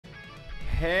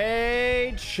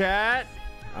Hey, chat.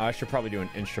 I should probably do an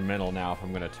instrumental now if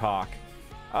I'm gonna talk.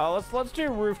 Let's do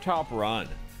Rooftop Run.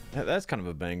 That's kind of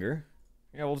a banger.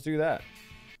 Yeah, we'll do that.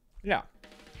 Yeah.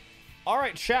 All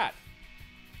right, chat.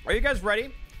 Are you guys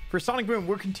ready for Sonic Boom?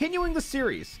 We're continuing the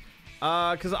series.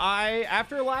 Because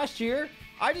after last year,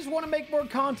 I just want to make more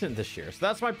content this year. So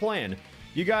that's my plan.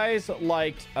 You guys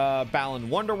liked Balan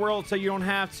Wonderworld, so you don't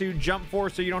have to. Jump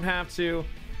Force, so you don't have to.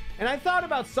 And I thought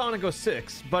about Sonic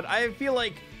 06, but I feel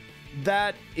like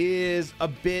that is a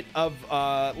bit of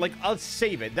like, let's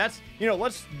save it. That's, you know,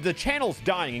 the channel's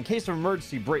dying. In case of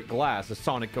emergency, break glass is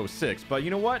Sonic 06. But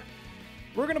you know what?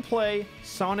 We're gonna play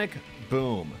Sonic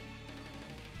Boom.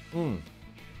 And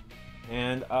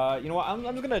you know what? I'm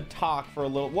just gonna talk for a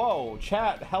little. Whoa,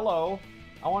 chat, hello.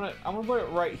 I'm gonna put it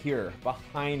right here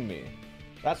behind me.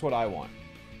 That's what I want.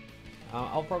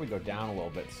 I'll probably go down a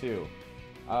little bit too.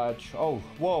 Oh,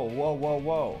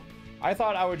 whoa. I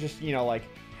thought I would just, you know, like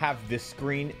have this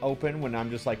screen open when I'm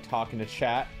just like talking to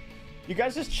chat. You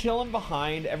guys just chilling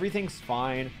behind. Everything's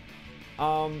fine.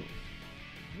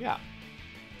 Yeah.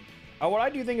 What I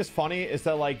do think is funny is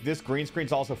that like this green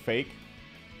screen's also fake.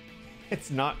 It's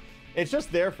not. It's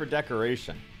just there for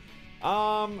decoration.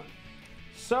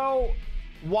 So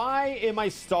why am I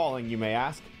stalling, you may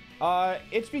ask?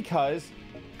 It's because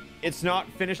it's not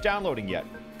finished downloading yet.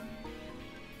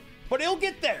 But it'll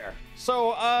get there.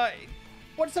 So,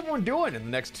 what's everyone doing in the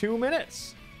next 2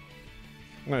 minutes?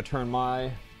 I'm gonna turn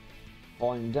my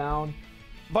volume down.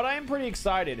 But I am pretty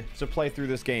excited to play through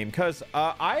this game because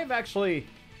I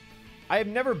have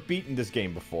never beaten this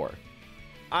game before.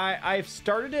 I've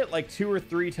started it like 2 or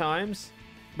 3 times,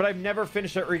 but I've never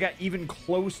finished it or got even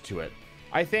close to it.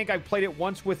 I think I played it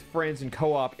once with friends in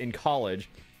co-op in college.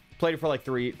 Played it for like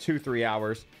 2-3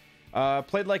 hours.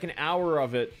 Played like an hour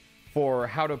of it for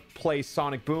how to play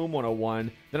Sonic Boom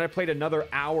 101. Then I played another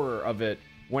hour of it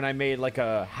when I made like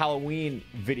a Halloween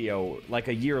video like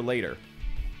a year later.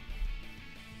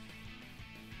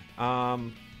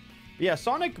 Yeah,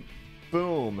 Sonic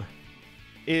Boom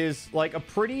is like a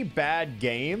pretty bad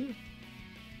game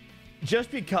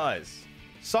just because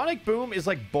Sonic Boom is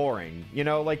like boring, you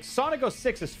know, like Sonic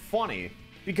 06 is funny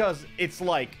because it's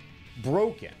like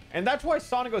broken, and that's why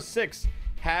Sonic 06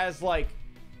 has like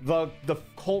the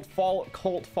cult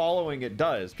following it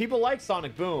does. People like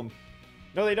Sonic Boom.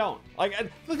 No, they don't. Like,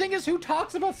 the thing is, who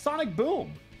talks about Sonic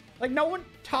Boom? Like, no one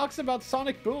talks about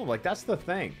Sonic Boom. Like, that's the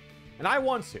thing. And I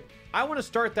want to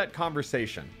start that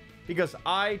conversation because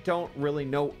I don't really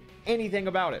know anything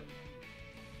about it.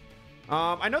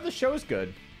 I know the show's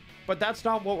good, but that's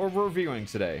not what we're reviewing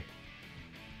today.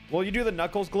 Will you do the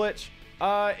Knuckles glitch?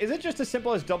 Is it just as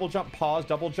simple as double jump, pause,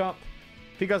 double jump?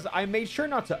 Because I made sure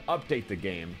not to update the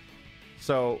game,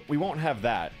 so we won't have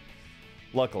that,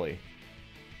 luckily.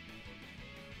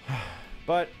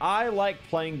 But I like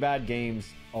playing bad games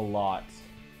a lot.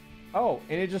 Oh,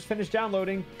 and it just finished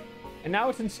downloading, and now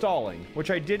it's installing, which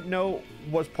I didn't know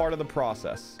was part of the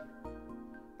process.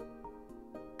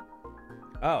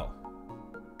 Oh.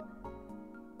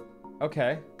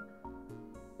 Okay.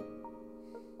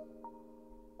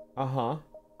 Uh-huh.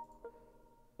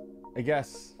 I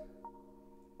guess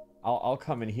I'll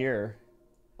come in here.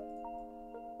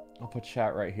 I'll put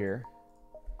chat right here.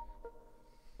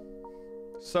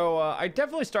 So, I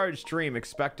definitely started stream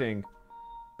expecting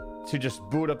to just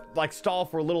boot up, like stall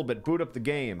for a little bit, boot up the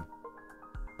game.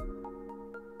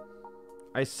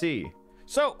 I see.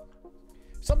 So,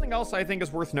 something else I think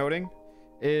is worth noting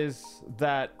is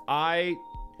that my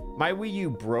Wii U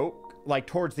broke like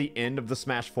towards the end of the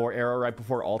Smash 4 era, right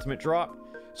before Ultimate dropped.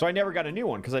 So I never got a new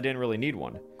one because I didn't really need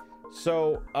one.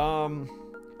 So,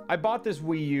 I bought this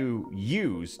Wii U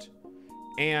used,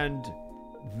 and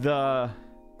the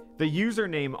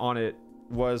username on it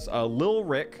was Lil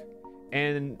Rick,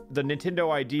 and the Nintendo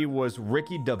ID was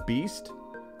Ricky the Beast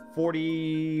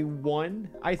 41,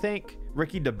 I think.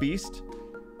 Ricky the Beast.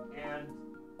 And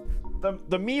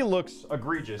the me looks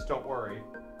egregious, don't worry.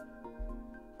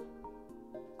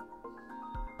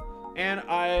 And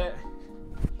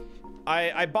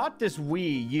I bought this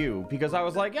Wii U because I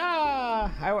was like,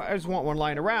 I just want one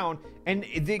lying around, and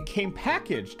it came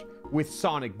packaged with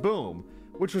Sonic Boom,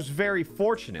 which was very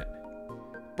fortunate.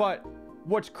 But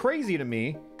what's crazy to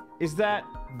me is that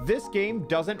this game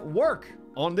doesn't work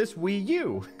on this Wii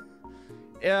U.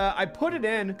 I put it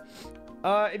in.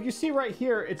 If you see right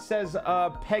here, it says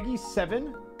Peggy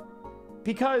 7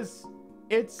 because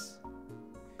this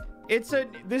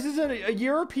is a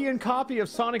European copy of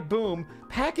Sonic Boom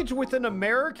packaged with an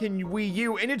American Wii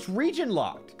U, and it's region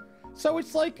locked. So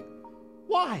it's like,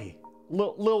 why,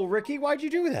 Lil Ricky? Why'd you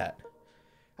do that?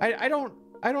 I don't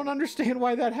understand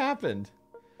why that happened.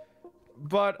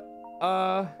 But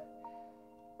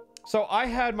so I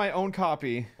had my own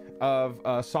copy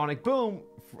of Sonic Boom.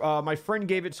 My friend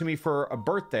gave it to me for a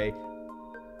birthday.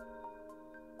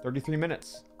 33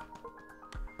 minutes.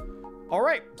 All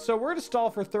right, so we're gonna stall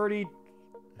for 30.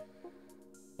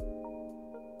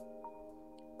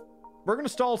 We're gonna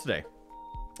stall today.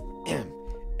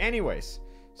 Anyways,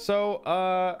 so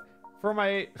for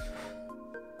my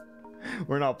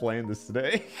we're not playing this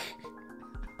today.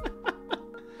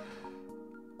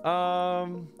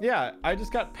 Yeah, I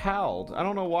just got palled. I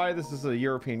don't know why this is a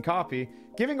European copy.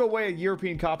 Giving away a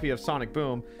European copy of Sonic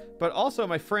Boom, but also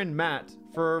my friend Matt,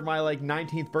 for my like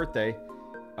 19th birthday,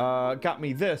 got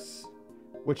me this,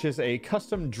 which is a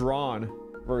custom drawn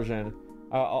version.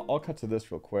 I'll cut to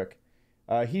this real quick.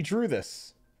 He drew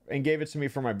this and gave it to me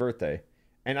for my birthday,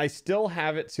 and I still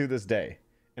have it to this day.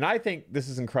 And I think this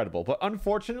is incredible, but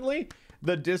unfortunately,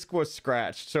 the disc was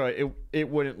scratched, so it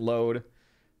wouldn't load.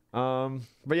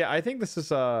 But yeah, I think this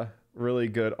is really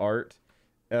good art.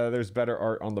 There's better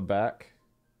art on the back.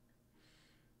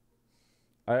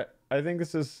 I think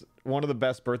this is one of the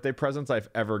best birthday presents I've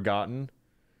ever gotten,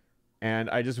 and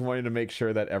I just wanted to make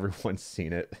sure that everyone's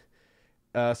seen it.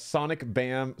 Sonic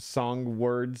Bam song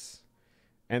words,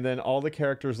 and then all the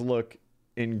characters look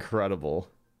incredible.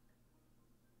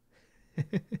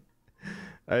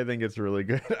 I think it's really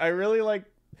good. I really like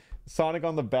Sonic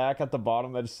on the back at the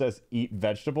bottom that just says eat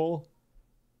vegetable.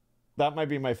 That might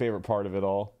be my favorite part of it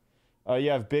all.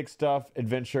 You have big stuff,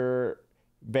 adventure,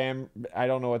 Bam, I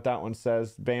don't know what that one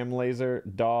says. Bam laser,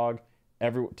 dog,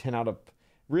 10 out of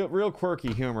real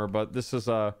quirky humor, but this is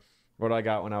what I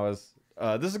got when I was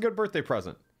this is a good birthday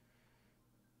present.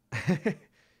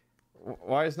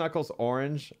 Why is Knuckles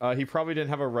orange? He probably didn't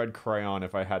have a red crayon,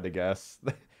 if I had to guess.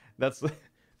 that's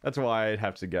why I'd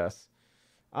have to guess.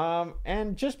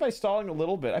 And just by stalling a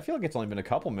little bit, I feel like it's only been a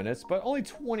couple minutes, but only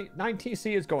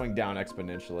 9TC is going down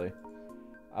exponentially.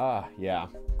 Yeah.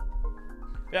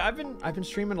 Yeah, I've been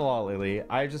streaming a lot lately.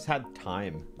 I just had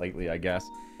time lately, I guess.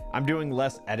 I'm doing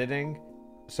less editing,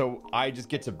 so I just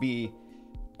get to be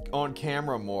on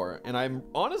camera more, and I'm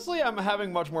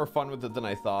having much more fun with it than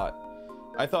I thought.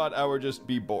 I thought I would just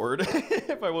be bored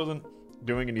if I wasn't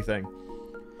doing anything.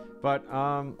 But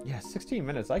yeah, 16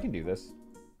 minutes. I can do this.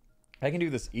 I can do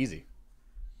this easy.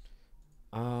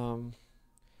 Yeah,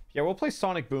 we'll play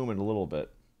Sonic Boom in a little bit,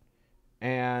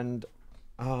 and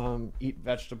eat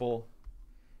vegetable.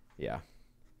 Yeah.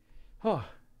 Oh,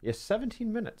 yeah,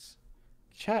 17 minutes.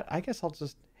 Chat, I guess I'll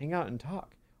just hang out and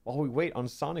talk while we wait on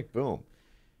Sonic Boom.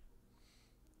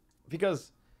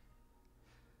 Because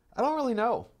I don't really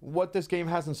know what this game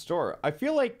has in store. I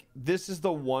feel like this is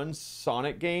the one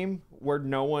Sonic game where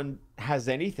no one has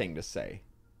anything to say.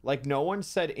 Like, no one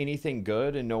said anything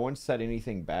good and no one said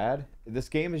anything bad. This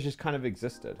game has just kind of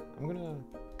existed. I'm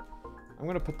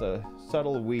gonna put the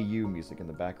subtle Wii U music in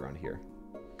the background here.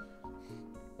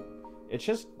 It's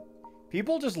just,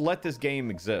 people just let this game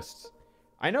exist.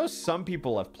 I know some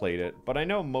people have played it, but I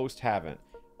know most haven't.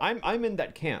 I'm in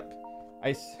that camp.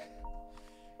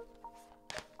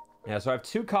 Yeah, so I have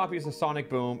 2 copies of Sonic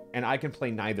Boom, and I can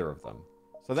play neither of them.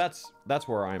 So that's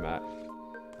where I'm at.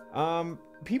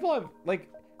 People have, like,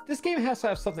 this game has to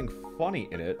have something funny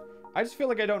in it. I just feel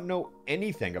like I don't know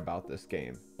anything about this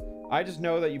game. I just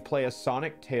know that you play as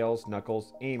Sonic, Tails,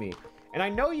 Knuckles, Amy. And I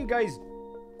know you guys...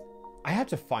 I have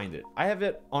to find it. I have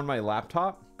it on my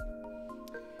laptop.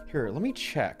 Here, let me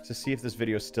check to see if this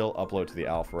video is still uploaded to the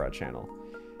Alpharad channel.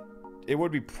 It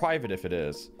would be private if it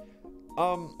is.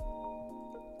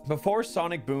 Before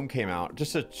Sonic Boom came out,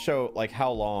 just to show like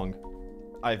how long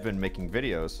I've been making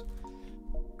videos.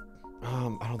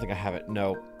 I don't think I have it.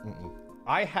 No.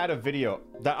 I had a video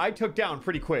that I took down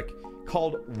pretty quick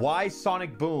called Why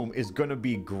Sonic Boom is Gonna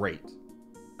Be Great.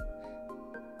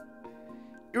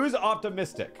 It was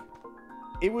optimistic.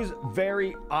 It was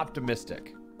very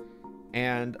optimistic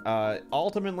and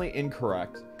ultimately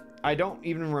incorrect. I don't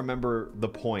even remember the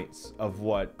points of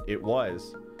what it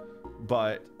was,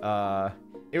 but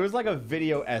it was like a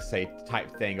video essay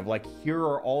type thing of like, here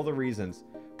are all the reasons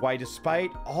why,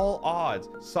 despite all odds,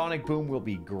 Sonic Boom will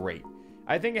be great.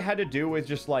 I think it had to do with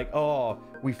just like, oh,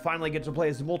 we finally get to play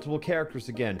as multiple characters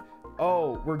again.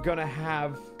 Oh, we're gonna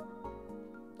have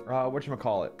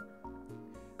whatchamacallit.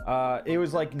 It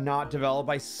was like not developed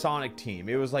by Sonic Team.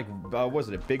 It was like, was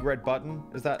it a Big Red Button?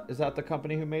 Is that the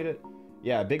company who made it?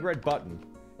 Yeah, Big Red Button.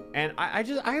 And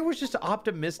I was just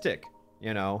optimistic,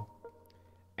 you know,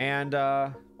 and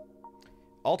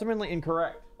ultimately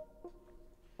incorrect.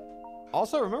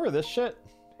 Also, remember this shit?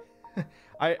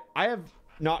 I have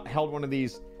not held one of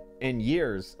these in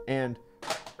years, and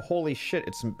holy shit,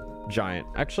 it's giant.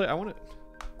 Actually, I want to...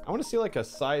 I want to see like a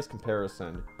size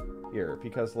comparison here,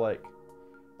 because like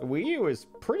the Wii U is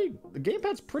pretty, the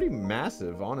gamepad's pretty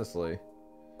massive, honestly.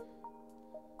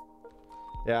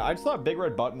 Yeah, I just thought Big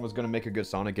Red Button was going to make a good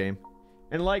Sonic game.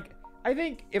 And like, I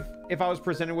think if I was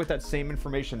presented with that same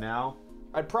information now,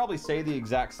 I'd probably say the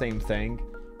exact same thing.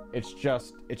 It's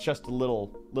just a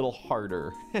little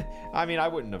harder. I mean, I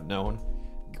wouldn't have known.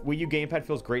 Wii U gamepad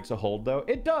feels great to hold though.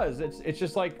 It does. It's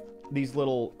just like these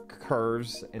little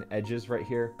curves and edges right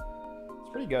here. It's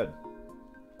pretty good.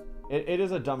 It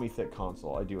is a dummy thick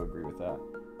console. I do agree with that.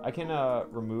 I can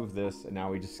remove this and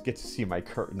now we just get to see my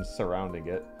curtains surrounding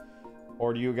it.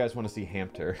 Or do you guys want to see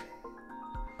Hamter?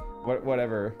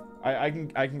 Whatever. I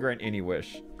can grant any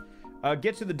wish.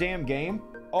 Get to the damn game.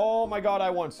 Oh my god, I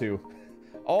want to.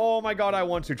 Oh my god, I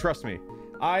want to. Trust me.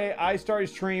 I started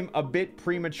stream a bit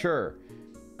premature.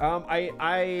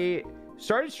 I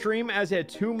started stream as it had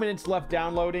 2 minutes left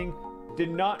downloading.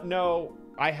 Did not know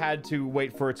I had to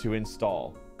wait for it to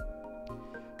install.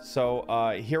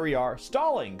 So here we are,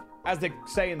 stalling, as they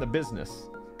say in the business,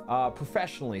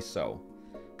 professionally so.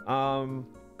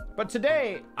 But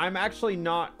today I'm actually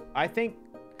not. I think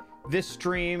this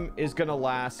stream is gonna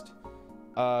last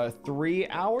 3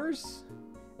 hours,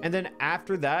 and then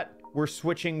after that we're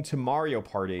switching to Mario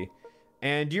Party.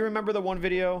 And do you remember the one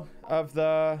video of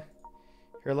the?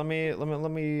 Here, let me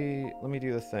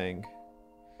do the thing.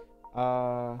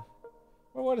 Well,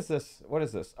 what is this? What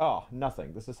is this? Oh,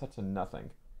 nothing. This is such a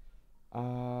nothing.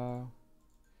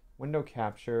 Window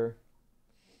capture.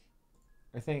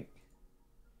 I think.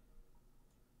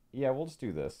 Yeah, we'll just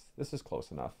do this. This is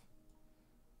close enough.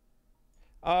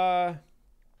 What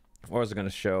was it gonna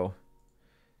show?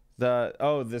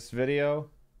 This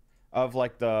video of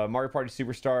like the Mario Party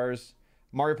Superstars,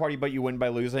 Mario Party but you win by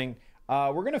losing.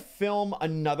 We're gonna film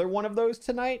another one of those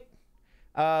tonight.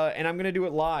 And I'm gonna do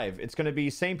it live. It's gonna be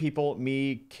same people,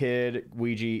 me, Kid,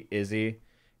 Ouija, Izzy,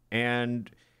 and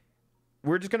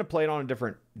we're just gonna play it on a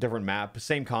different map,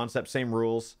 same concept, same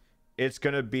rules. It's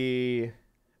gonna be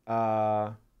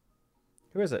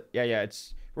who is it? Yeah,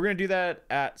 we're gonna do that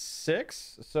at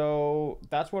 6. So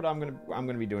that's what I'm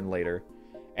gonna be doing later,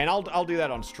 and I'll do that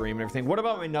on stream and everything. What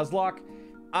about my Nuzlocke?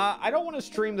 I don't want to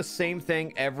stream the same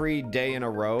thing every day in a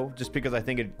row, just because I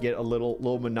think it'd get a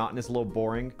little monotonous, a little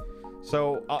boring.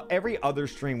 So every other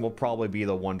stream will probably be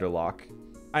the Wonderlock.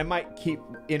 I might keep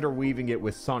interweaving it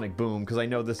with Sonic Boom, because I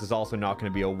know this is also not going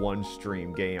to be a one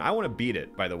stream game. I want to beat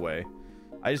it, by the way.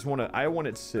 I want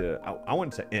it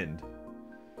to end.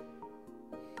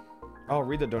 Oh,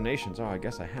 read the donations. Oh, I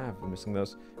guess I have. I'm missing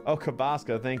those. Oh,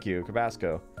 Cabasco, thank you,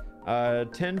 Cabasco.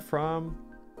 10 from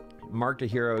Mark to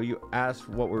Hero. You asked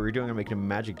what we were doing. I'm making a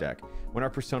magic deck. When our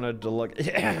Persona Deluxe.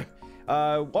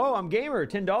 Whoa, I'm gamer.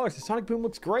 $10. The Sonic Boom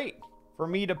looks great for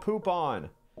me to poop on.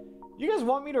 You guys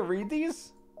want me to read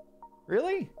these?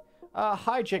 Really?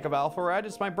 Hi, Jacob Alpharad.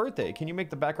 It's my birthday. Can you make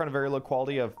the background a very low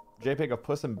quality of JPEG of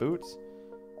Puss in Boots?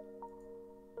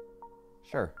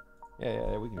 Sure.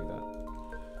 Yeah, we can do that.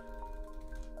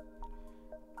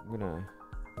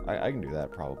 I can do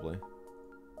that probably.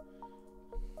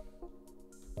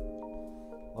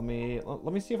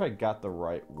 Let me see if I got the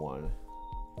right one.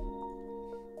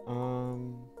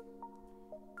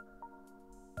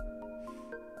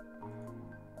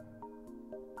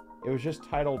 It was just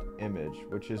titled Image,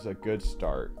 which is a good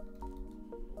start.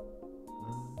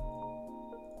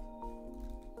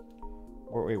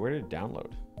 Wait, where did it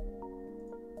download?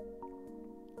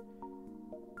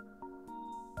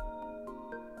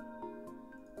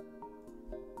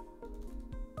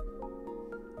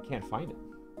 I can't find it.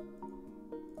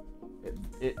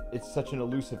 It's such an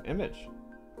elusive image.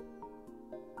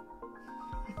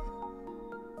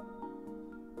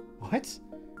 What?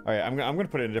 All right, I'm gonna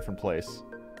put it in a different place.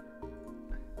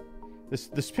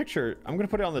 This picture, I'm gonna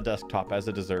put it on the desktop as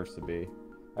it deserves to be.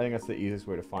 I think that's the easiest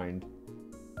way to find.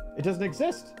 It doesn't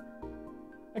exist.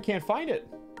 I can't find it.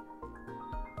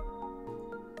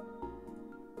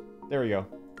 There we go.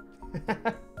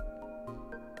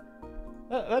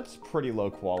 That's pretty low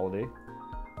quality.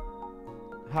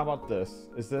 How about this?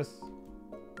 Is this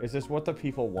what the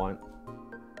people want?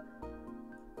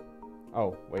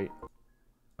 Oh, wait.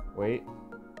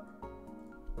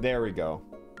 There we go.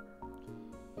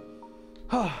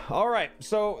 All right,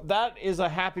 so that is a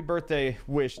happy birthday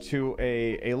wish to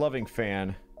a loving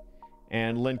fan.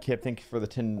 And Lynn Kip, thank you for the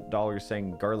 $10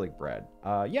 saying garlic bread.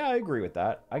 Yeah, I agree with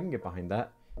that. I can get behind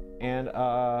that. And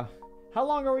how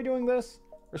long are we doing this?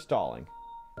 We're stalling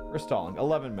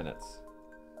 11 minutes.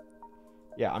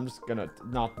 Yeah, I'm just gonna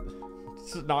not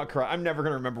correct. I'm never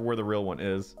gonna remember where the real one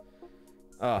is.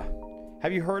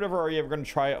 Have you heard of, or are you ever gonna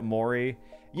try Mori?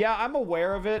 Yeah, I'm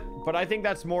aware of it, but I think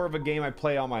that's more of a game I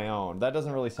play on my own. That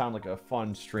doesn't really sound like a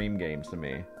fun stream game to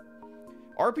me.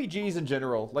 RPGs in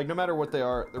general, like no matter what they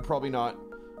are, they're probably not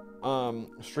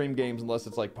stream games unless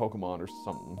it's like Pokemon or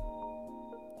something.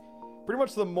 Pretty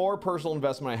much the more personal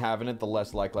investment I have in it, the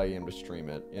less likely I am to stream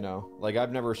it, you know? Like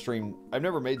I've never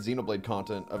made Xenoblade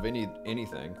content of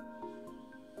anything.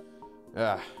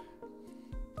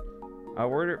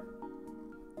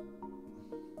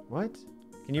 What?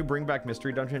 Can you bring back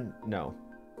Mystery Dungeon? No.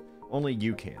 Only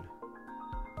you can.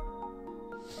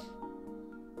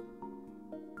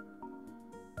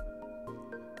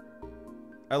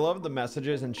 I love the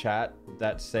messages in chat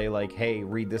that say like, hey,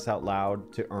 read this out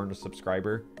loud to earn a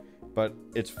subscriber. But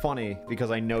it's funny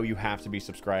because I know you have to be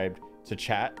subscribed to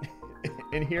chat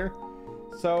in here.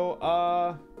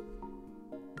 So,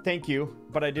 thank you.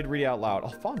 But I did read it out loud.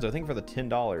 Alfonso, thank you for the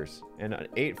 $10. And an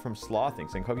 8 from Slothing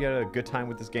saying, hope you had a good time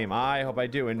with this game. I hope I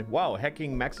do. And wow,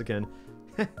 hecking Mexican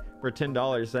for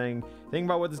 $10 saying, think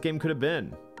about what this game could have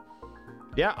been.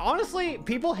 Yeah, honestly,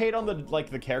 people hate on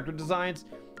the character designs.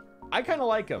 I kind of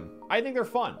like them. I think they're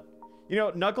fun. You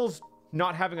know, Knuckles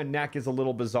not having a neck is a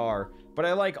little bizarre, but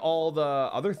I like all the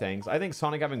other things. I think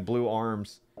Sonic having blue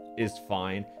arms is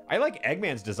fine. I like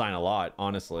Eggman's design a lot,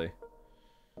 honestly.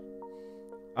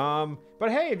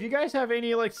 But hey, if you guys have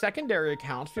any like secondary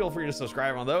accounts, feel free to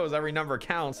subscribe on those. Every number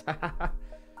counts.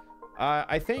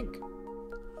 I think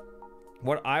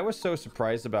what I was so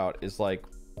surprised about is like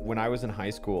when I was in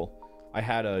high school, I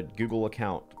had a Google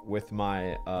account with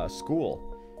my school.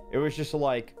 It was just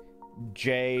like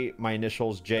my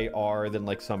initials JR, then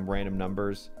like some random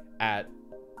numbers at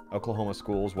Oklahoma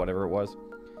schools, whatever it was.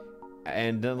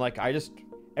 And then like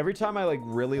every time I like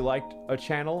really liked a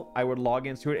channel, I would log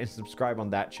into it and subscribe on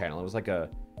that channel. It was like a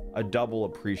double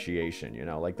appreciation, you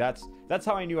know? Like that's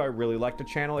how I knew I really liked a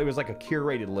channel. It was like a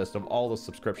curated list of all the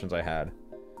subscriptions I had.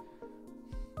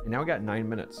 And now we got 9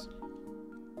 minutes.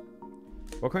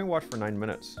 What can we watch for 9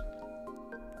 minutes?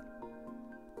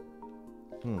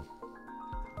 I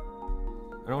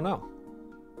don't know.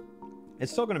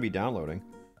 It's still going to be downloading.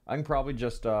 I can probably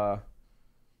just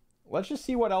let's just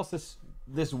see what else this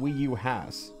Wii U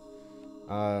has.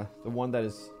 The one that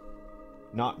is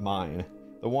not mine,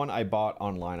 the one I bought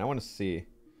online. I want to see.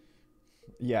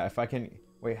 Yeah, if I can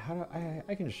wait, how do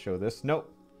I can just show this.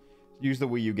 Nope. Use the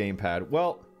Wii U gamepad.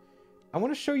 Well, I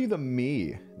want to show you the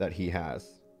Mii that he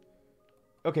has.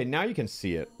 Okay, now you can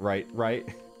see it, right?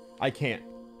 I can't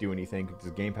do anything with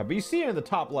the gamepad, but you see it in the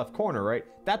top left corner, right?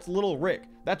 That's Little Rick.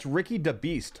 That's Ricky the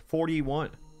Beast 41.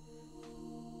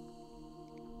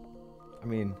 I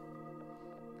mean,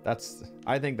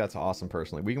 I think that's awesome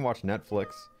personally. We can watch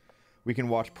Netflix, we can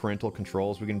watch parental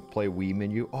controls, we can play Wii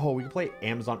menu. Oh, we can play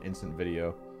Amazon Instant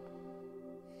Video.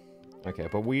 Okay,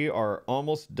 but we are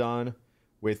almost done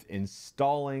with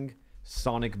installing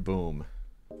Sonic Boom.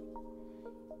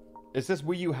 Is this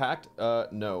Wii U hacked?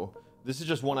 No. This is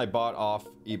just one I bought off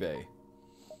eBay.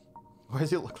 Why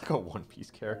does it look like a One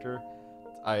Piece character?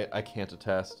 I can't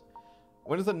attest.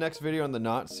 When is the next video in the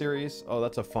Not series? Oh,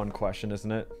 that's a fun question,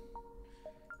 isn't it?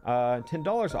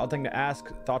 $10, odd thing to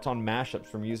ask. Thoughts on mashups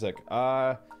for music?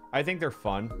 I think they're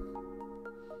fun.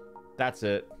 That's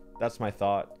it. That's my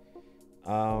thought.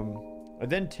 And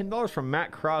then $10 from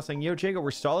Matt Cross saying, yo, Jacob, we're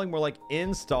stalling. We're like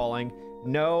installing.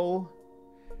 No.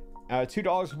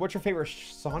 $2. What's your favorite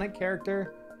Sonic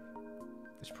character?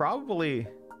 It's probably...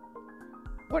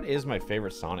 What is my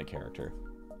favorite Sonic character?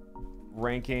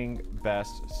 Ranking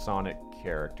best Sonic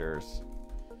characters.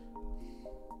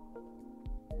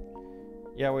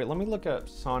 Yeah, wait, let me look up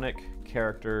Sonic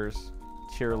characters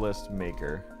tier list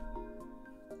maker.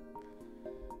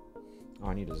 Oh,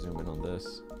 I need to zoom in on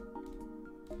this.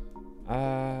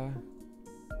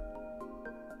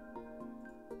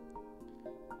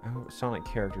 Oh, Sonic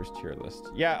characters tier list.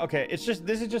 Yeah, okay, this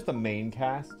is just the main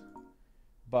cast.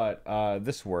 But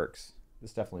this works.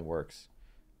 This definitely works.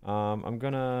 I'm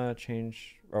gonna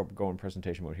change or go in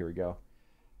presentation mode. Here we go.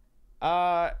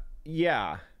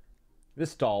 Yeah.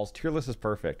 This stalls. Tier list is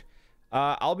perfect.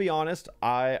 I'll be honest,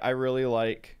 I really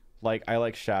like I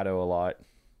like Shadow a lot.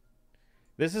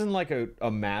 This isn't like a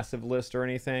massive list or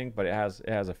anything, but it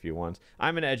has a few ones.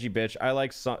 I'm an edgy bitch. I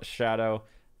like Shadow.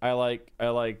 I like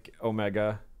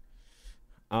Omega.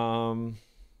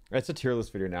 It's a tier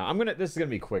list video now. This is gonna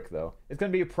be quick though. It's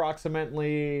gonna be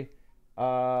approximately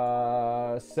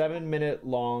 7-minute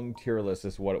long tier list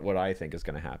is what I think is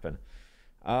gonna happen.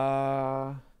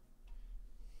 I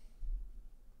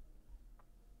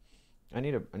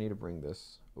need to bring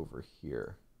this over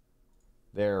here.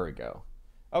 There we go.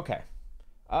 Okay.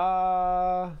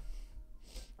 I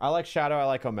like Shadow. I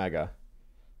like Omega.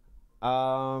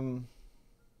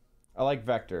 I like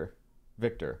Vector.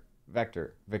 Victor.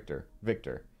 Vector. Victor.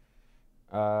 Victor.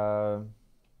 Trying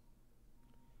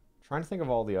to think of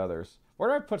all the others. Where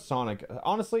do I put Sonic?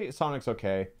 Honestly, Sonic's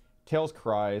okay. Tails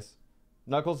cries.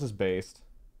 Knuckles is based.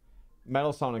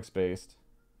 Metal Sonic's based.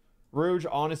 Rouge,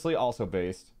 honestly, also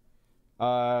based.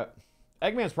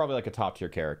 Eggman's probably like a top tier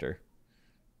character.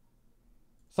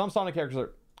 Some Sonic characters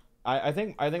are... I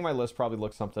think my list probably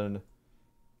looks something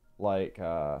like...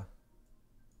 I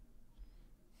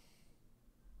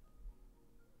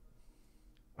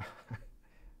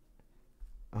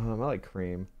like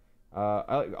Cream.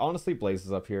 Honestly, Blaze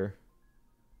is up here.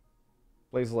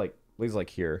 Blaze is like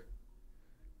here.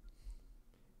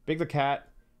 Big the Cat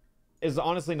is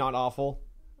honestly not awful,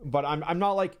 but I'm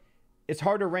not like, it's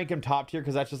hard to rank him top tier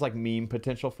because that's just like meme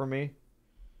potential for me.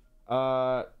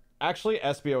 Actually,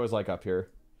 SBO is like up here.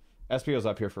 SBO's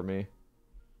up here for me.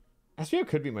 SBO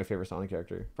could be my favorite Sonic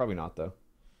character. Probably not though.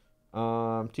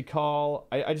 Tikal,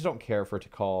 I just don't care for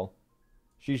Tikal.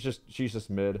 She's just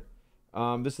mid.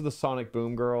 This is the Sonic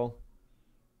Boom girl.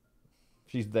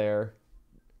 She's there.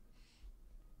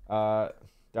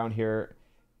 Down here.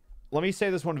 Let me say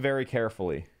this one very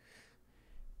carefully.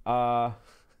 Actually,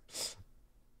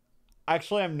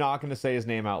 I'm not going to say his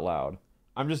name out loud.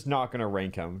 I'm just not going to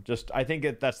rank him. I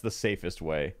think that's the safest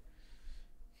way.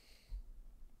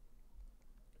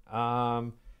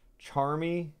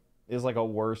 Charmy is like a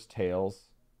worse Tails,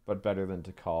 but better than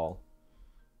Tikal.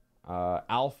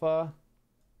 Alpha.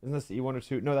 Isn't this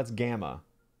E102? No, that's Gamma.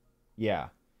 Yeah.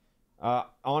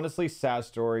 Honestly, sad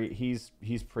story. He's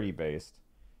pretty based.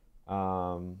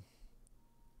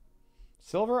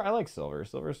 Silver, I like Silver.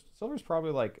 Silver's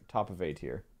probably like top of A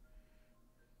tier.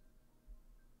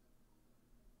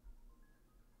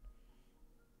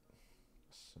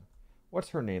 What's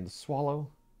her name? The Swallow?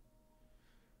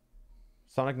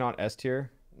 Sonic not S tier?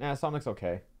 Nah, Sonic's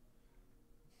okay.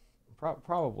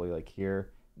 Probably like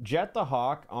here. Jet the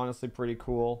Hawk, honestly pretty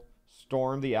cool.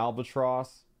 Storm the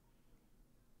Albatross.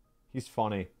 He's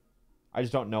funny. I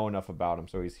just don't know enough about him,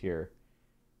 so he's here.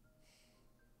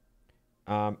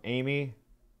 Amy.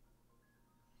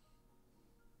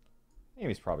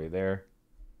 Amy's probably there.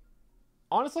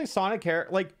 Honestly, Sonic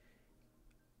like,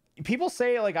 people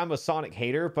say like I'm a Sonic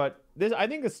hater, but I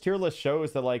think this tier list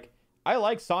shows that like I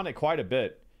like Sonic quite a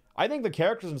bit. I think the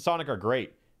characters in Sonic are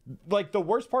great. Like the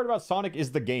worst part about Sonic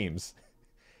is the games.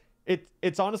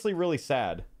 It's honestly really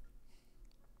sad.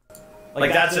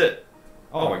 Like that's it.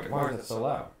 Oh my god, why is it so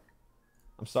loud?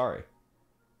 I'm sorry.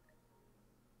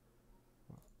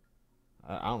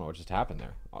 I don't know what just happened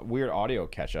there. Weird audio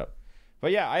catch up.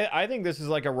 But yeah, I think this is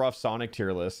like a rough Sonic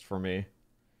tier list for me.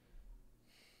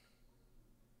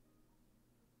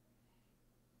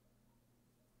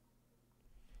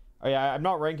 Oh yeah, I'm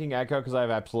not ranking Echo because I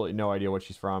have absolutely no idea what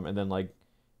she's from, and then like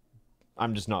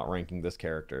I'm just not ranking this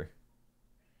character.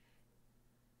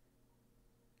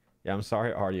 Yeah, I'm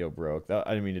sorry audio broke. I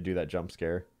didn't mean to do that jump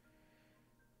scare.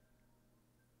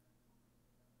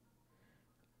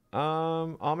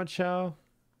 Amicho.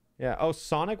 Yeah. Oh,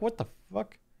 Sonic? What the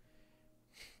fuck?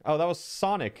 Oh, that was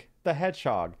Sonic the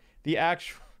Hedgehog. The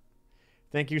actual...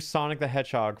 Thank you, Sonic the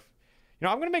Hedgehog. You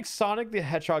know, I'm going to make Sonic the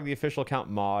Hedgehog the official account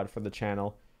mod for the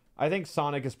channel. I think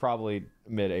Sonic is probably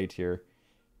mid-A tier.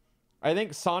 I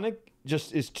think Sonic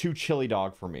just is too chili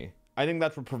dog for me. I think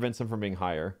that's what prevents him from being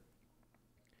higher.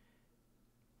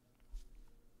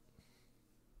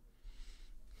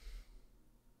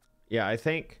 Yeah, I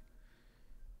think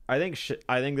this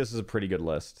is a pretty good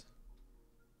list.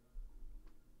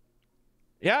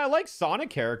 Yeah, I like Sonic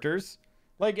characters.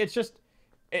 Like,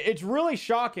 it's really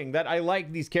shocking that I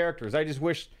like these characters. I just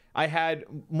wish I had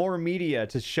more media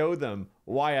to show them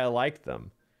why I like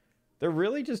them. They're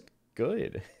really just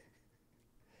good.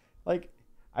 Like,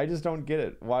 I just don't get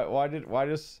it.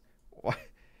 Why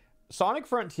Sonic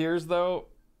Frontiers though,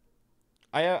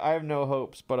 I have no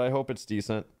hopes, but I hope it's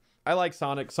decent. I like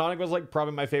Sonic. Sonic was like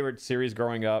probably my favorite series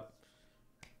growing up.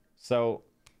 So,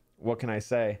 what can I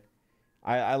say?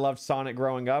 I loved Sonic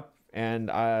growing up, and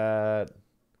I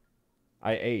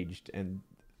aged, and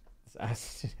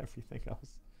as did everything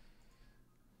else.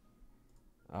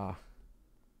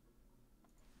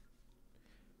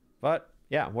 But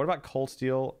yeah, what about Cold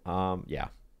Steel? Yeah,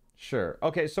 sure.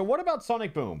 Okay, so what about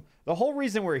Sonic Boom? The whole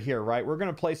reason we're here, right? We're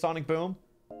gonna play Sonic Boom.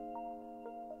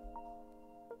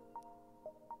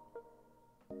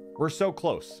 We're so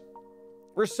close.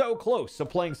 We're so close to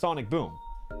playing Sonic Boom.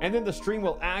 And then the stream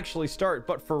will actually start,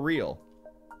 but for real.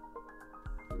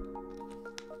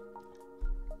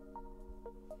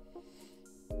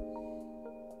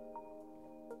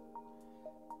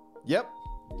 Yep.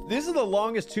 This is the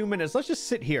longest 2 minutes. Let's just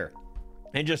sit here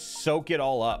and just soak it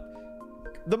all up.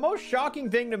 The most shocking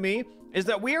thing to me is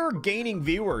that we are gaining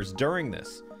viewers during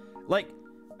this. Like,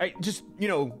 I just, you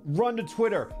know, run to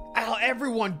Twitter.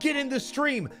 Everyone get in the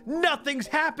stream. Nothing's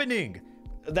happening.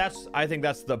 I think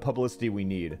that's the publicity we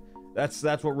need. That's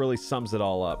what really sums it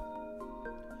all up.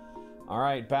 All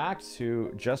right, back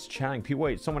to just chatting.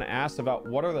 Wait, someone asked about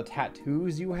what are the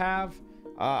tattoos you have?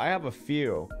 I have a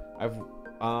few. I have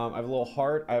a little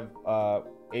heart. I have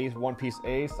Ace, One Piece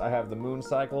Ace. I have the Moon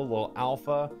Cycle, little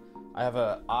Alpha. I have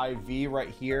a IV right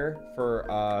here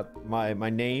for my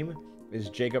name is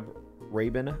Jacob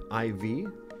Rabin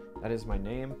IV. That is my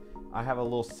name. I have a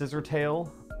little scissor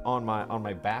tail on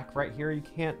my back right here. You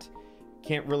can't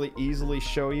really easily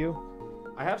show you.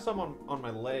 I have some on my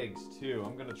legs too.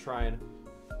 I'm gonna try and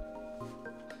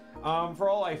for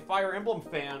all my Fire Emblem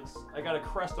fans, I got a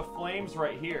crest of flames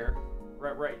right here,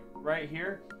 right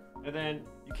here, and then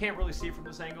you can't really see from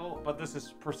this angle, but this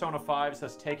is Persona 5. It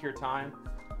says take your time.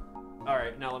 All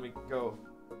right, now let me go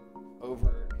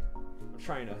over. I'm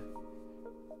trying to.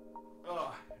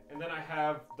 And then I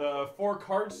have the 4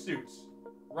 card suits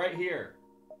right here.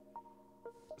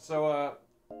 So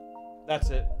that's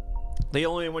it. The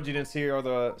only ones you didn't see are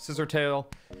the scissor tail,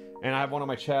 and I have one on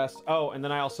my chest. Oh, and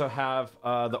then I also have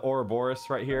the Ouroboros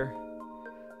right here.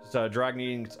 It's a dragon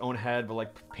eating its own head, but like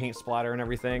paint splatter and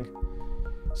everything.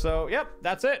 So yep,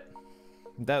 that's it.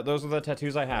 Those are the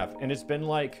tattoos I have, and it's been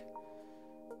like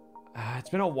it's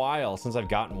been a while since I've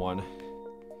gotten one.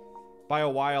 By a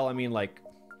while, I mean like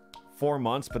 4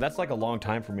 months, but that's like a long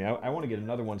time for me. I want to get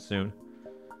another one soon.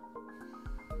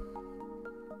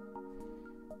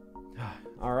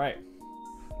 All right.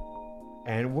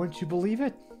 And wouldn't you believe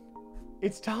it?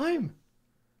 It's time.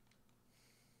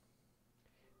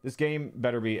 This game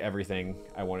better be everything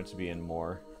I want it to be and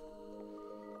more.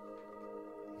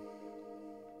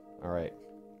 All right.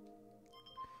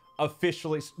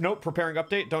 Officially, nope, preparing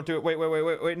update. Don't do it. Wait.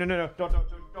 No. Don't do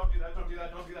that.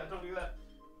 Don't do that.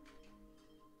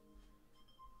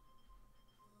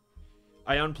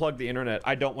 I unplugged the internet.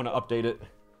 I don't want to update it.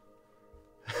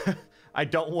 I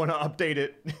don't want to update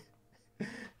it.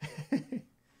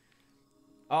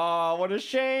 Oh, what a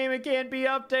shame. It can't be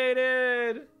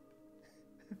updated.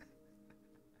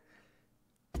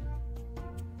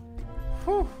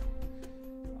 Whew.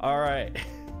 All right.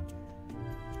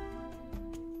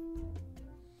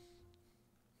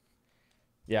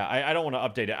 Yeah, I don't want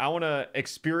to update it. I want to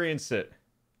experience it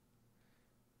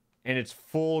in its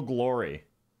full glory.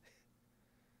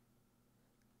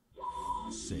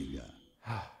 Sega.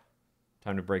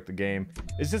 Time to break the game.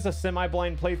 Is this a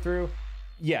semi-blind playthrough?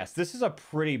 Yes, this is a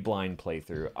pretty blind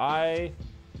playthrough. I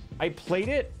played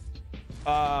it.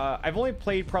 I've only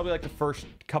played probably like the first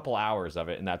couple hours of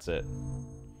it, and that's it.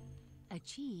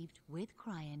 Achieved with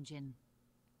CryEngine.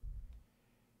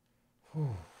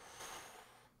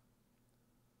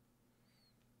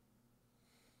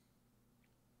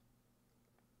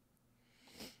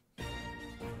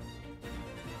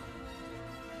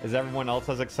 Is everyone else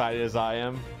as excited as I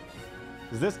am?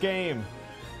 Because this game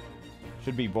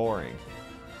should be boring.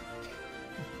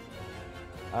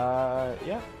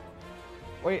 Yeah.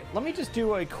 Wait, let me just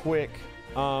do a quick...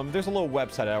 there's a little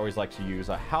website I always like to use.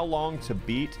 How long to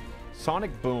beat Sonic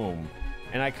Boom.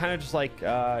 And I kind of just like...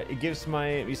 it gives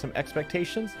me some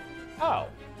expectations.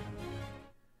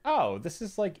 Oh, this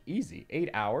is like easy. 8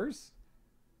 hours?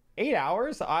 8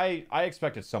 hours? I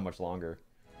expected so much longer.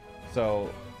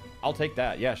 So... I'll take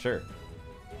that. Yeah, sure.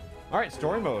 All right,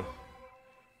 story mode.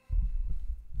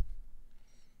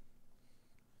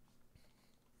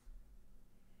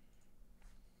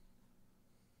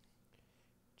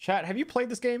 Chat, have you played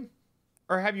this game?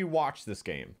 Or have you watched this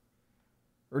game?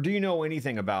 Or do you know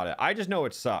anything about it? I just know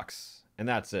it sucks, and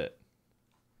that's it.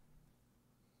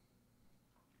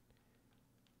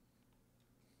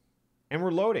 And we're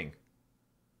loading.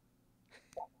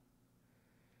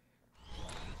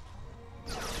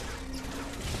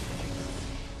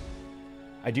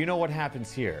 I do know what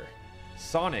happens here.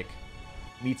 Sonic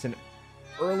meets an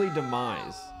early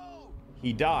demise.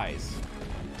 He dies.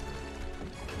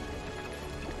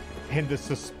 And the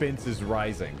suspense is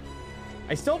rising.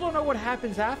 I still don't know what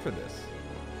happens after this.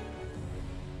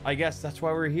 I guess that's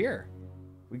why we're here.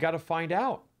 We gotta find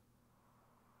out.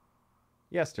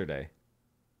 Yesterday.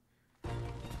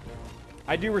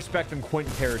 I do respect him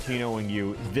Quentin Tarantinoing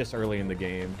you this early in the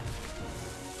game.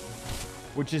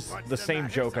 Which is the same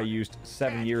joke I used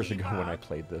 7 years ago when I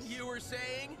played this. You were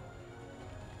saying?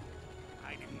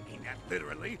 I didn't mean that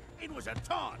literally. It was a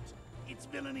taunt. It's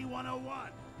villainy 101.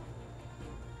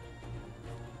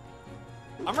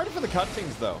 I'm ready for the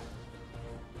cutscenes though.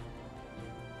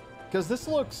 Because this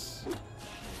looks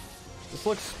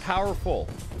powerful.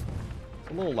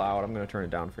 a little loud. I'm gonna turn it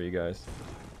down for you guys.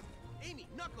 Amy,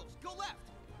 Knuckles, go left.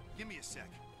 Give me a sec.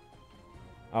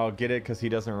 I'll get it because he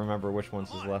doesn't remember which one's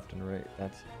his left and right.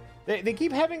 That's they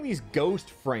keep having these ghost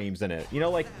frames in it. You know,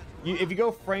 like if you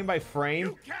go frame by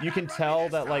frame, you can tell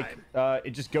that like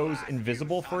it just goes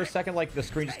invisible for a second, like the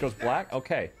screen just goes black.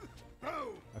 Okay.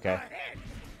 Okay.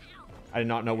 I did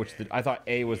not know which I thought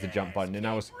A was the jump button, and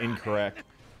I was incorrect.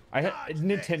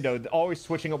 Nintendo always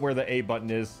switching up where the A button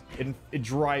is. It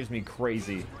drives me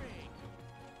crazy.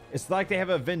 It's like they have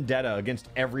a vendetta against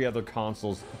every other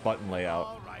console's button layout.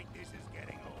 All right, this is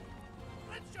getting old.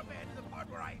 Let's jump ahead to the part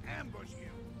where I ambush you.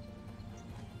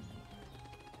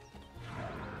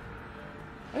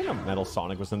 I didn't know Metal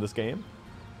Sonic was in this game.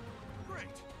 Great.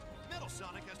 Metal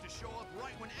Sonic has to show up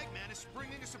right when Eggman is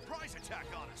springing a surprise attack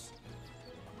on us.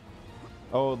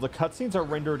 Oh, the cutscenes are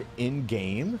rendered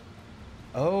in-game?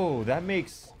 Oh, that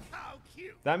makes How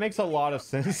cute. a lot of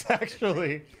sense,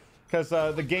 actually. Because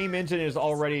the game engine is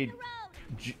already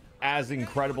as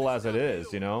incredible as it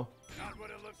is, you know? Not what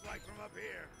it looks like from up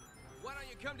here. Why don't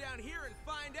you come down here and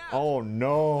find out? Oh,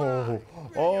 no.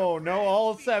 Oh, no.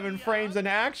 All 7 frames in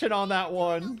action on that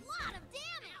one. A lot of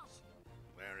damage.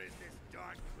 Where is this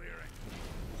dark clearing?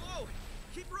 Whoa!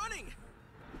 Keep running.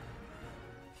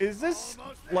 Is this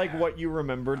like what you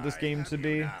remembered this game to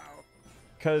be?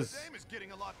 Because Game is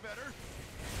getting a lot better.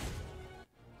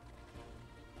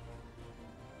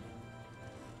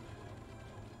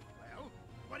 Well,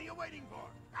 what are you waiting for?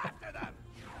 After them.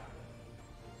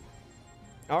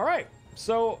 all right,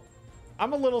 so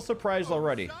I'm a little surprised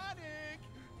already. Sonic!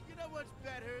 You know what's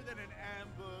better than an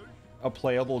ambush? A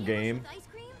playable game. With ice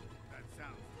cream? That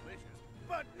sounds delicious.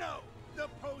 But no, the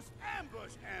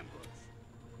post-ambush ambush.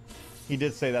 He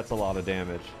did say that's a lot of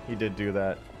damage. He did do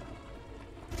that.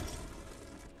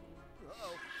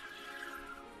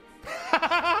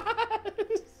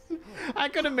 I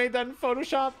could have made that in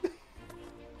Photoshop.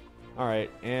 All right,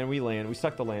 and we land. We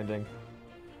stuck the landing.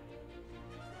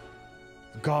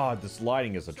 God, this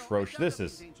lighting is atrocious. This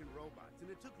is... Ancient robots, and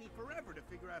it took me forever to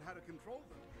figure out how to control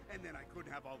them. And then I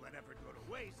couldn't have all that effort go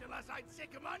to waste unless I'd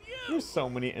sick them on you. There's so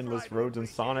many endless Try to roads in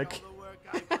appreciate Sonic. all the work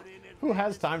I put in and Who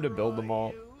has time to build them all?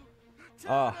 destroy you.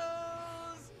 Ah.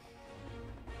 Turtles!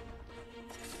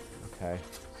 Okay,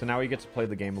 so now we get to play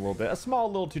the game a little bit. A small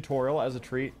little tutorial as a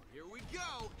treat. Here we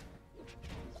go.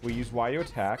 We use Y to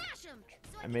attack. Smash 'em, so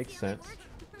I That can makes see how they sense. work.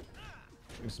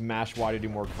 We smash Y to do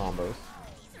more combos. These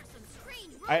are some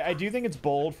strange I do think it's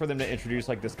bold for them to introduce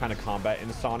like this kind of combat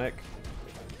in Sonic.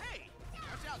 Hey, watch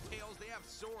out, Tails. They have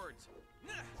swords.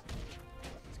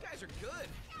 These guys are good.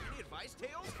 Any advice,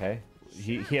 Tails? Okay,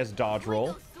 he has dodge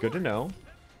roll. Good to know.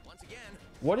 Once again.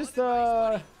 What is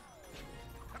the...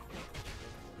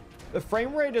 The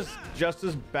frame rate is just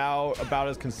as about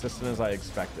as consistent as I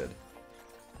expected.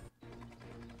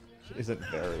 Isn't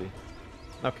very...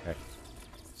 Okay.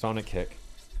 Sonic kick.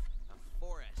 A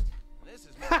forest. This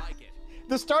is more like it.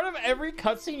 The start of every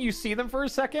cutscene, you see them for a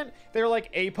second. They're like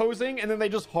A posing, and then they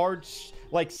just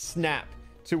like snap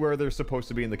to where they're supposed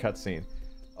to be in the cutscene.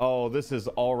 Oh, this is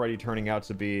already turning out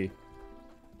to be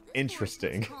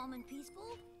interesting. Calm and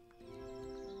peaceful.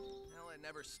 Well, it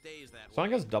never stays that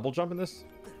Sonic way. has double jump in this?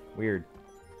 Weird.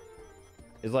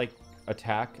 Is like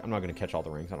attack? I'm not gonna catch all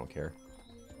the rings. I don't care.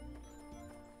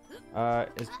 Can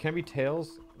it be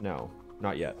Tails? No,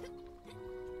 not yet.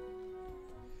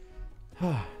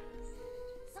 Sonic,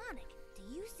 do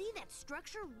you see that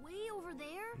structure way over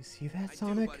there? You see that, I do,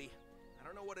 Sonic? buddy. I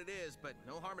don't know what it is, but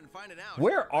no harm in finding out.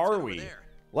 Where Let's are head over we? there.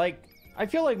 Like, I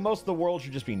feel like most of the world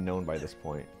should just be known by this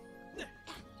point.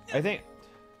 I think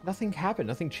nothing happened.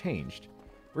 Nothing changed.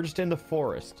 We're just in the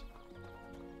forest.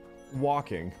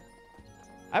 Walking.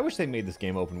 I wish they made this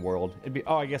game open world. It'd be...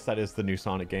 Oh, I guess that is the new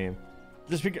Sonic game.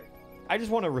 Just because... I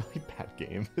just want a really bad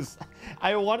game.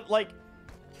 I want, like...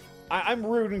 I'm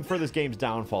rooting for this game's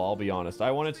downfall, I'll be honest.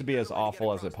 I want it to be as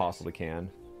awful as it possibly can.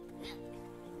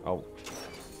 Oh.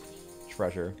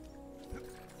 Treasure.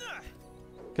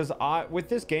 Because with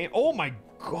this game... Oh my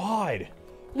god!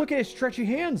 Look at his stretchy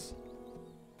hands!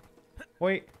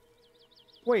 Wait.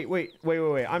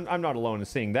 Wait. I'm not alone in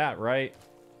seeing that, right?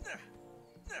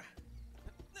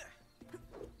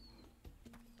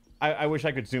 I wish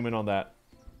I could zoom in on that.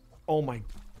 Oh my...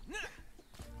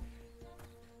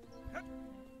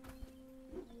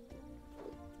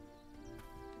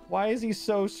 Why is he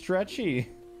so stretchy?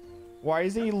 Why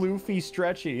is he Luffy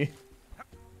stretchy?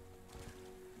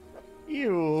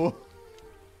 Ew.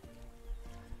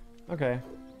 Okay.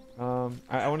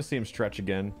 I want to see him stretch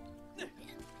again.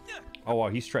 Oh wow,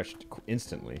 he stretched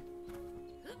instantly.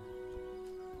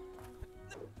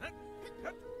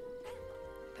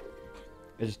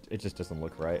 It just doesn't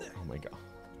look right. Oh my god.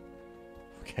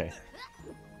 Okay.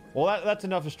 Well, that's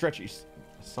enough to stretch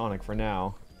Sonic for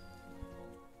now.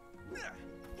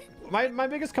 My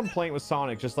biggest complaint with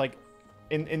Sonic, just like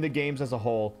in the games as a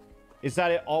whole, is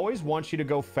that it always wants you to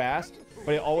go fast,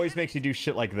 but it always makes you do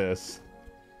shit like this,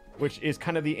 which is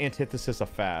kind of the antithesis of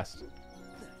fast.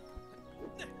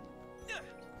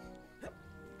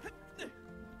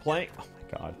 Oh my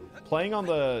god. Playing on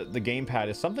the gamepad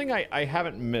is something I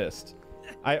haven't missed.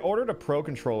 I ordered a Pro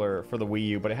controller for the Wii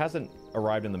U, but it hasn't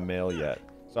arrived in the mail yet.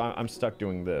 So I'm stuck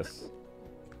doing this.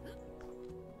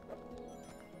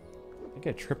 I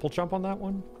get a triple jump on that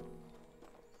one?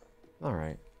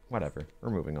 Alright, whatever. We're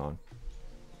moving on.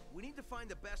 We need to find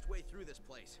the best way through this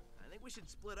place. I think we should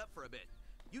split up for a bit.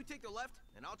 You take the left,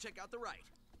 and I'll check out the right.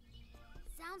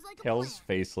 Sounds like a Tails'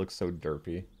 plan. face looks so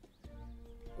derpy.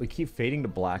 We keep fading to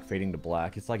black, fading to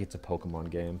black. It's like it's a Pokemon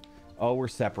game. Oh, we're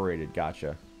separated.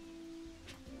 Gotcha.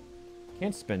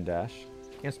 Can't spin dash.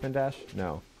 Can't spin dash?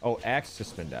 No. Oh, X to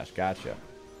spin dash. Gotcha.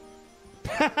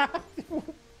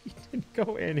 You didn't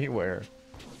go anywhere.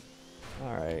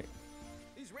 Alright.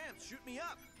 These ramps shoot me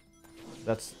up.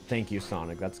 Thank you,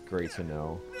 Sonic. That's great to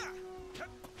know.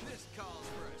 This calls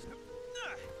for us.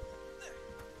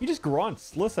 He just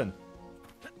grunts. Listen.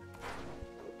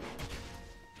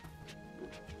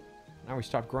 Now we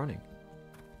stop grunting.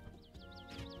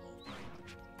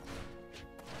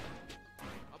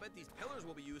 I'll bet these pillars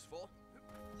will be useful.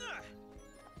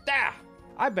 Ah!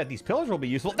 I bet these pillars will be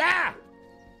useful. Ah!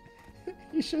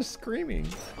 He's just screaming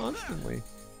constantly.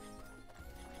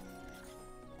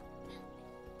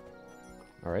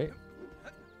 All right.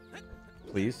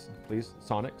 Please, please,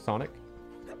 Sonic.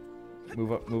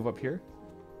 Move up here.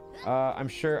 I'm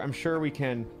sure we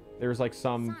can. There's like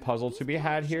some Sonic, puzzle these to be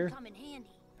had pillars should here. come in handy.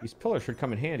 These pillars should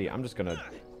come in handy. I'm just gonna.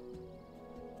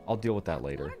 I'll deal with that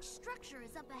later. Large structure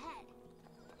is up ahead.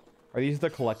 Are these the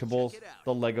collectibles? Check it out.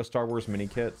 The Lego Star Wars mini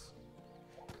kits?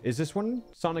 Is this when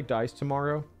Sonic dies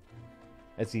tomorrow?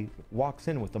 As he walks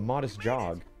in with a modest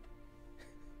jog.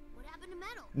 What happened to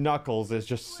Metal? Knuckles is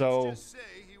just so... Let's just say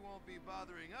he won't be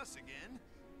bothering us again.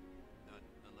 Not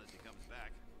unless he comes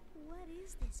back. What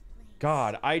is this place?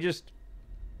 God, I just...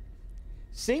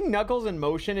 Seeing Knuckles in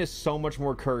motion is so much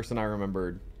more cursed than I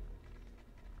remembered.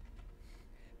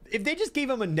 If they just gave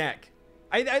him a neck.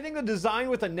 I think the design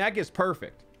with a neck is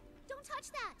perfect. Don't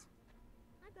touch that.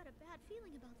 I've got a bad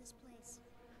feeling about this place.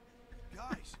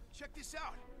 Guys, check this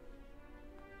out.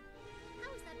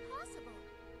 How is that possible?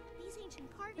 These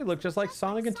ancient carvings They look just like look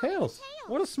Sonic and Tails.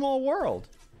 What a small world.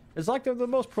 It's like they're the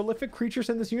most prolific creatures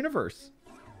in this universe.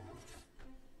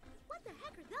 What the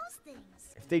heck are those things?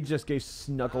 If they just gave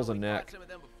Knuckles a We neck. caught some of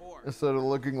them before. Instead of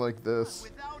looking like this.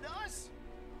 Without us?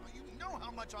 Oh, you know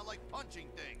how much I like punching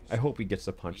things. I hope he gets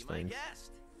to punch Be my things.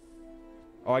 guest.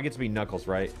 Oh, I get to be Knuckles,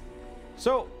 right?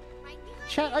 So, Right behind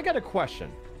chat, you. I got a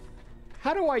question.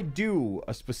 How do I do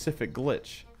a specific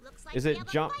glitch? Looks like Is we it have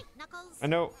a jump? fight, Knuckles. I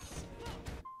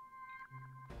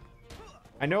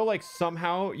know like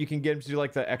somehow you can get him to do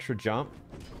like the extra jump.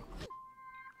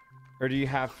 Or do you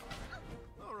have,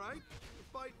 All right. A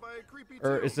fight by a creepy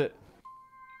or tail. is it,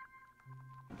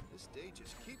 This day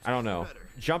just keeps I don't getting know. better.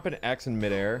 Jump and X in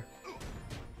midair.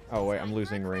 Oh wait, I'm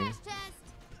losing Crash ring. test.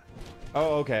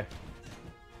 Oh, okay.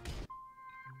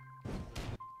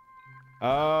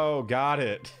 Oh, got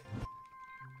it.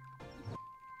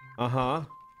 Uh-huh.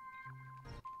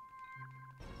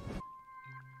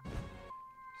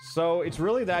 So it's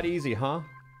really that easy, huh?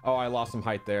 Oh, I lost some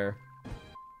height there.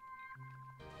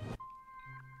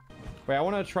 Wait, I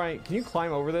want to try. Can you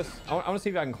climb over this? I want to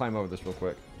see if I can climb over this real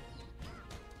quick.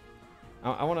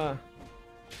 I want to.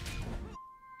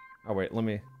 Oh, wait, let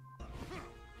me.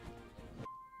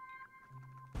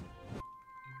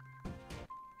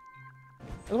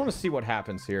 I want to see what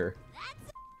happens here.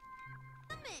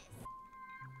 That's a miss.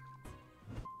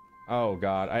 Oh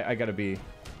god, I gotta be...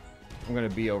 I'm gonna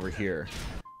be over here.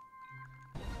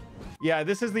 Yeah,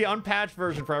 this is the unpatched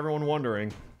version for everyone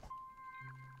wondering.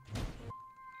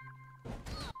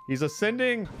 He's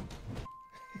ascending!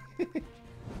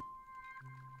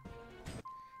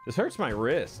 This hurts my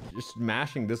wrist, just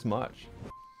mashing this much.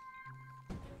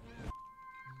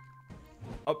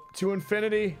 Up to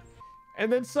infinity,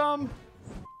 and then some!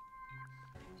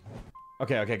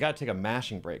 Okay, gotta take a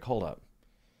mashing break, hold up.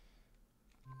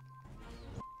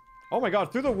 Oh my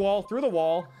god, through the wall, through the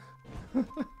wall.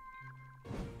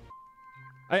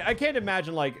 I can't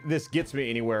imagine like this gets me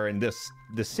anywhere in this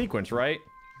sequence, right?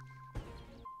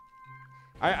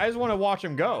 I just want to watch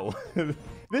him go.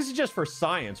 This is just for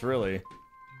science, really.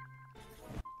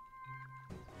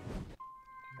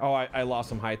 Oh, I lost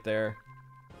some height there.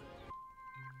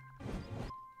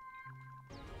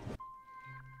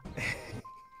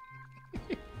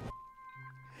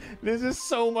 This is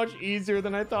so much easier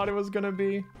than I thought it was gonna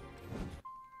be.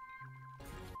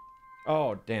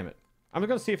 Oh, damn it. I'm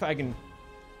gonna see if I can...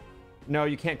 No,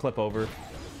 you can't clip over.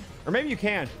 Or maybe you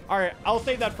can. All right, I'll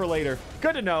save that for later.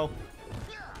 Good to know.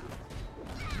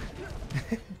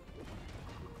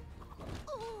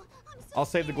 Oh, I'm so I'll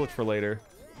save the glitch for later.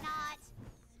 not.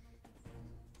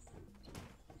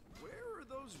 Where are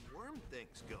those worm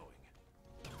things going?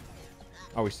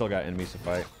 Oh, we still got enemies to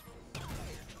fight.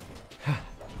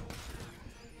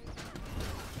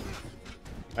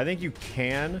 I think you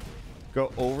can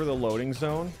go over the loading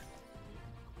zone.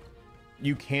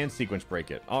 You can sequence break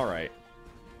it. All right.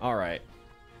 All right.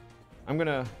 I'm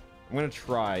gonna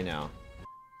try now.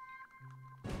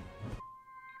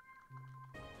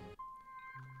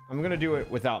 I'm gonna do it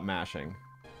without mashing.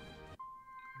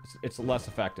 It's less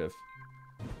effective.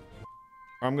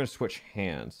 Or I'm gonna switch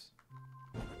hands.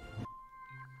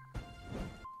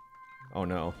 Oh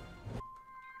no.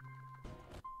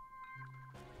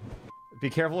 Be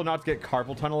careful not to get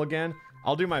carpal tunnel again.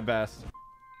 I'll do my best.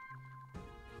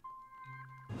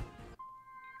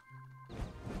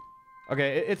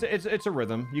 Okay, it's a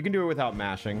rhythm. You can do it without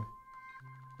mashing.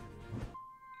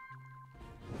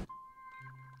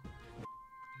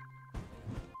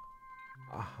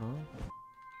 Uh-huh.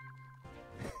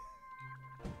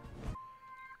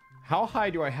 How high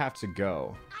do I have to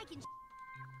go? I can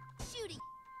shoot it.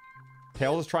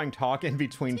 Tails is trying talk in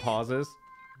between pauses.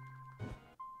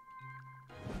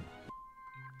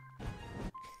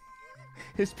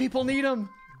 His people need him.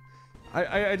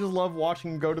 I just love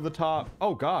watching him go to the top.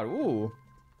 Oh god, ooh.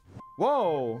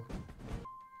 Whoa.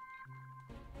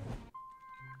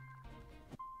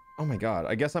 Oh my god,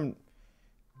 I guess I'm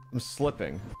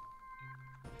slipping.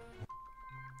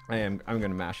 I'm gonna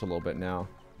mash a little bit now.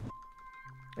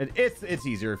 It's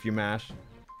easier if you mash.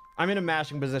 I'm in a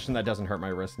mashing position that doesn't hurt my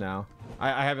wrist now.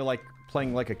 I have it like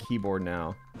playing like a keyboard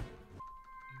now.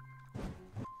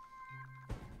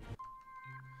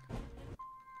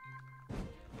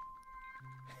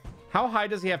 How high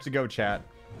does he have to go, chat?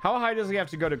 How high does he have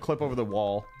to go to clip over the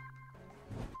wall?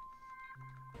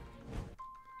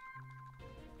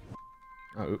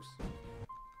 Oh, oops.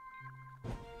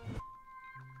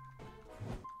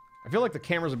 I feel like the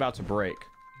camera's about to break.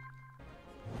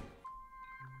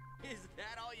 Is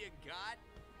that all you got?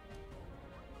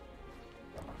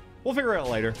 We'll figure it out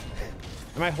later.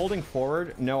 Am I holding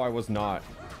forward? No, I was not.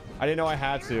 I didn't know I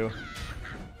had to.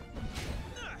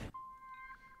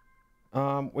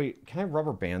 Wait, can I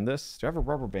rubber band this? Do I have a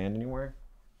rubber band anywhere?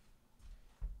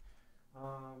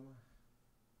 I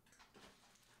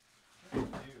do.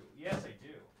 Yes, I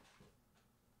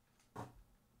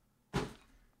do.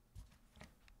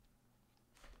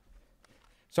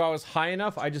 So I was high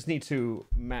enough. I just need to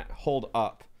hold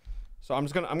up. So I'm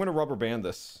gonna rubber band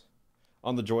this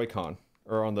on the Joy-Con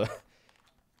or on the,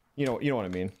 you know what I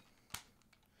mean.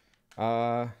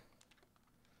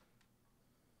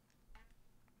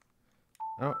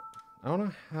 I don't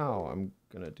know how I'm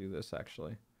gonna do this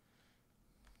actually.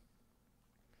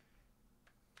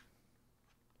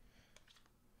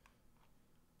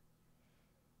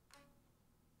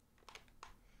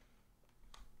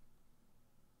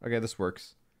 Okay, this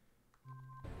works.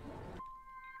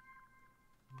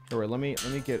 All right, let me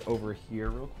get over here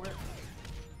real quick.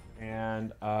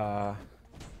 And all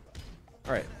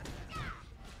right.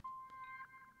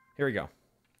 Here we go.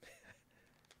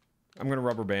 I'm gonna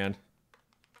rubber band.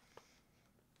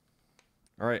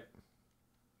 All right.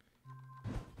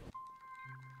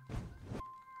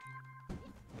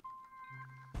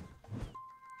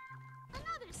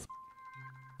 Another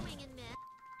swing and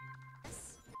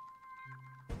miss.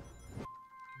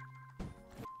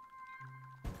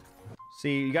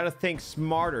 See, you got to think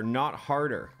smarter, not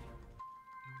harder.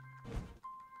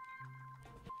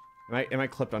 Am I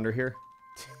clipped under here?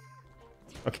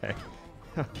 Okay.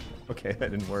 Okay,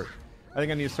 that didn't work. I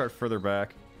think I need to start further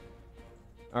back.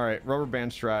 All right, rubber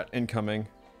band strat incoming.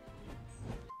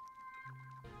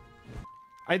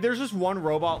 There's just one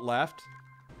robot left,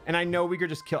 and I know we could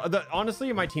just kill.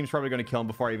 Honestly, my team's probably going to kill him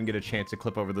before I even get a chance to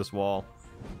clip over this wall.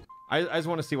 I just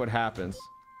want to see what happens.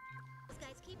 Those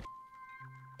guys keep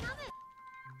coming.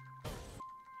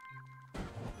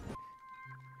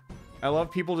 I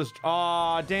love people just.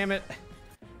 Aw, damn it!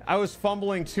 I was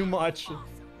fumbling too much. Awesome.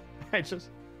 I just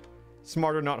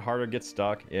smarter, not harder. Get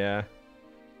stuck. Yeah.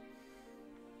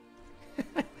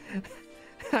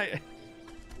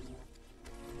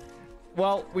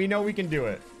 Well, we know we can do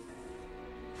it.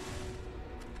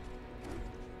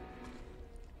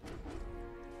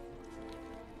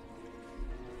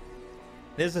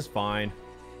 This is fine.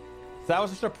 So that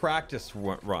was just a practice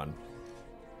run.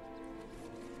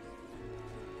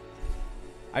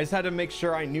 I just had to make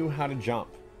sure I knew how to jump.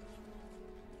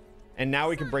 And now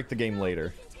we can break the game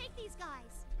later. You can take these guys.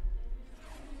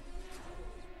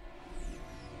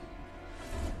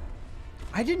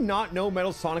 I did not know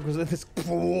Metal Sonic was in this.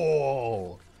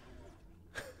 Whoa.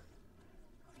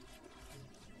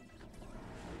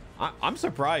 I'm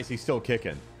surprised he's still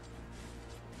kicking.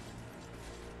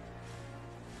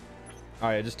 All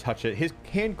right, just touch it. His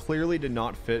hand clearly did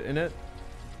not fit in it,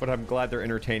 but I'm glad they're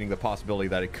entertaining the possibility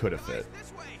that it could have fit.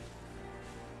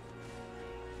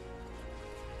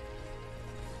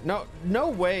 No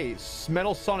way.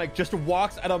 Metal Sonic just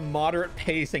walks at a moderate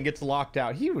pace and gets locked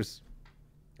out. He was...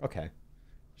 Okay.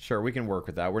 Sure, we can work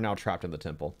with that. We're now trapped in the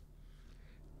temple.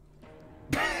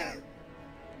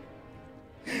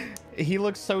 He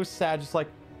looks so sad, just like...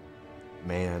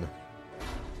 Man.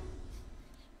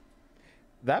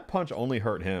 That punch only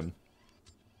hurt him.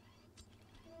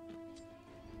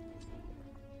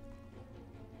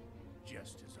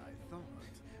 Just as I thought.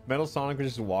 Metal Sonic was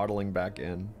just waddling back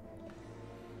in.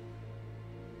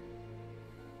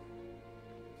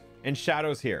 And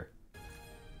Shadow's here.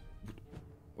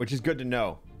 Which is good to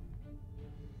know.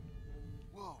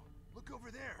 Whoa, look over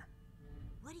there.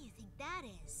 What do you think that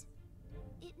is?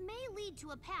 It may lead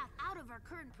to a path out of our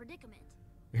current predicament.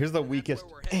 Here's the weakest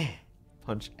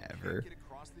punch ever. Get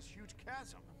across this huge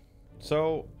chasm.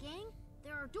 So, Gang,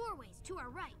 there are doorways to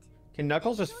our right. can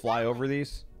Knuckles just fly over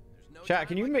these? Chat,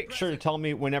 can you make sure to tell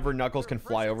me whenever Knuckles can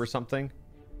fly over something?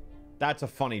 That's a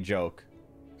funny joke.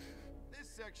 This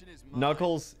section is mine.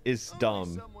 Knuckles is Only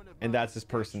dumb, someone of and my that's his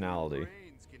special personality.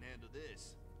 brains can handle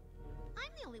this.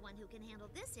 I'm the only one who can handle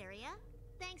this area.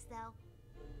 Thanks, though.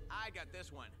 I got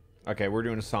this one. Okay, we're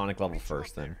doing a Sonic level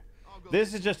first then.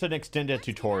 This is just an extended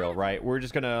tutorial, right? We're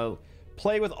just gonna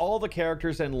play with all the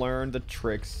characters and learn the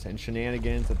tricks and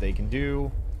shenanigans that they can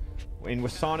do. And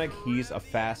with Sonic, he's a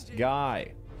fast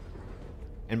guy.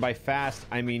 And by fast,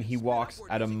 I mean he walks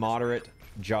at a moderate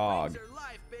jog. Rings are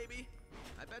life, baby.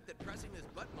 I bet that pressing this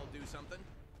button will do something.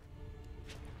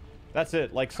 That's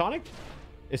it. Like, Sonic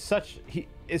is such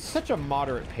a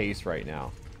moderate pace right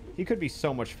now. He could be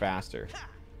so much faster.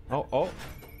 Oh.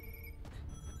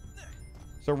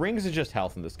 So rings is just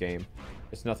health in this game.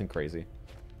 It's nothing crazy.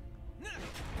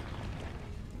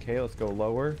 Okay, let's go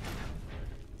lower.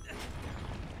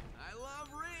 I love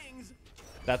rings.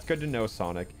 That's good to know,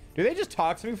 Sonic. Do they just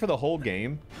talk to me for the whole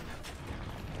game? I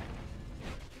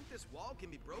think this wall can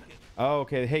be broken. Oh,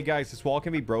 okay. Hey, guys, this wall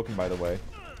can be broken, by the way.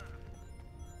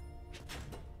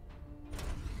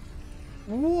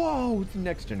 Whoa, it's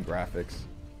next-gen graphics.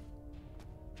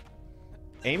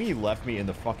 Amy left me in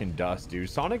the fucking dust, dude.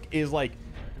 Sonic is, like,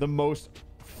 the most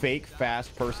fake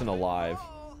fast person alive.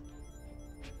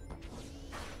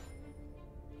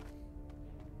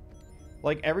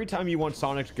 Like, every time you want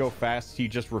Sonic to go fast, he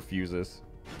just refuses.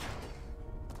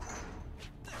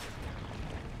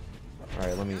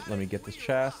 Alright, let me get this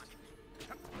chest.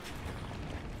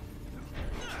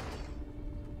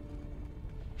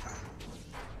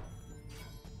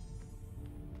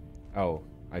 Oh,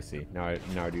 I see. Now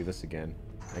I do this again.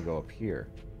 I go up here.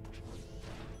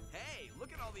 Hey,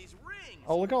 look at all these rings.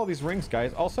 Oh, look at all these rings,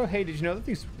 guys. Also, hey, did you know that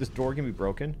this door can be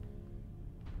broken?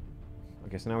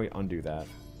 Okay, so now we undo that.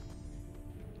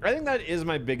 I think that is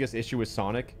my biggest issue with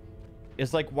Sonic.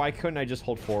 Is like, why couldn't I just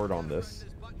hold forward on this?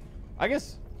 I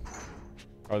guess...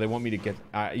 Oh, they want me to get...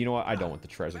 you know what? I don't want the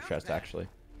treasure chest, actually.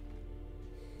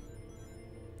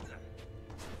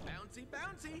 Bouncy,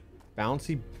 bouncy.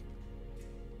 Bouncy...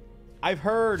 I've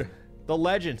heard the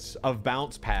legends of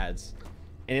bounce pads,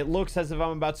 and it looks as if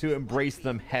I'm about to embrace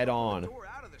them head on. Door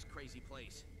out of this crazy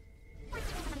place. The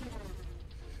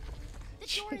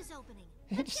door is opening.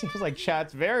 It seems like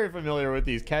chat's very familiar with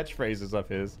these catchphrases of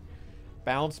his.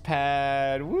 Bounce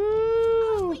pad, Off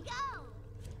woo! we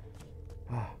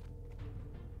go.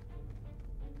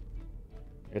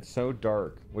 It's so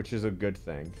dark, which is a good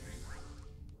thing.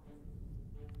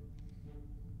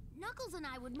 Knuckles and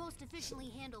I would most efficiently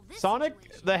handle this Sonic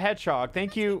situation. the Hedgehog,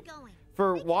 thank Let's you get going.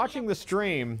 for We can watching get the up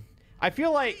stream. I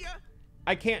feel like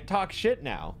I can't talk shit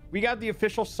now. We got the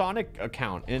official Sonic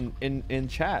account in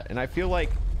chat, and I feel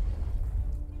like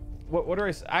what do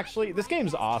I actually, this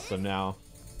game's awesome now.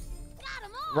 Got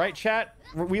 'em all. Right, chat?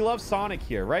 We love Sonic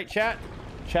here, right, chat?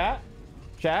 Chat?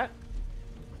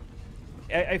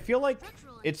 I feel like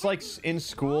it's like in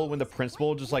school when the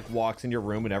principal just like walks in your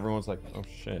room and everyone's like, oh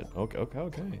shit,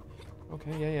 okay,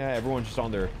 yeah, everyone's just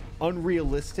on their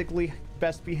unrealistically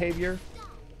best behavior.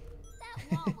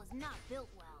 That wall was not built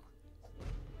well.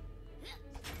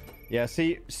 Yeah,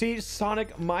 see,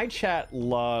 Sonic, my chat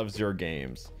loves your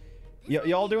games.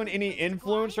 Y'all doing any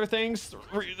influencer things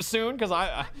soon? Because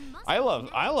I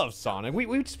love Sonic.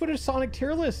 We just put a Sonic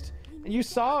tier list, and you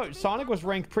saw Sonic was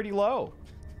ranked pretty low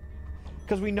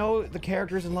because we know the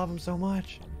characters and love him so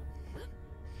much.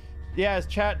 Yes,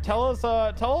 chat. Tell us.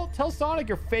 Tell Sonic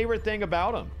your favorite thing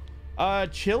about him.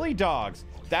 Chili dogs.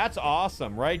 That's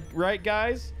awesome, right,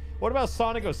 guys? What about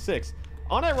Sonic 06?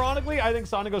 Unironically, I think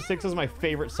Sonic 06 is my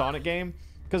favorite Sonic game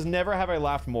because never have I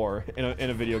laughed more in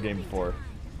a video game before.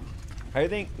 I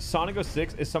think Sonic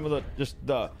 06 is some of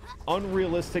the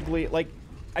unrealistically, like,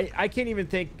 I can't even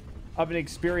think of an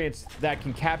experience that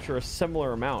can capture a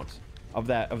similar amount of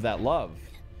that love.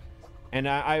 And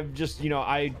I've just, you know,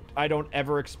 I don't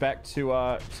ever expect to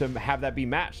have that be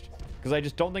matched because I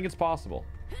just don't think it's possible.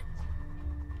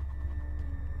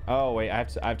 Oh wait, I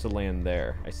have to land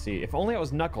there. I see. If only I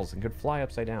was Knuckles and could fly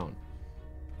upside down.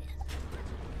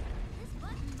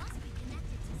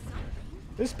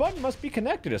 This button must be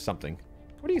connected to something.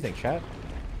 What do you think, chat?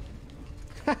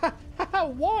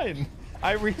 One!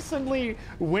 I recently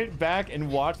went back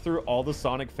and watched through all the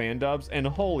Sonic fan dubs, and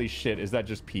holy shit, is that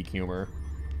just peak humor.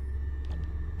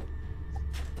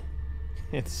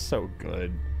 It's so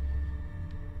good.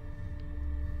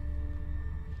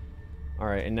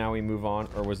 Alright, and now we move on,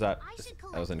 or was that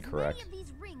was incorrect.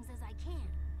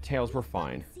 Tails, we're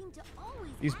fine.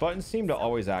 These buttons seem to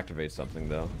always activate something,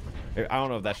 though. I don't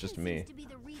know if that's just me.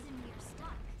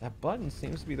 That button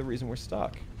seems to be the reason we're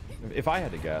stuck. If I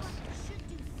had to guess.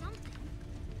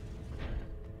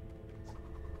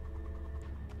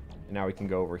 And now we can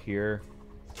go over here.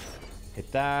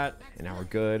 Hit that. And now we're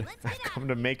good. I've come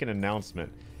to make an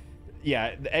announcement.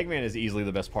 Yeah, the Eggman is easily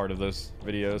the best part of those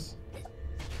videos.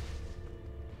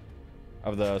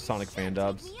 Of the Sonic fan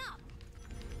dubs.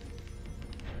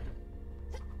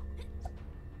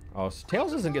 Oh, so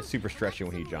Tails doesn't get super stretchy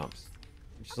when he jumps.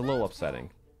 Which is a little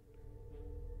upsetting.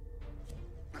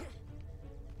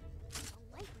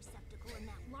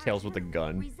 Tails with a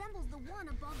gun.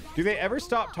 Do they ever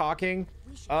stop talking?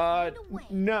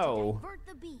 No.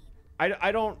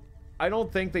 I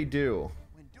don't think they do.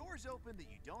 When doors open that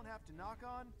you don't have to knock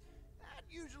on, that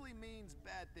usually means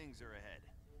bad things are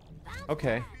ahead.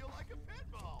 Okay.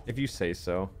 If you say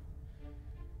so.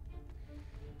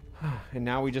 And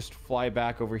now we just fly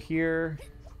back over here.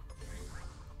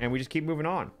 And we just keep moving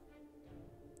on.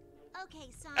 Okay,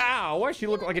 Sonic. Ow, why does she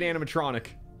look like an animatronic?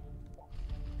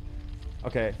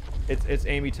 Okay, it's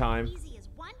Amy time. Easy as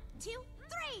 1, 2,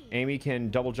 3. Amy can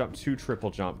double jump to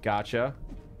triple jump. Gotcha.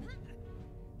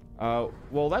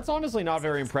 Well, that's honestly not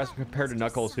very impressive compared to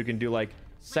Knuckles, who can do like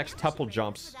sextuple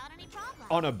jumps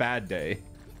on a bad day.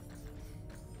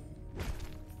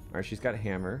 All right, she's got a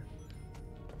hammer.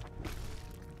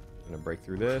 I'm gonna break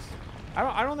through this.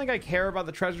 I don't think I care about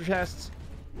the treasure chests.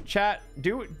 Chat,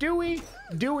 do we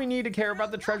need to care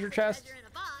about the treasure chests?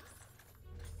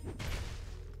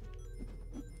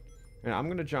 And I'm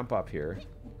gonna jump up here.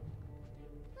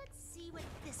 Let's see what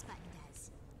this button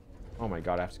does. Oh my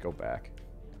god, I have to go back.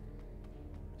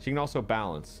 She can also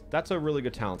balance. That's a really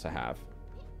good talent to have.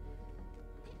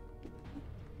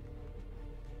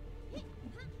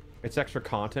 It's extra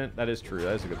content. That is true.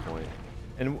 That is a good point.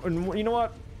 And you know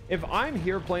what? If I'm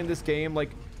here playing this game,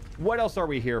 like, what else are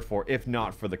we here for if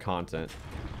not for the content?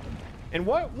 And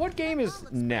what game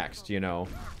is next, you know?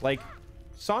 Like,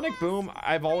 Sonic Boom,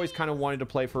 I've always kind of wanted to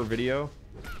play for a video.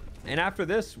 And after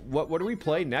this, what do we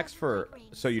play next for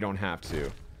so you don't have to?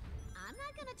 I'm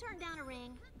not gonna turn down a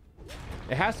ring.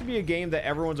 It has to be a game that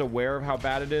everyone's aware of how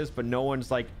bad it is, but no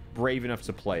one's, like, brave enough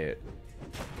to play it.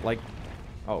 Like,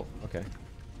 oh, okay.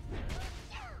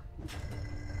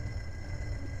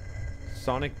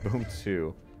 Sonic Boom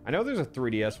 2. I know there's a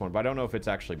 3DS one, but I don't know if it's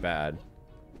actually bad.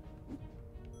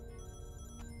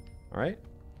 Alright.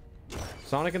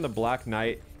 Sonic and the Black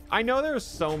Knight. I know there's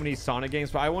so many Sonic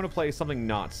games, but I want to play something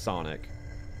not Sonic.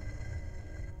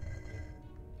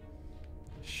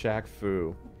 Shaq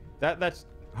Fu. That's...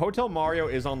 Hotel Mario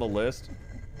is on the list.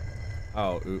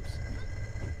 Oh, oops.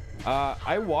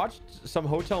 I watched some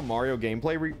Hotel Mario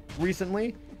gameplay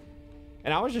recently,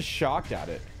 and I was just shocked at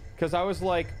it. Because I was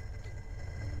like...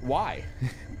 Why?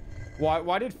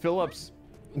 why did Philips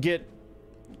get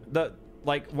the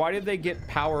why did they get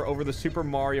power over the Super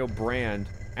Mario brand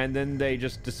and then they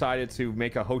just decided to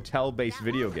make a hotel-based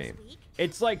video game?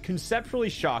 It's like conceptually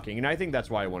shocking, and I think that's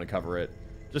why I want to cover it.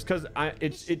 Just because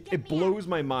it blows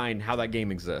my mind how that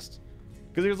game exists.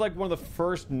 Because it was like one of the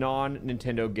first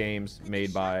non-Nintendo games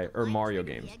made by, or Mario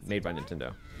games made by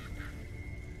Nintendo.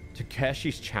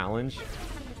 Takeshi's Challenge.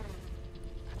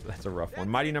 That's a rough one.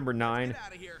 Mighty Number 9.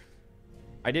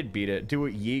 I did beat it. Do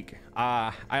it, yeek.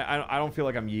 I don't feel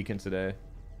like I'm yeeking today.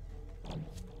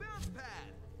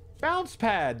 Bounce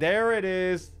pad. There it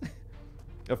is.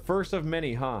 The first of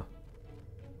many, huh?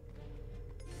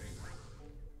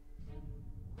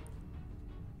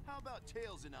 How about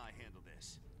Tails and I handle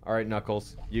this? All right,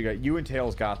 Knuckles. You and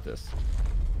Tails got this.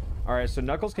 All right, so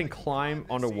Knuckles can climb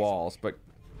onto walls, but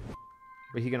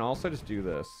he can also just do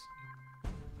this.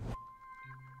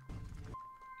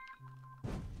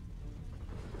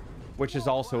 Which is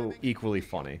also equally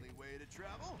funny.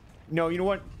 No, you know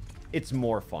what? It's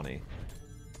more funny.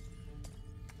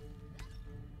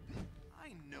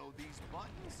 I know these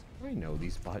buttons. I know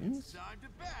these buttons. Time to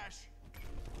bash.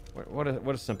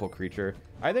 What a simple creature.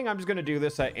 I think I'm just gonna do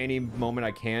this at any moment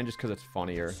I can, just because it's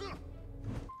funnier.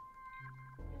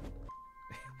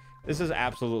 This is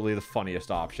absolutely the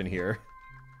funniest option here.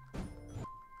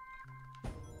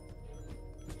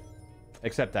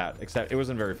 Except it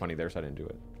wasn't very funny there, so I didn't do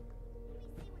it.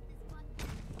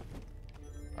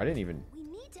 I didn't even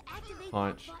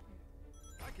punch.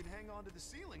 I can hang on to the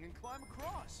ceiling and climb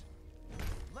across.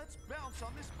 Let's bounce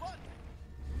on this button.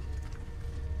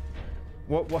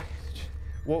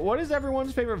 What is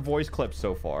everyone's favorite voice clip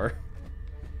so far?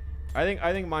 I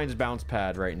think mine's bounce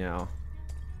pad right now.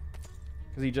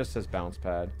 Because he just says bounce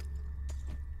pad.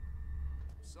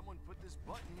 Someone put this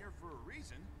button here for a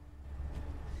reason.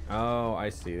 Oh, I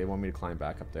see. They want me to climb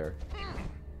back up there.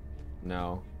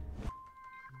 No.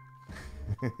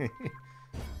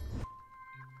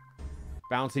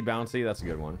 Bouncy, bouncy. That's a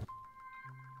good one.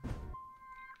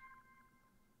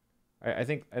 I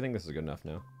think this is good enough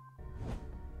now.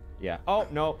 Yeah. Oh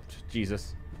no,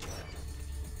 Jesus.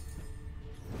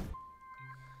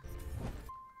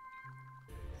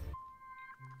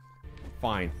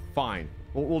 Fine, fine.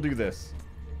 We'll do this.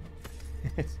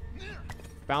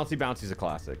 Bouncy, bouncy's a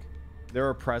classic. There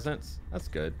are presents. That's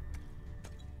good.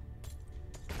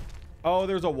 Oh,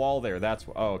 there's a wall there. That's...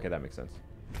 Oh, okay, that makes sense.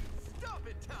 Stop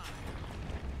it time.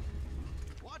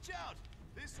 Watch out.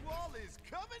 This wall is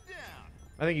coming down.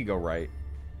 I think you go right.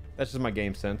 That's just my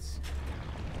game sense.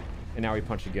 And now we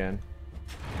punch again.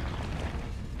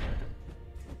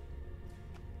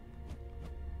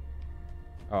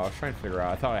 Oh, I was trying to figure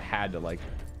out. I thought I had to, like...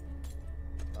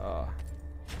 Oh.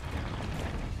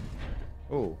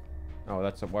 Oh,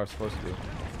 that's what I was supposed to do.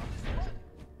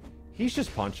 He's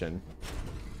just punching.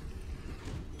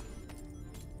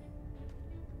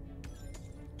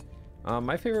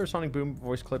 My favorite Sonic Boom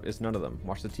voice clip is none of them.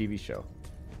 Watch the TV show.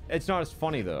 It's not as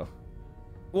funny, though.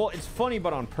 Well, it's funny,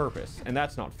 but on purpose. And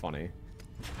that's not funny.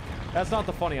 That's not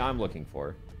the funny I'm looking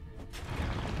for.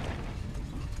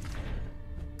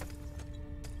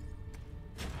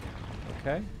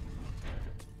 Okay.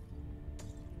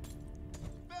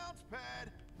 Bounce pad.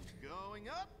 Going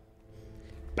up.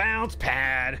 Bounce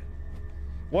pad.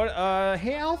 What,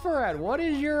 hey, Alpharad, what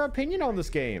is your opinion on this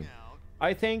game?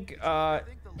 I think,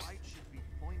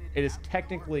 it is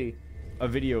technically a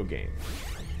video game.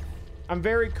 I'm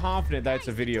very confident that it's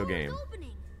a video game.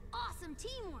 Awesome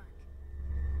teamwork.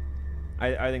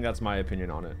 I think that's my opinion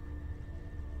on it.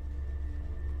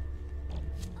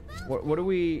 What do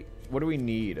we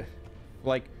need?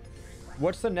 Like,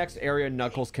 what's the next area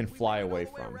Knuckles can fly away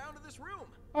from?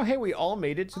 Oh, hey, we all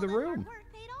made it to the room.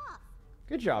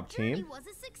 Good job, team. It was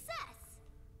a success.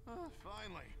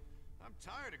 Finally. I'm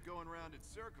tired of going around in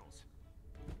circles.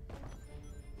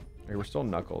 Hey, we're still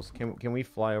Knuckles. Can we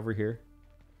fly over here?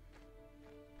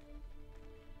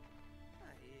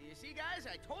 You see, guys,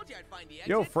 I told you I'd find the exit.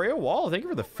 Yo, Freya Wall, thank you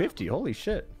for the 50. Holy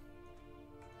shit.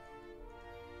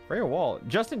 Freya Wall,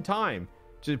 just in time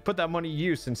to put that money to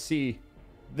use and see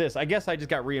this. I guess I just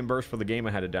got reimbursed for the game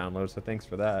I had to download, so thanks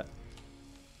for that.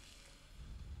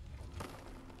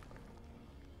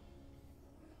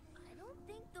 I don't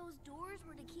think those doors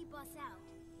were to keep us out.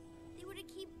 They were to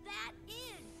keep that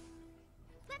in.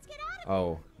 Let's get out of here.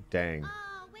 Oh, dang.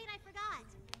 Oh, wait, I forgot.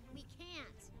 We can't.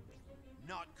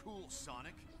 Not cool,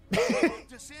 Sonic.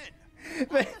 Locked us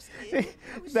in.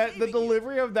 The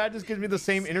delivery of that just gives me the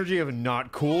same energy of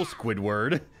not cool,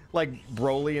 Squidward. Like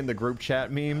Broly in the group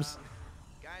chat memes.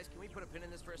 Guys, can we put a pin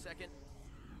in this for a second?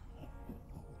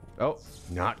 Oh,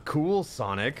 not cool,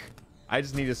 Sonic. I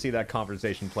just need to see that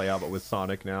conversation play out, but with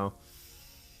Sonic now.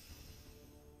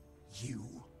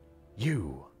 You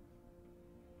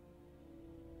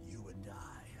and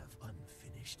I have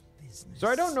unfinished business. So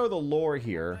I don't know the lore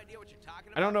here. Idea what you're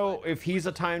talking I don't about, know if he's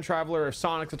a time traveler, if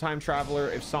Sonic's a time traveler,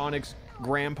 if Sonic's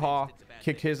grandpa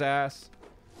kicked his ass.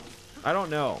 I don't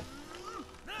know.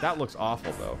 That looks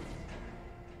awful, though.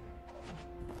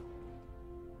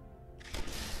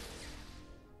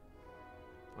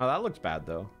 Oh, that looks bad,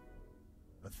 though.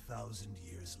 1,000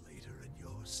 years later, and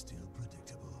you're still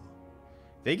predictable.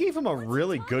 They gave him a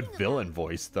really good villain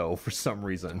voice, though, for some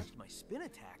reason. My spin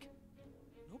attack.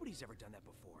 Nobody's ever done that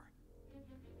before.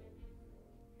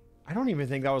 I don't even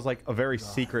think that was like a very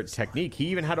secret technique. He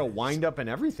even had a wind up and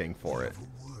everything for it.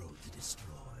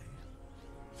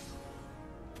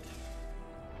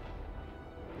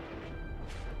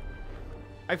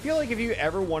 I feel like if you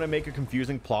ever want to make a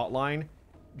confusing plot line,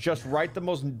 just write the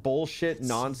most bullshit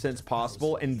nonsense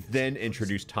possible and then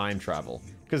introduce time travel.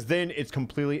 Because then it's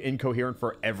completely incoherent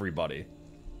for everybody.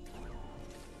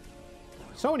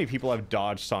 So many people have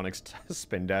dodged Sonic's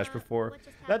spin dash before.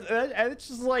 It's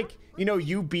just like, you know,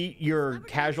 you beat your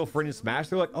casual friend in Smash.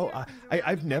 They're like, oh,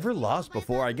 I've never lost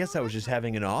before. I guess I was just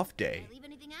having an off day. Leave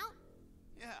anything out?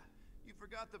 Yeah, you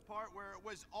forgot the part where it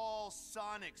was all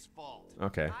Sonic's fault.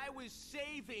 Okay. I was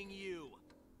saving you.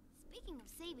 Speaking of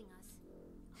saving us.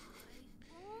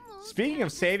 Speaking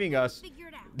of saving us, Figure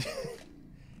it out.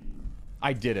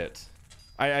 I did it.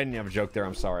 I didn't have a joke there.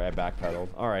 I'm sorry. I backpedaled.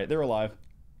 All right, they're alive.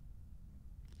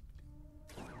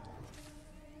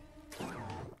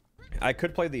 I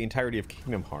could play the entirety of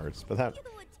Kingdom Hearts, but that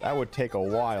would take a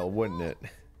while, wouldn't it?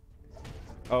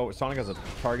 Oh, Sonic has a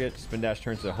target. Spin dash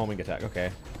turns to a homing attack.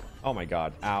 Okay. Oh my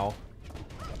god. Ow.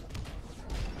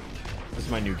 This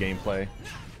is my new gameplay.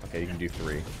 Okay, you can do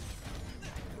 3.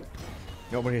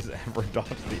 Nobody's ever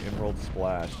dodged the Emerald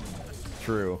Splash.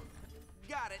 True.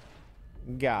 Got it.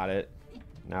 Got it.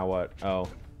 Now what? Oh.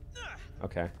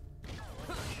 Okay.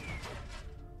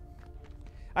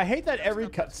 I hate that every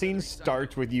cutscene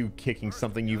starts with you kicking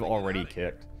something you've already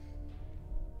kicked.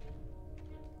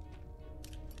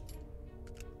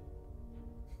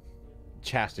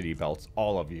 Chastity belts,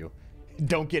 all of you.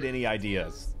 Don't get any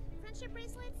ideas. Friendship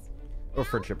bracelets? Or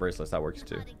friendship bracelets, that works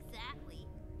too. Not exactly.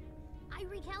 I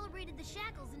recalibrated the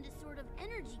shackles into sort of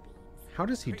energy beams. How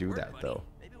does he Great do work, that, buddy. though?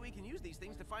 Maybe we can use these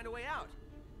things to find a way out.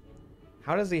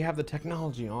 How does he have the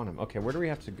technology on him? Okay, where do we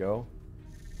have to go?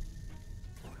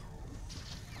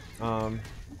 Careful,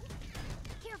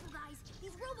 guys.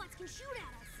 These robots can shoot at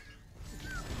us.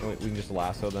 Oh, we can just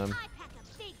lasso them. I pack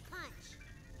a big punch.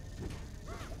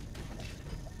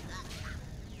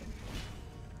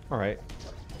 All right.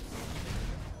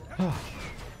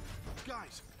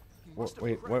 Guys,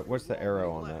 Wait, what's the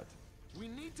arrow on that? we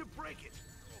need to break it.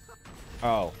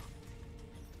 Oh.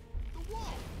 The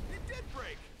wall, it did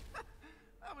break.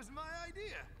 That was my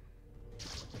idea.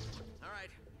 All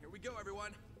right, here we go,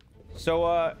 everyone.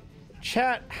 So,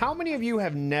 chat, how many of you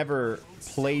have never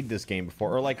played this game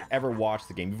before, or like ever watched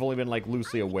the game? You've only been like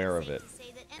loosely aware of it.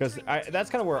 Because that's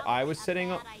kind of where I was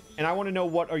sitting, and I want to know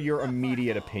what are your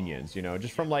immediate opinions, you know,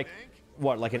 just from like,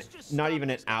 what, like not even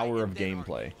an hour of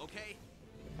gameplay. Okay.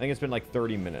 I think it's been like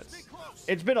 30 minutes.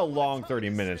 It's been a long 30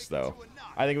 minutes, though.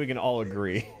 I think we can all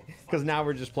agree, because now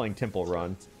we're just playing Temple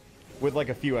Run with like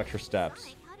a few extra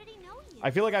steps. How did he know you?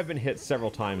 I feel like I've been hit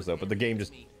several times, though, but the game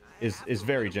just is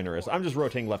very generous. I'm just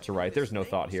rotating left to right. There's no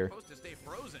thought here. Supposed to stay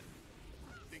frozen.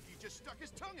 I think he just stuck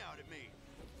his tongue out at me.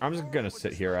 I'm just gonna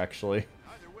sit here, actually.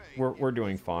 Either way, We're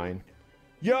doing fine.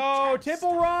 Yo,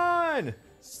 Temple Run!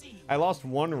 I lost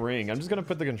 1 ring. I'm just gonna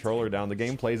put the controller down. The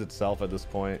game plays itself at this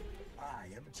point.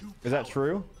 Is that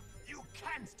true? you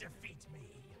can't defeat me.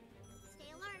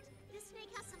 Stay alert. This snake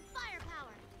has some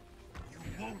firepower. You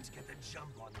won't get the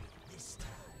jump on me this time.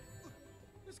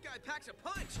 This guy packs a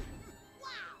punch. Wow.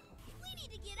 We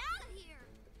need to get out of here.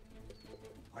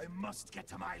 I must get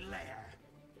to my lair.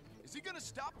 Is he gonna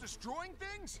stop destroying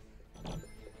things?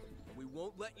 We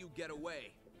won't let you get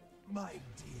away. My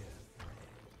dear friend,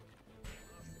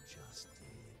 you just did.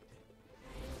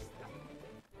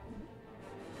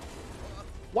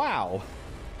 Wow.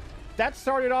 That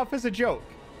started off as a joke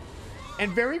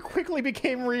and very quickly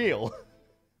became real.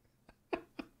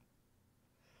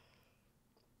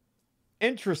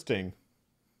 Interesting.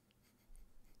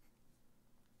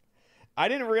 I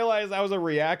didn't realize I was a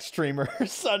React streamer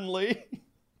suddenly.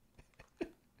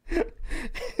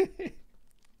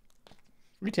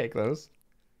 We take those.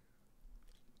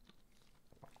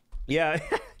 Yeah,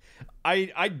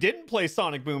 I didn't play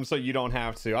Sonic Boom, so you don't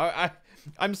have to.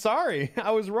 I'm sorry,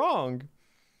 I was wrong.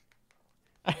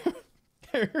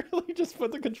 I really just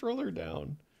put the controller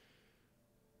down.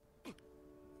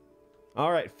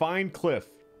 All right, find Cliff.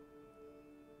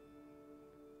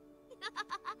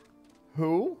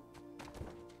 Who?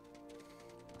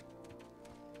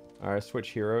 All right, switch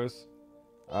heroes.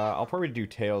 I'll probably do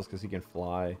Tails because he can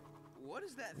fly. What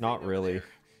is that? Not thing over really. there?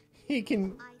 He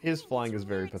can. His think flying it's is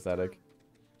very Rex, pathetic.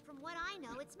 From what I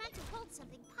know, it's meant to hold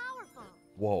something powerful.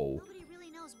 Whoa. Nobody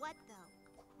really knows what, though.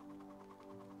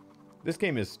 This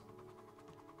game is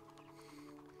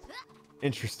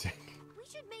interesting. We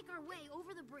should make our way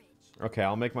over the bridge. Okay,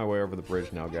 I'll make my way over the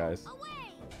bridge now, guys.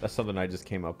 Away! That's something I just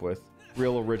came up with.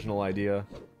 Real original idea.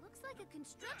 Looks like a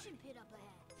construction pit up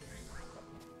ahead.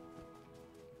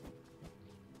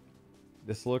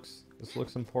 This looks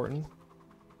important.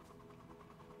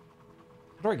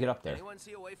 How do I get up there? Anyone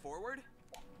see a way forward?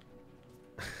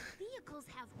 Vehicles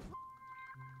have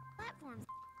platforms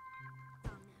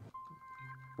on them.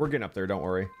 We're getting up there, don't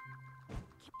worry.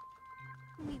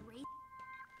 Can we raise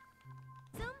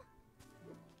them?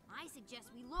 I suggest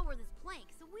we lower this plank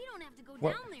so we don't have to go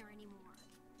What? down there anymore.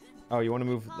 Oh, you want to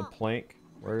move the plank?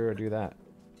 Where do I do that?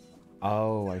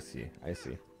 Oh, I see. I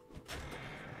see.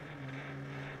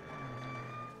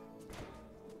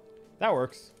 That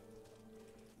works.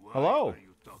 Why Hello? are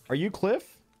you talking? Are you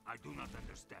Cliff? I do not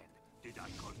understand. Did I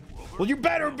call you over? Well, you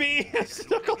better be! I was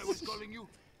Snuggles calling you?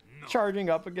 No. charging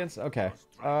up against... Okay.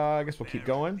 I guess we'll keep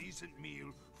going. Decent meal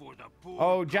for the poor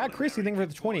Oh, Jack Christie, thank you for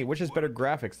the 20. Which is better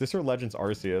graphics? This or Legends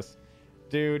Arceus?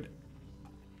 Dude,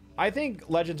 I think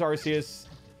Legends Arceus,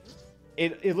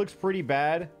 it looks pretty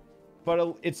bad,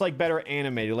 but it's like better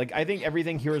animated. Like, I think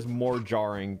everything here is more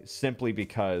jarring simply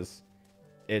because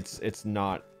it's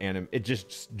not it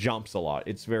just jumps a lot.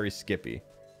 It's very skippy.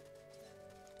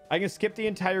 I can skip the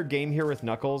entire game here with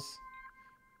Knuckles.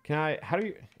 Can I... How do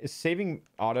you... Is saving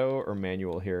auto or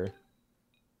manual here?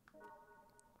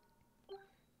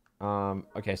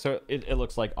 Okay, so it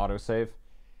looks like autosave.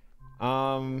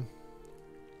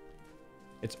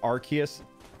 It's Arceus.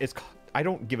 I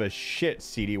don't give a shit,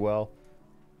 CD Well.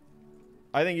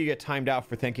 I think you get timed out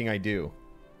for thinking I do.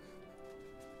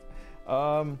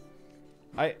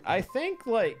 I think,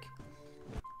 like...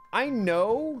 I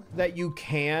know that you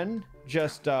can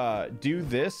just do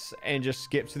this and just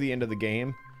skip to the end of the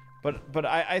game. But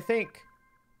I think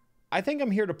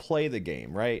I'm here to play the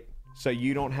game, right? So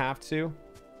you don't have to.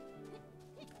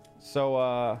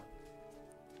 So,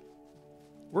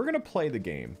 we're gonna play the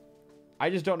game. I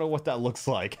just don't know what that looks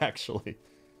like, actually.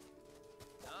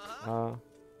 We are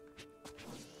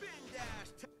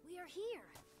here.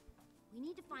 We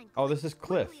need to find Oh, Cliff this is as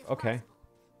quickly Cliff. as Okay. possible.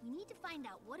 We need to find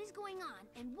out what is going on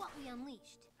and what we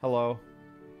unleashed. Hello.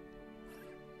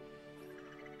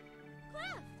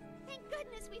 Cliff! Thank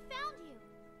goodness we found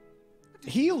you.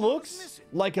 He looks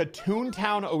like a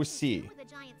Toontown OC. With a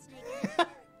giant snake. Can't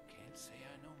say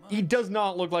I know much. He does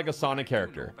not look like a Sonic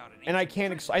character. And I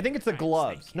can't... I think it's the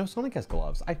gloves. No, Sonic has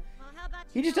gloves. Well, how about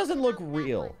He you just tell doesn't us look about that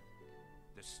real. one?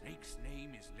 The snake's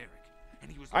name is Lyric,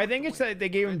 and he was I think it's that they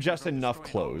gave him just enough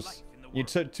clothes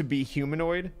to be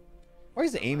humanoid. Why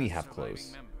does Amy have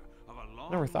clothes?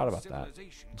 Never thought about that.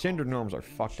 Gender norms are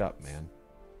fucked up, man.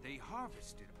 They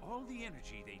harvested all the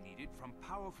energy they needed from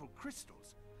powerful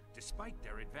crystals. Despite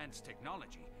their advanced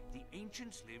technology, the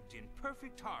ancients lived in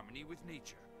perfect harmony with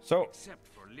nature. So, Except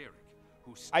for Lyric,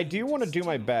 who I do want to do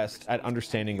my best at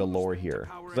understanding the lore here,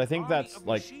 because I think that's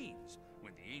like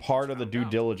part of the due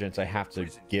diligence I have to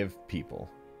give people.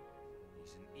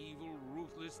 He's an evil,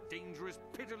 ruthless, dangerous,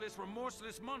 pitiless,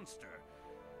 remorseless monster.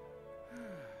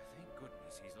 Thank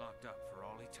goodness he's locked up for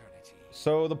all eternity.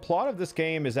 So the plot of this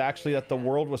game is actually that the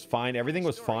world was fine, everything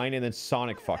was fine, and then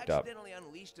Sonic fucked up. Accidentally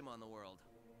unleashed him on the world.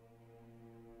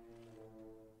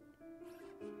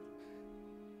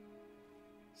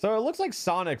 So it looks like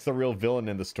Sonic's the real villain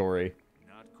in the story.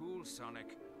 Not cool,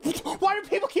 Sonic. Why do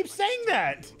people keep saying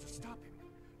that? To stop him.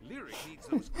 Lyric needs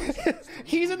those crystals to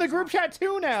He's in the group chat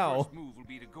too now. First move will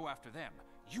be to go after them.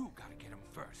 You gotta get him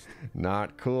first.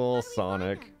 Not cool, How do we find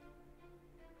Sonic. them?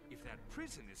 If that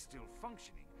prison is still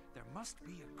functioning, there must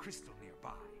be a crystal nearby.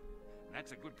 And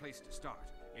that's a good place to start.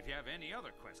 If you have any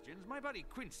other questions, my buddy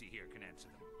Quincy here can answer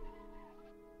them.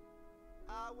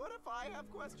 What if I have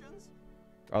questions?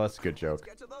 Oh, that's a good joke.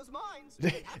 Get to those mines.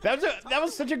 that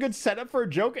was such a good setup for a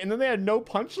joke, and then they had no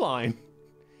punchline.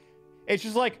 It's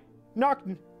just like knock,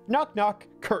 knock, knock,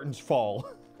 curtains fall.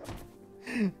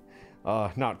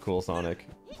 Not cool, Sonic.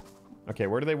 Okay,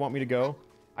 where do they want me to go?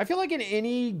 I feel like in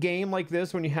any game like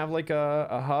this, when you have like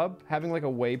a hub, having like a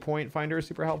waypoint finder is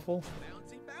super helpful.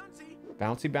 Bouncy,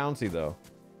 bouncy. Bouncy, bouncy though.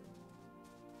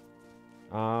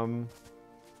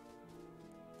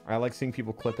 I like seeing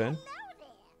people clip in. Hello there.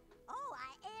 Oh,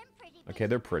 I am pretty busy Okay,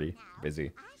 they're pretty now.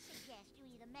 busy. I suggest you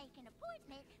either make an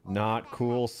appointment or Not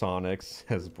cool, Sonic,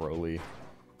 says Broly.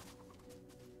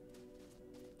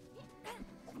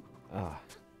 Ah.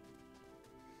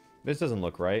 This doesn't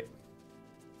look right.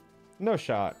 No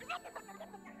shot.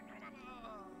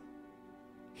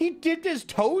 He dipped his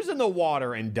toes in the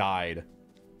water and died.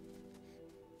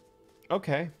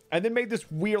 Okay. And then made this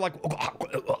weird, like,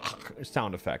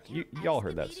 sound effect. Y'all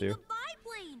heard that too. Activating a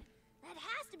biplane. That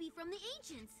has to be from the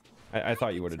ancients. I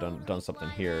thought you would have done something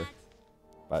here.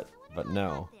 But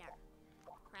no.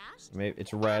 Maybe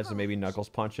it's Rez and maybe Knuckles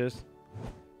punches.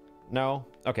 No?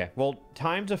 Okay. Well,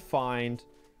 time to find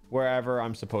wherever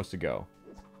I'm supposed to go.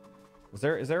 Is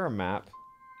there a map?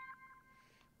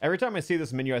 Every time I see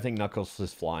this menu, I think Knuckles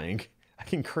is flying. I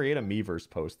can create a Miiverse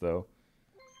post, though.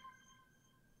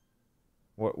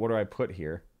 What do I put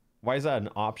here? Why is that an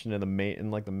option in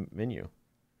the the menu?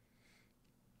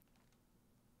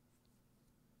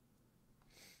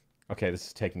 Okay, this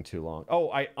is taking too long.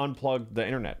 Oh, I unplugged the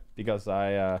internet because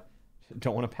I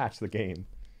don't want to patch the game.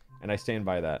 And I stand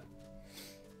by that.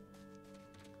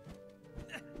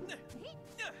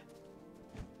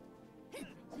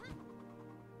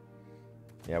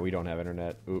 Yeah, we don't have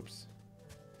internet. Oops.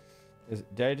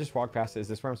 Did I just walk past it? Is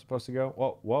this where I'm supposed to go?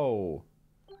 Whoa, whoa.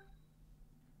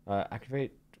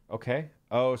 Activate. Okay.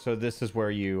 Oh, so this is where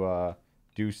you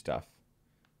do stuff.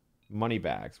 Money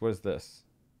bags. What is this?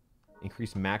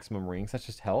 Increase maximum rings. That's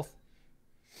just health.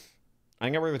 I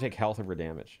think I'd rather take health over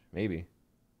damage. Maybe.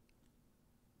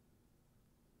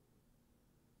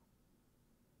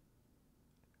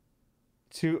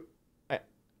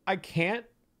 I can't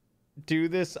do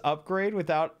this upgrade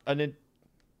without an...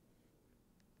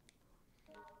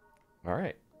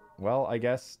 Alright. Well, I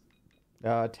guess...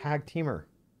 tag teamer.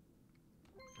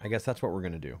 I guess that's what we're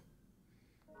gonna do.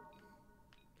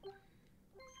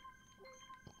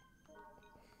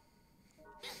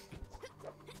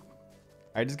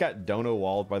 I just got dono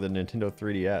walled by the Nintendo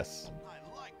 3DS.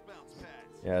 I like bounce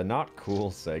pads. Yeah, not cool,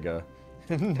 Sega.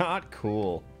 Not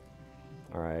cool.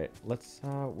 Alright, let's,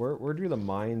 where do the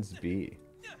mines be?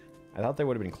 I thought they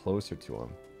would have been closer to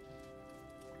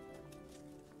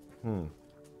them.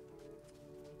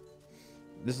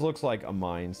 This looks like a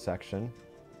mine section.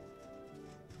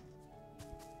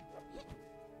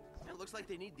 It looks like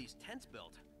they need these tents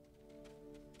built.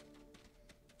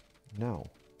 No.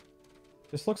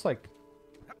 This looks like...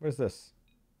 What is this?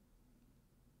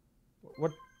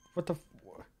 What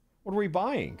are we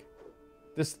buying?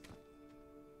 This...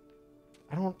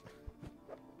 I don't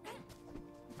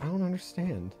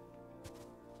understand.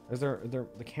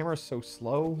 The camera's so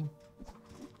slow.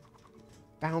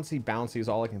 Bouncy is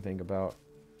all I can think about.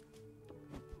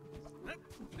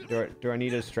 Do I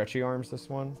need a stretchy arms this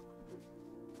one?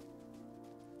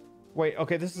 Wait,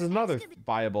 okay, this is another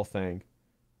viable thing.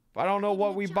 But I don't know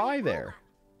what we buy there.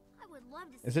 I would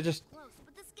love to Is see it just... close,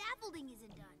 but the scaffolding isn't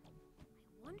done.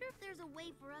 I wonder if there's a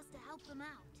way for us to help them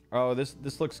out. Oh,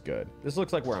 this looks good. This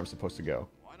looks like where I'm supposed to go.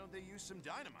 Why don't they use some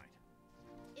dynamite?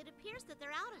 It appears that they're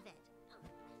out of it.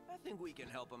 I think we can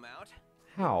help them out.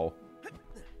 How?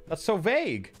 That's so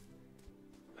vague.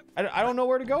 I don't know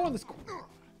where to go on this.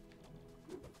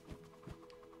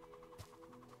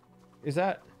 Is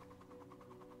that...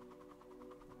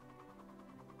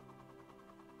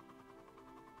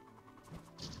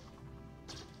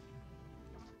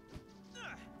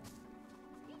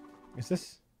 Is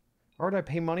this... Or would I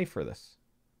pay money for this?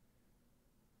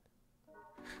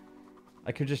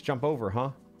 I could just jump over, huh?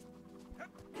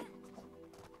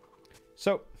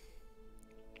 So,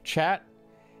 chat,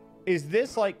 is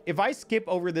this like, if I skip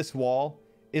over this wall,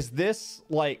 is this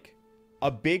like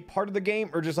a big part of the game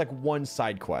or just like one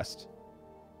side quest?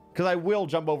 Because I will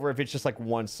jump over if it's just like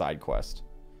one side quest.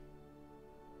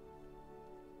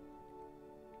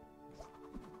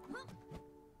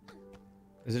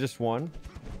 Is it just one?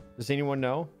 Does anyone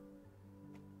know?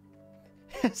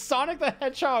 Sonic the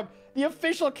Hedgehog, the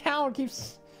official account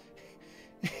keeps...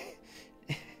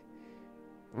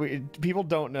 people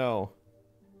don't know.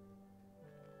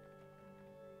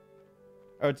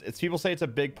 Oh, it's people say it's a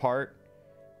big part.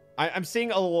 I'm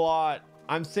seeing a lot.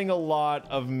 I'm seeing a lot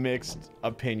of mixed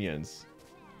opinions.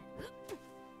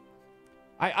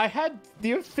 I had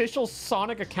the official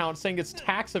Sonic account saying it's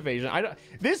tax evasion.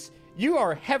 You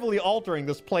are heavily altering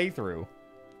this playthrough.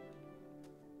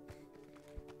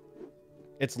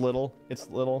 It's little. It's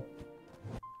little.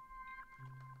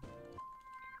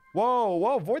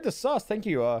 Whoa, void the sus. Thank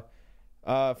you,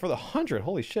 for the 100.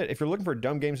 Holy shit. If you're looking for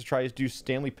dumb games to try, do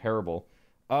Stanley Parable.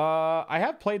 I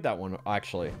have played that one,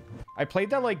 actually. I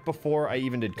played that, like, before I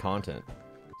even did content.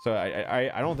 So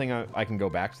I don't think I can go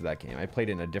back to that game. I played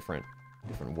it in a different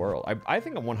world. I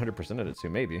think I'm 100% at it too,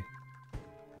 maybe.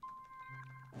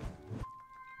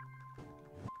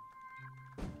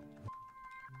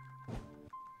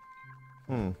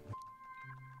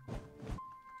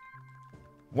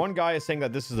 One guy is saying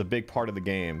that this is a big part of the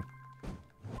game.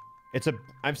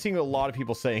 I'm seeing a lot of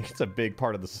people saying it's a big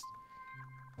part of this.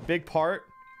 Big part?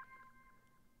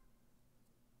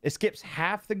 It skips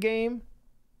half the game?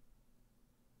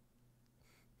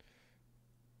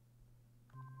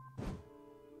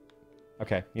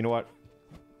 Okay, you know what?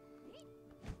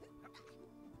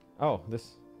 Oh,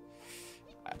 this...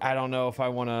 I don't know if I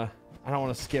don't want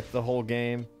to skip the whole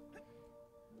game.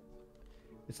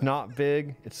 It's not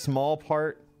big. It's small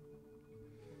part.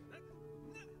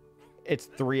 It's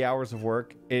 3 hours of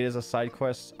work. It is a side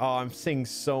quest. Oh, I'm seeing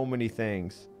so many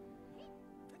things.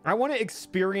 I want to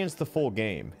experience the full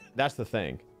game. That's the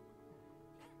thing.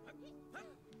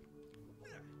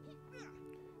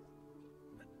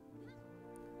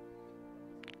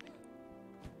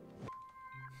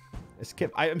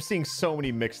 Skip. I'm seeing so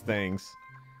many mixed things.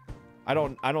 I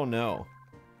don't know.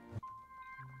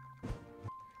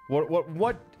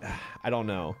 What? I don't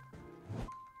know.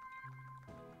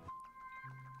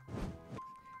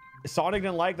 Sonic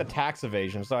didn't like the tax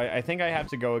evasion, so I think I have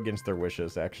to go against their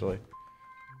wishes, actually.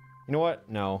 You know what?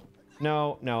 No.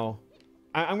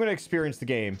 I'm going to experience the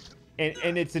game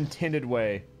in its intended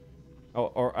way.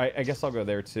 Oh, or I guess I'll go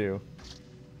there, too.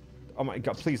 Oh my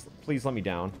god, please let me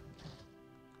down.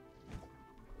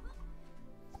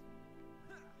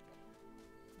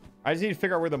 I just need to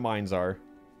figure out where the mines are.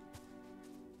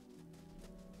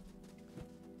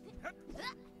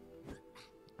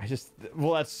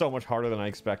 Well, that's so much harder than I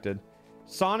expected.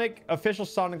 Sonic, official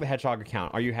Sonic the Hedgehog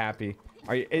account. Are you happy?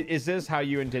 Is this how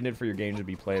you intended for your game to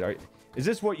be played? Is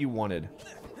this what you wanted?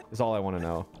 Is all I want to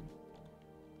know.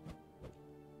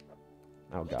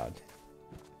 Oh, God.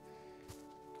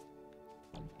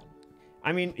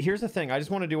 I mean, here's the thing. I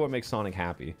just want to do what makes Sonic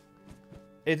happy.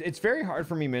 It's very hard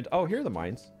for me, Mint. Oh, here are the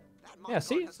mines. Yeah,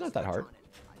 see? It's not that hard.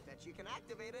 I bet you can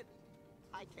activate it.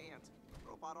 I can't.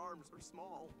 Robot arms are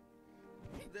small.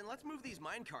 Then let's move these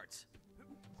mine carts.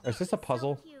 Is this a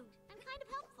puzzle? So cute and kind of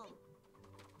helpful.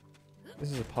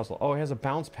 This is a puzzle. Oh, it has a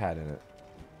bounce pad in it.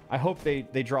 I hope they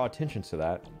draw attention to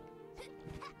that.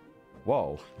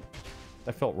 Whoa.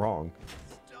 That felt wrong.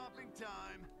 Stopping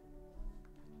time.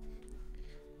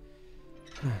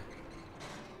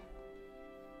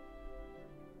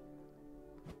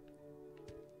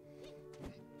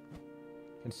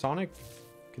 Can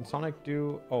Sonic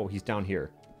do... Oh, he's down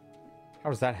here. How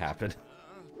does that happen?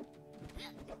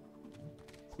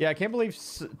 Yeah, I can't believe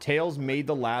Tails made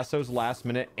the lassos last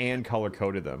minute and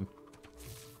color-coded them.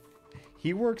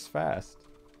 He works fast.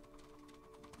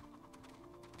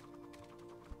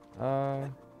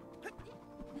 I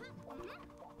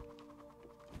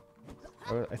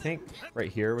think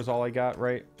right here was all I got,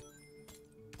 right?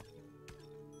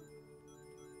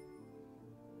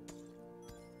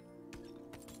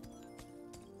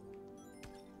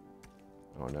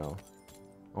 Oh no.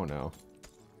 Oh no.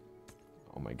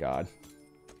 Oh my god.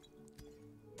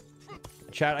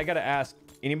 Chat, I gotta ask,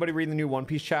 anybody reading the new One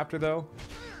Piece chapter though?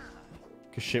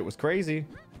 Cause shit was crazy.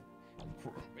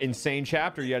 Insane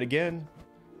chapter yet again.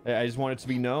 I just want it to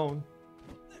be known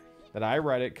that I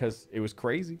read it because it was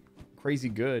crazy. Crazy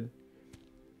good.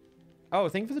 Oh,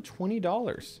 thank you for the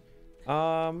 $20.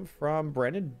 From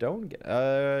Brandon Don't.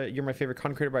 You're my favorite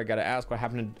content creator, but I gotta ask what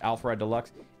happened to Alpharad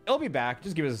Deluxe. It'll be back.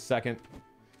 Just give us a second.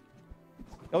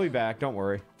 It'll be back. Don't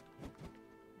worry.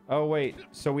 Oh, wait.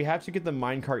 So we have to get the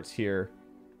minecarts here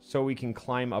so we can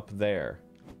climb up there.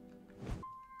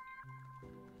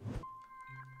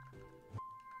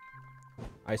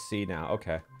 I see now.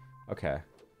 Okay. Okay.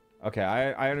 Okay.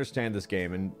 I understand this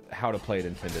game and how to play it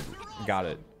intended. Got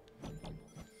it.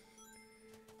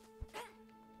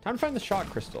 Time to find the shot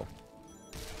crystal.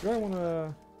 Do I want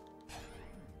to...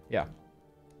 Yeah.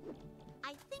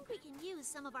 I think we can use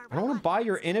some of our I don't want to buy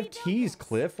your NFTs,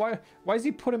 Cliff. Why does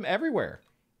he put them everywhere?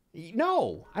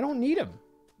 No, I don't need him.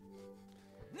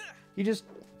 He just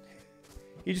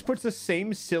puts the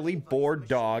same silly bored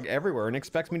dog everywhere and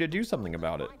expects me to do something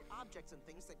about it. Objects and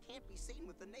things that can't be seen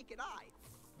with the naked eye.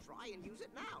 Try and use it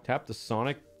now. Tap the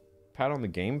Sonic pad on the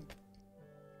game.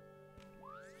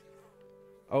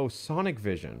 Oh, Sonic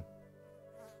Vision.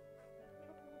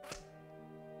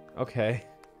 Okay.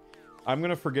 I'm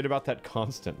gonna forget about that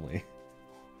constantly.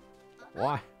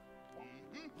 Why?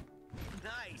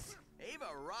 Nice. Ava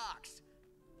rocks.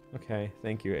 Okay,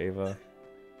 thank you, Ava.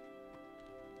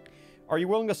 Are you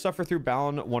willing to suffer through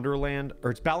Balan Wonderland?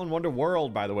 Or it's Balan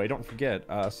Wonderworld, by the way. Don't forget.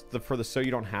 For the so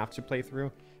you don't have to play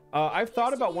through. I've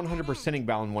thought about 100%ing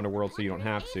Balan Wonderworld so you don't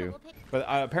have to. But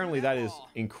apparently that is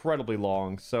incredibly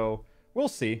long. So we'll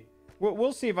see.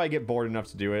 We'll see if I get bored enough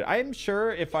to do it. I'm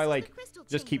sure if I like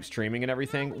just keep streaming and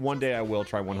everything, one day I will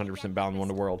try 100% Balan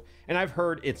Wonderworld. And I've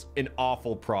heard it's an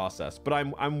awful process, but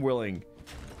I'm willing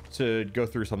to go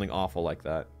through something awful like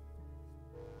that.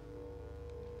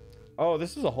 Oh,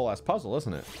 this is a whole ass puzzle,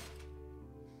 isn't it?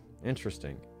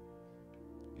 Interesting.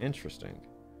 Interesting.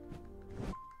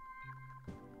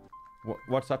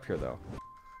 What's up here though?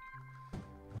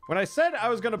 When I said I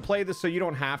was gonna play this so you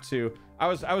don't have to, I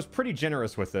was pretty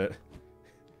generous with it.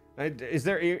 Is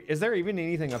there even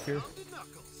anything up here?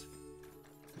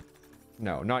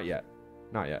 No, not yet.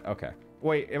 Not yet. Okay.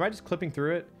 Wait, am I just clipping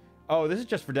through it? Oh, this is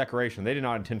just for decoration. They did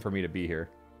not intend for me to be here.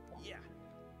 Yeah,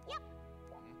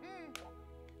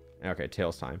 Okay,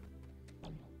 Tails time.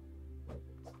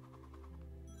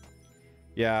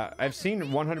 Yeah, I've seen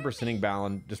 100%ing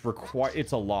Balan just require,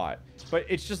 it's a lot, but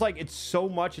it's just like, it's so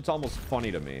much, it's almost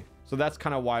funny to me. So that's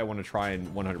kind of why I want to try and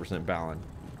 100% Balan.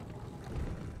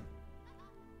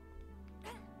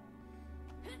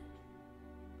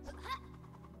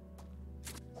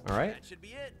 All right. That should be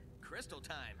it. Crystal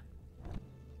time.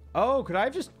 Oh, could I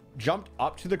have just jumped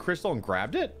up to the crystal and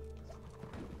grabbed it?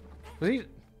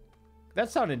 That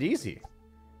sounded easy.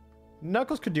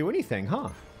 Knuckles could do anything, huh?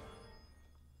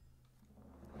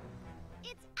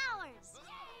 It's ours.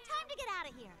 Time to get out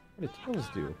of here. What did Tails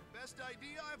do? Best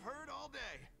idea I've heard all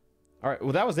day. All right,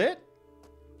 well, that was it?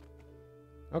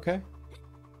 Okay.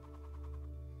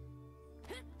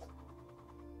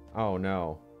 Oh,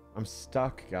 no. I'm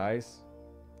stuck, guys.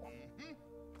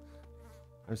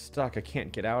 I'm stuck. I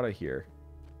can't get out of here.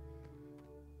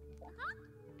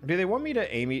 Do they want me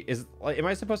to Amy? Am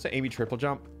I supposed to Amy triple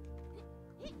jump?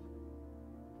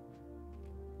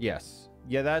 Yes.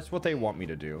 Yeah, that's what they want me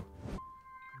to do.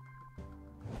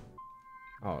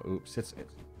 Oh, oops. It's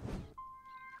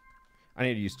I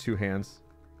need to use 2 hands.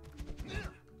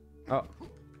 Oh.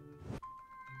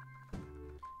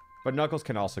 But Knuckles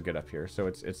can also get up here, so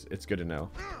it's good to know.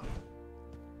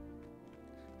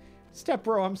 Step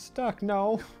bro, I'm stuck.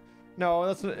 No.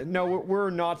 No, we're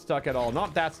not stuck at all.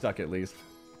 Not that stuck at least.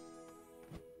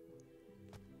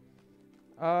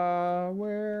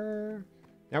 Where?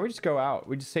 Now we just go out.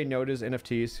 We just say no to his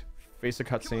NFTs, face a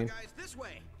cutscene. Guys, this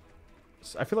way.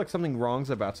 I feel like something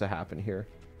wrong's about to happen here.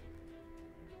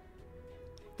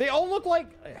 They all look like,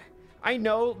 I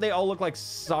know they all look like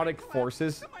Sonic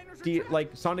Forces,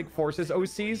 like Sonic Forces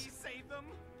OCs.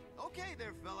 Okay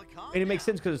there, fella, calm And it makes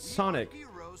down. sense because it's Sonic.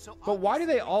 Hero, so But why do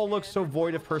they obviously all look can so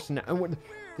void of personality? And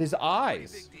his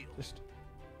eyes, just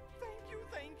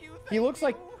Thank you. he looks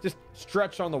like just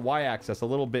stretched on the y-axis a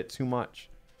little bit too much.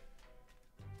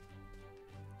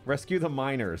 Rescue the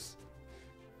miners.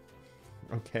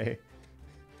 Okay.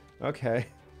 Okay.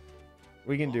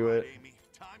 We can do All it. right, Amy,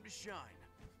 time to shine.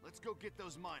 Let's go get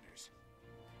those miners.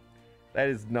 That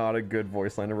is not a good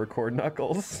voice line to record,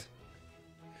 Knuckles.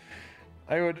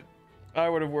 I would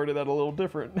have worded that a little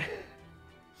different.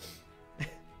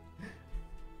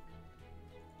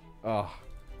 Oh.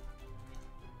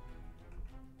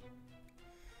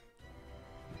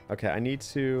 Okay, I need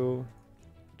to...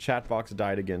 Chat box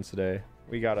died again today.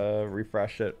 We gotta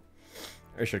refresh it.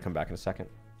 I should come back in a second.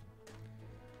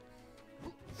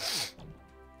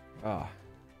 Ah.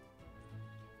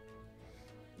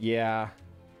 Yeah.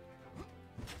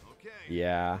 Okay.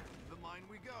 Yeah. The mine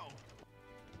we go.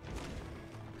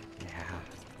 Yeah.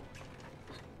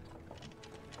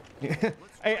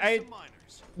 Let's find some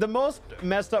miners. The most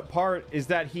messed up part is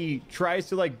that he tries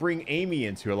to like bring Amy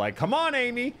into it. Like, come on,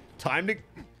 Amy, time.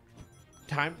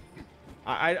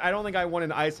 I don't think I want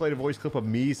an isolated voice clip of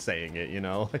me saying it. You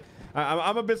know,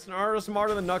 I'm a bit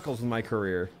smarter than Knuckles in my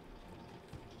career.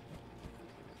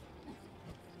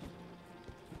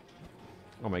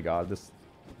 Oh my God, this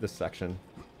section.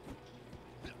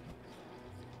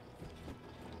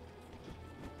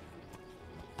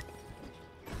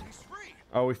 He's free.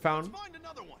 Oh, Let's find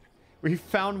another one. we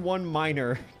found one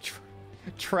miner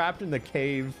trapped in the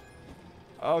cave.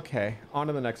 Okay, on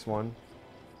to the next one.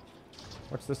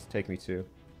 What's this take me to?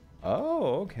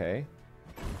 Oh, okay.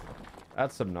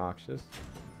 That's obnoxious.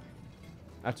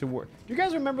 I have to warp. Do you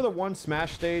guys remember the one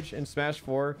Smash stage in Smash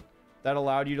 4 that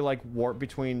allowed you to like warp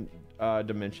between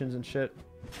dimensions and shit?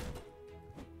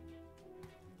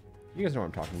 You guys know what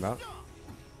I'm talking about.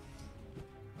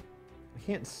 I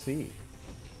can't see.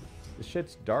 This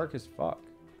shit's dark as fuck.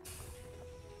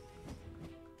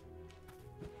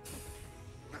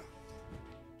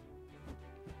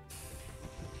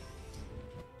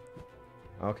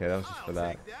 Okay, that was just for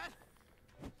that. Take that.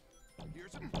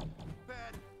 Here's a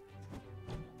pad.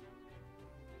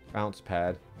 Bounce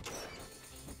pad.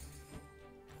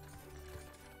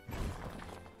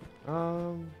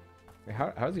 Wait,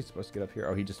 how is he supposed to get up here?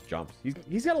 Oh, he just jumps.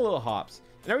 He's got a little hops.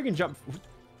 Now we can jump.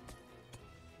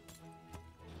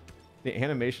 The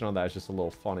animation on that is just a little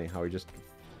funny. How he just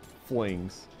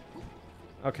flings.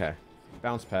 Okay,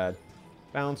 bounce pad,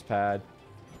 bounce pad.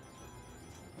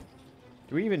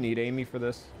 Do we even need Amy for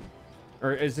this?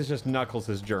 Or is this just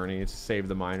Knuckles' journey to save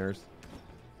the miners?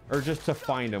 Or just to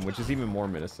find them, which is even more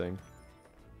menacing.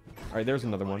 All right, there's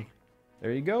another one.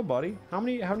 There you go, buddy. How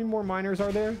many more miners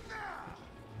are there?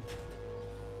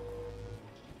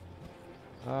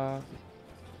 I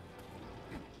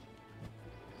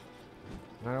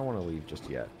don't want to leave just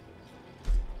yet.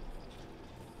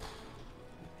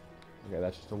 Okay,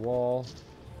 that's just a wall.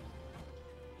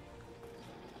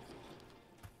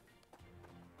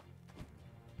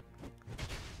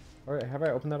 All right, have I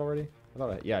opened that already? I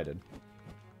thought yeah, I did.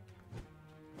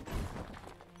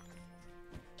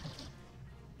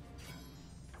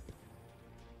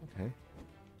 Okay.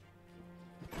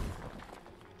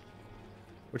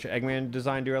 Which Eggman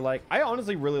design do I like? I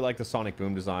honestly really like the Sonic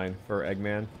Boom design for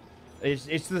Eggman.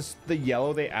 It's this, the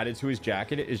yellow they added to his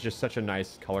jacket is just such a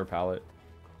nice color palette.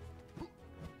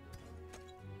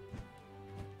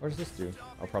 What does this do?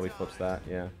 I'll probably flips that,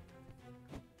 yeah.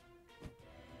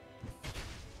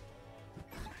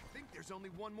 I think there's only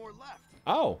one more left.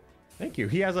 Oh, thank you.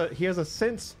 He has a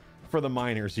sense for the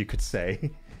miners, you could say.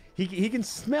 He can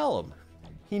smell them.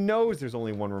 He knows there's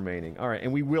only one remaining. All right,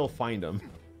 and we will find him.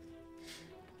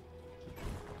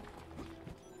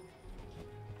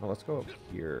 Oh, let's go up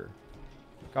here.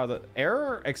 God, the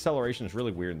error acceleration is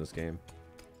really weird in this game.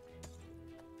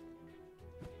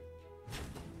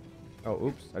 Oh,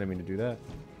 oops. I didn't mean to do that.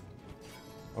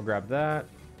 I'll grab that.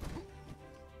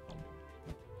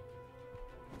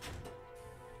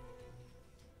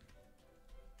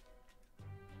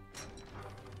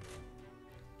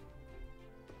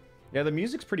 Yeah, the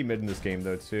music's pretty mid in this game,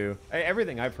 though, too.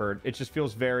 Everything I've heard, it just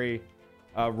feels very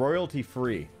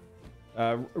royalty-free.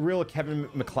 Real Kevin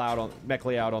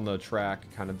MacLeod on the track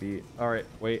kind of beat. All right,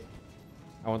 wait.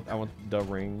 I want the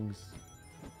rings.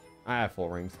 I have full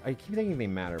rings. I keep thinking they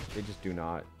matter, but they just do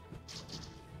not.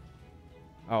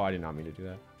 Oh, I did not mean to do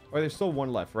that. Oh, there's still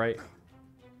one left, right?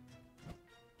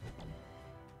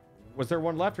 Was there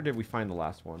one left, or did we find the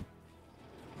last one?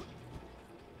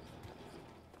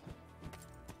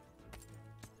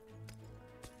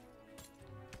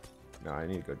 No, I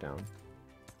need to go down.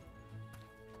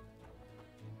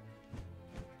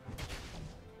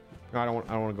 No, I don't want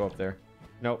to go up there.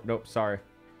 Nope, sorry.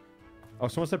 Oh,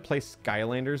 someone said play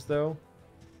Skylanders, though.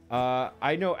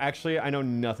 I know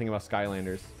nothing about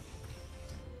Skylanders.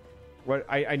 What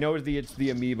I know is it's the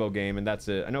Amiibo game, and that's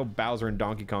it. I know Bowser and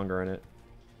Donkey Kong are in it.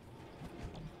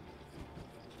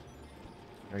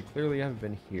 I clearly haven't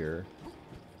been here.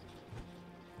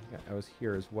 Yeah, I was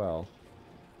here as well.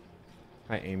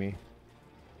 Hi, Amy.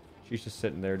 She's just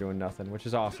sitting there doing nothing, which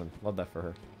is awesome. Love that for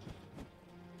her.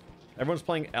 Everyone's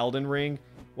playing Elden Ring.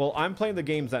 Well, I'm playing the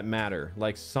games that matter,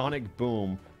 like Sonic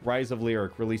Boom, Rise of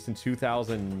Lyric, released in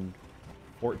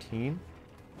 2014.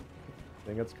 I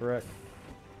think that's correct.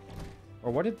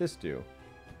 Or what did this do?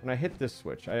 When I hit this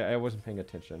switch, I wasn't paying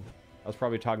attention. I was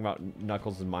probably talking about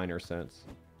Knuckles' minor sense.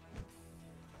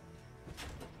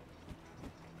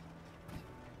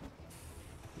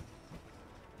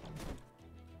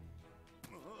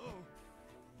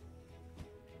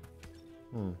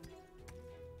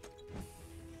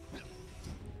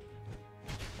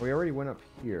 We already went up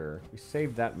here. We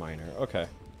saved that miner. Okay.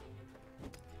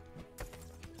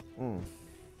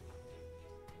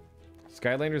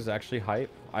 Skylanders is actually hype?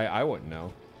 I wouldn't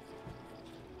know.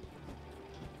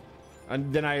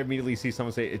 And then I immediately see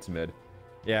someone say it's mid.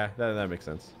 Yeah, that makes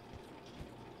sense.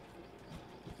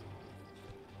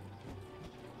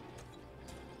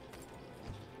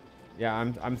 Yeah,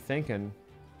 I'm thinking.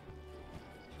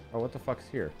 Oh, what the fuck's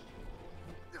here?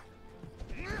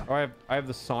 Oh, I have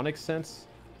the Sonic sense.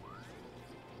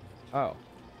 Oh.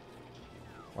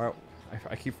 Well,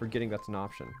 I keep forgetting that's an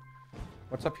option.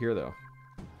 What's up here, though?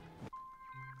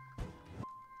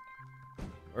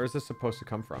 Where is this supposed to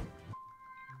come from?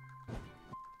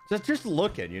 Just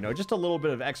looking, you know, just a little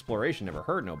bit of exploration never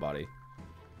hurt nobody.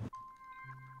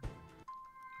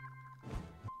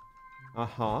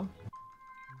 Uh-huh.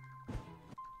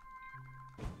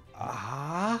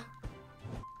 Ah.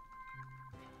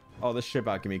 Oh, this shit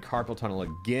about to give me carpal tunnel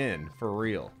again, for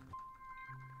real.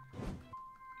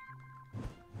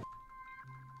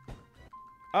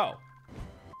 Oh.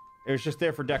 It was just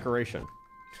there for decoration.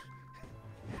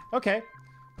 Okay.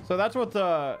 So that's what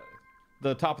the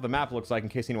top of the map looks like, in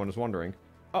case anyone was wondering.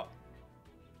 Oh.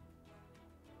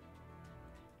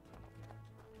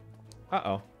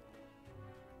 Uh-oh.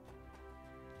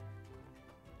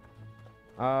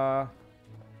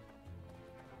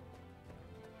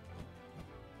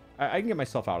 I can get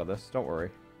myself out of this. Don't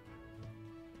worry.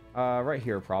 Right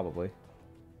here, probably.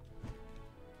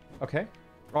 Okay.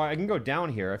 Oh, I can go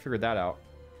down here. I figured that out.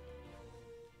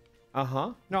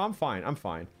 Uh-huh. No, I'm fine. I'm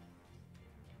fine.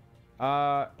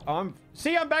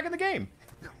 See, I'm back in the game.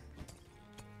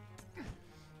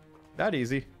 That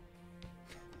easy.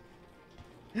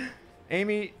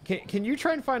 Amy, can you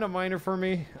try and find a miner for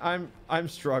me? I'm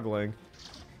struggling.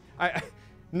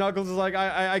 Knuckles is like,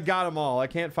 I got them all. I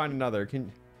can't find another.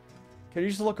 Can you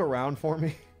just look around for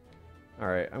me? All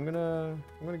right, I'm gonna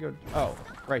go. Oh,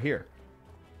 right here.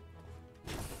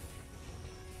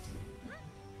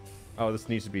 Oh, this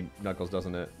needs to be Knuckles,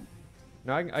 doesn't it?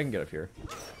 No, I can get up here.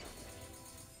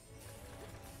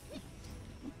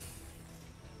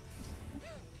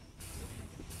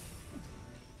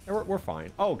 We're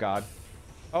fine. Oh, God.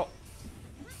 Oh.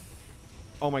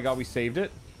 Oh, my God. We saved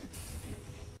it.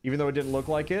 Even though it didn't look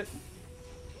like it.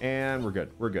 And we're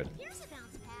good. We're good. Here's a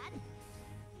bounce pad.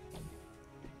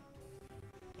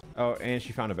 Oh, and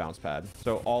she found a bounce pad.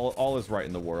 So all is right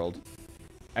in the world.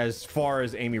 As far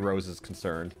as Amy Rose is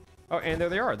concerned. Oh, and there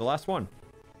they are. The last one.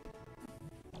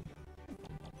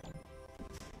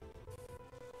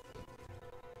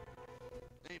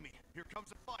 Amy, here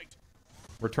comes a fight.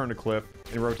 Return to cliff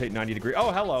and rotate 90 degrees.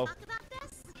 Oh, hello. Talk about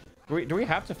this? Do we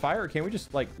have to fire or can we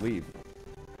just, like, leave?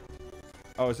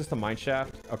 Oh, is this the mine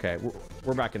shaft? Okay,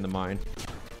 we're back in the mine.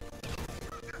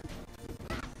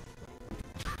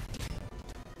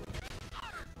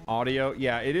 Audio?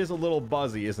 Yeah, it is a little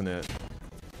buzzy, isn't it?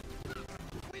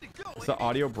 Is the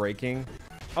audio breaking?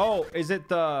 Oh, is it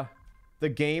the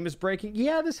game is breaking?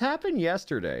 Yeah, this happened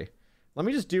yesterday. Let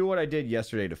me just do what I did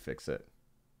yesterday to fix it.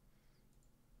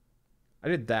 I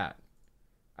did that.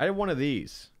 I did one of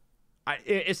these.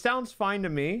 It sounds fine to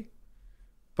me,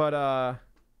 but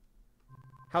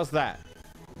how's that?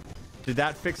 Did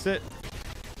that fix it?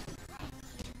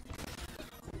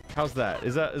 How's that?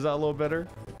 Is that a little better?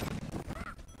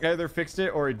 Either fixed it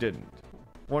or it didn't.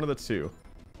 One of the two.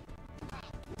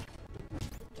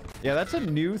 Yeah, that's a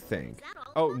new thing.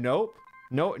 Oh, nope.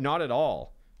 No, not at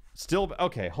all. Still,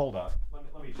 okay, hold up.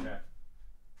 Let me check.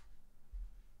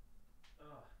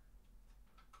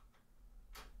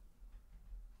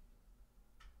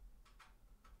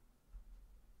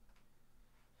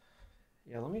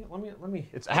 Yeah, let me.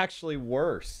 It's actually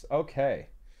worse. Okay.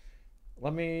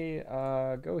 Let me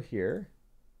go here.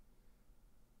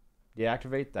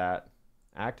 Deactivate that.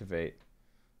 Activate.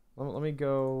 Let me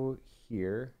go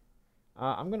here.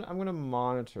 I'm gonna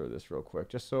monitor this real quick,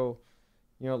 just so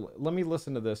you know. Let me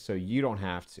listen to this so you don't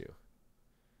have to.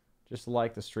 Just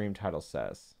like the stream title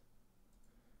says.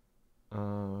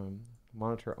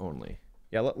 Monitor only.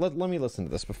 Yeah, let me listen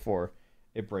to this before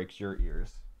it breaks your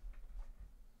ears.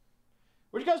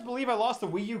 Would you guys believe I lost the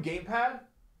Wii U gamepad?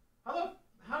 How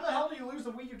the hell do you lose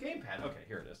the Wii U gamepad? Okay,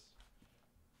 here it is.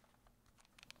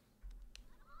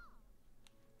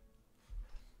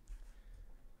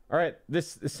 All right,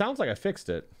 this sounds like I fixed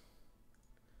it.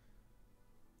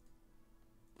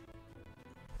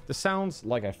 This sounds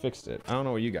like I fixed it. I don't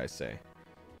know what you guys say.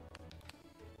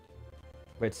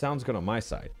 But it sounds good on my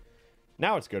side.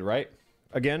 Now it's good, right?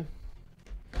 Again,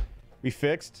 we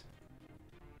fixed.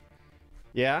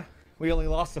 Yeah, we only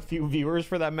lost a few viewers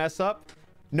for that mess up.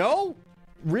 No?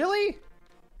 Really?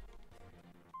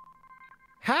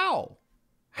 How?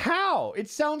 How? It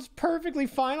sounds perfectly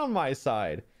fine on my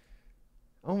side.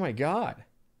 Oh my god.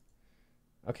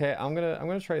 Okay, I'm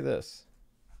gonna try this.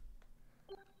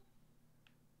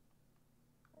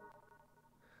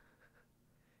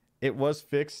 It was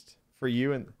fixed for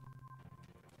you and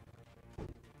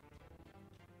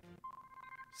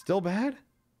still bad?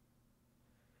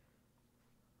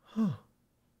 Huh.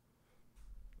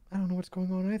 I don't know what's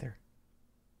going on either.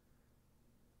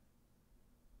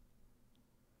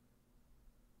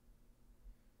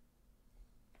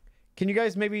 Can you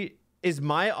guys maybe... Is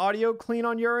my audio clean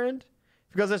on your end?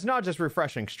 Because it's not just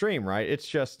refreshing stream, right? It's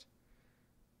just...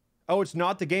 Oh, it's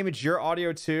not the game, it's your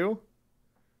audio too?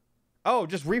 Oh,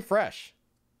 just refresh.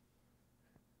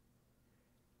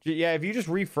 Yeah, if you just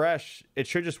refresh, it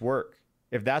should just work.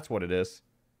 If that's what it is.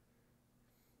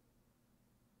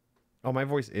 Oh, my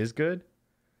voice is good?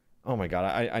 Oh my god,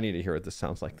 I need to hear what this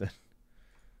sounds like then.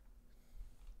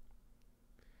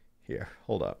 Here,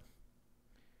 hold up.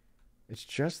 It's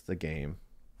just the game.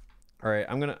 All right,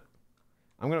 I'm gonna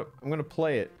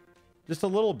play it just a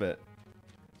little bit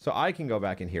so I can go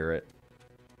back and hear it.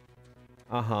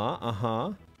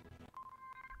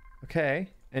 Okay,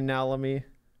 and now let me.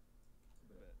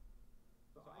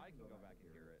 So I can go back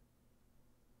and hear it.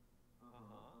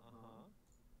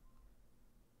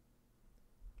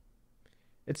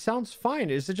 It sounds fine.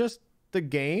 Is it just the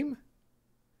game?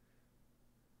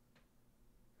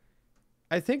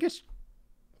 I think it's.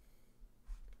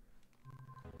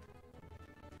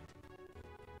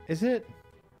 Is it?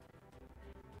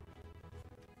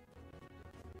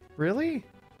 Really?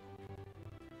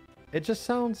 It just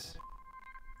sounds...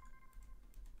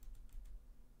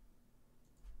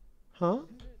 Huh?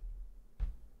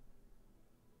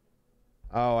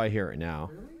 Oh, I hear it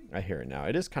now. I hear it now.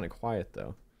 It is kind of quiet,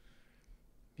 though.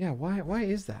 Yeah, why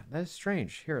is that? That is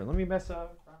strange. Here, let me mess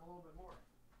up a little bit more.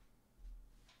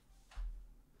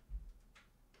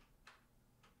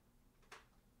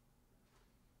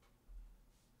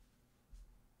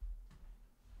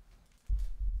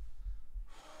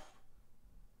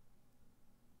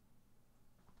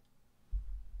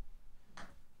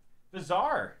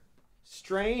 Bizarre.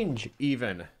 Strange,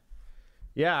 even.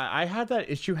 Yeah, I had that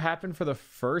issue happen for the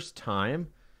first time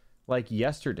like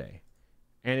yesterday.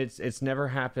 And it's never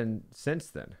happened since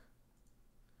then.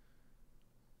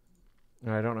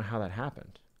 And I don't know how that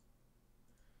happened.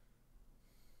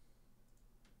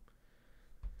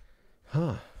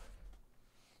 Huh.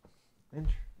 And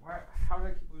how did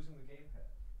I keep losing the gamepad?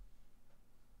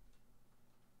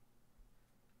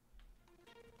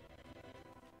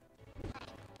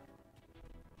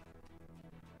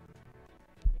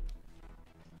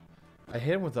 I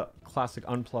hit him with a classic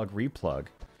unplug replug.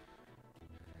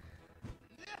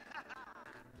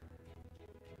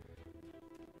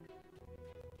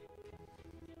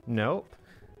 Nope.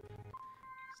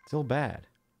 Still bad.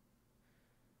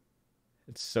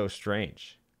 It's so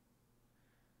strange.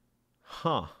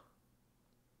 Huh.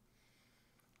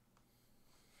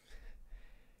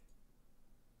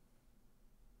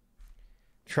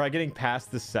 Try getting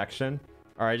past this section.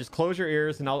 All right, just close your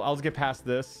ears and I'll just get past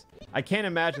this. I can't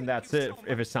imagine that's it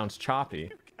if it sounds choppy. You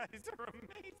guys are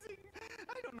amazing.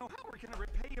 I don't know how we're gonna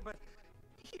repay you, but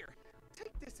here,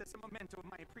 take this as a memento of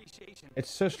my appreciation. It's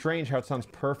so strange how it sounds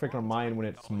perfect on mine when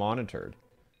it's monitored.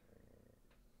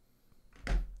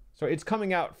 So it's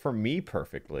coming out for me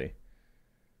perfectly.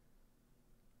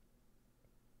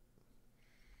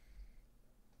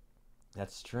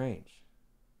 That's strange.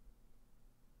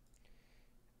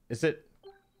 Is it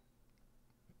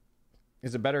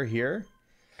better here?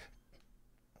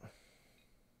 I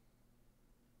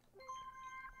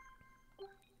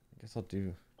guess I'll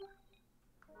do...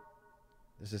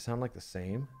 Does it sound like the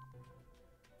same?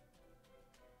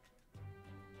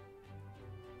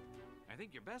 I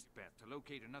think your best bet to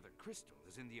locate another crystal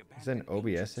is in the Is that an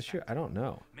abandoned OBS issue? I don't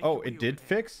know. Make Oh, your way it over did there.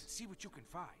 fix? See what you can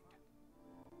find.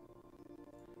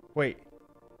 Wait.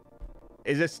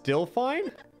 Is it still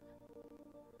fine?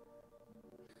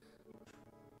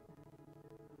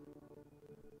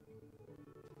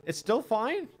 It's still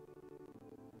fine?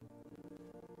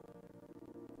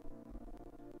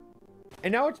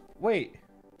 And now it's... Wait.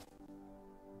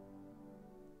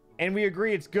 And we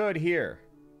agree it's good here.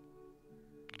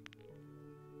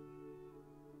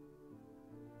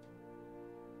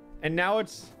 And now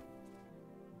it's...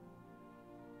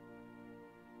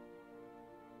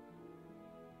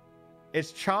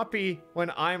 It's choppy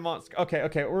when I'm on... Okay,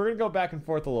 we're gonna go back and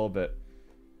forth a little bit.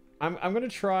 I'm gonna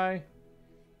try...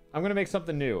 I'm gonna make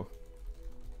something new.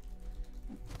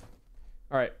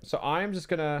 Alright, so I'm just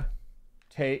gonna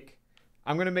take...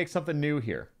 I'm gonna make something new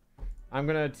here. I'm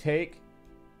gonna take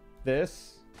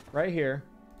this right here.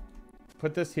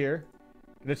 Put this here.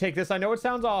 I'm gonna take this. I know it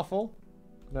sounds awful.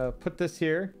 I'm gonna put this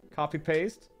here. Copy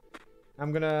paste.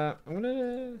 I'm gonna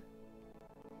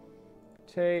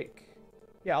take...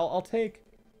 Yeah, I'll take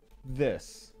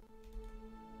this.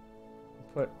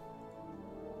 Put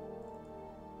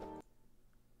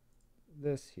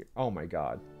this here. Oh my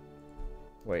god.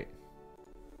 Wait.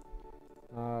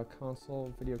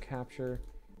 Console video capture.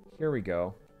 Here we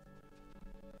go.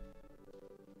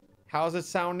 How does it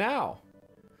sound now?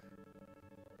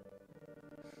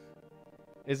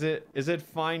 Is it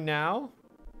fine now?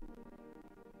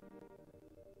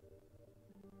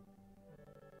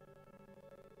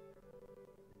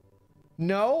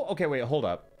 No? Okay, wait, hold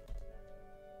up.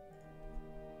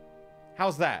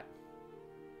 How's that?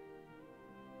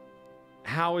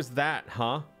 How is that,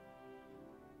 huh?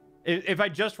 If I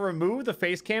just remove the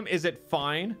face cam, is it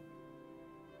fine?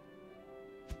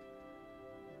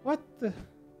 What the...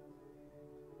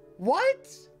 What?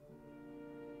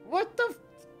 What the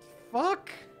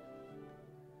fuck?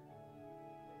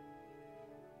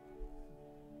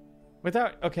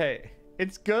 Without... Okay.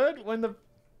 It's good when the...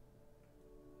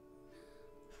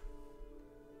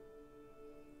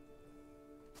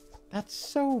 That's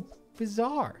so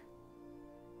bizarre.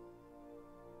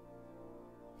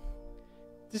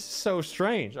 This is so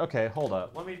strange. Okay, hold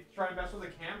up. Let me try and mess with the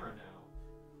camera now.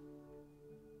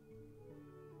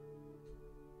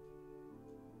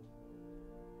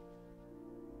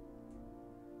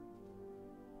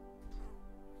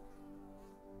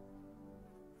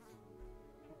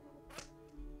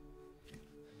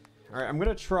 All right, I'm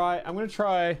gonna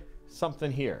try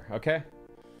something here, okay?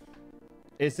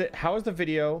 How is the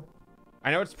video?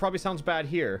 I know it probably sounds bad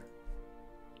here.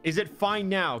 Is it fine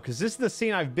now? Because this is the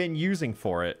scene I've been using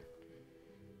for it.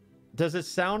 Does it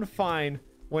sound fine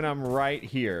when I'm right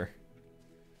here?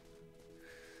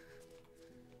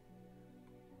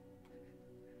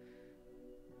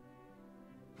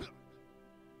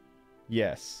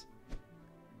 Yes.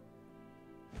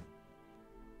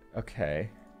 Okay.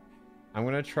 I'm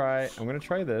gonna try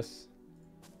this.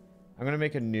 I'm gonna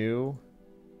make a new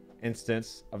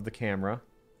instance of the camera.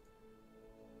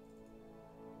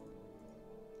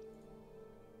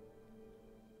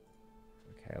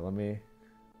 Okay, let me...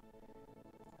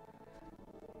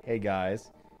 Hey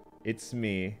guys, it's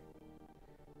me.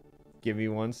 Give me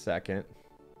 1 second.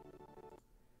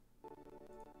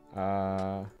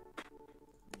 I'm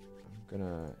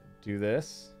gonna do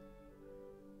this.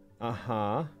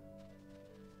 Uh-huh.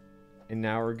 And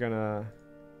now we're gonna...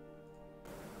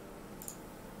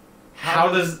 How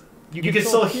does... You can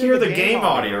still hear the game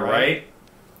audio, right?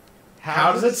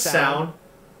 How does it sound?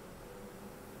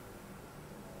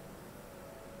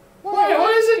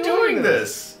 Why is it doing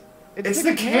this? It's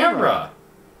the camera.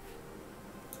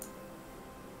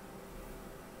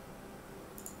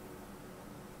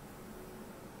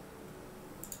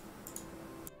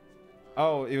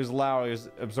 Oh, it was loud. It was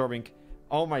absorbing.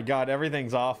 Oh my god,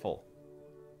 everything's awful.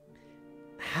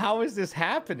 How is this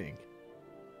happening?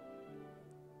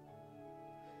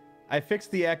 I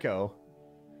fixed the echo.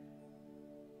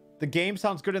 The game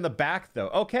sounds good in the back, though.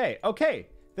 Okay, okay.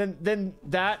 Then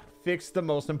that fixed the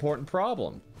most important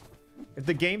problem. If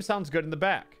the game sounds good in the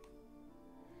back.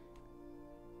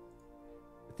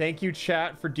 Thank you,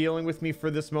 chat, for dealing with me for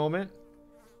this moment.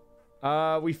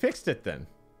 We fixed it then.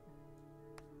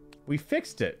 We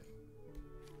fixed it.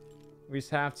 We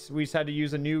just had to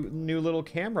use a new little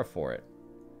camera for it.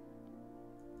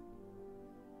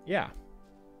 Yeah.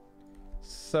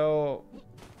 So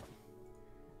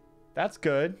that's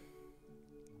good.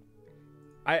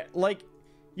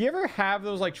 You ever have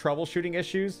those like troubleshooting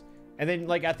issues and then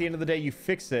like at the end of the day you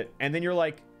fix it and then you're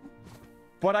like,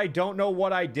 but I don't know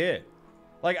what I did.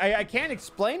 Like I can't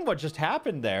explain what just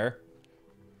happened there.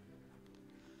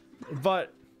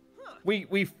 But we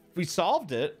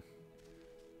solved it.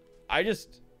 I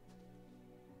just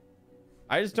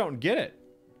don't get it.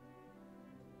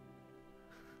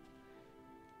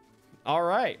 All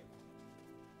right.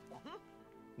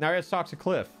 Now let's talk to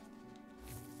Cliff.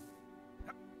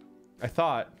 I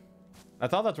thought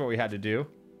that's what we had to do.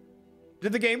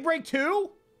 Did the game break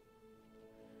too?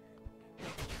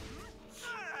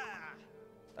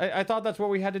 I thought that's what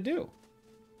we had to do.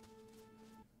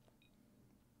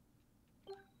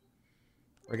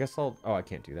 I guess I'll... Oh, I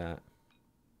can't do that.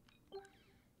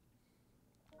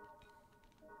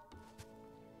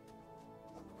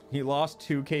 He lost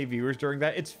 2K viewers during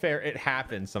that. It's fair. It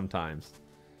happens sometimes.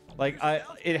 Like,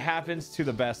 it happens to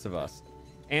the best of us.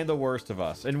 And the worst of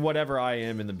us. And whatever I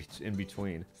am in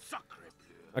between.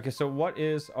 Okay, so what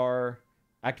is our...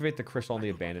 Activate the crystal on the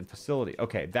abandoned facility.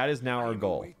 Okay, that is now our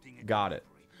goal. Got it.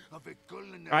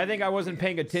 I think I wasn't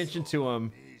paying attention to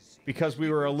him because we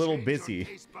were a little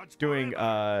busy doing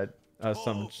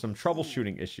some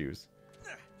troubleshooting issues.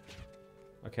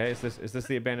 Okay, is this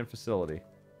the abandoned facility?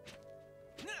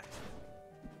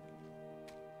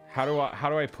 How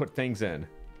do I put things in?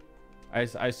 I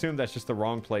assume that's just the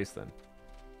wrong place then.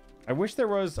 I wish there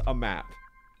was a map,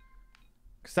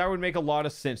 because that would make a lot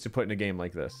of sense to put in a game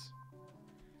like this.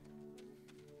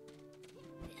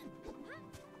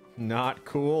 Not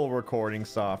cool recording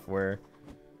software.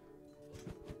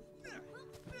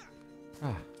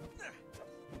 Ah.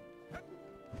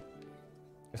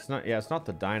 It's not, yeah, it's not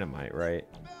the dynamite, right?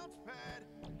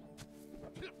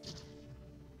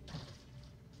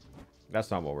 That's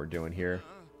not what we're doing here.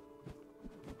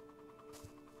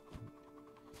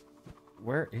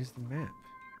 Where is the map?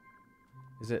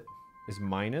 Is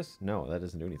minus? No, that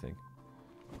doesn't do anything.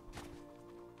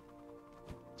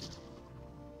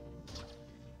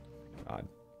 God.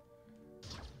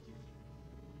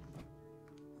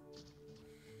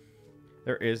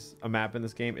 There is a map in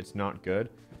this game. It's not good.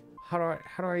 How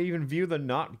do I even view the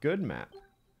not good map?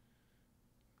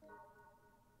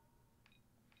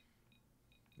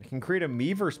 I can create a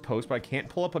Miiverse post, but I can't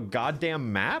pull up a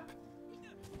goddamn map?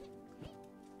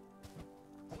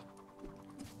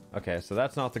 Okay, so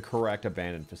that's not the correct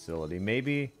abandoned facility.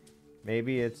 Maybe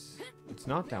it's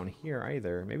not down here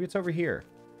either. Maybe it's over here.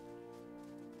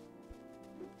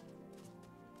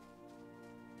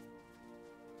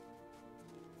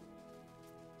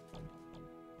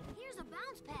 Here's a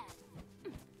bounce pad.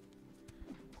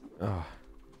 Oh.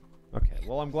 Okay,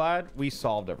 well, I'm glad we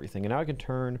solved everything, and now I can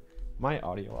turn my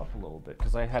audio up a little bit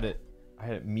because I had it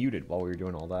muted while we were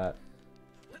doing all that.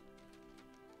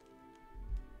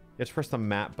 You have to press the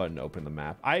map button to open the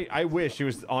map. I wish it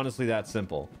was honestly that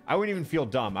simple. I wouldn't even feel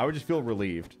dumb. I would just feel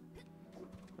relieved.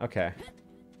 Okay.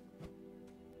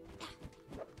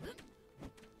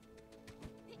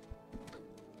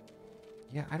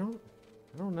 Yeah, I don't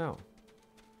know.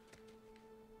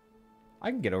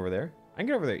 I can get over there. I can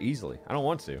get over there easily. I don't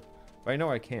want to, but I know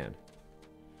I can.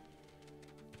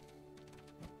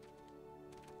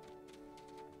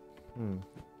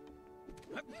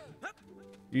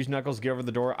 Use Knuckles to get over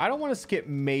the door. I don't want to skip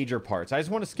major parts. I just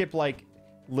want to skip like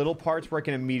little parts where I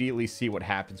can immediately see what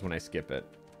happens when I skip it.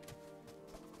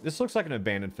 This looks like an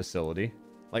abandoned facility.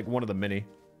 Like one of the many.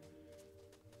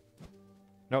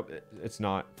 Nope, it's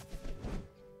not.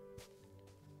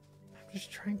 I'm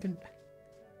just trying to...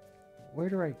 Where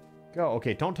do I go?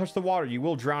 Okay, don't touch the water. You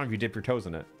will drown if you dip your toes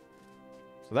in it.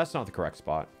 So that's not the correct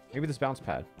spot. Maybe this bounce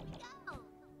pad.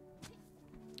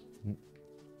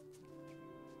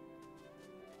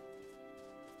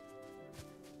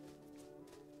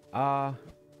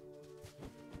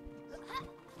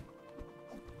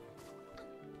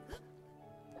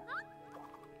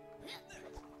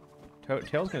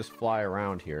 Tails can just fly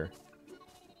around here.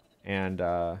 And,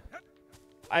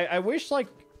 I wish, like,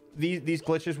 these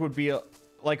glitches would be,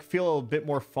 like, feel a bit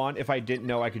more fun if I didn't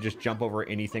know I could just jump over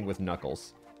anything with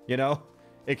Knuckles. You know?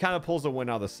 It kind of pulls the wind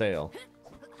out of the sail.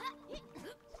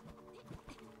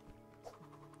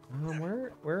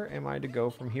 Where am I to go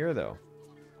from here, though?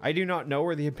 I do not know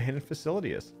where the abandoned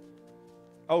facility is.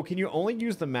 Oh, can you only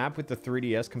use the map with the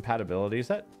 3DS compatibility? Is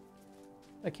that...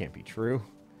 That can't be true.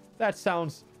 That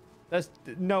sounds... That's...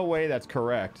 No way that's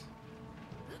correct.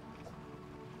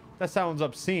 That sounds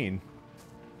obscene.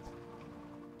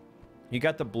 You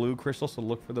got the blue crystal, so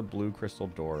look for the blue crystal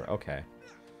door. Okay.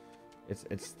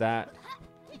 It's that...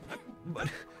 But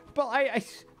I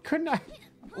couldn't I...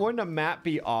 Wouldn't a map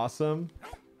be awesome?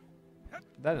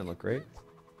 That didn't look great.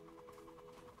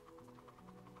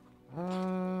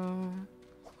 Now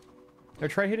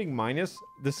try hitting minus.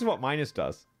 This is what minus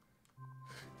does.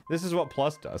 This is what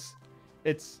plus does.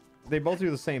 It's... They both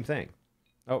do the same thing.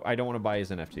 Oh, I don't want to buy his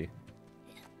NFT.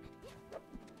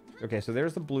 Okay, so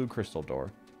there's the blue crystal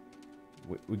door.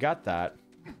 We got that.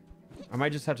 I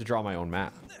might just have to draw my own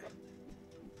map.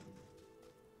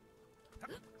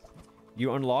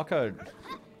 You unlock a...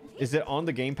 Is it on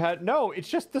the gamepad? No, it's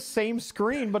just the same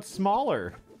screen, but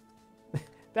smaller.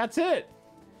 That's it.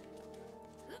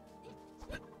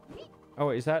 Oh,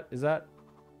 is that...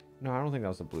 No, I don't think that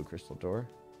was a blue crystal door.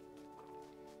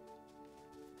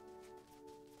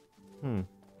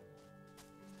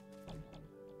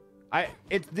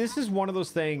 This is one of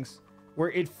those things where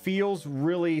it feels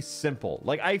really simple.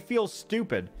 Like, I feel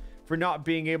stupid for not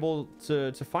being able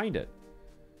to find it.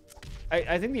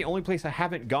 I think the only place I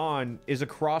haven't gone is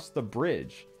across the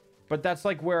bridge. But that's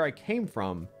like where I came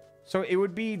from. So it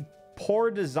would be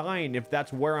poor design if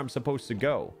that's where I'm supposed to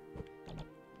go.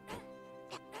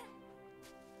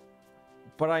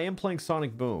 But I am playing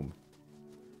Sonic Boom.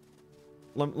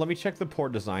 Let me check the poor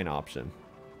design option.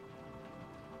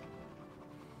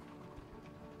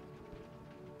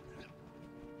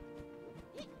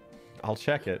 I'll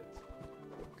check it.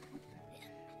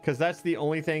 Because that's the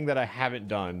only thing that I haven't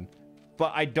done.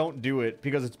 But I don't do it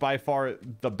because it's by far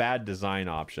the bad design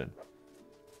option.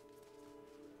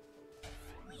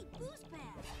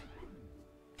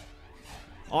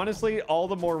 Honestly, all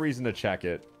the more reason to check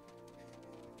it.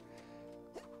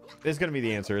 It's going to be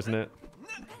the answer, isn't it?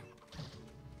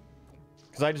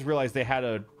 Because I just realized they had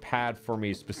a pad for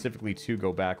me specifically to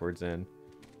go backwards in.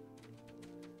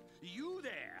 You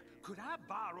there? Could I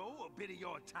borrow a bit of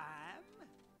your time?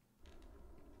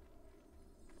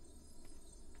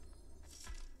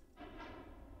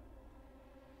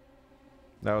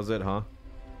 That was it, huh?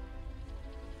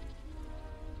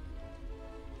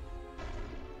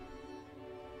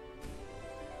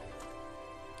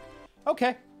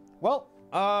 Okay. Well,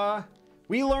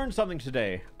 we learned something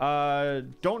today.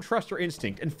 Don't trust your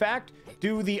instinct. In fact,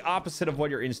 do the opposite of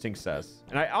what your instinct says.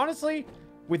 And I honestly,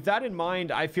 with that in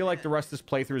mind, I feel like the rest of this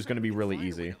playthrough is going to be really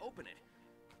easy. Open it.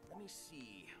 Let me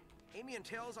see. Amy and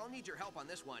Tails, I'll need your help on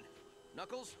this one.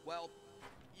 Knuckles, well,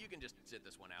 you can just sit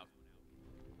this one out.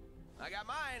 I got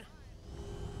mine.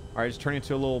 All right, just turn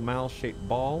into a little mouse-shaped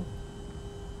ball.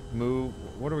 Move.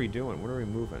 What are we doing? What are we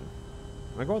moving?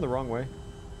 Am I going the wrong way?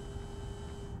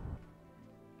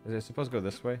 Is it supposed to go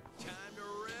this way? Time to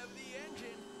rev the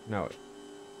engine. No.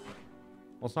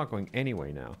 Well, it's not going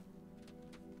anyway now.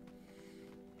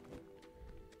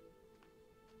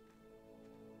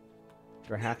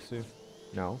 Do I have to?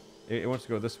 No. It wants to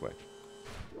go this way.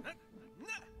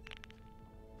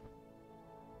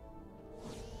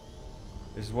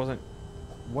 This wasn't...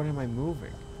 What am I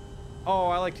moving? Oh,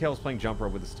 I like Tails playing jump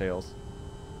rope with his tails.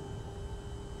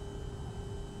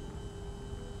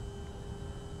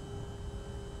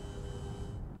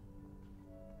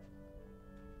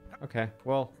 Okay,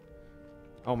 well...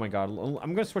 Oh my god,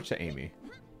 I'm gonna switch to Amy.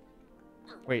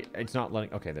 Wait, it's not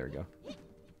letting... Okay, there we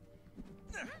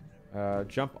go.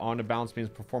 Jump onto balance beams,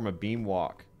 perform a beam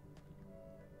walk.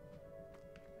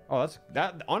 Oh,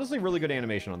 that honestly really good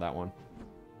animation on that one.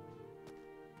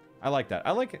 I like that.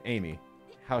 I like Amy.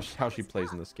 How she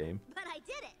plays in this game. But I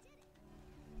did it.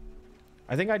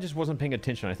 I think I just wasn't paying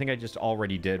attention. I think I just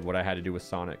already did what I had to do with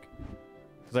Sonic.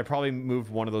 Because I probably moved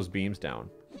one of those beams down.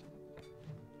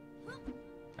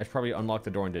 I probably unlocked the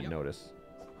door and didn't notice.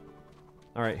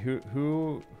 Alright,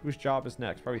 whose job is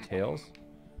next? Probably Tails.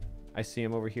 I see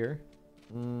him over here.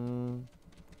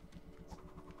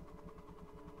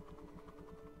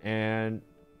 And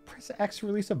press X to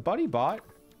release a buddy bot.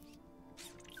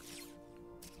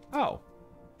 Oh.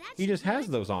 He just has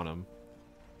those on him.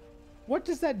 What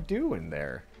does that do in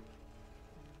there?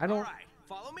 I don't... Alright,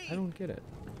 follow me. I don't get it.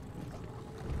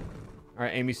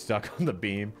 Alright, Amy's stuck on the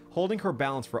beam. Holding her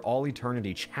balance for all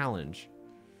eternity challenge.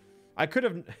 I could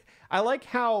have... I like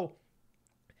how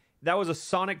that was a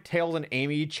Sonic, Tails, and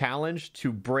Amy challenge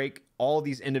to break all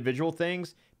these individual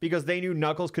things because they knew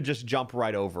Knuckles could just jump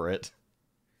right over it.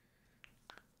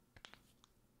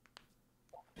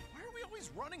 Why are we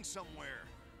always running somewhere?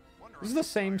 This is the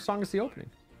same song as the opening.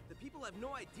 The people have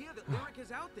no idea that Lyric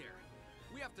is out there.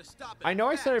 We have to stop it. I know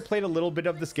I said I played a little bit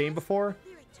of this game before,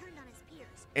 Lyric turned on his peers.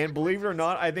 and believe it or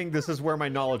not, I think this is where my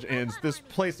knowledge ends. This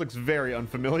place looks very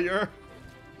unfamiliar.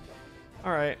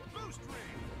 Alright.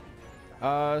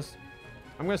 I'm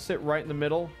gonna sit right in the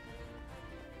middle.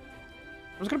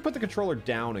 I'm just gonna put the controller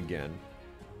down again.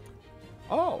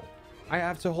 Oh, I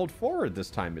have to hold forward this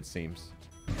time, it seems.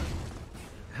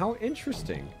 How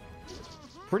interesting.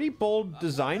 Pretty bold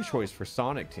design choice for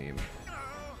Sonic Team.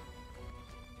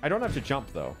 I don't have to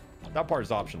jump though. That part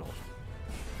is optional.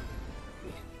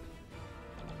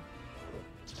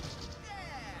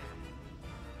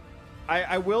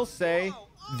 I will say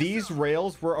these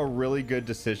rails were a really good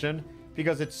decision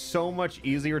because it's so much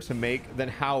easier to make than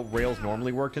how rails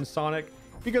normally worked in Sonic,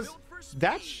 because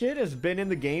that shit has been in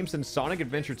the game since Sonic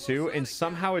Adventure 2 and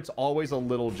somehow it's always a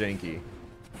little janky.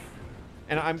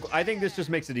 And I think this just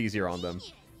makes it easier on them.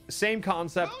 Same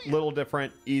concept, little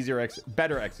different, easier,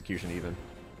 better execution even.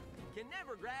 Can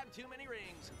never grab too many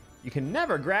rings. You can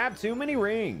never grab too many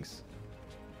rings.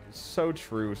 So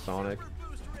true, Sonic. Super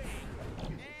boost ring.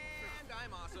 And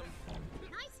I'm awesome.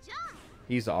 Nice job.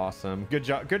 He's awesome. Good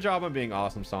job on being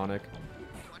awesome, Sonic.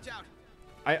 Watch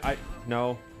out.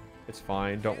 No, it's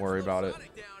fine. Don't worry about it.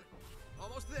 Sonic down.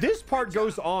 Almost there. This part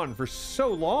goes on for so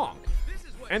long, This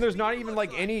is what and there's not speed even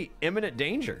looks like any imminent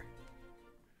danger.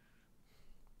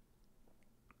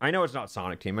 I know it's not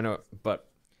Sonic Team, I know, but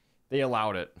they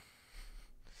allowed it.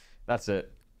 That's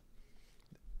it.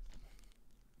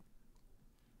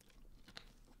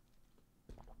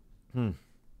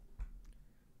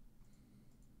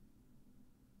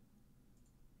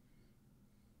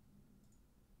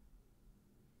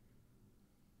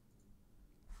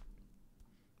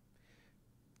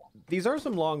 These are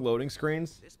some long loading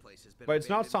screens, This place has been but it's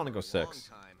not abandoned Sonic for a 06.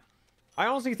 long time. I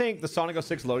honestly think the Sonic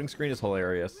 06 loading screen is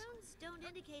hilarious. Runes don't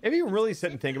indicate If you anything really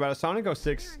sit and specific. think about it, Sonic There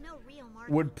 06 are no real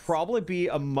would markings. probably be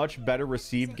a much better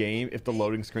received game if the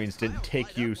loading screens didn't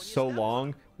take you so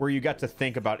long where you got to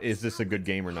think about, is this a good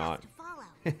game or not? To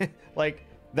follow. Like,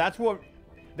 that's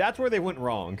where they went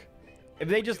wrong. If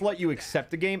they just let you accept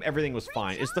the game, everything was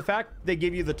fine. It's the fact they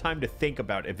give you the time to think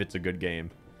about if it's a good game.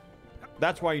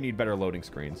 That's why you need better loading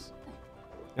screens.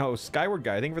 Oh, Skyward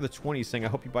Guy, I think for the 20 saying, I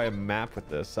hope you buy a map with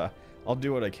this. I'll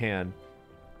do what I can.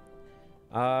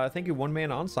 Thank you, One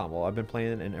Man Ensemble. I've been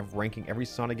playing and ranking every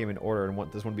Sonic game in order and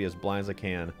want this one to be as blind as I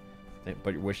can.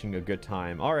 But you're wishing a good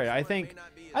time. All right, I think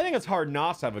it's hard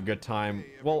not to have a good time.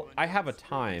 Well, I have a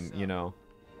time, you know.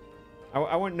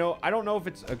 I wouldn't know. I don't know if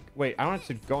it's a... Wait, I don't have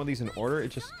to go on these in order. It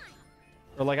just...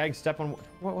 Or like I can step on...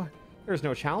 What? There's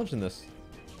no challenge in this.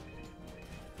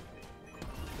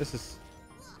 This is...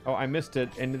 Oh, I missed it.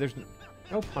 And there's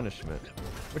no punishment.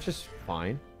 Which is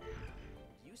fine.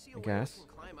 Do you see a I way guess. we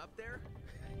can climb up there?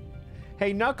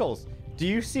 Hey, Knuckles. Do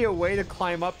you see a way to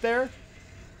climb up there?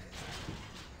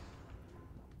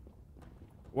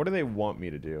 What do they want me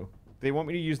to do? They want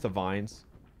me to use the vines?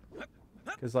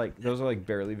 Because, like, those are, like,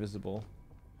 barely visible.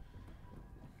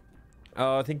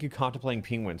 I think you're contemplating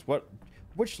penguins.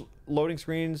 Which loading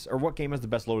screens, or what game has the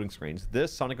best loading screens?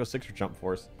 This, Sonic 06, or Jump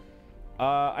Force?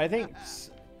 I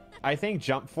think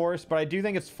Jump Force, but I do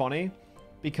think it's funny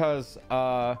because,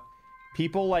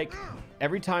 people, like,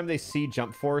 every time they see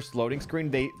Jump Force loading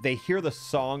screen, they hear the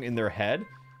song in their head,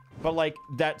 but, like,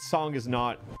 that song is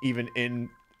not even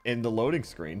in the loading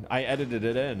screen. I edited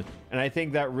it in, and I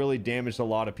think that really damaged a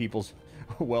lot of people's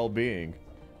well-being.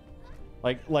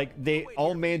 Like they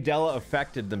all Mandela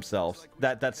affected themselves.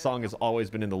 That song has always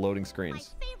been in the loading My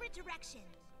screens. favorite direction.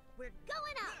 We're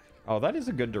going up. Oh, that is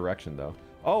a good direction, though.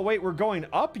 Oh, wait, we're going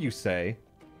up, you say?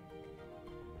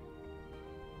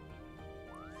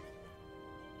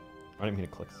 I didn't mean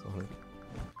to click so hard.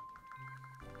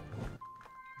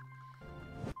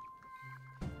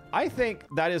 I think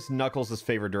that is Knuckles'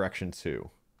 favorite direction too,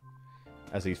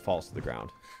 as he falls to the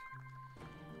ground.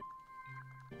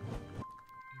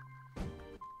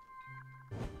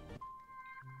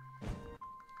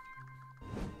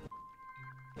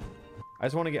 I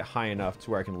just want to get high enough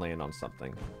to where I can land on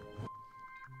something.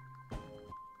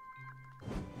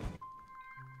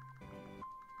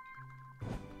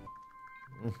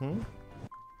 Mm-hmm.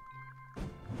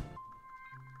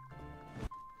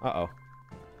 Uh-oh.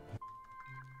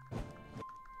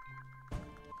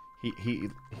 He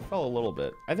fell a little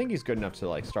bit. I think he's good enough to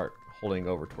like start holding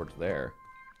over towards there.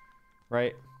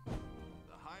 Right? The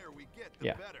higher we get, the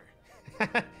Yeah.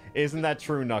 better. Isn't that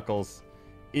true, Knuckles?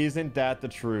 Isn't that the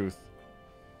truth?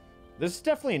 This is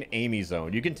definitely an Amy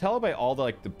zone. You can tell by all the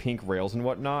like the pink rails and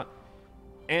whatnot.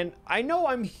 And I know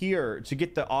I'm here to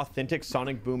get the authentic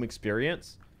Sonic Boom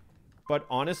experience, but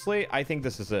honestly, I think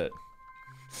this is it.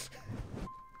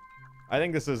 I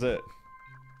think this is it.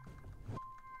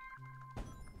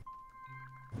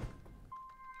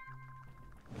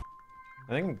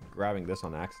 I think I'm grabbing this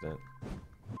on accident.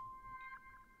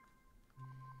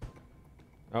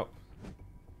 Oh.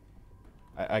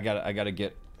 I gotta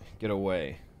get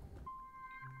away.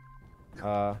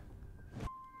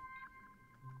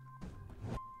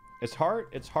 It's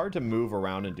hard to move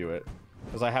around and do it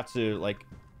because I have to like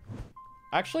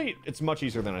actually it's much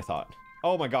easier than I thought.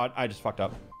 Oh my god, I just fucked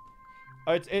up.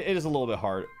 It is a little bit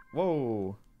hard.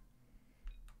 Whoa.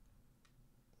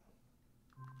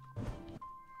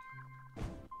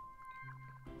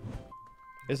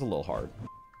 It's a little hard,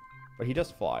 but he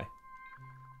does fly.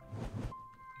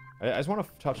 I just want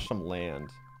to touch some land.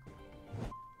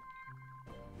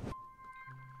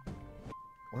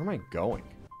 Where am I going?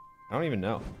 I don't even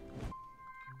know.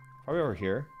 Probably over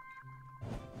here.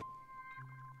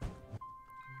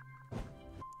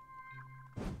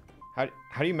 How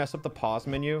do you mess up the pause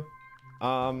menu?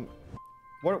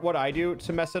 What I do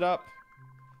to mess it up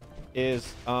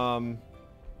is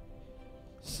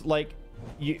like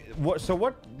what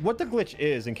the glitch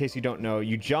is, in case you don't know,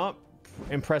 you jump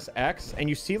and press X, and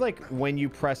you see like when you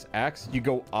press X you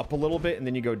go up a little bit and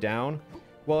then you go down.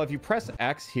 Well, if you press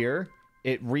X here,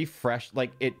 it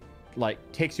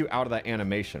takes you out of that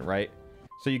animation, right?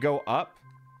 So you go up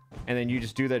and then you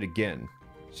just do that again.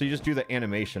 So you just do the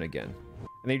animation again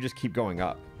and then you just keep going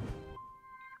up,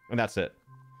 and that's it.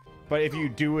 But if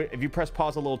you press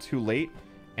pause a little too late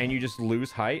and you just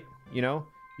lose height, you know,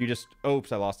 you just,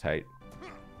 oops, I lost height.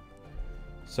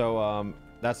 So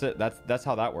that's it. That's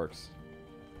how that works.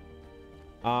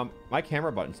 My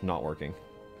camera button's not working.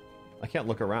 I can't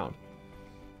look around.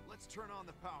 Let's turn on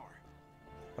the power.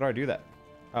 How do I do that?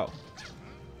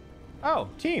 Oh,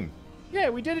 team. Yeah,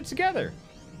 we did it together.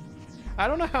 I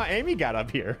don't know how Amy got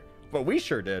up here, but we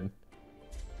sure did.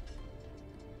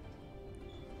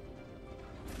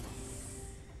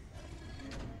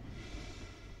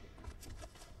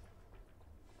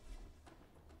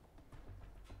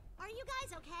 Are you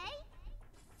guys okay?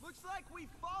 Looks like we've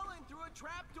fallen through a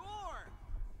trap door.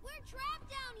 We're trapped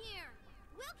down here.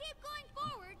 We'll keep going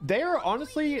forward. They are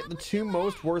honestly the two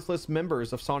most worthless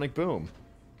members of Sonic Boom.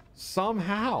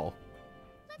 Somehow.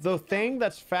 The thing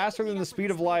that's faster than the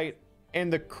speed of light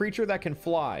and the creature that can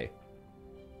fly.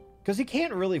 Because he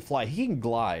can't really fly, he can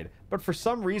glide. But for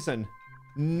some reason,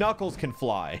 Knuckles can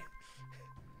fly.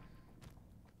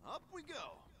 Up we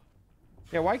go.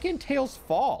 Yeah, why can't Tails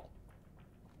fall?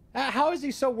 How is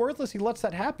he so worthless he lets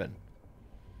that happen?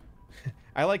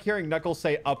 I like hearing Knuckles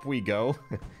say, up we go.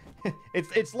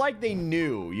 It's like they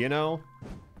knew, you know?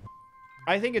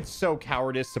 I think it's so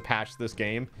cowardice to patch this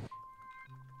game.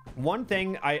 One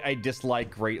thing I dislike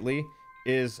greatly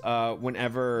is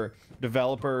whenever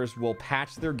developers will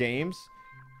patch their games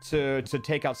to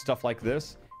take out stuff like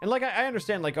this. And like, I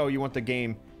understand, like, oh, you want the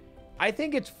game. I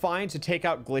think it's fine to take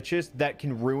out glitches that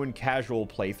can ruin casual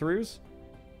playthroughs.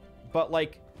 But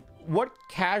like, what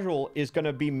casual is going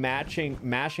to be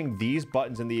mashing these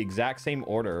buttons in the exact same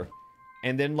order?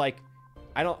 And then like,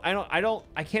 I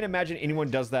can't imagine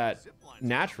anyone does that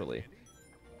naturally.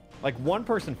 Like, one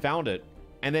person found it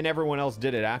and then everyone else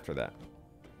did it after that.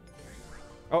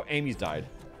 Oh, Amy's died.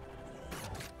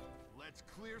 Let's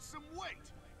clear some weight.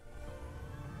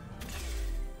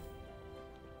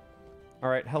 All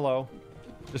right, hello.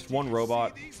 Just one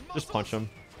robot. Just punch him.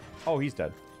 Oh, he's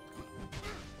dead.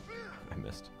 I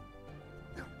missed.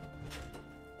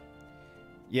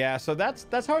 Yeah, so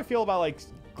that's how I feel about like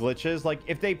glitches. Like,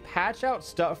 if they patch out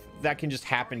stuff that can just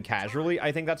happen casually,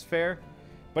 I think that's fair.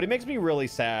 But it makes me really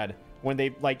sad when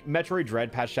they, like, Metroid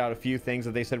Dread patched out a few things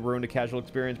that they said ruined a casual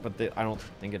experience, but I don't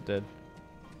think it did.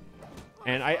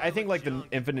 And I think like the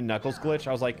Infinite Knuckles glitch,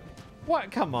 I was like,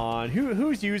 What? Come on.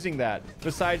 Who's using that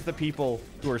besides the people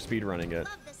who are speedrunning it?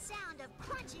 Love the sound of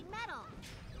crunching metal.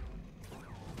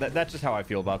 That's just how I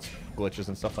feel about glitches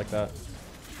and stuff like that.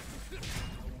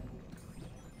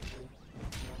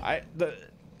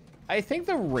 I think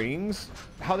the rings,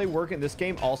 how they work in this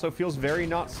game, also feels very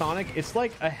not Sonic. It's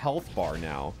like a health bar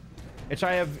now, which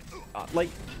I have, like,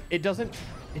 it just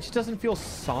doesn't feel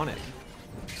Sonic.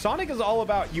 Sonic is all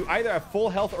about you either have full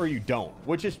health or you don't,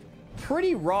 which is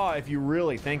pretty raw if you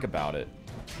really think about it.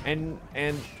 And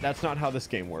that's not how this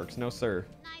game works. No, sir.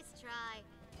 Nice try.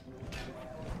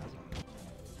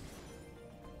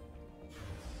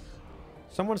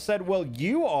 Someone said, well,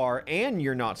 you are, and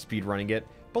you're not speedrunning it.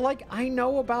 But, like, I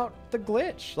know about the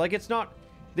glitch. Like, it's not...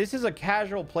 This is a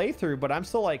casual playthrough, but I'm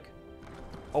still, like,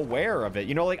 aware of it.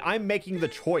 You know, like, I'm making the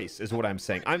choice is what I'm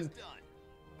saying.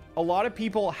 A lot of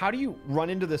people... How do you run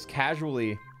into this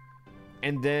casually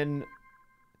and then...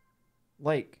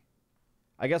 Like...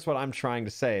 I guess what I'm trying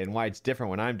to say and why it's different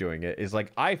when I'm doing it is,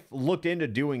 like, I looked into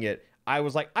doing it. I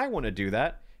was like, I want to do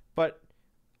that. But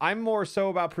I'm more so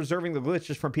about preserving the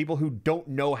glitches from people who don't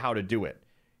know how to do it.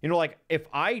 You know, like, if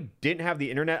I didn't have the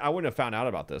internet, I wouldn't have found out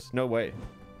about this. No way.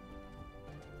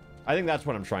 I think that's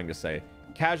what I'm trying to say.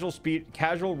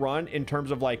 Casual run in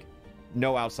terms of, like,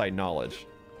 no outside knowledge.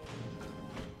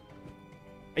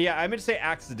 Yeah, I meant to say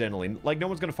accidentally. Like, no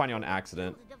one's going to find you on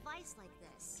accident. A device like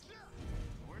this.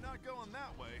 We're not going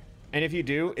that way. And if you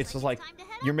do, it's just like,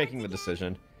 you're making the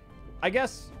decision. I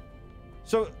guess...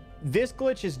 So, this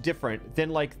glitch is different than,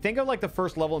 like, think of, like, the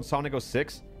first level in Sonic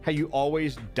 06. How you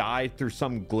always die through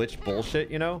some glitch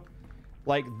bullshit, you know?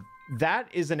 Like, that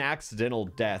is an accidental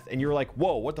death. And you're like,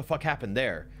 whoa, what the fuck happened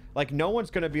there? Like, no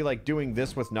one's going to be, like, doing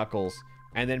this with Knuckles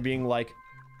and then being like...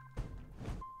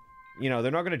 You know,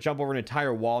 they're not going to jump over an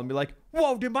entire wall and be like,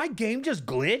 whoa, did my game just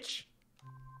glitch?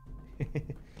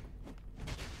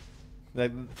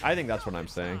 Like, I think that's what I'm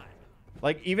saying.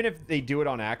 Like, even if they do it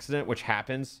on accident, which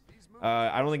happens,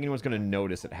 I don't think anyone's going to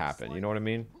notice it happen. You know what I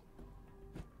mean?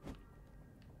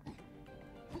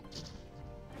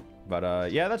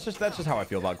 But yeah, that's just how I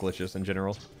feel about glitches in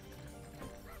general.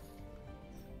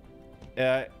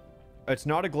 It's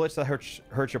not a glitch that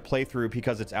hurts your playthrough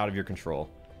because it's out of your control.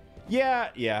 Yeah,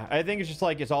 I think it's just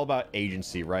like it's all about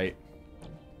agency, right?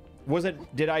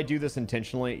 Did I do this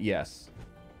intentionally? Yes.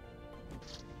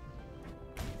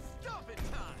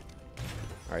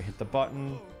 All right, hit the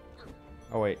button.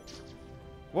 Oh wait.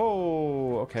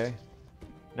 Whoa. Okay.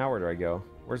 Now where do I go?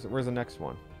 Where's the next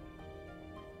one?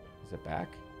 Is it back?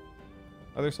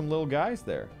 Oh, there's some little guys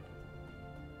there.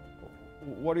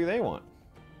 What do they want?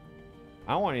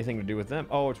 I don't want anything to do with them.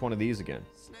 Oh, it's one of these again.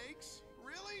 Snakes?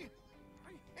 Really?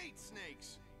 I hate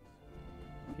snakes.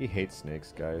 He hates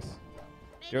snakes, guys.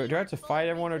 Do I have to fight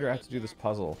everyone or do I have to do this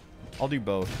puzzle? I'll do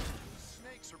both.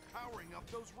 Snakes are powering up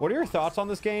those What are your thoughts on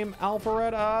this game,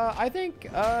 Alpharad? I think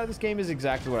this game is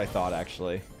exactly what I thought,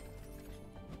 actually.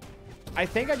 I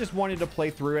think I just wanted to play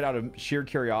through it out of sheer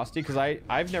curiosity because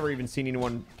I've never even seen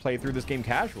anyone play through this game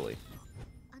casually.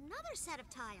 Another set of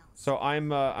tiles. So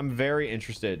I'm very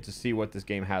interested to see what this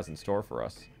game has in store for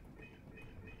us.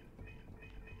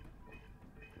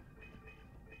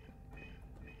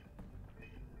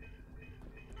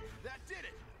 That did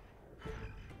it.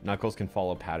 Knuckles can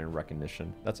follow pattern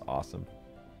recognition. That's awesome.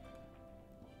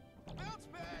 Bounce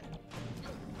pad.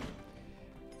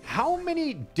 How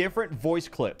many different voice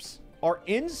clips are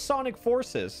in Sonic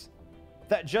Forces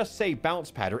that just say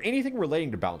bounce pad or anything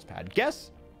relating to bounce pad?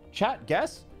 Guess? Chat,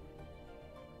 guess?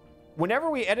 Whenever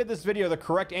we edit this video, the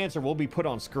correct answer will be put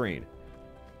on screen.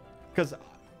 Because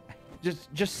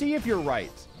just see if you're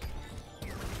right.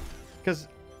 Because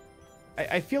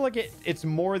I feel like it's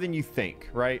more than you think,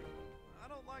 right? I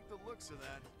don't like the looks of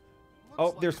that.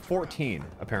 Oh, there's 14,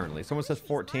 apparently. Someone says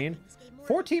 14.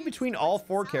 14 between all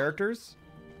 4 characters?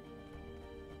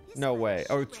 No way.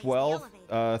 Oh,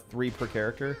 12, 3 per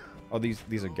character. Oh,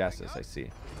 these are guesses. I see.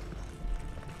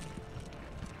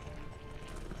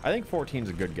 I think 14 is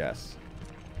a good guess.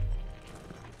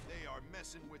 They are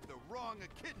messing with the wrong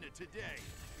echidna today.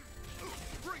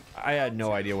 I had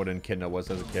no idea what an echidna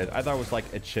was as a kid. I thought it was like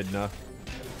echidna.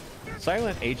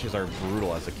 Silent H's are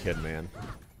brutal as a kid, man.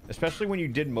 Especially when you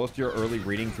did most of your early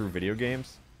reading through video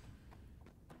games.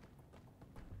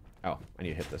 Oh, I need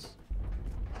to hit this.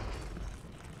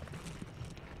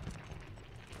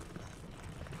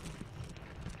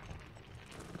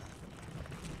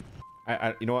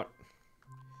 You know what?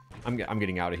 I'm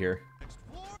getting out of here.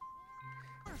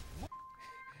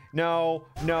 No,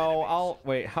 I'll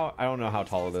wait. I don't know how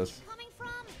tall it is. Coming from?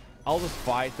 I'll just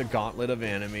fight the gauntlet of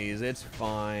enemies. It's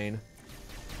fine.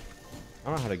 I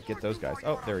don't know how to get those guys.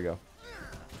 Oh, there we go.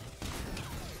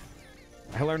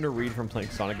 I learned to read from playing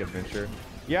Sonic Adventure.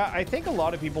 Yeah, I think a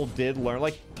lot of people did learn.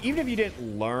 Like, even if you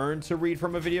didn't learn to read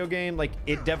from a video game, like,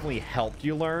 it definitely helped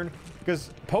you learn. Because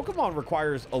Pokemon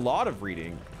requires a lot of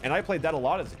reading. And I played that a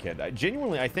lot as a kid. I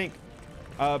think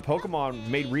Pokemon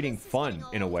made reading fun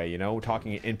in a way, you know?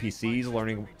 Talking to NPCs,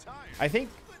 learning... I think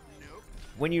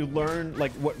when you learn,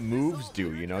 like, what moves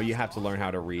do, you know, you have to learn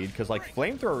how to read. Because, like,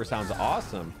 Flamethrower sounds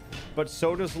awesome. But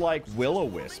so does, like,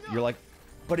 Will-O-Wisp. You're like,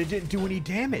 but it didn't do any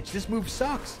damage. This move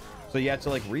sucks. So you have to,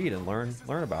 like, read and learn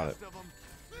about it.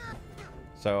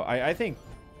 So I think,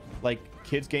 like,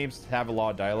 kids' games have a lot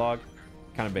of dialogue.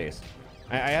 Kind of base.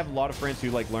 I have a lot of friends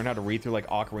who, like, learn how to read through, like,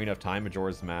 Ocarina of Time,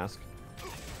 Majora's Mask.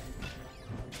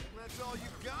 That's all you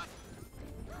got?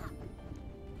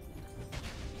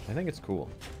 I think it's cool.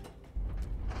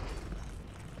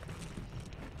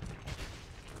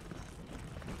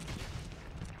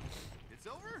 It's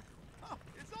over? Oh,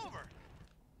 it's over.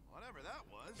 Whatever that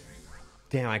was.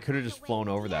 Damn, I could have just flown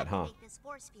over that, huh?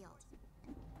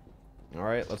 All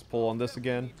right, let's pull on this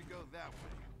again. Need to go that way.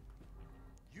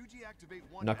 You deactivate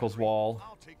one Knuckles battery, wall.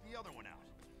 I'll take the other one out.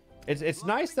 It's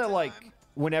nice that, like,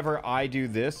 whenever I do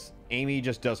this, Amy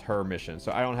just does her mission,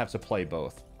 so I don't have to play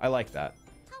both. I like that.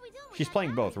 She's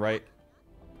playing both, right?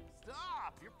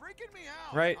 Stop! You're freaking me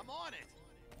out. Right. I'm on it.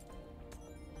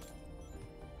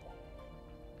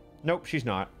 Nope, she's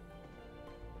not.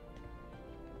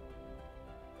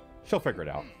 She'll figure it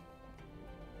out.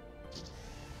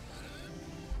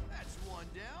 That's one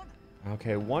down.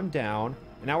 Okay, one down.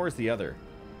 And now where's the other?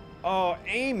 Oh,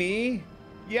 Amy!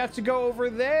 You have to go over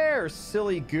there,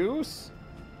 silly goose.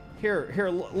 Here,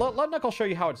 let Knuckles show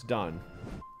you how it's done.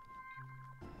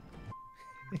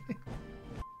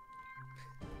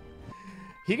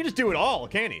 He can just do it all,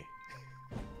 can't he?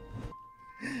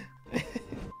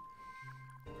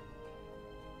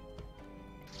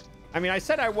 I mean, I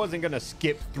said I wasn't going to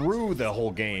skip through the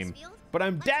whole game, but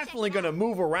I'm definitely going to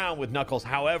move around with Knuckles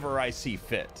however I see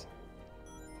fit.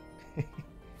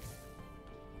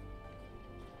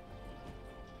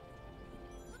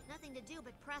 Nothing to do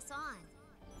but press on.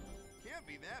 Can't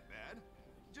be that bad.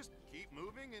 Just keep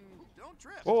moving and don't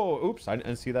trip. Oh, oops, I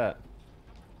didn't see that.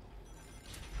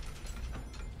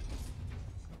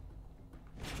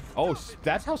 Oh,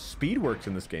 that's how speed works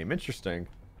in this game. Interesting.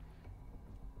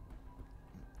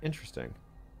 Interesting.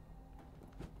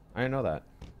 I didn't know that.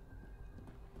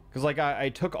 Because, like, I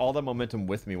took all the momentum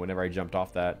with me whenever I jumped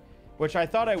off that. Which I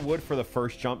thought I would for the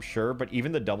first jump, sure. But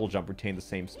even the double jump retained the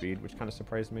same speed, which kind of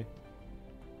surprised me.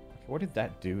 What did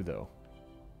that do, though?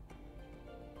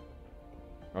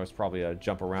 Oh, it's probably a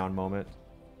jump around moment.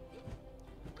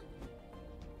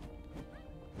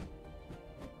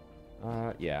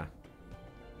 Yeah.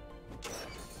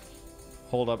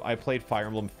 Hold up. I played Fire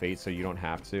Emblem Fate, so you don't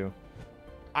have to.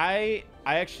 I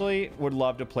actually would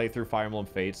love to play through Fire Emblem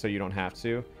Fate, so you don't have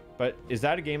to. But is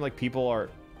that a game like people are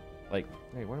like,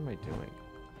 hey, what am I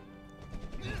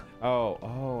doing?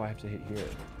 Oh, I have to hit here.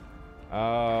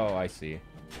 Oh, I see.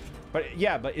 But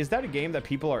yeah, but is that a game that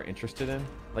people are interested in?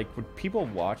 Like, would people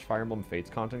watch Fire Emblem Fate's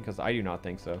content? Because I do not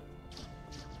think so.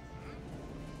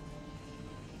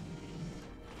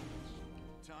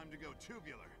 Time to go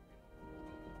tubular.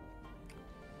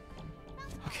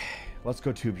 Okay, let's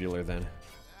go tubular then.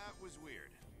 That was weird.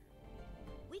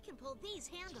 We can pull these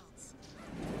handles.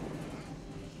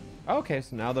 Okay,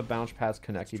 so now the bounce pads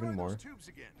connect even Try more. those tubes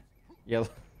again. Yeah,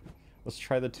 let's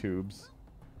try the tubes.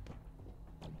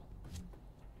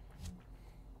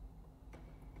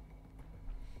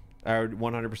 I would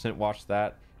 100% watch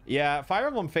that. Yeah, Fire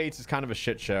Emblem Fates is kind of a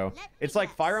shit show. It's like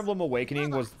Fire Emblem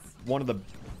Awakening was one of the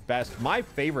best, my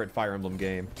favorite Fire Emblem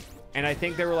game. And I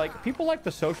think they were like, people like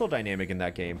the social dynamic in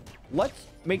that game. Let's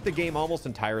make the game almost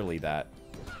entirely that.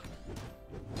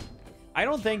 I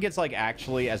don't think it's like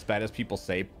actually as bad as people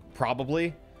say,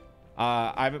 probably.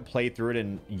 I haven't played through it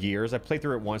in years. I played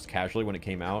through it once casually when it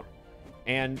came out.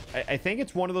 And I think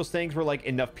it's one of those things where like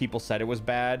enough people said it was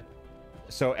bad,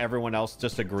 so everyone else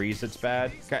just agrees it's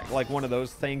bad. Like one of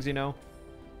those things, you know?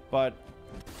 But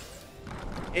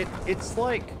it's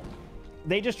like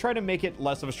they just try to make it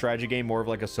less of a strategy game, more of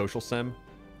like a social sim,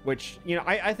 which, you know,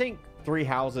 I think Three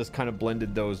Houses kind of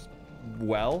blended those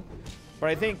well. But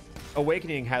I think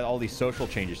Awakening had all these social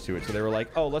changes to it, so they were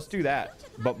like, oh, let's do that,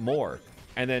 but more.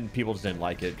 And then people just didn't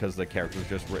like it because the characters were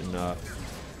just written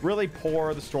really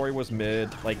poor. The story was mid.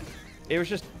 Like, it was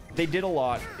just, they did a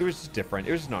lot. It was just different.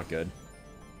 It was just not good.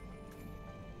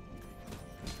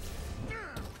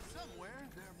 Somewhere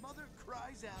their mother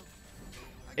cries out.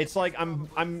 It's like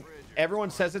everyone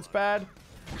says it's bad,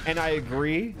 and I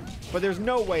agree, but there's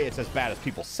no way it's as bad as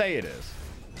people say it is.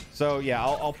 So yeah,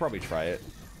 I'll probably try it.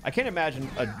 I can't imagine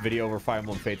a video over Fire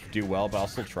Emblem Fates would do well, but I'll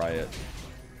still try it.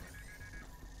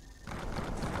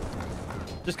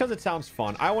 Just because it sounds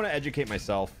fun. I want to educate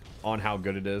myself on how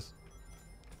good it is.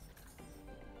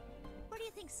 Where do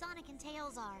you think Sonic and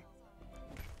Tails are?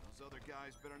 Those other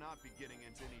guys better not be getting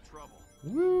into any trouble.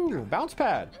 Woo! Bounce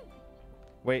pad.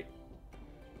 Wait.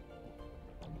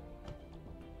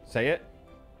 Say it.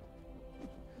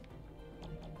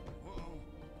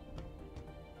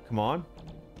 Come on.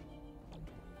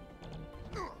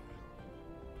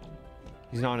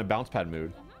 He's not in a bounce pad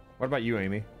mood. What about you,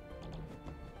 Amy?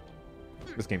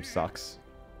 This game sucks.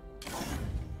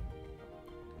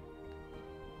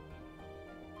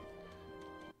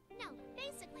 No,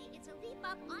 basically it's a leap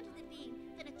up onto the beam,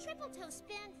 then a triple toe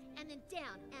spin, and then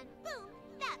down, and boom,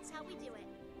 that's how we do it.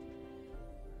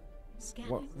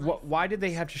 Why did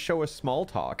they have to show us small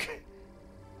talk?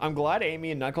 I'm glad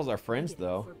Amy and Knuckles are friends,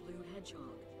 though. For Blue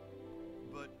Hedgehog.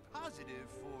 But positive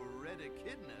for Red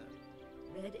Echidna.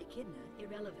 Red Echidna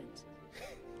irrelevant.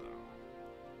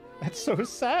 That's so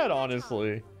sad,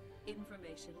 honestly.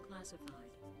 Information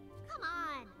classified. Come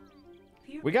on.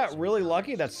 We got really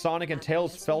lucky that Sonic and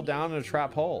Tails fell down in a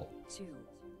trap hole. 2.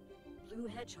 Blue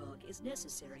Hedgehog is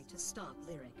necessary to stop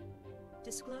Lyric.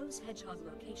 Disclose Hedgehog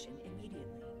location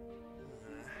immediately.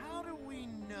 How do we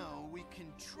know we can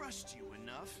trust you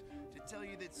enough to tell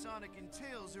you that Sonic and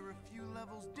Tails are a few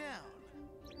levels down?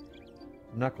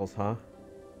 Knuckles, huh?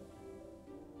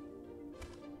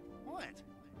 What?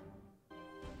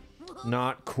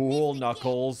 Not cool,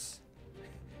 Knuckles.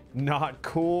 Not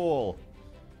cool.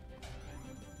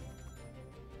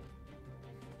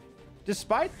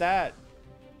 Despite that,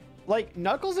 like,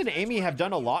 Knuckles and Amy have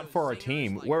done a lot for our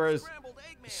team, whereas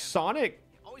Sonic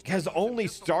has only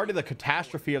started the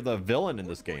catastrophe of the villain in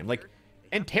this game. Like,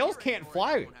 and Tails can't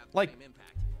fly. Like,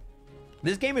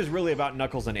 this game is really about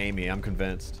Knuckles and Amy, I'm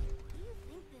convinced. What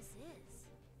do you think this is?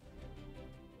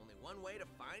 Only one way to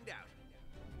find out.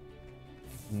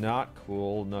 Not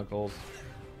cool, Knuckles.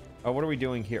 Oh, what are we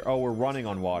doing here? Oh, we're running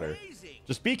on water.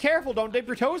 Just be careful, don't dip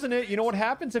your toes in it. You know what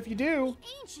happens if you do.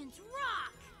 Ancients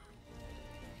rock!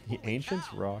 The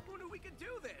Ancients rock. Who knew we could do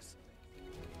this?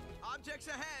 Objects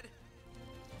ahead.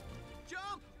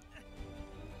 Jump!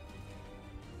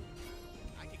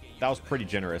 I could get That was pretty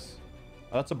generous.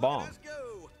 Oh, that's a bomb. Let's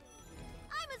go.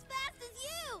 I'm as fast as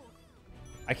you!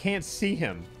 I can't see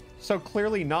him. So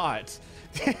clearly not.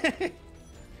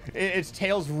 It's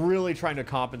Tails really trying to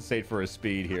compensate for his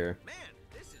speed here. Man,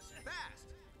 this is fast.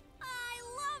 I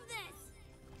love this!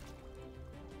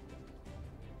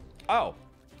 Oh,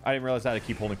 I didn't realize I had to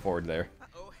keep holding forward there.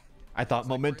 Uh-oh. I thought Looks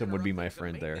like momentum we're would be my interrupting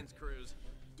friend the there. maintenance crews.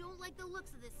 Don't like the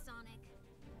looks of this, Sonic.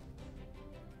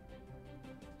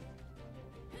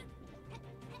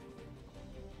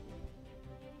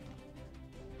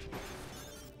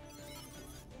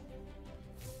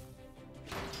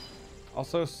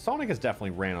 Also, Sonic has definitely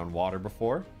ran on water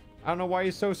before. I don't know why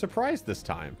he's so surprised this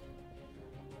time.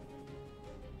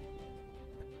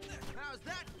 How's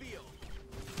that feel?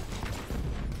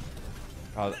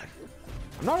 I'm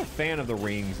not a fan of the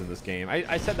rings in this game.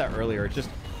 I said that earlier.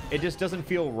 It just doesn't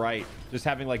feel right. Just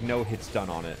having like no hits done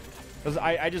on it. Because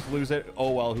I just lose it.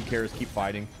 Oh well, who cares? Keep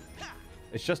fighting.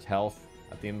 It's just health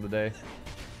at the end of the day.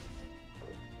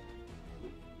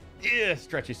 Yeah,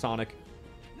 stretchy Sonic.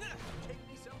 Take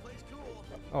me someplace cool.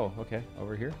 Oh, okay.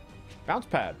 Over here. Bounce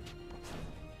pad.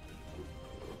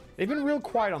 They've been real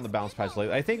quiet on the bounce pads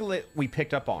lately. I think we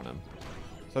picked up on them.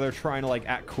 So they're trying to like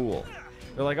act cool.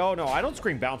 They're like, oh no, I don't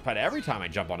scream bounce pad every time I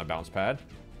jump on a bounce pad.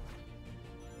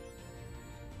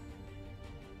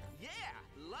 Yeah,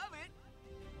 love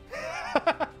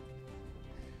it.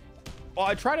 Well,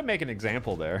 I tried to make an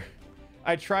example there.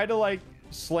 I tried to like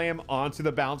slam onto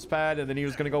the bounce pad and then he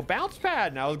was going to go bounce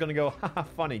pad. And I was going to go, haha,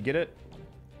 funny, get it?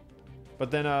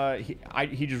 But then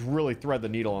he just really threaded the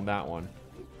needle on that one.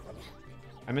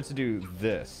 I meant to do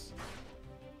this.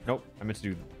 Nope, I meant to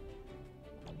do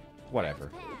whatever.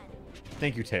 Pad.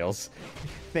 Thank you, Tails.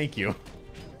 Thank you.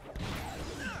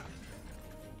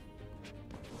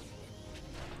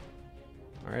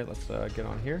 All right, let's get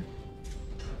on here.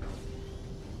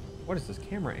 What is this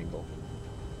camera angle?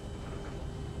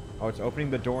 Oh, it's opening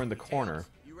the door in the corner.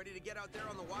 You ready to get out there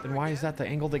on the water Then why is again? that the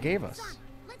angle they gave us? Son,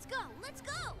 let's go! Let's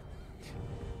go!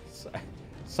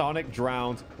 Sonic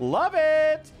drowns. Love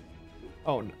it!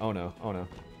 Oh, oh no. Oh no.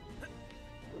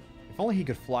 If only he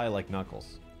could fly like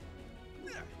Knuckles.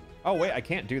 Oh wait, I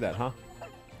can't do that, huh?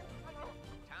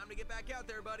 Time to get back out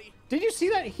there, buddy. Did you see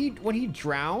that when he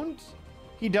drowned,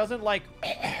 he doesn't like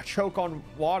choke on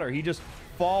water. He just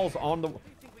falls on the. You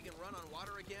think we can run on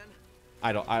water again?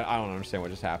 I don't understand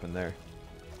what just happened there.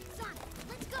 Son,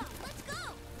 let's go! Let's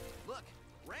go! Look,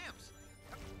 ramp.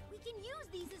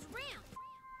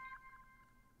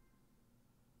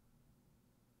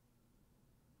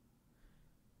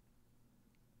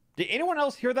 Did anyone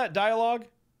else hear that dialogue?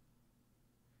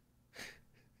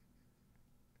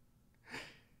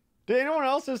 Did anyone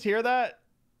else just hear that?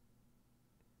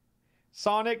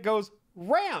 Sonic goes,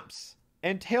 ramps!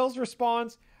 And Tails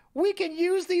responds, we can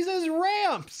use these as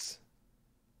ramps!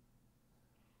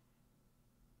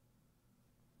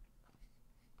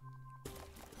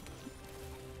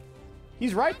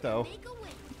 He's right, though.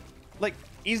 Like,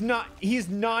 he's not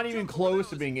even close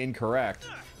to being incorrect.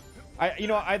 You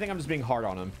know what? I think I'm just being hard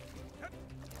on him.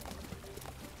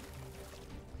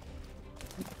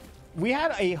 We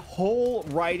had a whole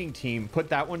writing team put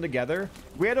that one together.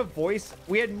 We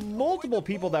had multiple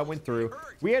people that went through.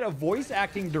 We had a voice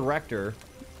acting director,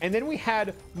 and then we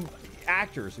had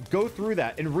actors go through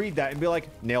that and read that and be like,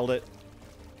 nailed it.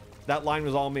 That line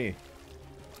was all me.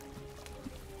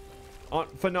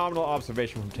 Phenomenal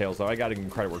observation from Tails, though. I gotta give him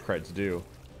credit where credit's due.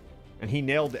 And he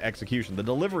nailed the execution. The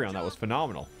delivery on that was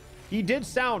phenomenal. He did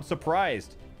sound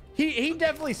surprised. He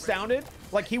definitely sounded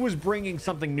like he was bringing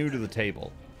something new to the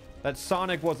table. That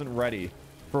Sonic wasn't ready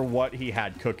for what he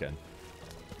had cooking.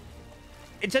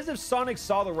 It's as if Sonic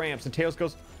saw the ramps and Tails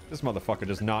goes, this motherfucker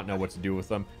does not know what to do with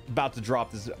them. About to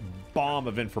drop this bomb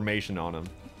of information on him.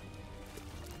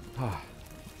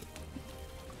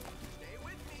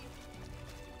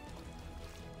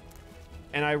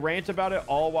 And I rant about it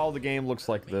all while the game looks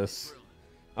like this.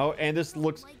 Oh, and this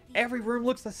looks... Every room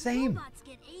looks the same.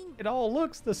 It all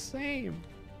looks the same.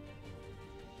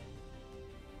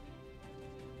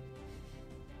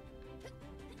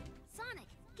 Sonic,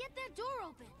 get that door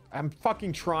open. I'm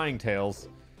fucking trying, Tails.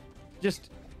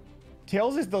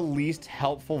 Tails is the least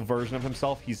helpful version of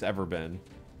himself he's ever been.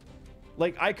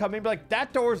 Like, I come in and be like,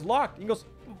 that door's locked. And he goes,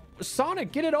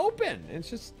 Sonic, get it open. And it's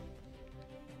just...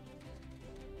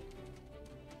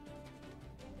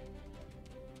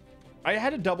 I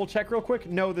had to double check real quick.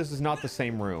 No, this is not the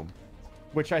same room.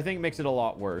 Which I think makes it a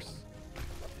lot worse.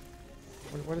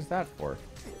 What is that for?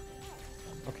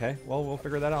 Okay, well, we'll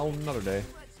figure that out another day.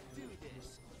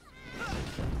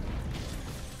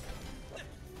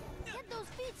 Get those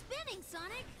feet spinning,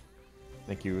 Sonic.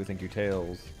 Thank you,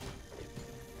 Tails.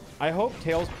 I hope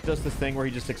Tails does this thing where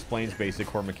he just explains basic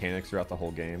core mechanics throughout the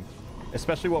whole game.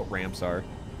 Especially what ramps are.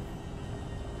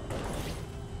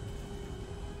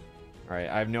 Alright,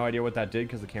 I have no idea what that did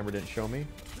because the camera didn't show me.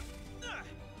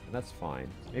 And that's fine.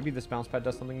 Maybe this bounce pad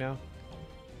does something now?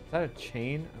 Is that a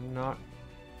chain I'm not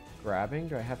grabbing?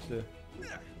 Do I have to...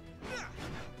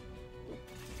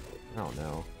 I don't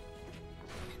know.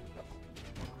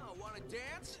 Oh, wanna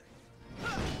dance?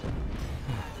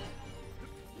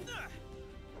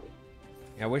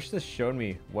 Yeah, I wish this showed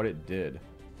me what it did.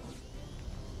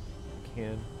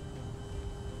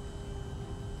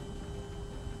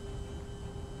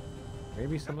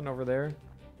 Maybe something over there?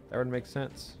 That would make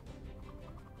sense.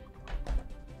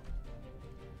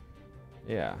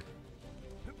 Yeah.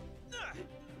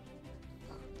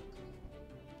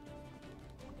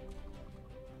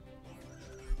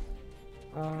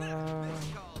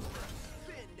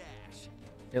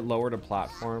 It lowered a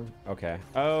platform. Okay.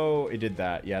 Oh, it did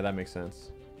that. Yeah, that makes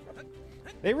sense.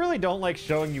 They really don't like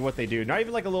showing you what they do. Not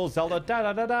even like a little Zelda da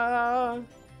da da da.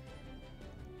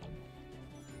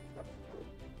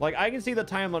 Like, I can see the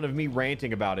timeline of me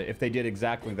ranting about it if they did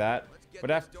exactly that. But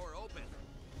after...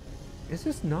 Is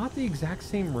this not the exact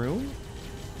same room?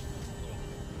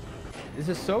 This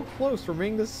is so close from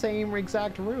being the same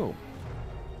exact room.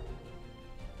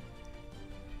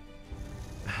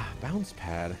 Bounce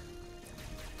pad.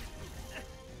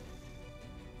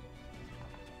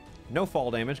 No fall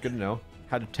damage. Good to know.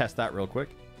 Had to test that real quick.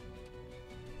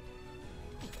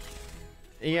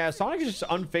 Yeah, Sonic is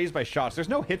just unfazed by shots. There's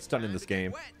no hit stun in this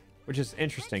game, which is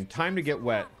interesting. Time to get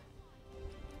wet.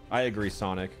 I agree,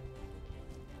 Sonic.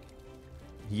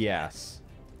 Yes.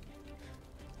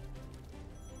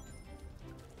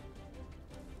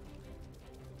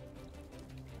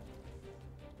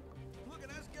 Look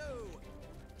at us go.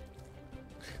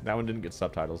 That one didn't get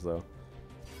subtitles, though.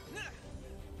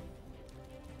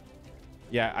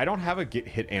 Yeah, I don't have a get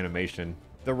hit animation.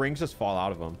 The rings just fall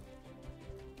out of them.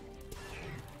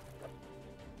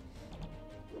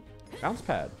 Bounce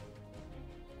pad.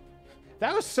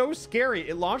 That was so scary.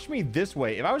 It launched me this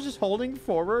way. If I was just holding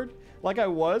forward like I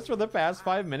was for the past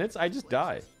 5 minutes, I just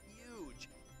die. Huge.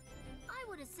 I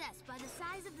would assess by the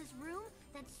size of this room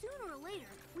that sooner or later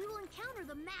we will encounter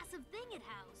the massive thing it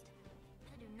housed.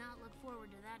 I do not look forward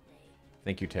to that day.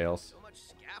 Thank you, Tails. So much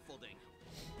scaffolding.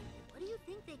 What do you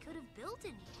think they could have built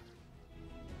in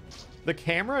here? The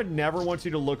camera never wants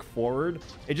you to look forward.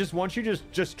 It just wants you to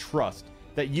just trust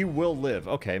that you will live.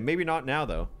 Okay, maybe not now,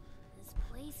 though. This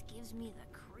place gives me the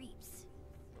creeps.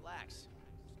 Relax.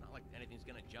 It's not like anything's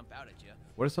gonna jump out at you.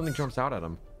 What if something jumps out at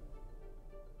him?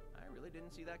 I really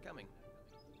didn't see that coming.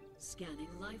 Scanning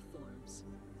life forms.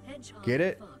 Hedgehog Get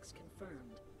it? and Fox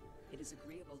confirmed. It is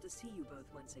agreeable to see you both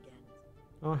once again.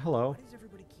 Oh, hello. Why does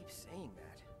everybody keep saying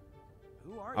that?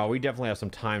 Who are Oh, you? we definitely have some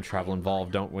time travel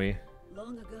involved, don't we?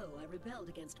 Long ago, I rebelled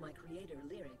against my creator,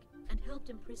 Lyric, and helped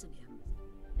imprison him.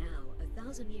 Now,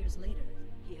 1,000 years later,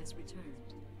 he has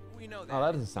returned. We know that. Oh,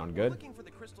 that doesn't sound We're good. looking for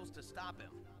the crystals to stop him.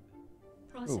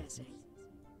 Processing.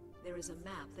 There is a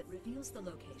map that reveals the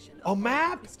location of A all the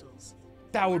map? crystals.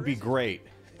 That would be great.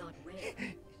 Not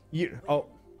where. You. Oh,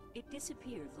 It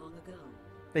disappeared long ago.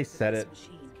 they said This it.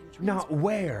 machine can Not transfer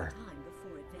where, time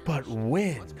before it but vanished.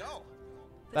 when. Let's go.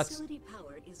 That's. Facility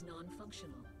power is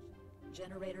non-functional.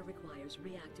 Generator requires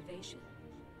reactivation.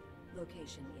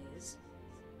 Location is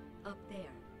up there.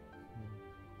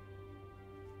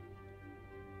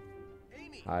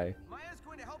 Amy, Hi. Maya's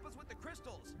going to help us with the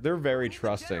crystals. They're very Get the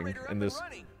trusting generator up in and this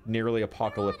running. nearly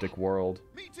apocalyptic world.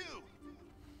 Me too.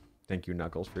 Thank you,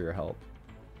 Knuckles, for your help.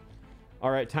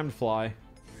 All right, time to fly.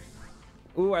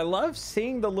 Ooh, I love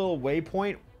seeing the little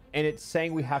waypoint, and it's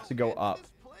saying we have to go up.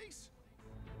 This place?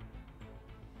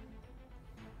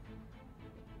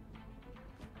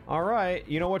 All right,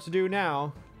 you know what to do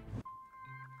now.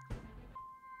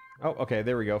 Oh, okay,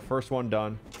 there we go. First one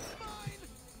done.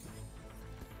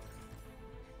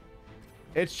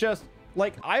 It's just,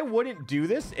 like, I wouldn't do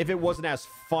this if it wasn't as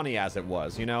funny as it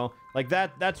was, you know? Like,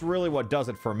 that's really what does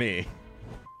it for me.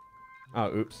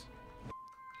 Oh, oops.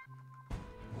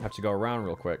 Have to go around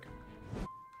real quick.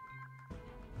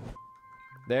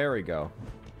 There we go.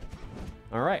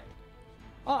 All right.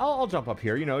 I'll jump up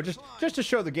here, you know, just to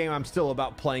show the game I'm still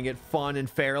about playing it fun and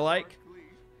fair-like.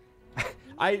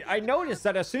 I noticed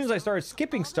that as soon as I started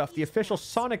skipping stuff, the official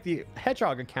Sonic the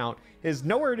Hedgehog account is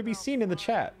nowhere to be seen in the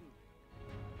chat.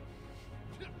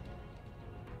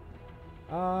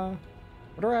 What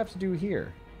do I have to do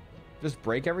here? Just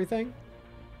break everything?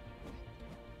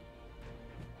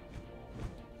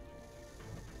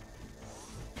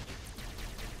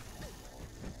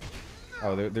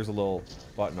 Oh, there's a little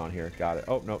button on here. Got it.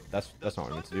 Oh, no, that's not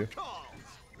what I meant to do.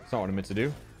 That's not what I meant to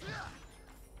do.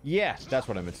 Yes, that's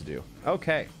what I meant to do.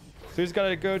 Okay. So he's got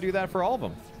to go do that for all of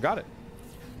them. Got it.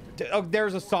 Oh,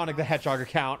 there's a Sonic the Hedgehog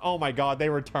account. Oh my god, they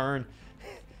return.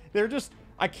 They're just...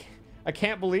 I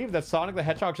can't believe that Sonic the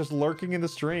Hedgehog's just lurking in the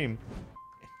stream.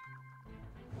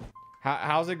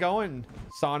 How's it going,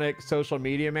 Sonic social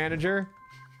media manager?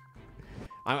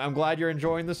 I'm glad you're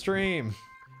enjoying the stream.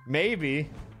 Maybe.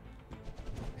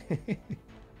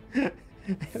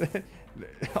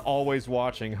 Always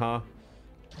watching, huh?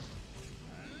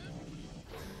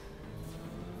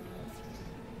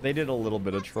 They did a little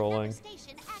bit of trolling.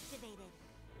 Station activated.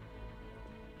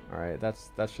 All right,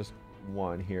 that's just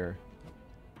one here.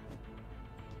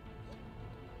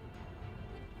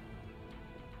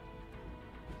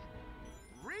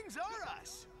 Rings are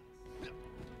us. Do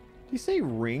you say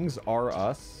rings are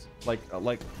us? Like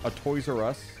a Toys R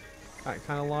Us kind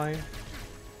of line?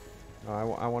 No,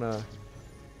 I want to...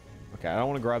 Okay, I don't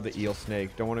want to grab the eel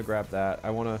snake. Don't want to grab that. I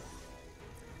want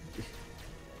to...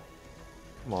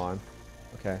 Come on.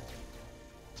 Okay.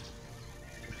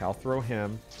 Okay, I'll throw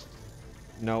him.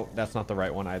 No, that's not the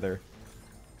right one either.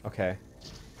 Okay.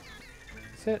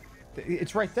 That's it.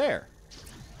 It's right there.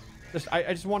 I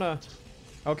just want to...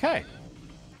 Okay.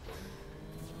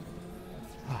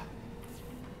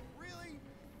 Really?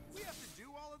 We have to do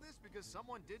all of this because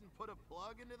someone didn't put a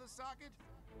plug into the socket?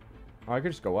 Oh, I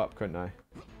could just go up, couldn't I?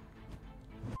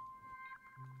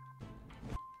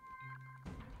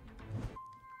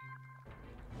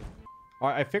 All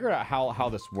right, I figured out how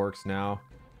this works now.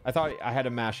 I thought I had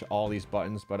to mash all these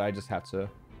buttons, but I just have to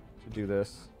do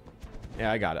this.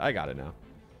 Yeah, I got it. I got it now.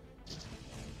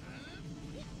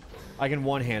 I can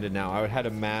one-hand it now. I would had to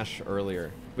mash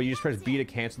earlier. But you just press B to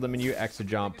cancel the menu, X to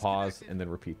jump, pause, and then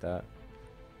repeat that.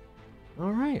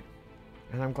 All right.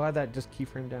 And I'm glad that just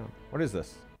keyframed down. What is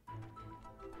this?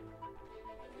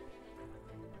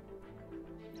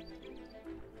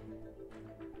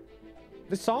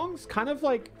 The song's kind of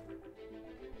like...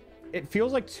 It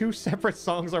feels like two separate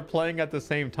songs are playing at the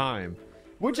same time.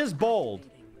 Which is bold.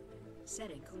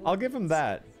 I'll give him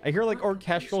that. I hear like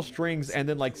orchestral strings and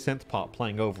then like synth pop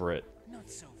playing over it. Not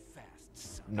so fast,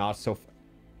 son. Not so...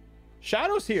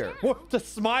 Shadow's here! What? The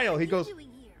smile! He goes...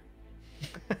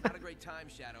 Had a great time,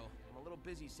 Shadow. I'm a little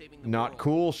busy saving the Not world.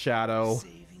 cool, Shadow.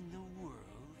 Saving the world?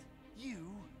 You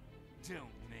don't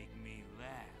make me laugh.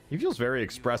 He feels very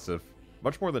expressive.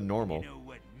 Much more than normal. You know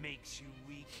what makes you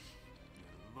weak?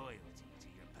 Your loyalty to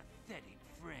your pathetic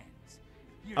friends.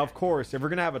 You're Of not course, if we're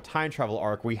gonna have a time travel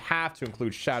arc, we have to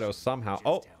include Shadow somehow. just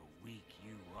Oh, how weak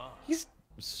you are. he's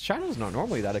Shadow's not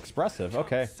normally that expressive.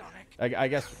 Okay. I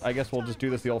guess we'll just do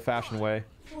this the old-fashioned way.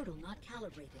 Portal not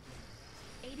calibrated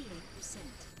yet. 88%.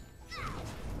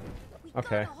 We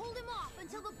Okay. gotta hold him off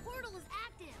until the portal is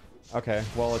active. Okay,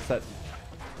 well, it's that...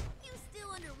 You still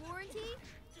under warranty?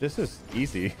 This is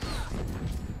easy.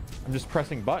 I'm just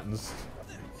pressing buttons.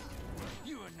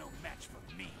 You are no match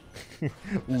for me.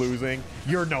 Losing.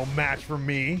 You're no match for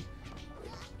me.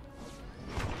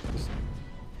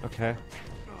 Okay.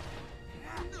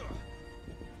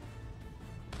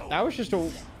 That was just a...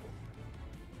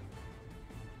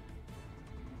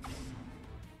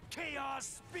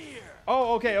 Chaos Spear.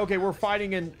 Oh, okay, okay. We're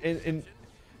fighting in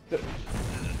the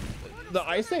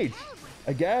Ice Age,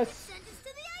 I guess. Send us to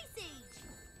the Ice Age.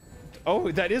 Oh,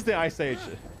 that is the Ice Age.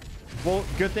 Well,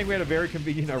 good thing we had a very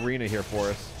convenient arena here for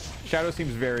us. Shadow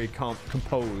seems very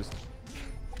composed,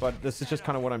 but this is just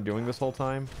kind of what I'm doing this whole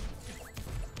time.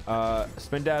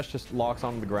 Spin dash just locks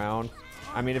onto the ground.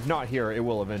 I mean, if not here, it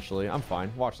will eventually. I'm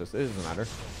fine. Watch this. It doesn't matter.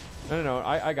 No,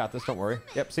 I got this. Don't worry.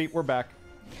 Yep, see, we're back.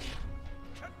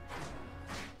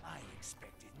 I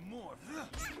expected more.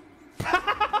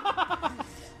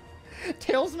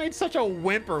 Tails made such a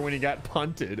whimper when he got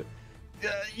punted.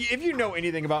 If you know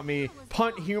anything about me,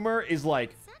 punt humor is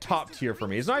like top tier for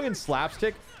me. It's not even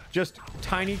slapstick. Just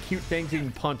tiny, cute things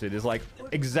getting punted is like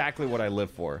exactly what I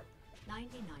live for.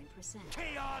 99%.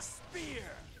 Chaos Spear.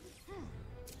 You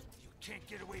can't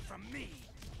get away from me.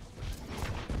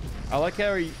 I like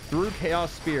how he threw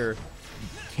Chaos Spear.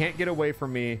 Can't get away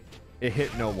from me. It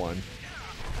hit no one. You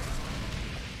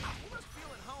must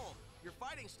feel at home. Your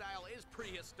fighting style is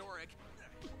pretty historic.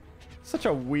 Such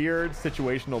a weird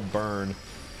situational burn.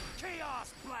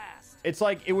 Chaos Blast. It's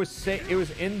like it was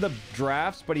in the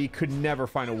drafts, but he could never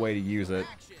find a way to use it.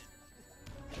 Action.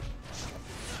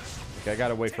 Okay, I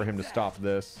gotta wait for him to stop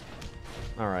this.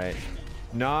 All right.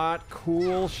 Not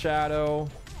cool, Shadow.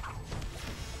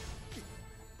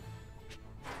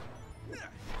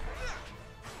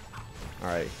 All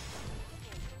right.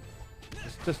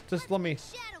 Just let me.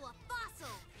 Shadow a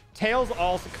fossil. Tails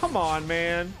also. Come on,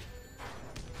 man.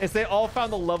 It's they all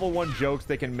found the level 1 jokes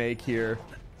they can make here.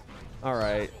 All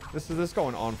right. This is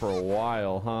going on for a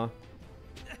while, huh?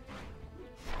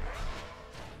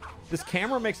 This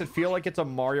camera makes it feel like it's a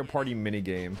Mario Party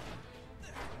minigame.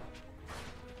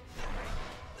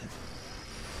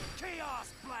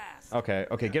 Chaos Blast. Okay,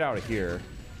 okay, get out of here.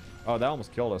 Oh, that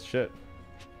almost killed us. Shit.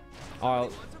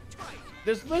 Oh,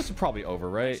 this is probably over,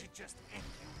 right? Should just end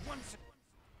you once.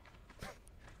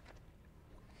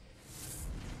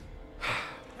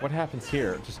 What happens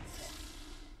here? Just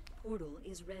Portal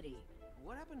is ready.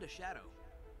 What happened to Shadow?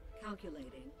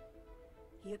 Calculating.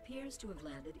 He appears to have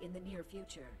landed in the near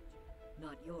future.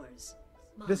 Not yours.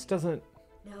 this Mine. doesn't.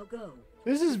 Now go.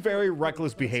 This is very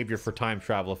reckless behavior for time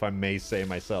travel, if I may say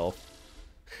myself.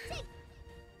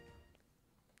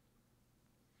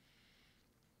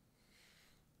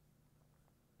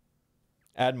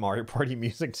 Add Mario Party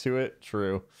music to it.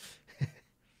 True.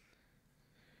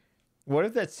 What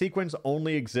if that sequence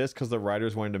only exists because the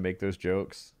writers wanted to make those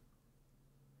jokes?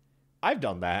 I've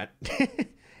done that.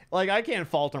 Like, I can't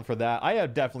fault them for that. I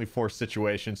have definitely forced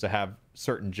situations to have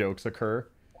certain jokes occur.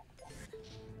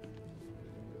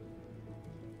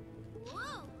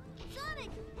 Whoa! Sonic,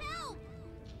 help!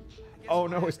 Oh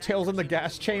no, his tail's in the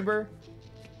gas chamber?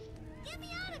 Get me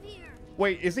out of here!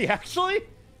 Wait, is he actually?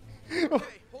 Hold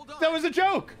on. That was a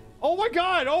joke! Oh my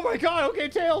god! Oh my god! Okay,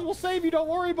 Tails, we'll save you. Don't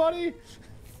worry, buddy.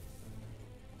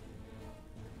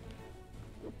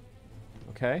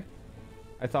 Okay.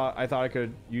 I thought I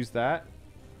could use that.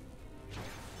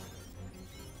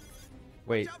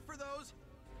 Wait. Watch out for those.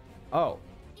 Oh.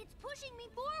 It's pushing me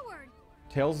forward!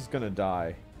 Tails is gonna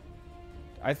die.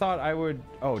 I thought I would...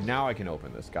 Oh, now I can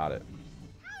open this. Got it.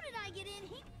 How did I get in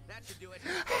here? That should do it.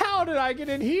 How did I get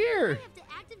in here? I have to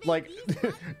activate Like, these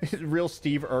buttons? real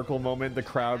Steve Urkel moment. The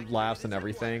crowd laughs and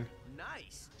everything.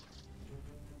 Nice.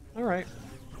 Alright.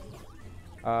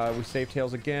 We save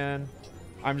Tails again.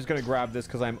 I'm just gonna grab this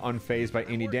because I'm unfazed by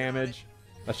any damage.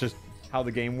 That's just how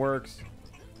the game works.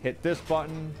 Hit this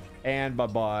button, and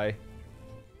bye-bye.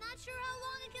 Not sure how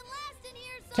long it can last in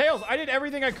here, so... Tails, I did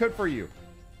everything I could for you.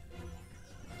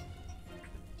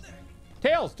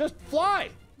 Tails, just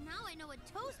fly! Now I know what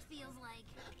toast feels like.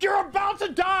 You're about to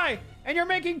die, and you're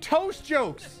making toast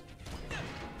jokes!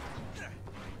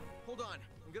 Hold on.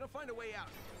 I'm gonna find a way out.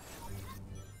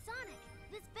 Sonic,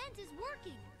 this vent is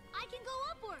working. I can go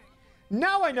upward.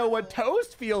 Now I know what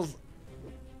toast feels...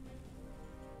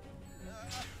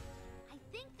 I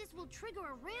think this will trigger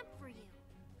a ramp for you.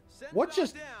 Send What it on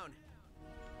just- down.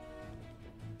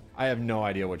 I have no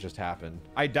idea what just happened.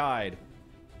 I died.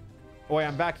 Oh, wait,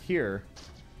 I'm back here.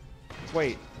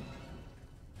 Wait.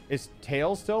 Is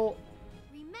Tails still...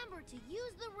 Remember to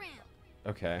use the ramp.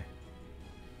 Okay.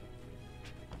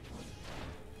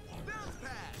 Bounce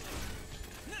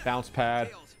pad. Bounce pad.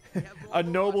 Tails, you have more A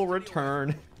noble robots to deal with.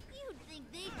 return. You'd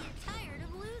think they'd get tired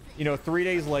of losing. You know, 3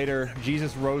 days later,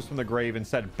 Jesus rose from the grave and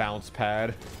said bounce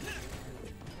pad.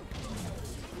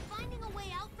 Finding a way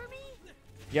out for me?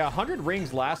 Yeah, 100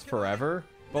 rings last forever,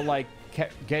 but like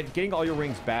getting all your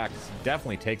rings back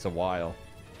definitely takes a while.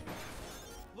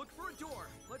 Look for a door.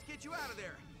 Let's get you out of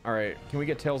there. All right, can we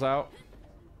get Tails out?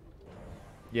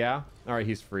 Yeah? All right,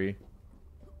 he's free.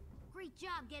 Great job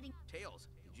getting. Tails,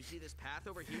 did you see this path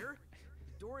over here?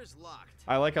 The door is locked.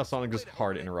 I like how Sonic just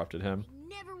hard interrupted him.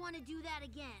 Never want to do that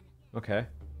again. Okay.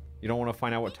 You don't want to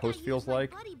find out what Think I toast feels used my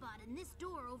like? buddy bot in this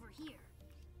door over here.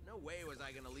 No way was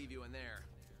I gonna leave you in there.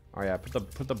 Oh yeah,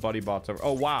 put the buddy bots over.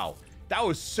 Oh wow, that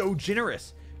was so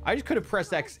generous. I just could have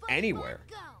pressed X Buddy bot, anywhere.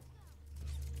 go.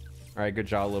 All right, good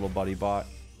job, little buddy bot.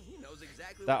 He knows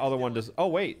exactly That what other he's one doing. does. Oh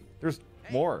wait, there's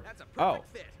Hey, more. That's a Oh,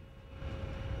 perfect fit.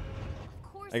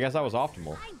 Of course I guess that was it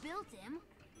optimal. I built him.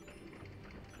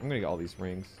 I'm gonna get all these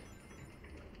rings.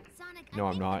 Sonic, No, I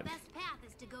I'm think not. The best path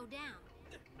is to go down.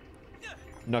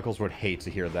 Knuckles would hate to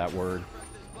hear that word.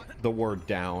 The word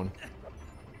down.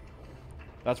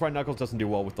 That's why Knuckles doesn't do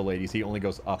well with the ladies. He only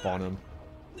goes up on them.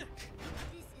 This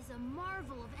is a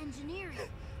marvel of engineering.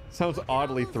 Sounds Look at all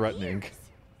oddly those threatening. gears.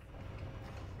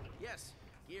 Yes,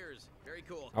 gears. Very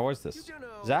cool. Oh, what is this? You do know,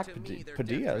 Zach to me, they're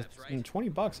Padilla, death traps, right? 20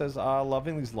 bucks, says,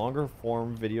 loving these longer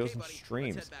form videos Okay, and buddy,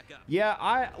 streams. let's head back up. Yeah,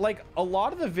 I like a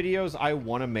lot of the videos I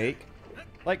want to make.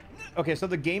 Like, okay, so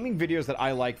the gaming videos that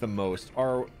I like the most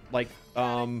are like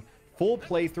full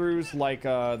playthroughs, like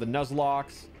the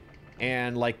Nuzlocke,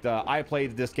 and like the I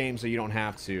played this game so you don't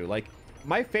have to. Like,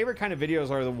 my favorite kind of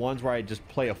videos are the ones where I just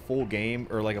play a full game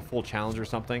or like a full challenge or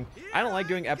something. I don't like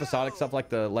doing episodic stuff like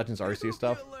the Legends Arceus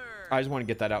stuff. I just want to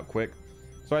get that out quick.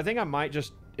 So I think I might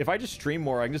just, if I just stream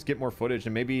more, I can just get more footage,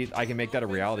 and maybe I can make that a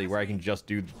reality where I can just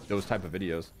do those type of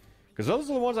videos. Because those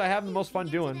are the ones I have the most fun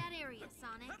Get to doing. that area,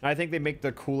 Sonic. And I think they make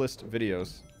the coolest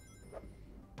videos.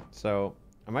 So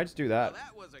I might just do that. Well,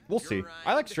 that was a We'll see.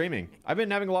 I like streaming. I've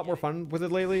been having a lot more fun with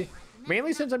it lately.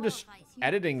 Mainly since I'm just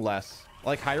editing less.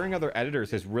 Like, hiring other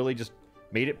editors has really just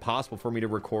made it possible for me to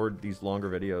record these longer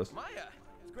videos. Maya,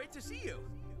 it's great to see you.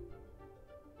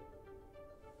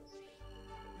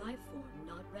 Life form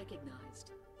not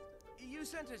recognized. You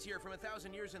sent us here from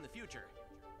 1,000 years in the future.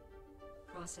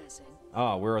 Processing.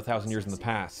 Ah, we're 1,000 years in the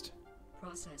past.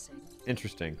 Processing.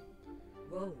 Interesting.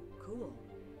 Whoa, cool.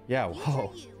 Yeah, Future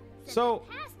whoa. you said So,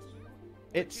 the past you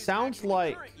it Which is sounds actually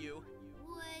like... current you.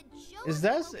 would show Is us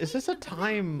this- the is this a location of the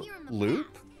time map here in the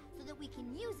loop? past, so that we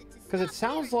can use it to Because it stop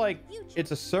sounds Lyric in like the future.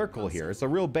 it's a circle here. It's a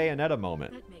real Bayonetta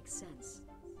moment. That makes sense.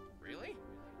 Really?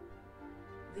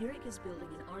 Lyric is building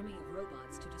an army of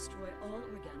robots to destroy all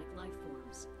organic life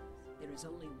forms. There is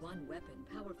only one weapon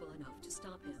powerful enough to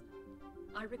stop him.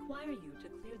 I require you to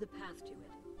clear the path to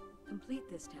it. Complete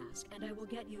this task, and I will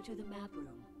get you to the map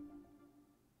room.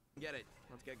 Get it.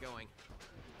 Let's get going.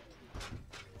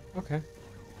 Okay.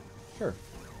 Sure.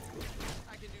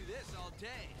 I can do this all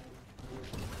day.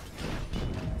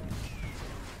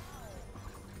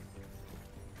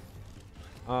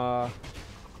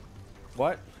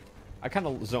 What? I kind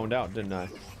of zoned out, didn't I?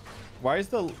 Why is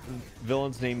the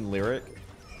villain's name Lyric?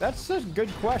 That's a good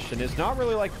question. It's not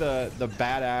really like the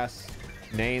badass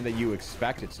name that you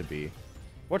expect it to be.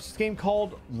 What's this game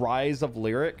called? Rise of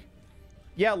Lyric?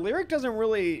 Yeah, Lyric doesn't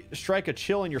really strike a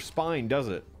chill in your spine, does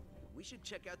it? We should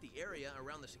check out the area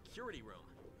around the security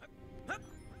room.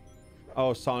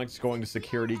 Oh, Sonic's going to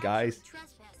security, We are guys. actually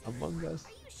trespassing. Among Us. Are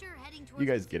you sure heading You towards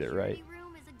guys the get it, right? security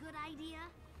room is a good idea?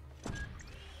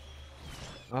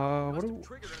 What Must do, have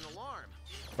triggered an alarm.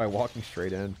 by walking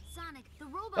straight in? Sonic, the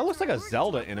robots That looks are like a alerted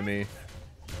Zelda to our enemy.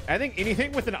 presence. I think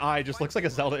anything with an eye just looks like a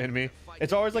Zelda enemy.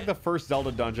 It's always like the first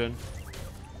Zelda dungeon.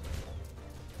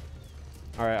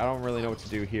 Alright, I don't really know what to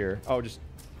do here. Oh, just...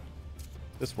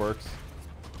 This works.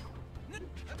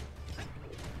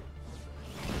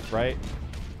 Right?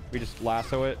 We just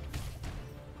lasso it.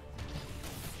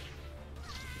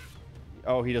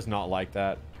 Oh, he does not like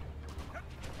that.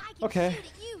 I can Okay. shoot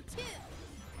at you too.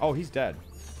 Oh, he's dead.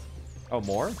 Oh,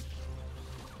 more?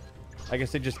 I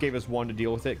guess they just gave us one to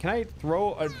deal with it. Can I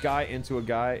throw a guy into a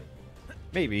guy?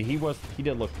 Maybe. He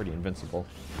did look pretty invincible.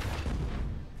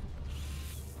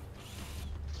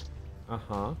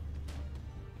 Uh-huh.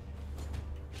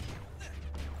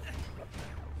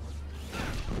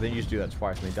 Then you just do that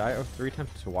twice and they die. Oh, 3 times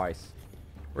twice.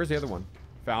 Where's the other one?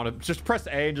 Found him. Just press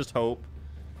A and just hope.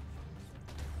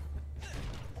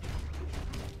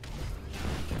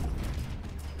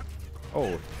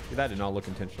 Oh, that did not look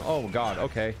intentional. Oh god,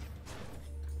 okay.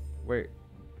 Wait,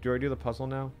 do I do the puzzle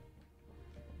now?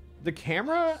 The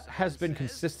camera has been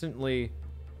consistently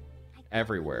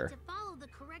everywhere. To follow the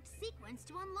correct sequence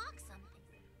to unlock something.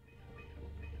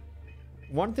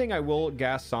 One thing I will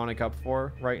gas Sonic up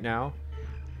for right now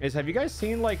is, have you guys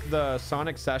seen like the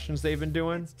Sonic sessions they've been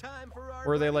doing?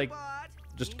 Where they like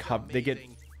just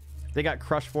they got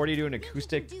Crush 40 doing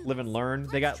acoustic live and learn.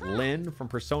 They got Lynn from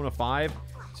Persona 5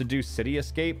 to do City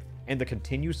Escape and the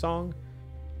Continue song.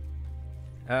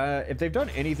 If they've done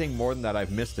anything more than that,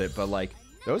 I've missed it, but like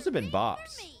those have been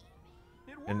bops.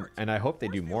 And I hope they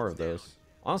do more of those.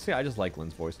 Honestly, I just like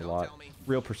Lynn's voice a lot.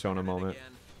 Real Persona moment.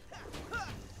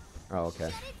 Oh,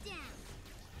 okay.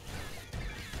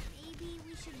 Maybe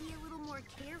we should be a little more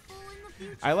careful in the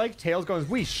future. I like Tails going,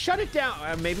 we shut it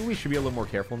down. Maybe we should be a little more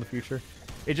careful in the future.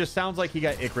 It just sounds like he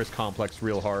got Icarus complex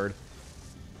real hard.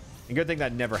 And good thing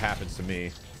that never happens to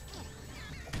me.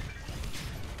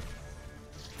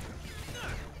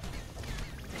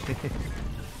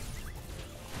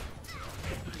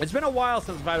 It's been a while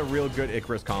since I've had a real good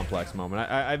Icarus complex moment.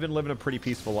 I've been living a pretty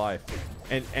peaceful life.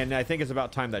 And I think it's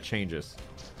about time that changes.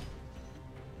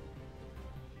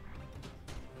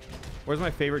 Where's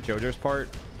my favorite JoJo's part?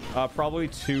 Probably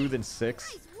 2, then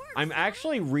 6. I'm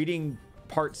actually reading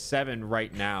part 7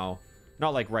 right now.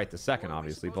 Not like right this second,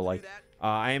 obviously, but like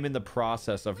I am in the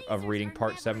process of reading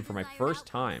part 7 for my first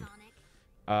time.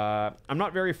 I'm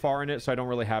not very far in it, so I don't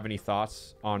really have any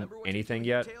thoughts on anything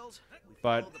yet.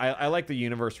 But I like the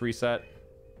universe reset.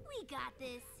 We got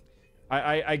this.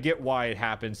 I get why it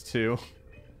happens too.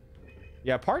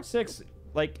 Yeah, part 6,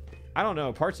 like, I don't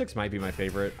know. Part 6 might be my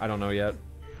favorite. I don't know yet.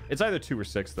 It's either 2 or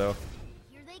 6 though.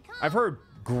 Here they come. I've heard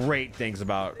great things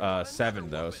about 7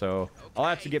 though, so I'll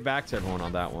have to get back to everyone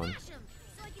on that one. Smash 'em,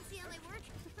 so I can see how they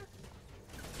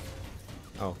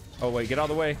work. Oh wait, get out of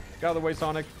the way. Get out of the way,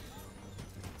 Sonic.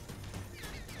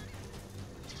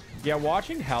 Yeah,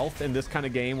 watching health in this kind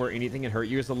of game where anything can hurt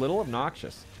you is a little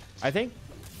obnoxious. I think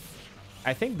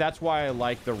that's why I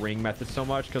like the ring method so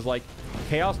much, because like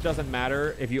chaos doesn't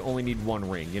matter if you only need 1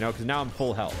 ring, you know, because now I'm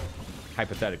full health,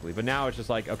 hypothetically. But now it's just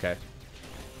like, okay.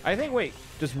 I think, wait,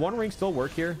 does 1 ring still work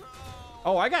here?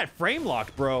 Oh, I got frame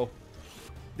locked, bro.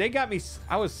 They got me,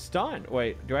 I was stunned.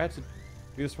 Wait, do I have to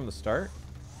do this from the start?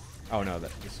 Oh no,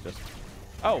 that's just,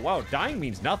 oh wow, dying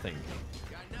means nothing.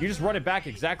 You just run it back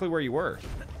exactly where you were.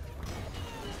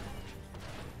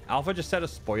 Alpha just said a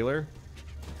spoiler.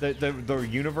 The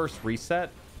universe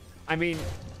reset. I mean,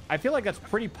 I feel like that's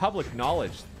pretty public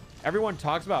knowledge. Everyone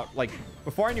talks about, like,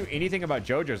 before I knew anything about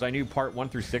JoJo's, I knew part 1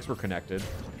 through 6 were connected,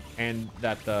 and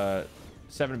that the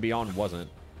 7 and beyond wasn't.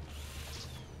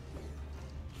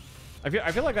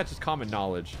 I feel like that's just common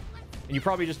knowledge, and you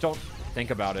probably just don't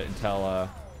think about it until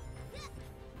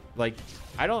like,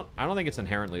 I don't think it's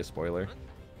inherently a spoiler.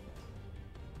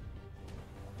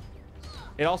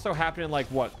 It also happened in like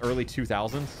what, early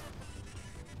 2000s?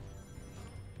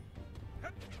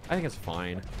 I think it's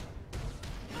fine.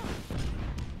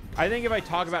 I think if I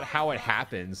talk about how it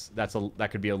happens, that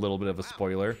could be a little bit of a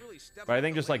spoiler. But I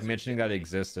think just like mentioning that it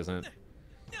exists isn't.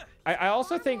 I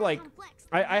also think like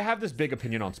I have this big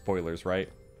opinion on spoilers, right?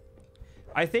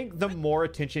 I think the more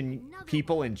attention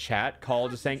people in chat call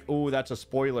to saying, "Oh, that's a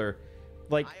spoiler,"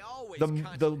 like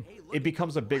it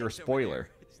becomes a bigger spoiler.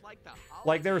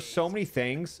 Like there are so many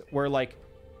things where like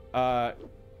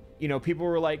you know, people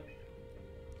were like,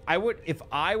 if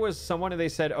I was someone and they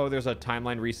said, "Oh, there's a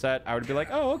timeline reset," I would be like,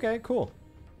 "Oh, okay, cool."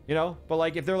 You know, but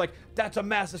like if they're like, "That's a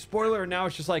massive spoiler," and now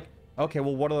it's just like, okay,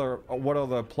 well, what are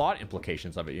the plot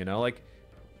implications of it? You know, like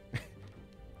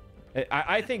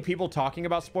I think people talking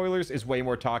about spoilers is way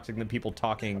more toxic than people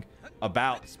talking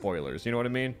about spoilers. You know what I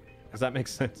mean? Does that make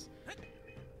sense?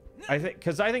 I think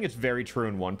it's very true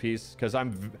in One Piece, because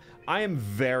I am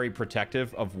very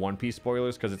protective of One Piece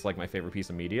spoilers because it's like my favorite piece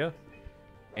of media.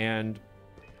 And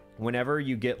whenever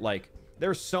you get like,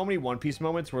 there's so many One Piece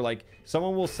moments where like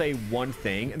someone will say one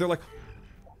thing and they're like,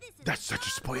 "That's such a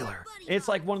spoiler." And it's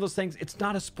like one of those things, it's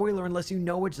not a spoiler unless you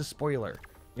know it's a spoiler,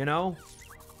 you know?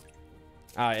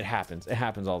 It happens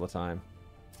all the time.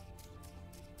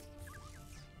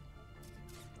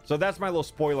 So that's my little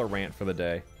spoiler rant for the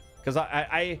day, because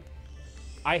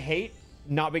I hate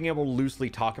not being able to loosely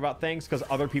talk about things because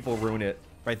other people ruin it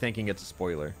by thinking it's a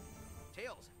spoiler.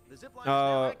 Tails, the zip line is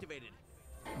now activated.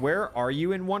 Where are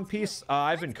you in One Piece?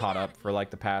 I've been caught up for like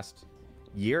the past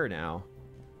year now.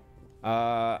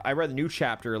 I read the new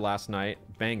chapter last night.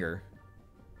 Banger.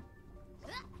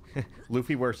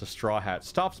 Luffy wears a straw hat.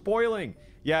 Stop spoiling.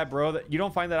 Yeah, bro. You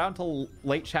don't find that out until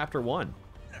late chapter 1.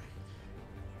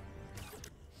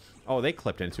 Oh, they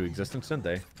clipped into existence, didn't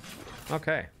they?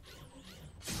 Okay.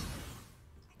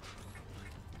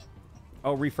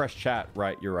 Oh, refresh chat.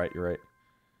 Right, you're right, you're right.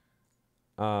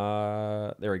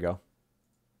 There we go.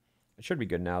 It should be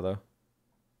good now, though.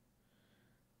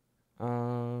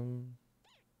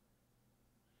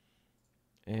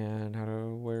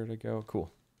 And where to go?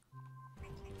 Cool.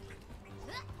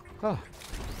 Oh.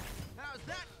 How's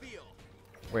that feel?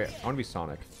 Wait, I want to be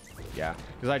Sonic. Yeah,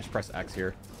 because I just press X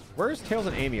here. Where's Tails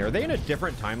and Amy? Are they in a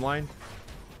different timeline?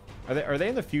 Are they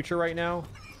in the future right now?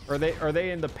 Or are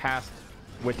they in the past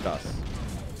with us?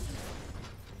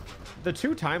 The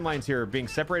two timelines here being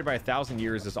separated by 1,000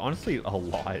 years is honestly a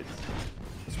lot.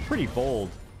 It's pretty bold.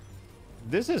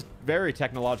 This is very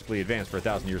technologically advanced for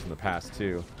 1,000 years in the past,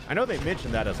 too. I know they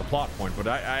mentioned that as a plot point, but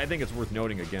I think it's worth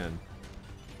noting again.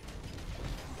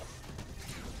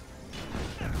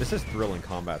 This is thrilling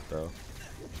combat, though.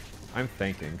 I'm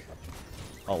thinking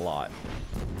a lot.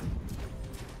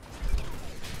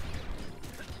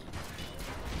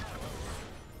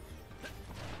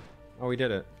 Oh, we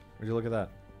did it. Would you look at that?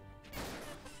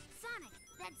 Sonic,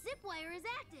 that zip wire is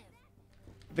active.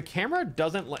 The camera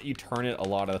doesn't let you turn it a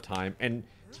lot of the time, and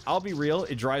I'll be real,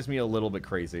 it drives me a little bit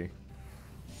crazy.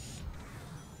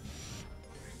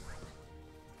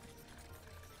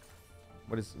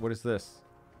 What is this?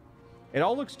 It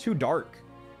all looks too dark.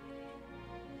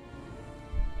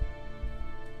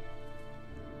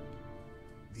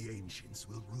 The ancients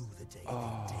will rue the day they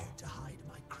dared to hide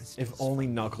my crystals. If only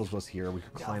Knuckles was here, we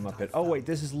could climb up it. Oh wait,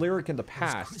 this is Lyric in the Those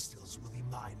past. crystals will be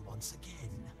mine once again.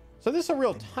 So this is a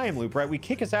real time loop, right? We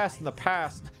kick his ass in the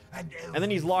past, and then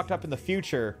he's locked up in the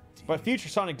future. But future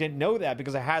Sonic didn't know that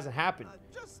because it hasn't happened.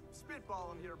 Just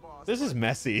spitballing here, boss. This is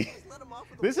messy. Let 'em off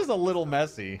with This is a little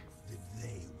messy. Did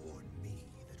they warn me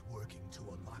that working to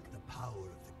unlock the power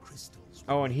of the crystals?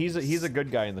 Oh, and he's a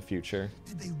good guy in the future.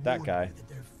 Did they That warn guy. me that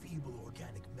their feeble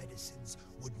organic medicines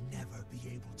would never be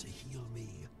able to heal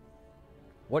me?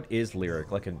 What is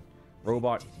Lyric? Like a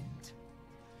robot Didn't.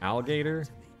 alligator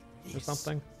To make or this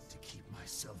something? to keep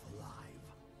myself alive.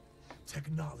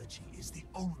 Technology is the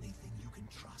only thing you can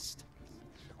trust.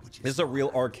 Which This is a real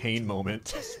why arcane to moment.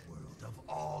 this world of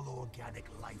all organic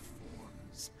life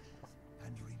forms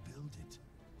and rebuild it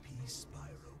piece by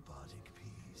robotic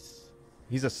piece.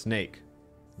 He's a snake.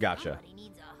 Gotcha. Somebody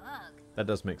needs a hug. That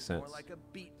does make sense. More like a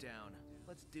beatdown.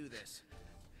 Let's do this.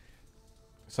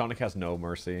 Sonic has no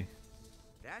mercy.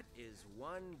 That is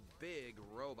one big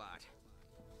robot.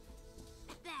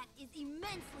 That is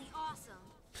immensely awesome.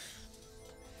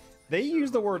 They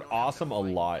use the word awesome a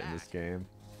lot in this game.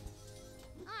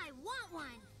 I want one.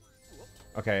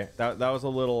 Okay, that was a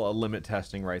little limit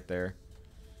testing right there.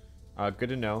 Good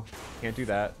to know. Can't do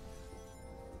that.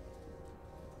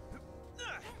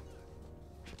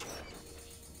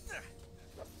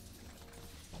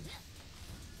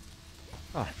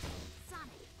 Ah, Sonic,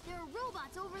 there are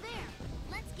robots over there.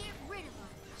 Let's get rid of them.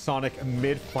 Sonic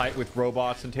mid-flight with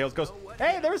robots, and Tails goes,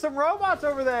 "Hey, there's some robots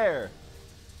over there!"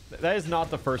 That is not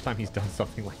the first time he's done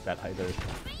something like that either.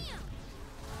 Bam!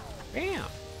 Bam!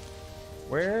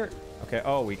 Where? Okay,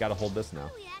 oh, we gotta hold this now. How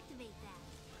do we activate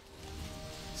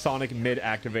that? Sonic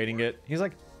mid-activating it. He's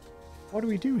like, what do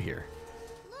we do here?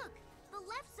 Look, the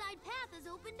left side path has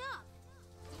opened up.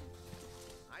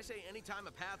 I say anytime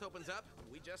a path opens up,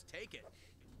 we just take it.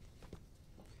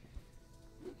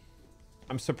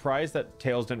 I'm surprised that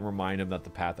Tails didn't remind him that the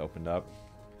path opened up.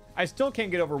 I still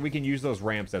can't get over we can use those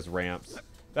ramps as ramps.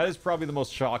 That is probably the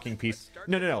most shocking piece.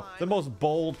 No. The most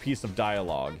bold piece of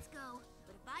dialogue. Let's go.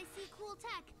 But if I see cool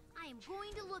tech, I am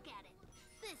going to look at it.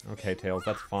 This Okay, thing Tails,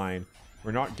 that's rocks. fine.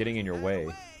 We're not getting in your way.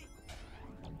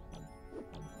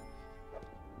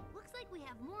 Looks like we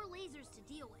have more lasers to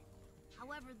deal with.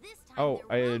 However, this time Oh,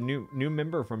 they're a new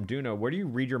member from Duno. Where do you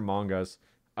read your mangas?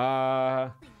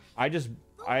 I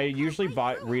usually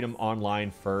read them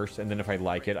online first, and then if I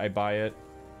like it, I buy it.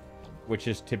 Which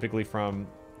is typically from...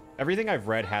 Everything I've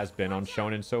read has been on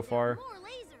Shonen so far. more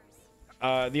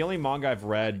lasers. The only manga I've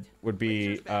read would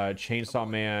be Chainsaw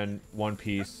Man, One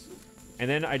Piece, and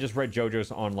then I just read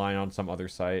JoJo's online on some other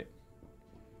site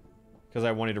because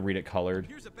I wanted to read it colored.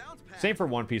 Here's a bounce pad. Same for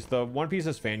One Piece. The One Piece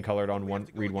is fan colored on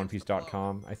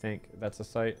readOnePiece.com. I think that's the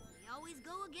site. We always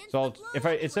go against So the if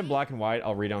flow it's in anyway. black and white,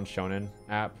 I'll read on Shonen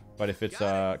app. But if it's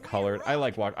colored, I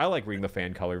like reading the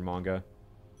fan colored manga.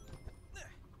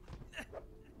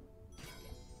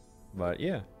 But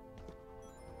yeah,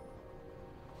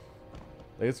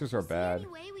 lasers are Is there bad. any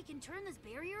way we can turn this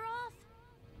barrier off?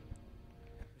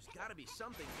 There's gotta be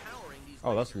something powering these.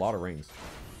 Oh, that's a lasers. lot of rings.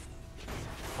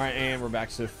 All right, and we're back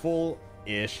to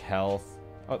full-ish health.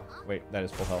 Oh, wait, that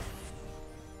is full health.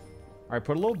 All right,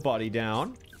 put a little buddy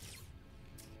down.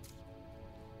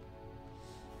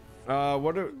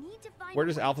 What do... We need need to find Where a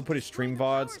does way Alpha to put his destroy stream the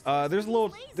power VODs? source There's with a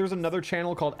these lasers. there's another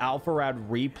channel called Alpharad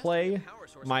Replay.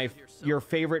 Your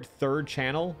favorite third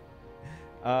channel.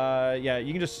 Yeah,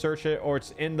 you can just search it, or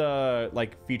it's in the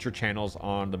like feature channels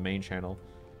on the main channel.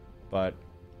 But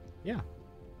yeah,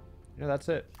 that's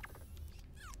it.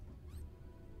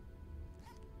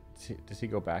 Does he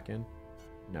go back in?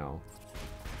 No,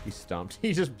 he's stumped.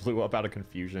 He just blew up out of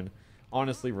confusion.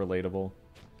 Honestly, relatable.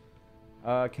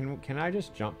 Can I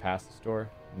just jump past this door?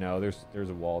 No, there's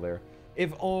a wall there.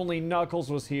 If only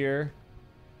Knuckles was here.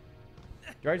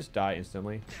 Do I just die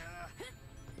instantly?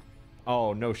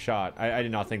 Oh, no shot. I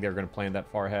did not think they were going to plan that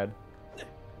far ahead.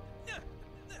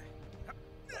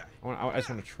 I just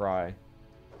want to try.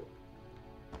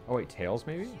 Oh, wait, Tails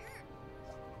maybe?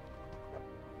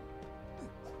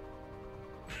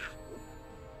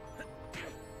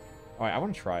 All right, I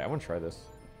want to try. I want to try this.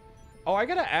 Oh, I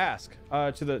gotta ask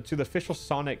to the official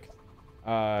Sonic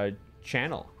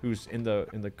channel who's in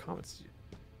the comments.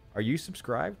 Are you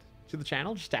subscribed to the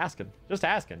channel? Just asking. Just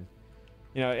asking.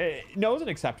 You know, no is an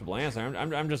acceptable answer.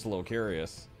 I'm just a little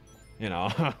curious. You know.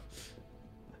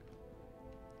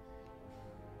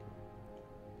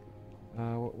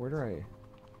 Where do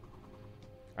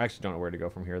I actually don't know where to go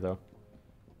from here though.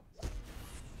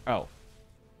 Oh.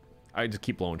 I just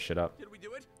keep blowing shit up. Did we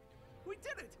do it? We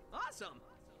did it! Awesome!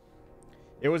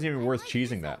 It wasn't even worth Like cheesing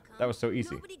this that. outcome. That was so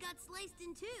easy. Nobody got sliced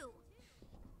in two.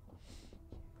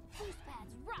 Boost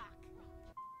pads rock.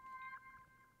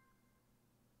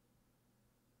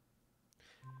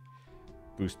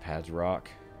 Boost pads rock.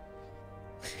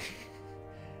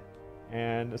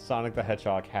 And Sonic the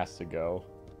Hedgehog has to go.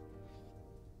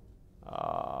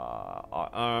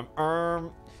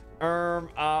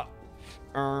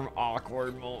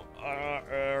 Awkward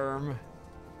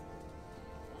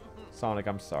Sonic,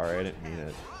 I'm sorry, I didn't mean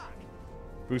it.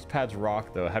 Boost pads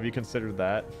rock, though. Have you considered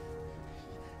that?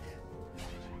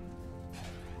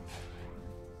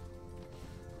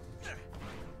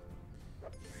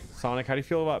 Sonic, how do you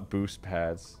feel about boost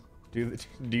pads? Do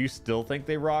you still think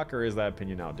they rock, or is that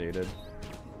opinion outdated?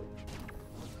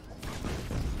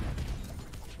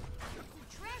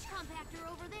 Trash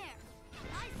compactor over there.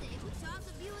 I say we toss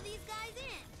a few of these guys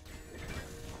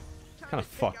in. Kind of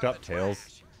fucked up,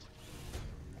 Tails.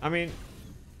 I mean,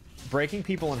 breaking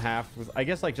people in half with, I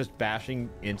guess, like, just bashing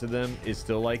into them is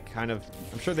still, like, kind of...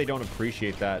 I'm sure they don't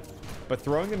appreciate that. But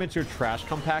throwing them into a trash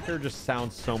compactor just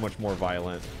sounds so much more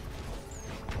violent.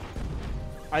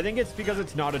 I think it's because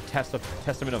it's not a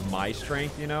testament of my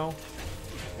strength, you know?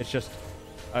 It's just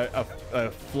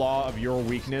a flaw of your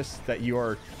weakness that you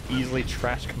are easily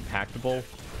trash compactable.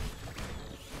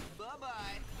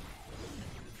 Bye-bye.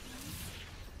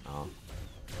 Oh.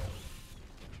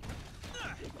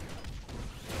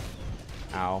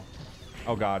 Ow.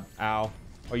 Oh god. Ow.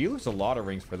 Oh, you lose a lot of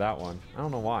rings for that one. I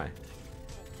don't know why.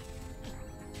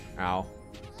 Ow.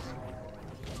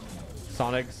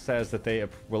 Sonic says that they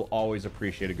will always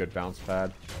appreciate a good bounce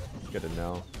pad. It's good to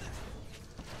know.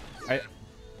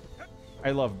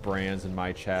 I love brands in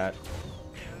my chat.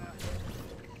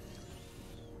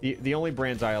 The only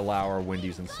brands I allow are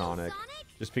Wendy's and Sonic,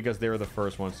 just because they were the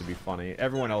first ones to be funny.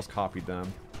 Everyone else copied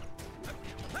them.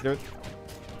 They're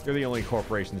the only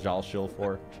corporations I'll shill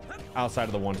for, outside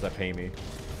of the ones that pay me.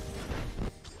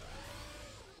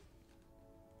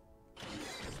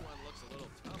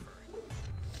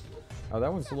 Oh, that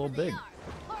one's a little big.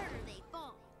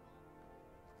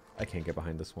 I can't get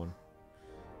behind this one.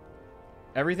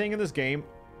 Everything in this game...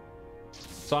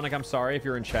 Sonic, I'm sorry if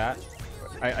you're in chat.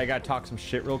 I gotta talk some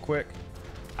shit real quick.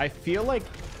 I feel like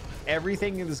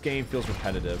everything in this game feels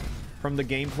repetitive. From the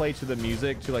gameplay to the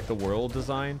music to, like, the world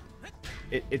design.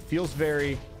 It feels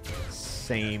very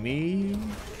samey.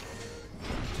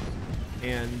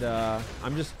 And,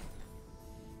 I'm just...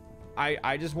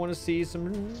 I just want to see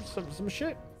some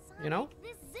shit. You know?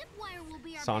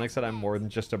 Sonic said I'm more than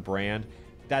just a brand.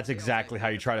 That's exactly how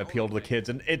you try to appeal to the kids,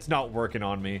 and it's not working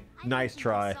on me. Nice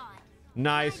try.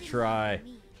 Nice try.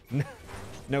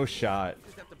 No shot.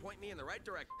 Just have to point me in the right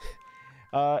direction.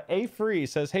 A Free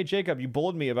says, hey Jacob, you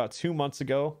bullied me about 2 months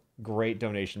ago. Great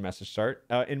donation message start.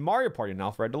 In Mario Party and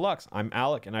Alpharad Deluxe. I'm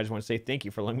Alec, and I just want to say thank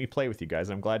you for letting me play with you guys.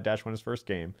 I'm glad Dash won his first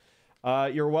game.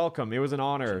 You're welcome. It was an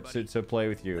honor to play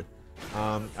with you.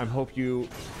 I hope you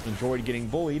enjoyed getting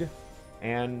bullied,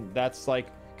 and that's like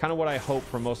kind of what I hope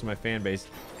for most of my fan base.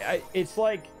 It's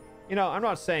like, you know, I'm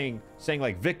not saying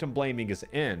like victim blaming is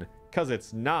in, because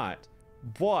it's not,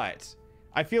 but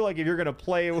I feel like if you're gonna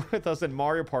play with us in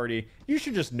Mario Party, you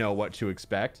should just know what to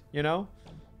expect, you know?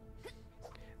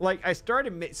 Like, I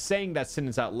started saying that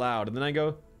sentence out loud, and then I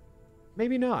go,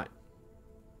 maybe not.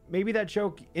 Maybe that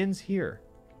joke ends here.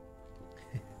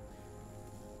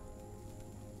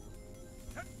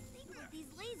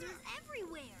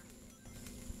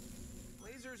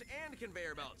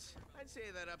 conveyor belts. I'd say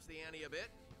that ups the ante a bit.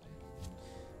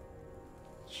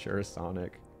 Sure,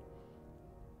 Sonic.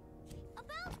 A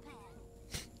bounce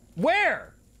pad.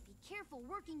 Where? Be careful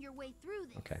working your way through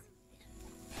this. Okay.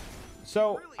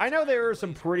 So, I know there are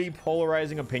some pretty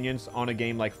polarizing opinions on a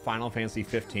game like Final Fantasy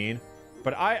 15,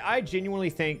 but I genuinely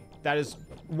think that is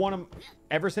one of,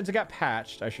 ever since it got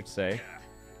patched, I should say,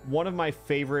 one of my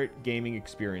favorite gaming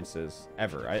experiences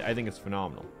ever. I think it's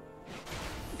phenomenal.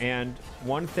 And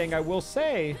one thing I will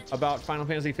say about Final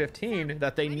Fantasy 15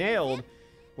 that they nailed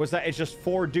was that it's just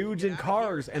 4 dudes in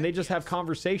cars and they just have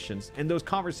conversations, and those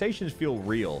conversations feel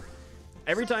real.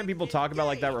 Every time people talk about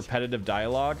like that repetitive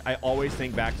dialogue, I always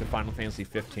think back to Final Fantasy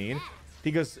 15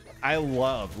 because I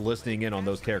love listening in on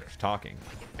those characters talking.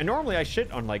 And normally I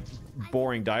shit on like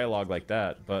boring dialogue like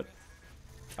that, but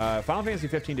Final Fantasy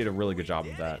 15 did a really good job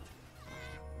of that.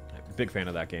 Big fan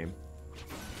of that game.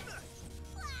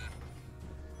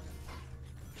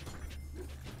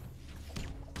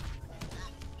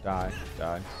 Die,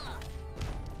 die.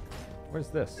 What is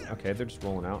this? Okay, they're just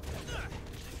rolling out.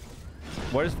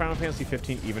 What is Final Fantasy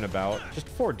 15 even about? Just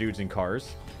 4 dudes in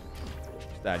cars.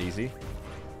 It's that easy.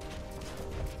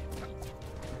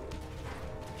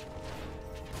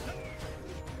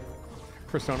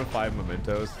 Persona 5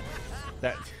 mementos.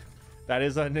 That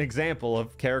is an example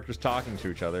of characters talking to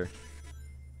each other.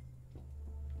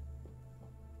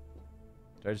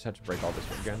 Do I just have to break all this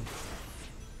one again?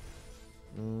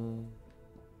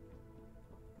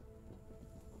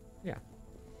 Yeah.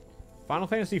 Final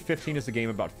Fantasy 15 is a game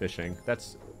about fishing.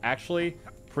 That's actually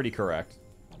pretty correct.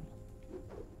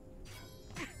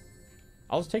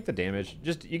 I'll just take the damage.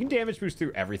 Just, you can damage boost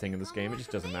through everything in this game. It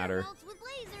just doesn't matter.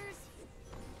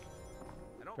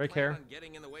 Do I care?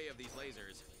 Getting in the way of these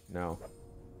lasers. No,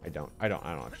 I don't. I don't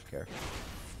actually care.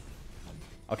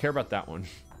 I'll care about that one.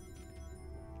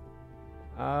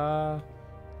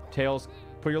 Tails,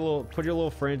 put your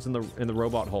little friends in the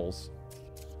robot holes.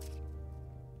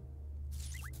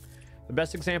 The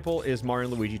best example is Mario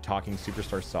and Luigi talking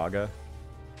Superstar Saga.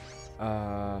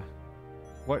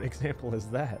 What example is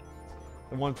that?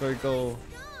 The one where you go.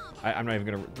 I'm not even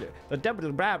gonna. The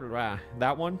blah blah blah.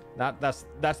 That one. That's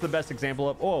the best example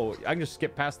of. Oh, I can just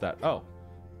skip past that. Oh.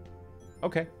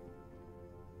 Okay.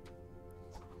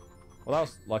 Well, that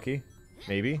was lucky.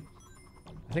 Maybe.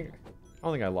 I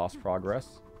don't think I lost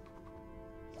progress.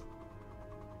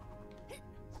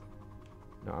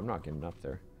 No, I'm not getting up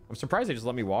there. I'm surprised they just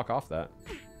let me walk off that.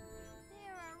 There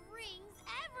are rings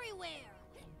everywhere.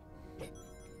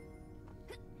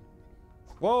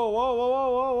 Whoa, whoa, whoa,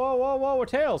 whoa, whoa, whoa, whoa, whoa, whoa,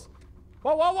 Tails.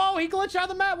 Whoa, whoa, whoa, he glitched out of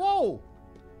the map. Whoa.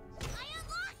 I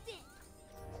unlocked it.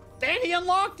 Dan, he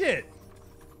unlocked it.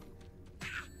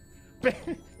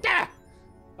 Ah!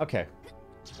 Okay.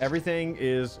 Everything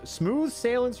is smooth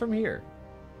sailings from here.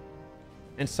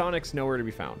 And Sonic's nowhere to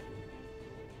be found.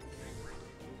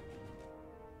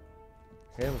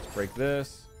 Okay, let's break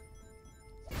this.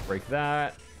 Break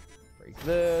that. Break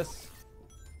this.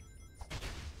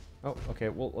 Oh, okay.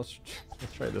 Well, let's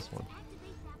try this one.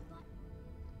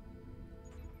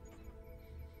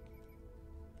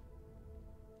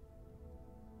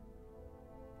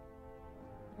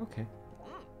 Okay.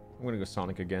 I'm gonna go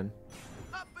Sonic again.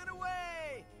 Up and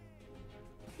away!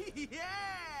 Yeah!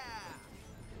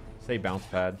 Say bounce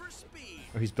pad.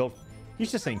 Oh, he's built.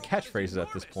 He's just saying catchphrases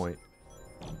at this point.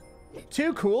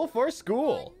 Too cool for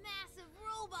school. Massive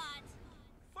robot.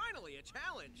 Finally, a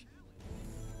challenge.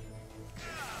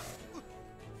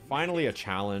 Finally, a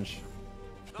challenge.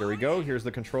 Here we go. Here's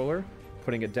the controller.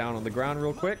 Putting it down on the ground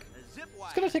real quick.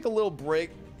 It's gonna take a little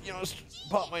break. You know,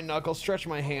 pop my knuckles, stretch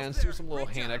my hands, do some little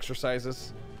hand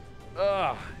exercises.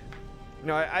 Ugh. You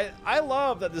know, I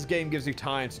love that this game gives you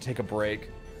time to take a break.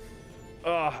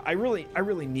 Ugh. I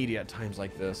really need it at times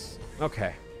like this.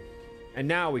 Okay. And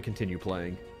now we continue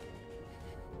playing.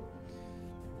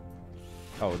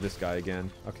 Oh, this guy again.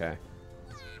 Okay.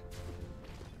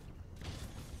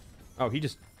 Oh, he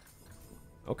just...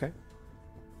 Okay.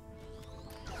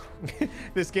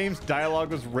 This game's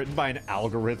dialogue was written by an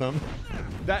algorithm.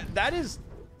 That is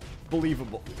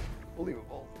believable.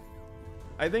 Believable.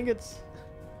 I think it's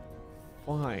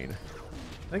fine.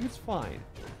 I think it's fine.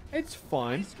 It's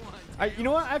fun. You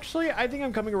know what? Actually, I think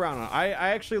I'm coming around on it.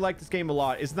 I actually like this game a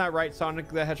lot. Isn't that right, Sonic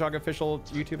the Hedgehog official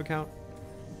YouTube account?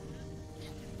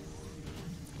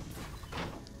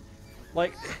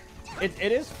 Like,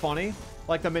 it is funny,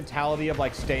 like the mentality of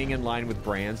like staying in line with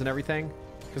brands and everything.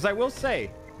 Because I will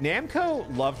say, Namco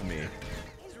loved me,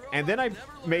 and then I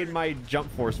made my Jump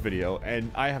Force video,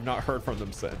 and I have not heard from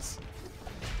them since.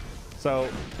 So,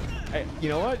 you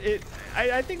know what?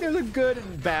 I think there's a good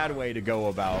and bad way to go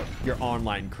about your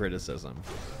online criticism.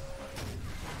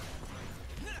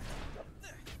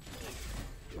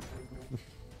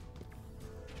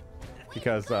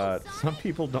 because some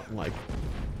people don't like.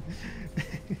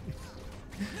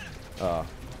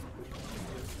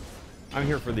 I'm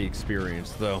here for the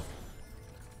experience, though.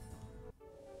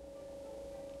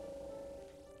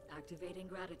 Activating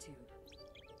gratitude.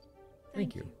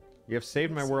 Thank you. You have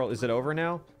saved my world. Is it over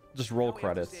now? Just roll Now we have to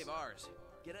credits. save ours.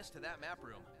 Get us to that map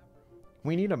room.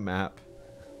 We need a map.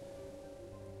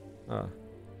 How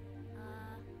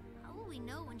will we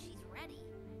know when she's ready?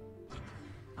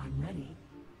 I'm ready.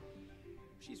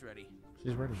 She's ready.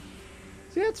 She's ready.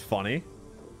 See, that's funny.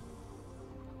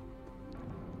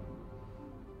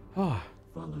 Oh.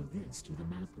 Follow this to the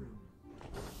map room.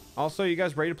 Also, you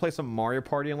guys ready to play some Mario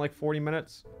Party in like 40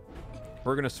 minutes?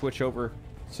 We're gonna switch over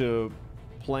to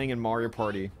playing in Mario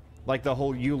Party, like the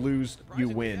whole "you lose, you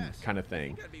win" kind of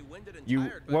thing.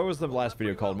 What was the last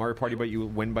video called? Mario Party, but you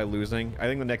win by losing. I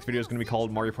think the next video is gonna be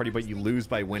called Mario Party, but you lose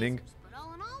by winning. But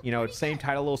all in all, You know, pretty it's same good.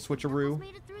 title, little switcheroo.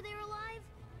 Made it through there alive?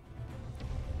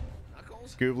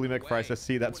 Knuckles? Googly McFry says,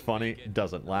 "See, that's funny."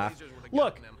 Doesn't laugh.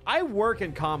 Look, I work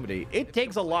in comedy. It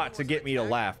takes a lot to get me to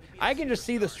laugh. I can just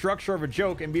see the structure of a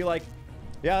joke and be like,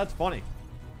 "Yeah, that's funny."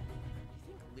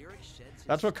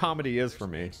 That's what comedy is for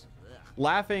me.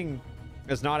 Laughing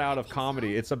is not out of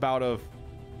comedy. It's about of.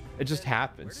 It just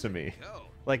happens to me.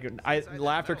 Like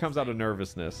laughter comes out of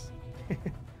nervousness,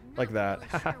 like that.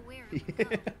 Not really sure where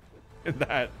it would go.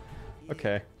 That.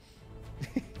 Okay.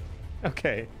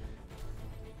 Okay.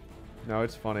 No,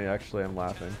 it's funny. Actually, I'm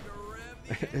laughing.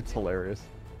 It's hilarious.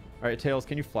 All right, Tails,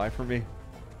 can you fly for me?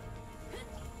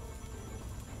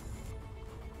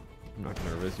 I'm not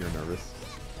nervous. You're nervous.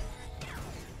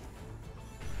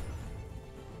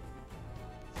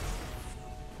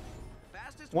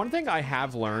 One thing I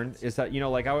have learned is that, you know,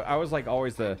 like I was like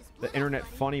always the internet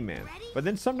funny man, but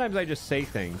then sometimes I just say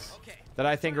things that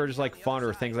I think are just like fun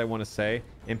or things I want to say,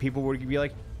 and people would be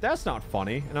like, "That's not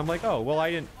funny," and I'm like, "Oh, well,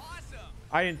 I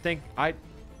didn't think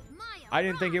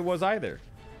it was either."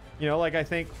 You know, like I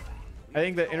think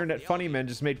the internet funny men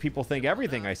just made people think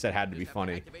everything I said had to be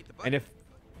funny, and if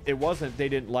it wasn't, they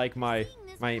didn't like my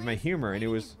humor, and it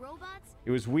was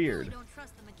weird. Really don't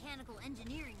trust the mechanical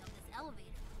engineering of this elevator.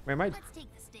 Wait, my Let's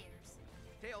take the stairs.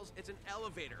 Tails, it's an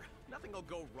elevator. Nothing will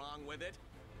go wrong with it.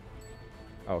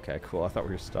 Okay, cool. I thought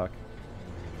we were stuck.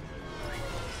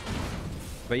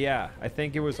 But yeah, I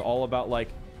think it was all about like,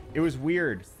 it was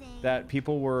weird that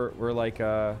people were like,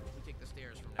 Take the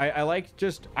stairs from now.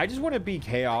 I just want to be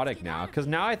chaotic now, because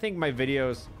now I think my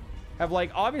videos have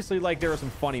like, obviously like there are some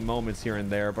funny moments here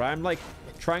and there, but I'm like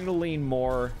trying to lean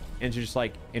more into just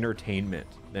like entertainment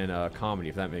than comedy,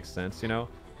 if that makes sense, you know?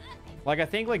 Like I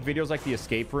think like videos like the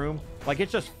escape room, like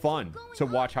it's just fun to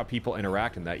watch how people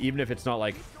interact in that, even if it's not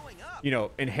like, you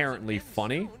know, inherently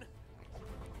funny.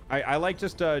 I like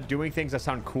just doing things that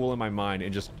sound cool in my mind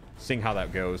and just seeing how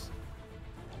that goes.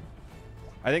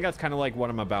 I think that's kind of like what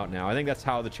I'm about now. I think that's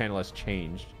how the channel has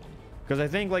changed. Because I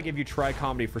think like if you try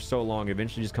comedy for so long, it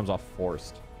eventually just comes off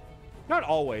forced. Not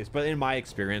always, but in my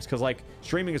experience, because like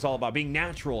streaming is all about being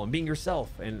natural and being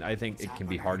yourself, and I think it can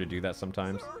be hard to do that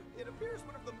sometimes. Sir, it appears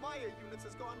one of the Maya units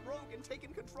has gone rogue and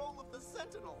taken control of the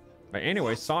Sentinel. But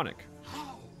anyway, Sonic.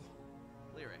 How?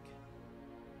 Lyric,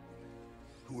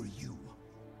 Who are you?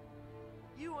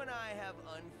 you and I have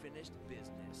unfinished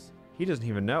business. He doesn't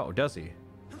even know, does he?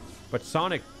 But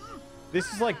Sonic,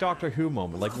 this is like Doctor Who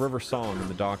moment, like River Song and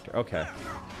the Doctor. Okay.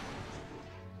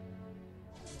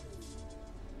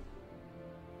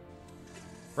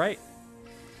 Right?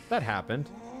 That happened.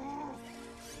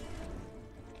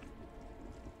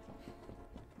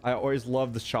 I always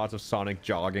love the shots of Sonic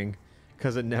jogging,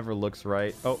 because it never looks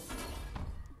right. Oh.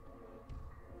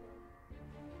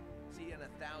 See you in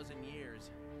 1,000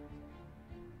 years.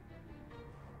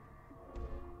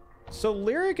 So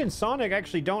Lyric and Sonic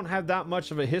actually don't have that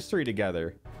much of a history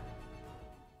together.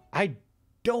 I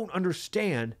don't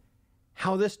understand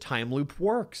how this time loop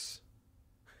works.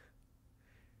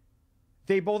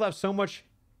 They both have so much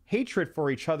hatred for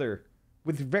each other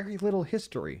with very little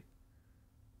history.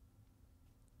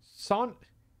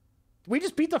 We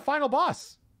just beat the final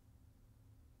boss.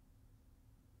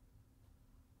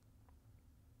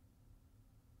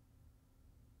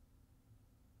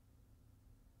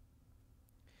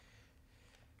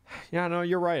 Yeah, no,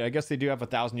 you're right. I guess they do have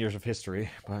 1,000 years of history,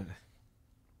 but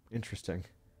interesting.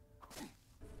 We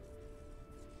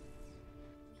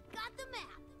got the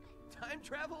map. Time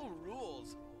travel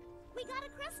rules. We got a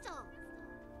crystal.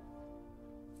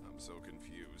 I'm so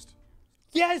confused.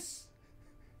 Yes!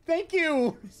 Thank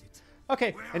you!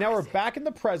 Okay, and now we're back in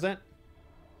the present.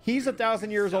 He's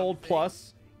 1,000 years old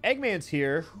plus. Eggman's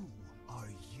here. Who are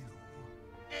you?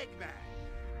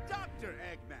 Eggman. Dr.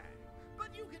 Eggman.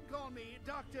 But you can call me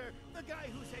Doctor, the guy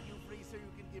who said you free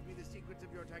give me the secrets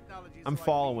of your technology. I'm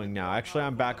following now. Actually,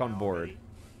 I'm back on board.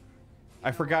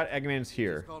 I forgot Eggman's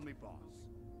here. Call me boss.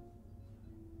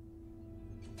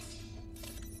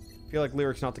 I feel like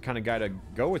Lyric's not the kind of guy to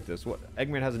go with this. What,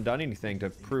 Eggman hasn't done anything to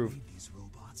prove.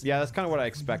 Yeah, that's kind of what I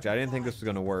expected. I didn't think this was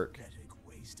going to work.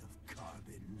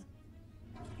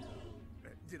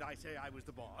 Did I say I was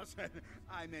the boss?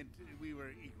 I meant we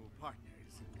were equal partners.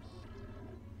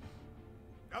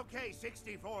 Okay,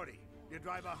 60-40. You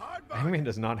drive a hard bargain. Eggman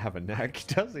does not have a neck,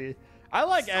 does he? I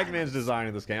like Eggman's design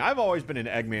in this game. I've always been an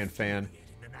Eggman fan.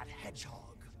 And that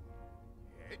hedgehog.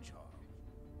 Hedgehog?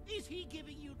 Is he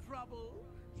giving you trouble?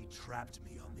 He trapped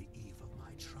me on the eve of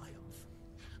my triumph.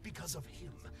 Because of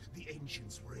him, the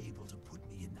ancients were able to put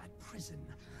me in that prison.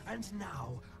 And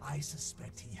now I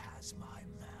suspect he has my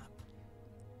map.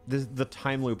 The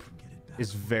time loop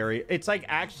is very... It's like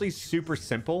actually super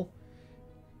simple.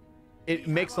 It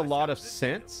makes a lot of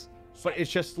sense, but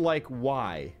it's just like,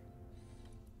 why?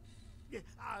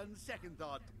 On second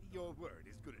thought, your word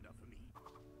is good enough for me.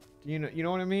 You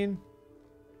know what I mean?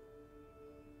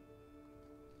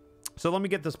 So let me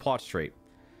get this plot straight.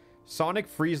 Sonic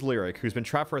frees Lyric, who's been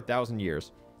trapped for 1,000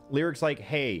 years. Lyric's like,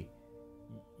 hey,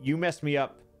 you messed me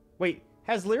up. Wait,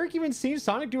 has Lyric even seen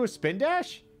Sonic do a spin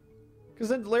dash? Because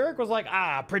then Lyric was like,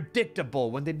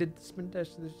 predictable when they did the spin dash.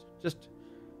 Just...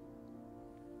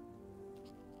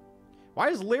 Why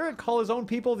does Lyric call his own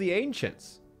people the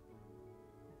Ancients?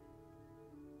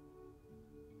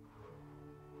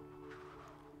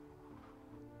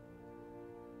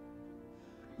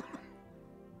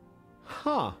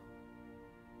 Huh.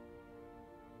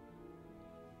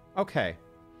 Okay.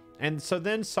 And so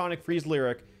then Sonic frees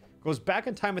Lyric, goes back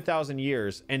in time 1,000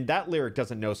 years, and that Lyric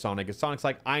doesn't know Sonic. And Sonic's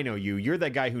like, I know you. You're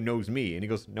that guy who knows me. And he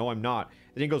goes, no, I'm not.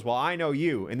 And he goes, well, I know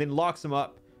you. And then locks him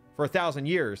up for 1,000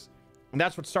 years. And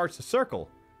that's what starts the circle.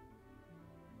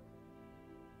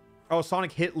 Oh,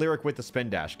 Sonic hit Lyric with the spin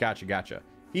dash. Gotcha.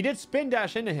 He did spin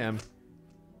dash into him.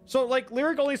 So, like,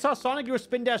 Lyric only saw Sonic do a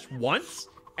spin dash once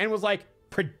and was like,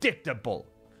 predictable.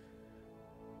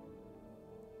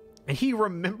 And he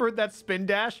remembered that spin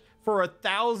dash for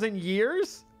 1,000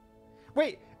 years?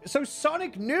 Wait, so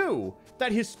Sonic knew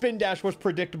that his spin dash was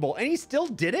predictable and he still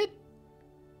did it?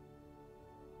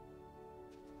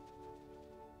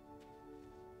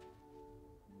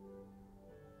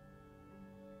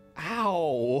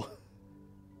 Ow.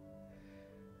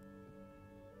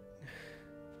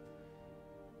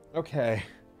 Okay.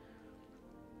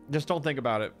 Just don't think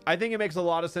about it. I think it makes a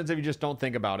lot of sense if you just don't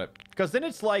think about it. Because then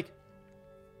it's like...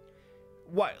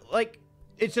 What? Like,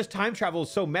 it's just time travel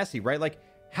is so messy, right? Like,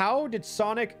 how did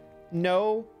Sonic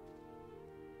know...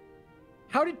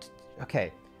 How did...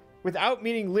 Okay. Without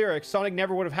meeting Lyric, Sonic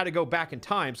never would have had to go back in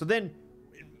time. So then,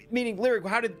 meeting Lyric,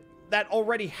 how did that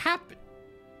already happen?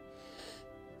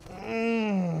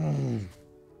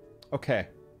 Okay.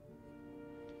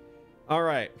 All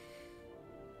right.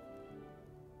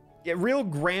 Yeah, real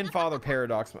grandfather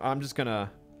paradox. I'm just gonna...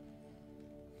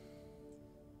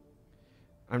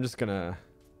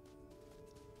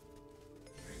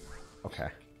 Okay.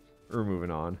 We're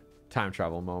moving on. Time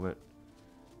travel moment.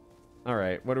 All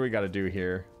right. What do we got to do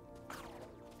here?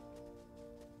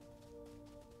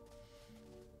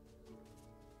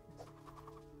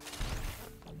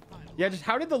 Yeah, just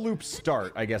how did the loop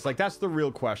start, I guess? Like, that's the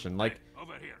real question. Like...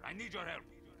 Over here. I need your help.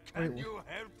 Can you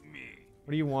help me?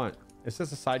 What do you want? Is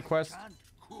this a side quest?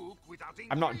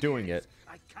 I'm not doing it.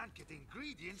 I can't get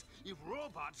ingredients if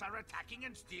robots are attacking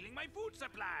and stealing my food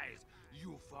supplies.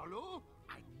 You follow?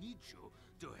 I need you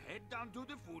to head down to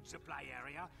the food supply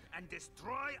area and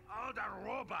destroy all the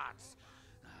robots.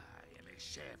 I am a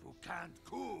chef who can't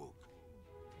cook.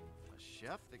 A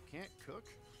chef that can't cook?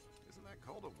 Isn't that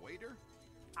called a waiter?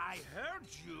 I heard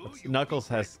you. Knuckles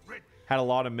has had a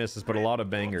lot of misses, but a lot of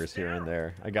bangers here and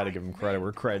there. I gotta give him credit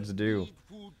where credit's due.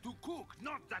 Food to cook,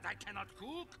 not that I cannot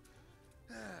cook.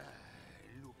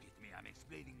 Look at me, I'm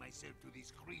explaining myself to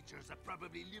these creatures that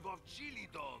probably live off chili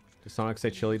dogs. Does Sonic say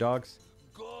chili dogs?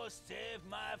 Go save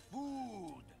my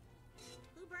food.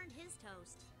 Who burned his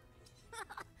toast?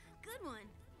 Good one.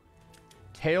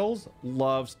 Tails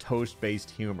loves toast-based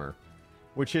humor,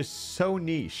 which is so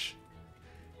niche.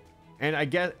 And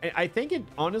I think it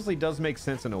honestly does make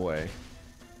sense in a way.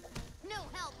 No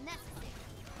help necessary.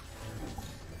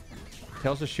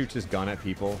 Tails just shoots his gun at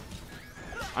people.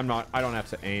 I don't have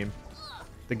to aim.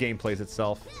 The game plays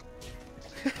itself.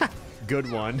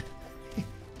 Good one.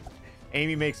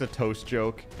 Amy makes a toast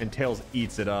joke and Tails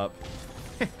eats it up.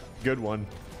 Good one.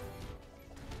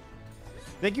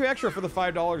 Thank you extra for the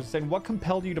 $5 saying what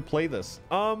compelled you to play this.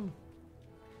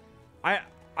 I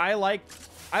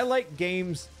like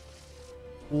games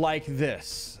like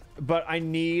this. but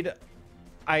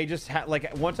I just had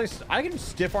like once I can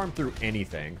stiff arm through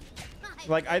anything.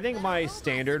 Like I think my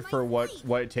standard for what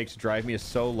it takes to drive me is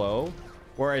so low,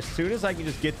 where as soon as I can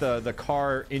just get the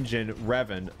car engine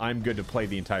revving, I'm good to play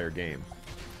the entire game.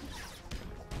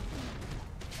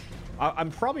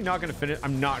 I'm probably not gonna finish.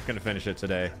 I'm not gonna finish it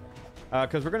today,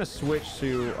 because we're gonna switch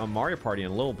to a Mario Party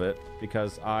in a little bit,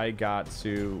 because I got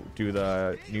to do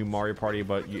the new Mario Party,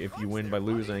 but if you win by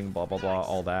losing, blah blah blah,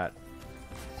 all that.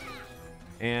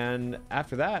 And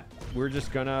after that, we're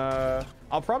just gonna...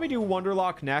 I'll probably do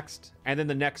Wonderlock next, and then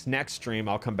the next stream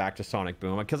I'll come back to Sonic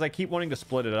Boom, because I keep wanting to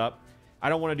split it up. I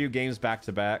don't want to do games back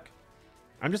to back.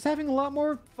 I'm just having a lot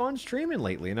more fun streaming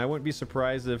lately, and I wouldn't be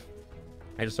surprised if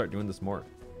I just start doing this more.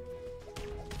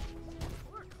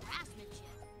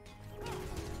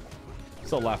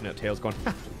 Still laughing at Tails going,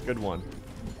 good one.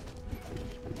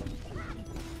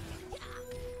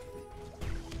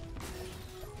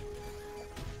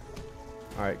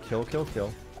 Alright, kill, kill,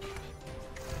 kill.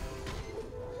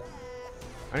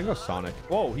 I can go Sonic.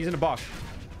 Whoa, he's in a box.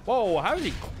 Whoa, how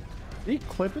did he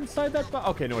clip inside that box?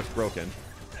 Okay, no, it's broken.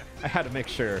 I had to make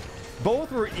sure.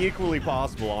 Both were equally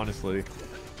possible, honestly.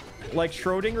 Like,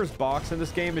 Schrodinger's box in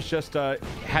this game is just,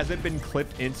 has it been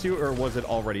clipped into, or was it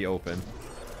already open?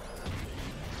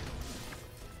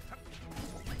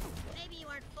 Maybe you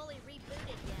aren't fully rebooted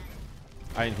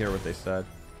yet. I didn't hear what they said.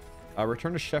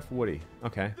 Return to Chef Woody.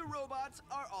 Okay. The robots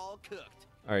are all cooked.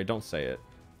 Alright, don't say it.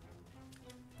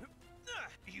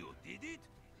 You did it?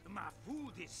 My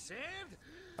food is served?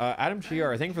 Adam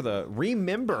GR, I think for the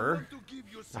remember,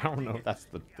 I don't know if that's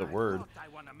the word,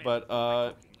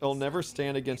 but it'll never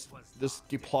stand against this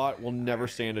plot will never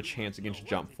stand a chance against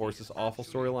Jump Force's awful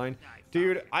storyline.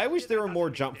 Dude, I wish there were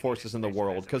more Jump Forces in the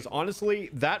world, because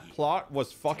honestly, that plot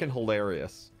was fucking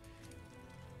hilarious.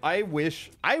 I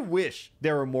wish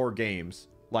there were more games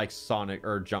like Sonic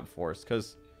or Jump Force,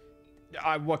 because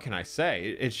what can I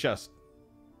say? It's just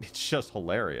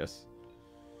hilarious.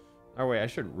 Oh wait, I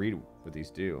should read what these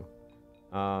do.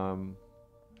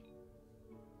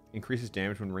 Increases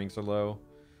damage when rings are low.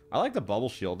 I like the bubble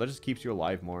shield. That just keeps you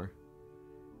alive more.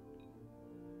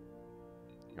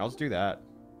 I'll just do that.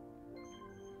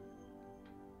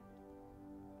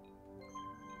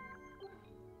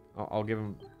 I'll give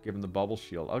him the bubble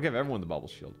shield. I'll give everyone the bubble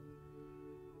shield.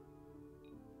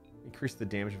 Increase the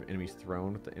damage of enemies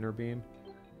thrown with the inner beam.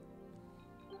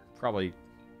 Probably.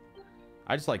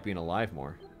 I just like being alive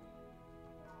more.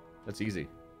 That's easy.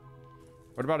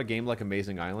 What about a game like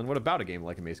Amazing Island? What about a game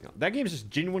like Amazing Island? That game is just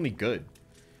genuinely good.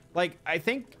 Like, I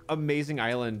think Amazing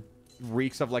Island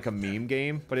reeks of like a meme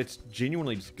game, but it's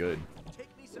genuinely just good.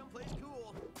 Take me someplace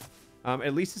cool.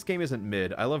 At least this game isn't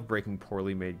mid. I love breaking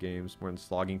poorly made games more than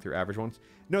slogging through average ones.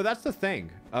 No, that's the thing.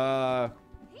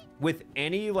 With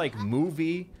any like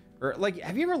movie or like,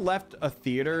 have you ever left a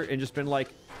theater and just been like,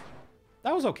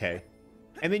 that was okay,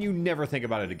 and then you never think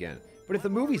about it again? But if the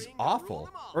movie's awful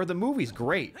or the movie's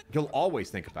great, you'll always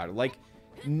think about it. Like,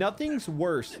 nothing's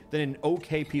worse than an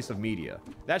okay piece of media.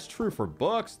 That's true for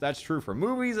books. That's true for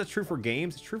movies. That's true for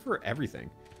games. It's true for everything.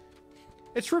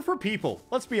 It's true for people.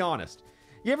 Let's be honest.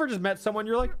 You ever just met someone,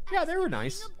 you're like, yeah, they were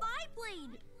nice.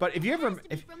 But if you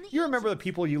remember the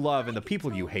people you love and the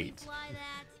people you hate.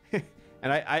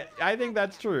 And I think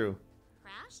that's true.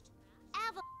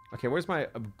 Okay, where's my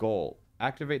goal?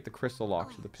 Activate the crystal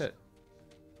lock to the pit.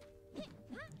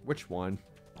 Which one?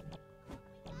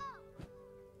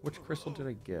 Which crystal did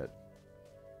I get?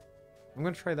 I'm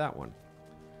gonna try that one.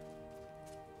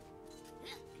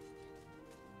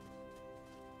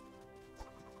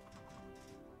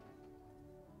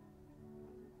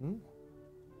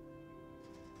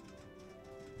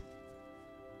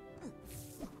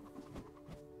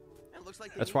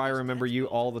 That's why I remember you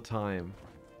all the time.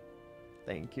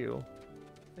 Thank you.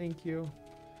 Thank you.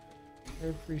 I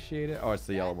appreciate it. Oh, it's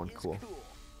the yellow one. Cool.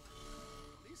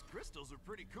 These crystals are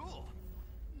pretty cool.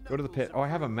 Go to the pit. Oh, I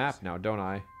have a map now, don't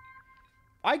I?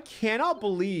 I cannot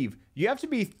believe you have to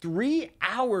be 3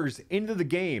 hours into the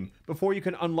game before you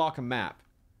can unlock a map.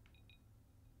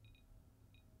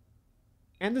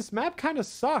 And this map kind of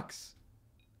sucks.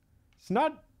 It's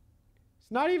not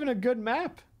even a good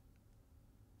map.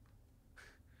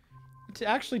 It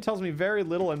actually tells me very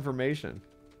little information.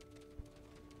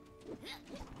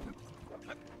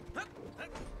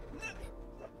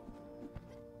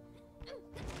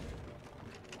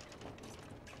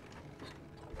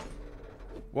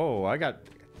 Whoa, I got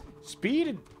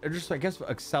speed or just, I guess,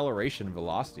 acceleration and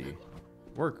velocity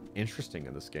work interesting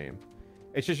in this game.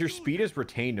 It's just your speed is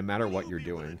retained no matter what you're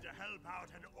doing.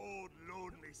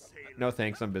 No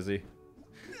thanks, I'm busy.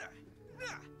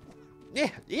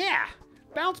 Yeah,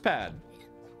 bounce pad.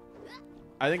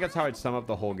 I think that's how I'd sum up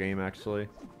the whole game, actually.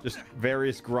 Just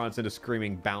various grunts and a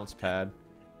screaming bounce pad.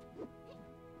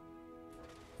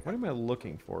 What am I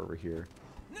looking for over here?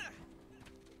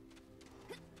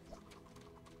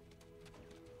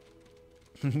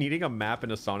 Needing a map in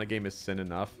a Sonic game is sin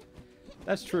enough.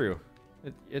 That's true.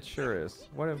 It sure is.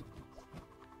 What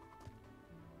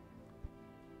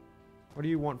do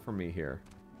you want from me here?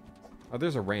 Oh,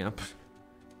 there's a ramp.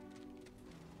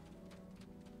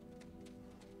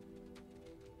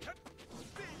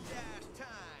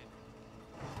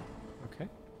 Okay.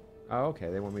 Oh, okay.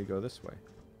 They want me to go this way.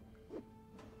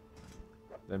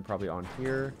 Then probably on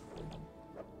here.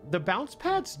 The bounce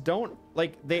pads don't,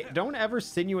 like, they don't ever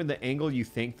send you in the angle you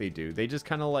think they do. They just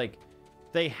kind of, like,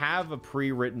 they have a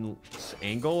pre-written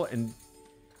angle, and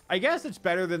I guess it's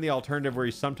better than the alternative where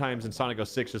you sometimes in Sonic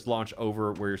 06 just launch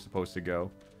over where you're supposed to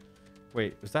go.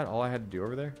 Wait, was that all I had to do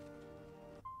over there?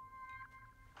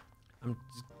 I'm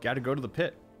just gotta go to the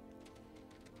pit.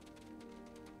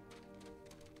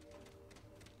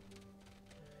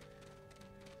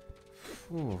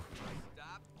 Ooh.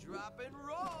 Stop, drop, and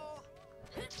roll.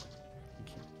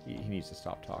 He needs to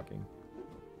stop talking.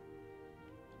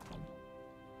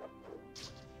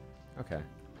 Okay.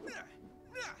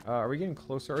 Are we getting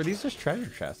closer? Are these just treasure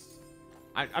chests?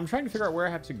 I'm trying to figure out where I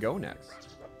have to go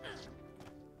next.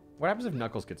 What happens if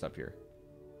Knuckles gets up here?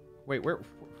 Wait, where?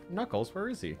 Knuckles, where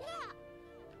is he?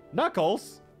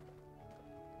 Knuckles?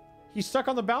 He's stuck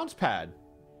on the bounce pad.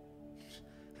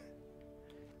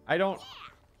 I don't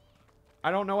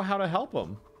know how to help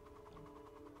him.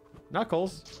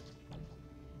 Knuckles?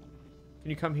 Can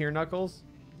you come here, Knuckles?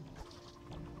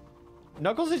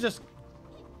 Knuckles is just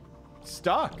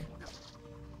stuck.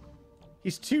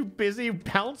 He's too busy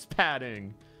bounce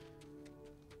padding.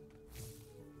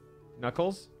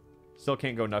 Knuckles? Still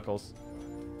can't go, Knuckles.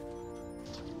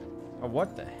 Oh,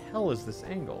 what the hell is this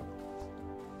angle?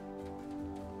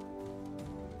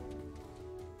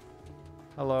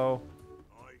 Hello.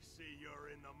 I see you're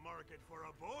in the market for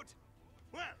a boat.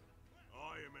 Well,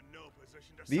 I am in no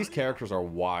position to These sell you. characters are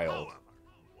wild. However,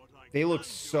 what I They look can do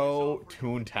is so offer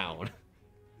you- Toontown.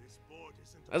 This boat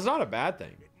isn't That's not a bad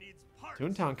thing. It needs parts.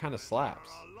 Toontown kind of slaps.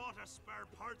 There are a lot of spare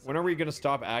parts When are we around gonna here.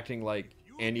 stop acting like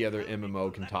any other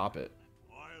MMO can top it?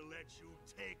 I'll let you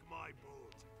take my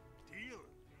boat. Deal?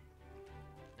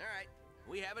 All right,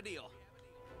 we have a deal.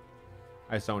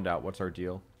 I zoned out. What's our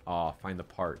deal? Aw, find the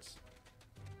parts.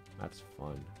 That's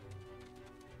fun.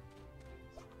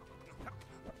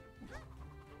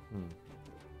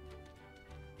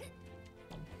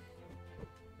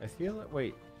 I feel it.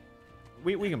 Wait.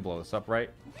 We can blow this up,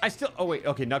 right? I still... Oh, wait.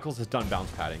 Okay, Knuckles has done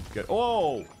bounce padding. Good.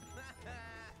 Oh!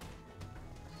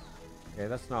 Okay,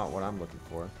 that's not what I'm looking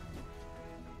for.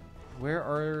 Where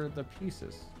are the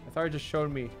pieces? I thought it just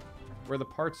showed me where the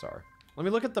parts are. Let me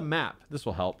look at the map. This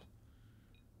will help.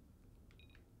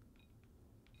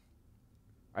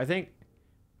 I think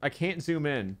I can't zoom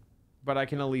in, but I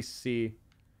can at least see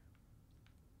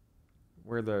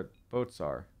where the boats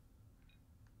are.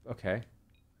 Okay.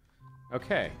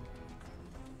 Okay.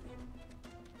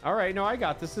 All right, no, I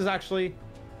got this. This is actually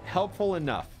helpful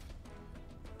enough.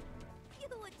 You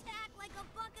attack like a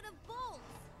bucket of bolts.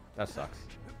 That sucks.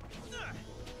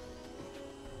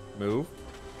 Move.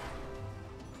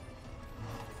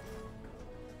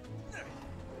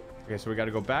 Okay, so we got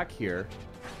to go back here.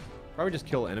 Probably just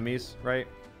kill enemies, right?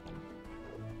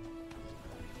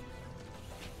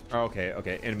 Oh, okay,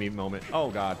 okay. Enemy moment.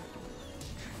 Oh, God.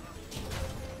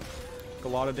 A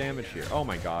lot of damage here. Oh,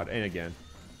 my God. And again.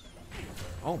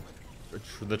 Oh,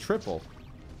 the triple.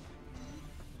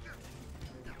 I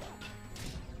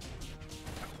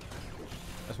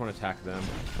just want to attack them.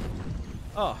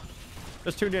 Oh.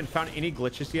 Just tuned in. Found any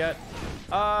glitches yet?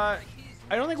 I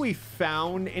don't think we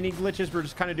found any glitches. We're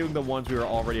just kind of doing the ones we were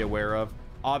already aware of.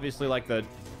 Obviously, like the,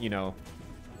 you know,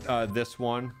 this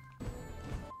one.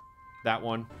 That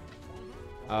one.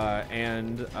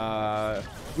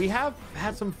 We have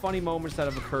had some funny moments that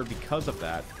have occurred because of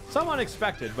that. Some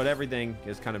unexpected, but everything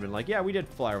has kind of been like, yeah, we did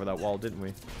fly over that wall, didn't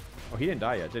we? Oh, he didn't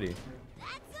die yet, did he?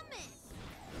 That's a miss.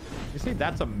 You see,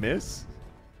 that's a miss?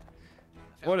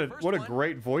 What a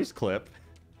great voice clip.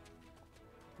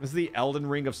 This is the Elden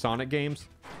Ring of Sonic games.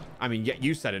 I mean, yeah,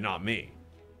 you said it, not me.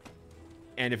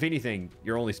 And if anything,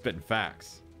 you're only spitting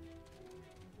facts.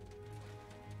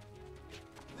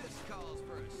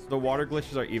 The water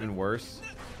glitches are even worse.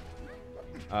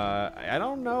 I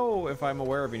don't know if I'm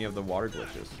aware of any of the water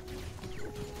glitches.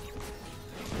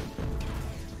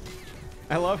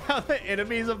 I love how the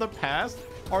enemies of the past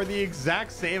are the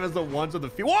exact same as the ones of the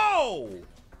future. Whoa!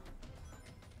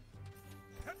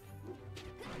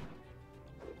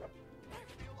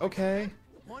 Okay.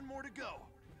 One more to go.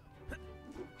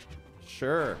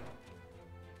 Sure.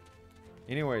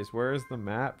 Anyways, where is the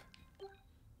map?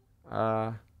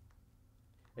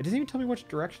 It doesn't even tell me which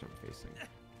direction I'm facing.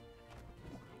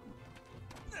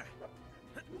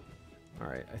 All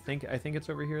right, I think it's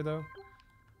over here though.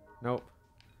 Nope.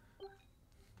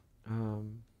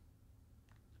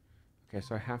 Okay,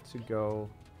 so I have to go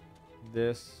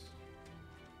this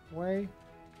way.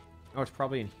 Oh, it's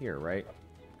probably in here, right?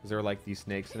 Because there are like these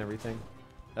snakes and everything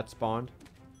that spawned,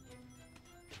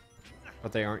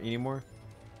 but they aren't anymore.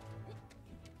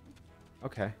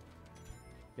 Okay.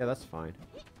 Yeah, that's fine.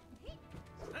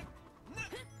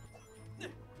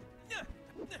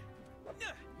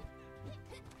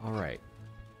 All right.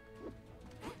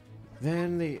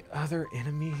 Then the other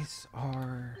enemies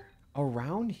are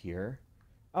around here.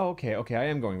 Oh, okay, okay, I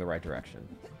am going the right direction.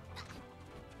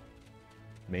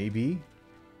 Maybe.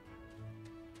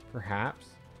 Perhaps.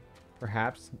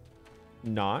 Perhaps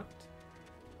not.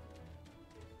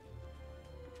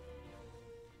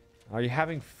 Are you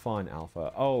having fun,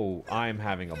 Alpha? Oh, I'm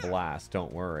having a blast,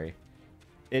 don't worry.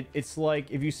 It's like,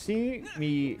 if you see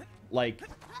me, like,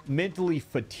 mentally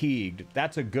fatigued,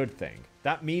 that's a good thing.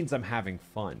 That means I'm having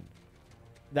fun.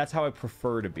 That's how I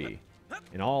prefer to be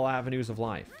in all avenues of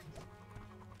life.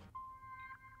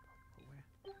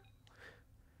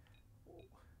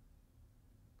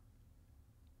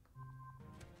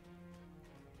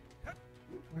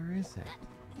 Where is it?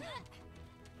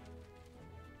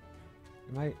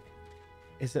 Am I...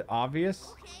 Is it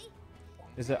obvious?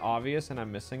 Is it obvious and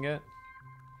I'm missing it?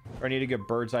 Or I need to get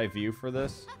bird's eye view for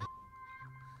this?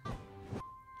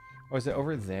 Oh, is it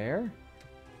over there?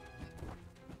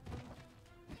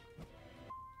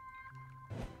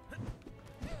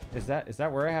 Is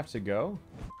that where I have to go?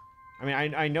 I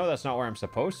mean, I know that's not where I'm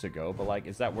supposed to go, but like,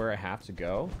 is that where I have to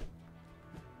go?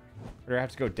 Or do I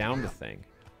have to go down the thing?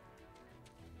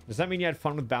 Does that mean you had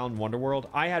fun with Balan Wonderworld?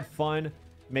 I had fun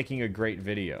making a great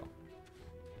video.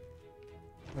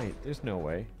 Wait, there's no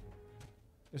way.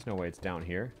 There's no way it's down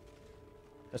here.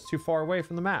 That's too far away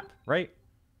from the map, right?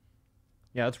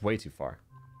 Yeah, that's way too far.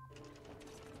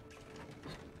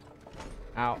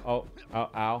 Ow, oh, oh,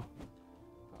 ow.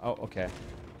 Oh, okay.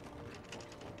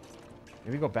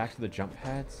 Maybe go back to the jump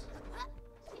pads?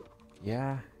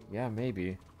 Yeah,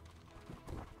 maybe.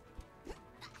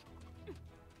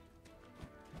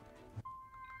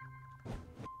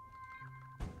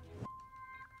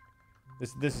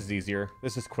 This is easier.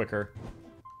 This is quicker.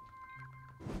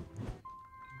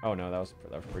 Oh no, that was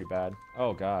pretty bad.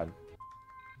 Oh god.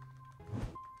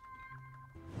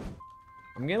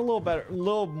 I'm getting a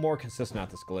little more consistent at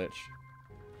this glitch.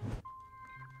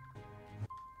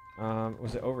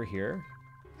 Was it over here?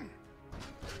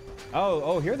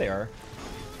 Oh, here they are.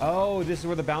 Oh, this is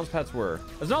where the bounce pads were.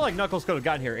 It's not like Knuckles could have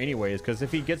gotten here anyways, because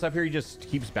if he gets up here, he just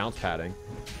keeps bounce padding.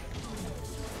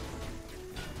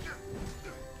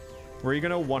 Were you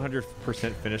gonna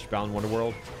 100% finish Balan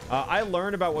Wonderworld? I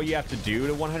learned about what you have to do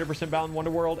to 100% Balan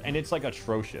Wonderworld, and it's like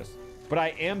atrocious. But I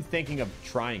am thinking of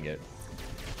trying it.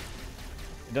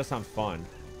 It does sound fun.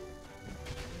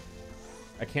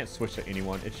 I can't switch to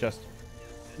anyone. It's just...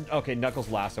 Okay, Knuckles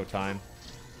lasso time.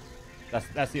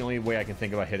 That's the only way I can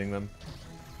think about hitting them.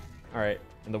 Alright,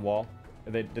 and the wall.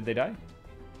 Did they die?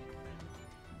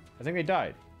 I think they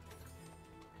died.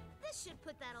 This should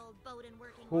put that old boat in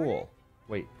working Cool. order.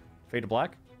 Wait, fade to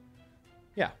black?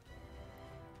 Yeah.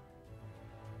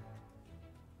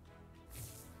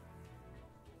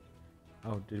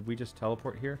 Oh, did we just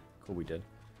teleport here? Cool, we did.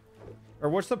 Or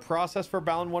what's the process for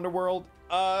Balan Wonderworld?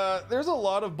 There's a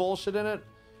lot of bullshit in it,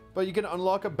 but you can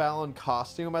unlock a Balan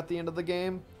costume at the end of the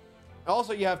game.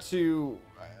 Also, you have to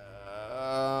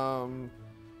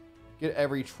get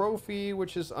every trophy,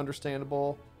 which is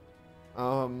understandable.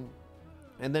 And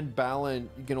then Balan,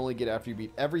 you can only get after you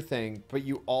beat everything, but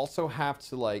you also have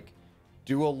to like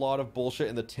do a lot of bullshit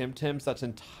in the Tim-Tims. That's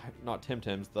not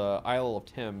Tim-Tims, the Isle of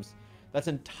Tims. That's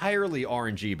entirely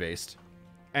RNG based.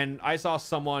 And I saw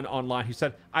someone online who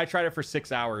said, I tried it for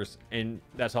 6 hours and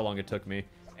that's how long it took me.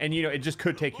 And you know, it just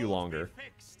could take you longer.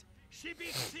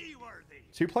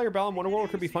 2-player Balan Wonderworld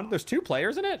could be fun. There's 2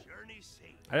 players in it?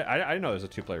 I didn't know there's a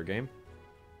 2-player game.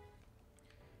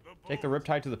 Take the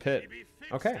Riptide to the pit.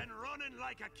 Okay.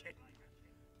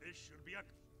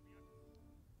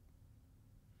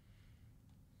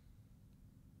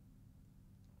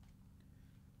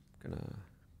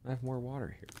 I have more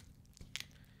water here.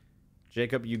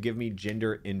 Jacob, you give me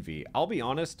gender envy. I'll be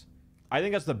honest, I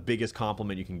think that's the biggest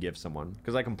compliment you can give someone,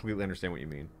 because I completely understand what you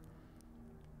mean.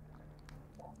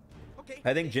 Okay,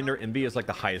 I think gender envy is like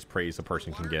the highest praise a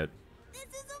person can get. This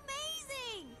is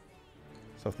amazing!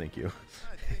 So thank you.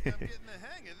 I think I'm getting the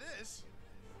hang of this.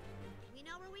 We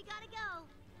know where we gotta go.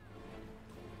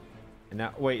 And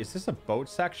now, wait, is this a boat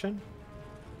section?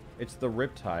 It's the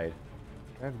Riptide. Do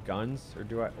I have guns or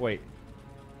do I... Wait.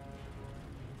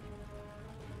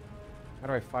 How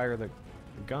do I fire the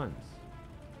guns?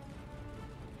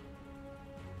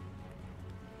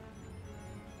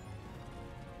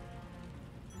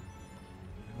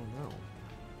 I don't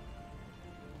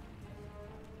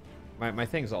know. My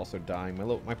thing's also dying.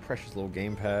 My precious little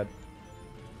gamepad.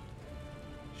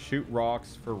 Shoot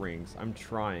rocks for rings. I'm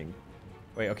trying.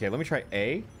 Wait, okay, let me try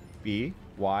A, B,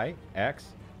 Y, X,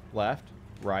 left,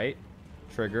 right,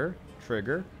 trigger,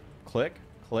 trigger, click,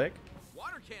 click.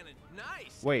 Water cannon,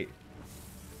 nice. Wait.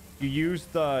 You use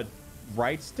the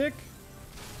right stick?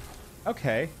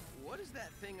 Okay. What is that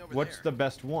thing over What's there? the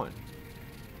best one?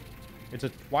 It's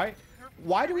a why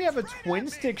do we have a twin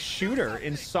stick shooter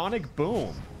in Sonic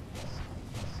Boom?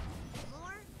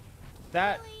 More?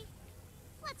 That Really?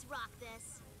 Let's rock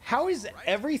this. how is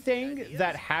everything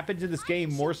that happened in this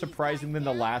game more surprising than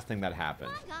the last thing that happened?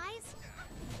 Come on, guys.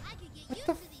 I could get used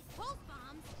the to these pulse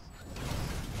bombs.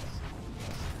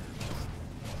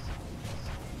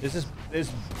 This is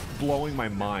blowing my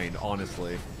mind,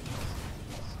 honestly.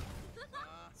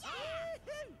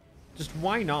 Just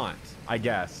why not? I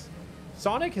guess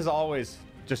Sonic has always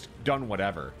just done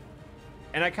whatever,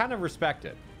 and I kind of respect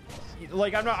it.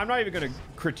 Like I'm not even gonna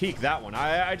critique that one.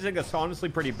 I just think that's honestly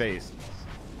pretty base.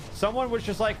 Someone was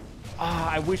just like,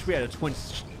 I wish we had a twin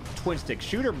stick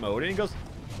shooter mode, and he goes,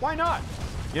 why not?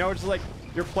 You know, it's like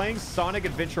you're playing Sonic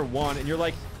Adventure 1, and you're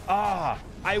like, I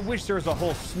wish there was a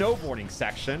whole snowboarding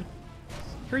section.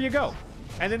 Here you go.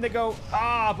 And then they go,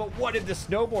 but what if the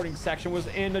snowboarding section was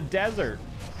in a desert?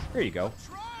 Here you go.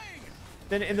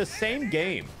 Then in the same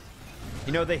game,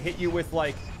 you know, they hit you with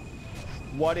like,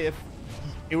 what if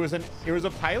it was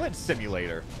a pilot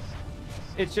simulator?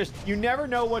 It's just, you never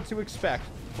know what to expect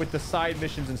with the side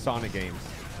missions in Sonic games.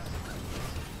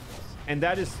 And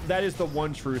that is the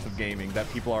one truth of gaming that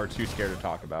people are too scared to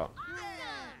talk about.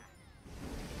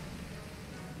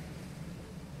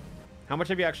 How much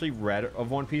have you actually read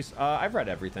of One Piece? I've read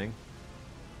everything.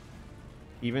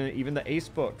 Even the Ace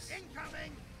books.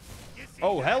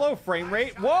 Oh, hello, frame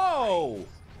rate. Whoa!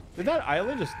 Did that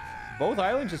island just... Both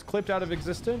islands just clipped out of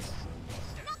existence?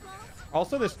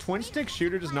 Also, this twin stick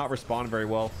shooter does not respond very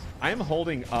well. I am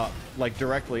holding up, like,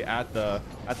 directly at the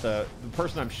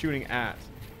person I'm shooting at.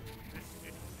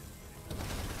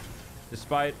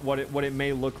 Despite what it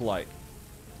may look like.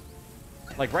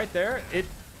 Like, right there,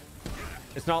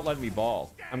 it's not letting me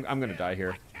ball. I'm gonna die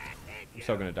here. I'm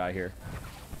so gonna die here.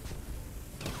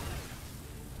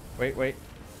 Wait,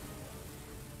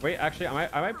 actually,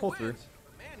 I might pull through.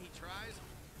 Man, he tries.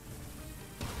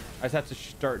 I just have to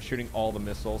start shooting all the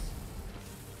missiles.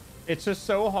 It's just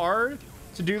so hard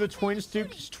to do the twin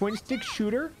stick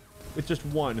shooter with just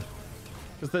one,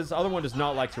 because this other one does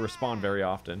not like to respond very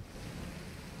often.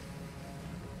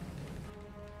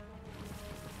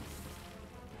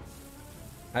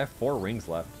 I have 4 rings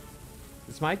left.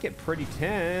 This might get pretty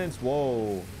tense.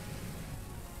 Whoa.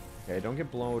 Okay, don't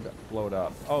get blowed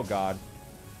up. Oh god.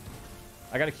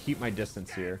 I gotta keep my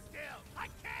distance here.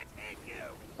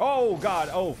 Oh god.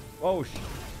 Oh.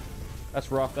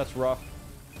 That's rough. That's rough.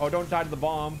 Oh, don't die to the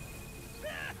bomb.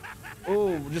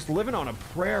 Oh, we're just living on a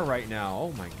prayer right now.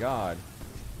 Oh my god.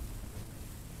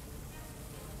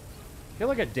 I feel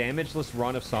like a damageless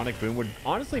run of Sonic Boom would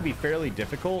honestly be fairly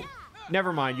difficult.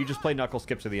 Never mind, you just play Knuckle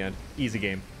skip to the end. Easy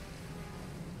game.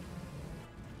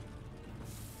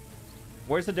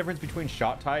 Where's the difference between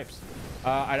shot types?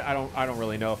 I don't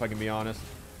really know, if I can be honest.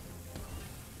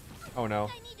 Oh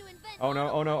no. Oh no,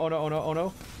 oh no, oh no, oh no, oh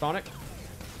no. Sonic.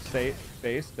 Stay,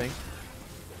 space, thanks.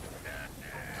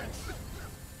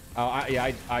 Oh,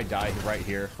 I died right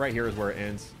here. Right here is where it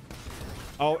ends.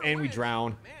 Oh, and we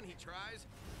drown. Man, he tries.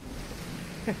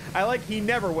 I like he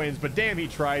never wins, but damn, he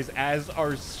tries as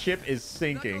our ship is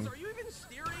sinking. Knuckles, are you even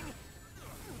steering?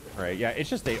 All right, yeah, it's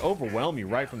just they overwhelm you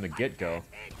right from the get-go.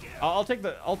 I'll take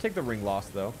the ring loss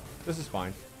though. This is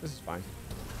fine. This is fine.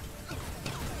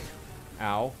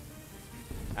 Ow.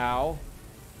 Ow.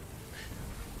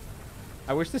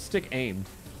 I wish the stick aimed.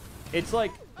 It's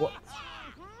like, what?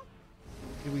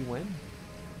 Did we win?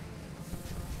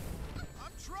 I'm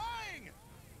trying,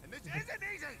 and this isn't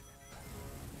easy.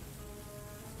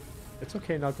 It's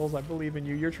okay, Knuckles. I believe in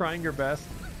you. You're trying your best,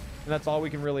 and that's all we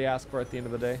can really ask for at the end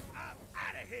of the day. I'm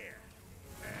out of here.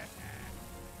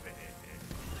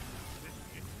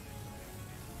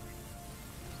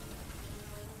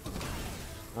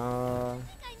 I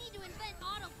need to invent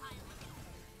autopilot.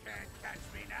 Can't catch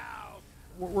me now.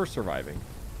 We're surviving.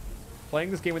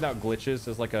 Playing this game without glitches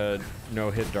is like a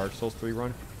no-hit Dark Souls 3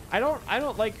 run. I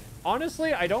don't like,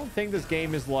 honestly, I don't think this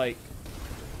game is like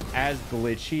as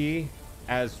glitchy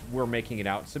as we're making it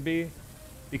out to be,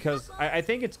 because I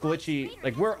think it's glitchy.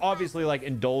 Like, we're obviously like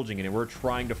indulging in it, we're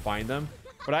trying to find them,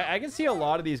 but I can see a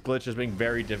lot of these glitches being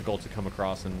very difficult to come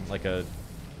across in like a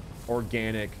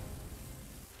organic,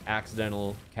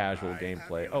 accidental, casual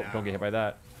gameplay. Oh, don't get hit by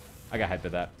that. I got hit by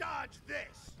that. Dodge this.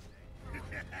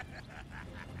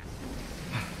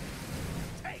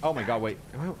 Oh my god, wait,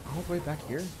 am I all the way back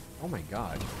here? Oh my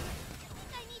god.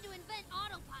 I need to invent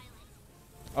autopilot.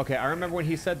 Okay, I remember when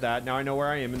he said that. Now I know where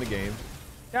I am in the game.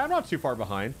 Yeah, I'm not too far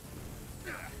behind.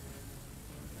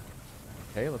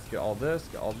 Okay, let's get all this,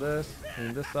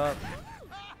 clean this up.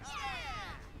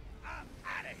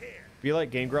 Be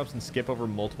like Game Grumps and skip over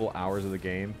multiple hours of the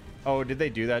game. Oh, did they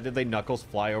do that? Did they Knuckles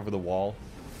fly over the wall?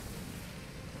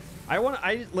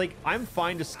 I'm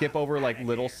fine to skip over like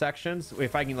little sections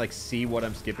if I can like see what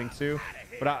I'm skipping to,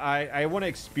 but I want to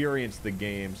experience the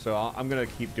game, so I'm gonna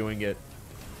keep doing it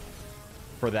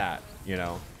for that, you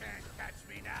know.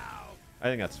 I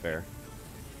think that's fair.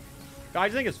 I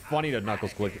just think it's funny to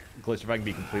Knuckles glitch if I can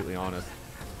be completely honest.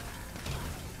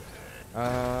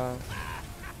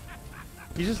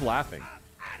 He's just laughing.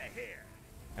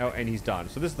 Oh, and he's done.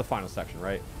 So this is the final section,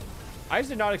 right? I just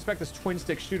did not expect this twin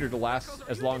stick shooter to last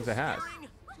as long as it has.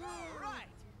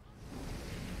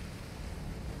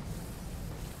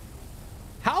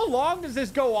 How long does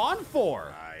this go on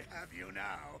for? I have you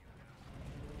now.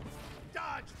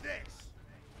 Dodge this.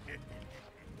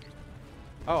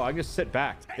 Oh, I can just sit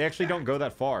back. They actually don't go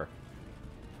that far.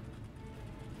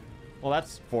 Well,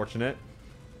 that's fortunate.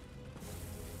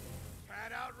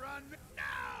 Can't outrun me.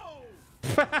 No!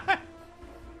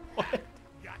 What?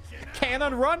 Can't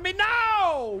unrun me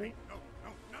now! No.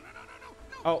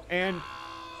 Oh, and...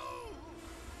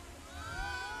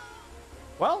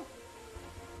 Well...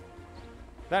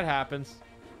 That happens.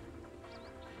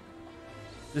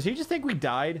 Does he just think we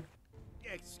died?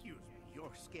 Excuse me, your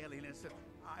scaliness.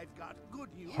 I've got good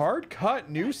news. Hard cut,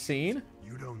 new scene.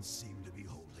 You don't seem to be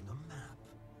holding a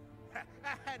map.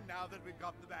 And now that we've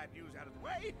got the bad news out of the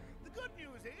way, the good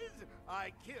news is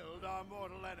I killed our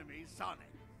mortal enemy, Sonic.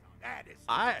 And his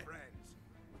friends.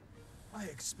 I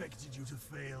expected you to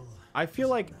fail. I feel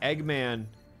like Eggman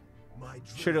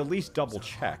should at least double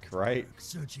check, right?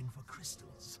 Searching for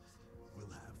crystals. We'll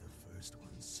have the first one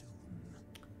soon.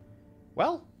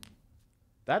 Well,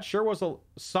 that sure was a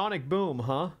sonic boom,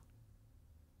 huh?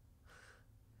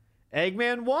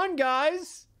 Eggman won,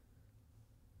 guys!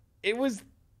 It was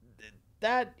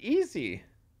that easy,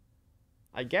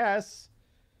 I guess.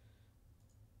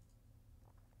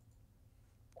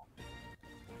 I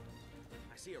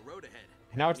see a road ahead.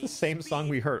 Now it's the same song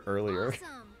we heard earlier.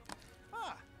 Awesome.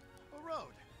 Ah, a road.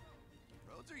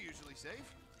 Roads are usually safe.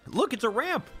 Look, it's a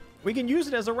ramp. We can use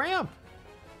it as a ramp.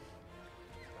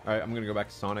 All right, I'm gonna go back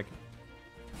to Sonic.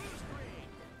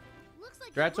 Looks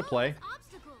like That's a play.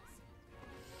 obstacles.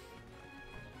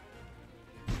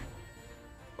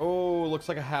 Oh, looks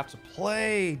like I have to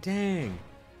play. Dang.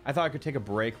 I thought I could take a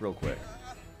break real quick.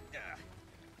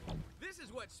 This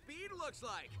is what speed looks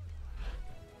like.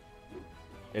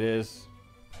 It is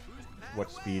what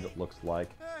speed looks like.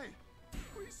 Hey,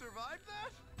 we survived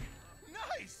that?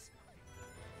 Nice!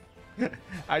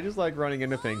 I just like running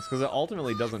into things because it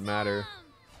ultimately doesn't matter.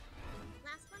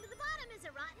 Last one to the bottom is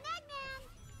a rotten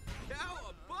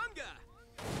Eggman.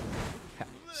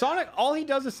 Cowabunga! Sonic, all he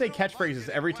does is say catchphrases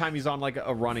every time he's on like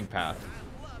a running path.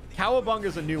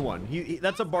 Cowabunga's a new one.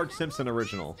 That's a Bart Simpson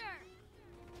original.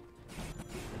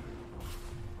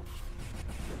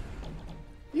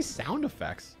 These sound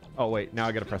effects. Oh wait, now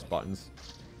I gotta press buttons.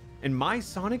 In my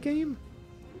Sonic game?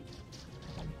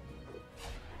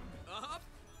 Up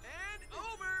and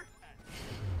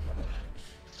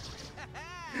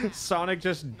over. Sonic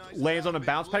just lands on a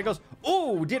bounce pad and goes,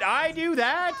 "Ooh, did I do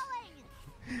that?"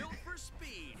 Built for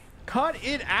speed. Cut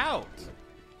it out.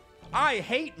 I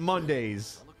hate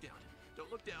Mondays.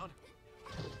 Don't look down.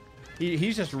 Don't look down.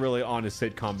 He's just really on his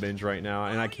sitcom binge right now,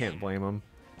 and I can't blame him.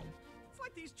 It's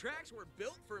like these tracks were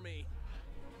built for me.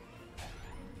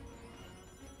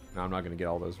 No, I'm not gonna get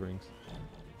all those rings.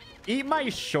 Eat my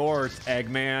shorts,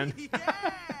 Eggman.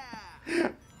 Yeah!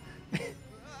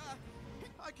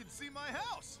 I can see my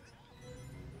house.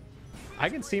 I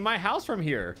can see my house from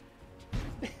here.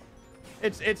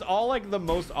 It's all like the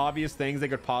most obvious things they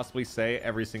could possibly say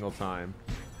every single time.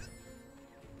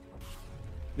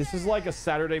 This is like a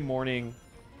Saturday morning,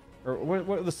 or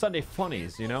what the Sunday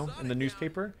funnies, you know, in the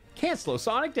newspaper. Can't slow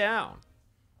Sonic down.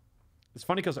 It's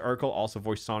funny because Urkel also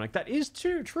voiced Sonic. That is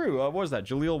true. What was that?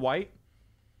 Jaleel White?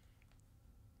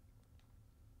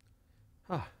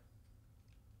 Huh.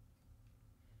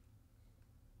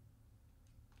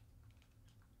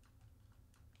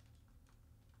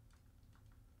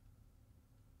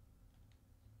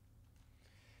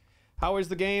 How is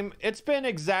the game? It's been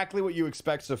exactly what you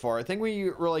expect so far. I think we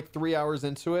were like 3 hours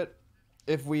into it.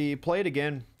 If we play it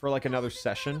again for like another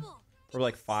session, or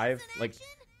like 5, like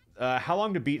how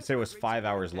long to beat say was 5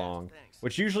 hours long,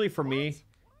 which usually for me,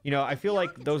 you know, I feel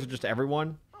like those are just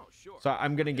everyone. So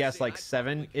I'm gonna guess like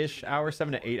 7-ish hours,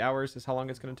 7 to 8 hours is how long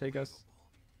it's gonna take us.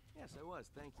 Yes, I was.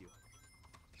 Thank you.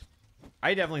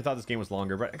 I definitely thought this game was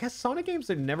longer, but I guess Sonic games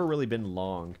have never really been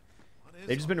long.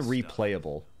 They've just been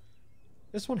replayable.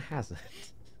 This one hasn't.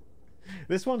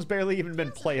 This one's barely even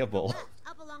been playable.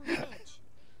 Up along the ridge.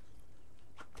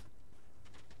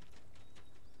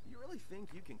 You really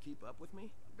think you can keep up with me?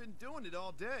 Been doing it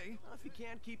all day. Well, if you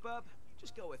can't keep up,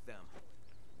 just go with them.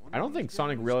 I don't think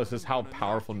Sonic realizes how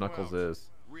powerful Knuckles is.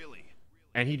 Really?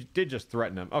 And he did just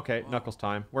threaten him. Okay, Knuckles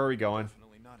time. Where are we going?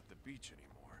 Definitely not at the beach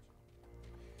anymore.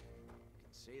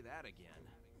 Say that again.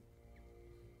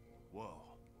 Whoa,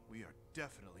 we are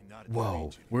definitely not at the Whoa, beach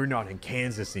anymore. we're not in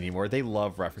Kansas anymore. They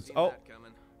love reference. Seen Oh, that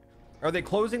coming. are they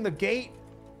closing the gate?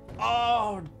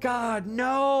 Oh, God,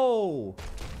 no.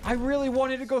 I really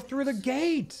wanted to go through the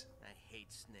gate. I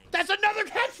hate snakes. That's another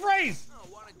catchphrase. Oh,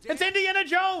 wanna It's dance? Indiana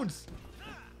Jones.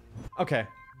 Okay.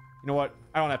 You know what?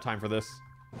 I don't have time for this.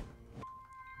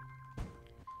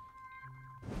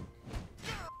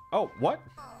 Oh, what?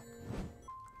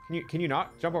 Can you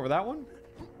not jump over that one?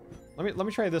 Let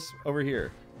me try this over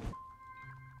here.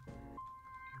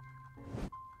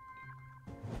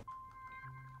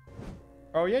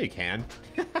 Oh yeah, you can.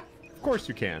 Of course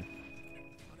you can.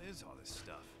 What is all this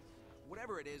stuff?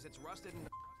 Whatever it is, it's rusted and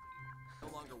no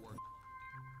longer works.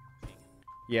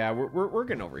 Yeah, we're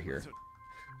getting over here.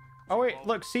 Oh wait,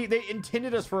 look, see, they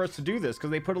intended us for us to do this because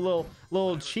they put a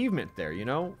little achievement there, you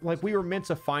know? Like we were meant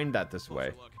to find that this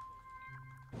way.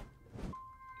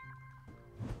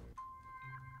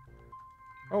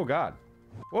 Oh God.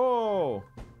 Whoa.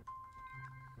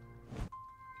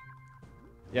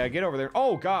 Yeah, get over there.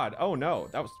 Oh God. Oh no,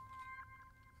 that was.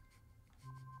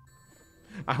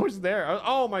 I was there.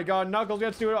 Oh my God, Knuckles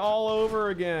gets to do it all over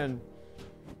again.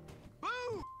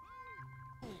 Boom!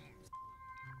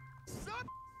 Son!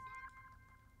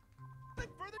 Further.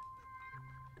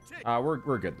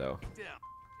 We're good though. Down.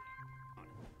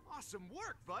 Awesome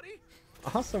work, buddy.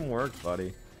 Awesome work,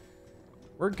 buddy.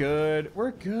 We're good.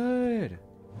 We're good.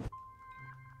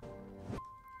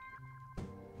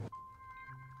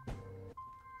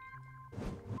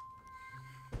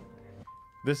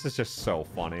 This is just so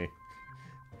funny.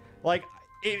 Like,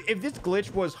 if this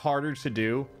glitch was harder to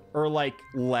do or like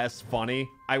less funny,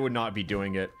 I would not be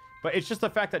doing it. But it's just the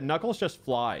fact that Knuckles just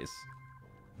flies.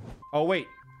 Oh wait,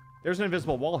 there's an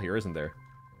invisible wall here, isn't there?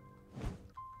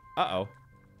 Uh-oh.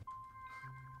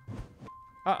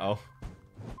 Uh-oh.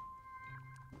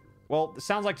 Well, it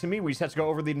sounds like to me we just have to go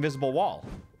over the invisible wall.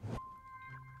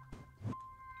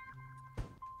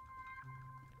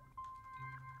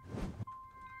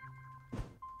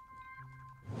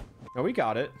 No, we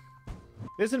got it.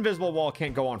 This invisible wall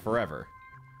can't go on forever.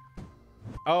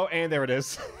 Oh, and there it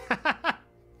is.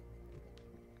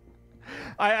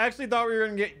 I actually thought we were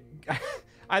gonna get...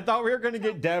 I thought we were gonna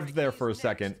get devved there for a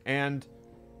second, and...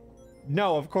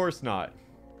 No, of course not.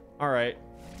 Alright.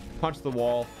 Punch the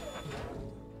wall.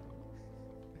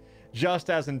 Just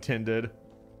as intended.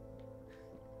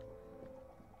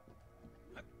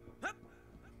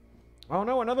 Oh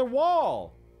no, another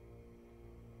wall!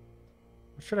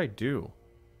 What should I do?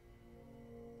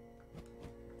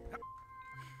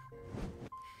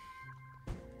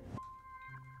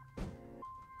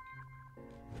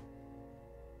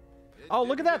 Oh,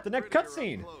 look at that! The next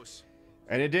cutscene!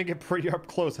 And it didn't get pretty up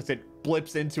close as it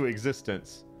blips into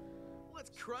existence. Let's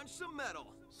crunch some metal.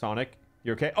 Sonic,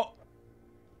 you okay? Oh!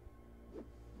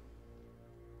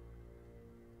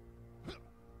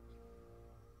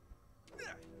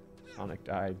 Sonic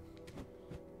died.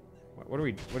 What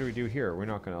do we do here? We're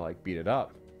not gonna like beat it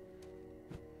up.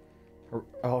 Or,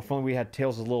 oh, if only we had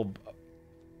Tails' little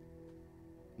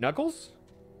Knuckles?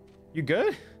 You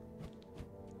good?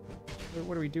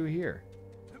 What do we do here?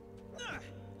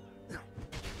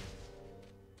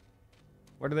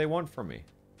 What do they want from me?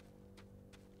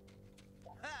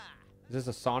 Is this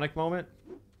a Sonic moment?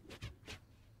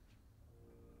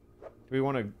 Do we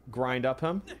want to grind up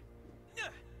him?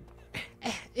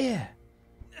 Yeah.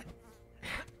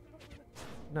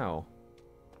 No.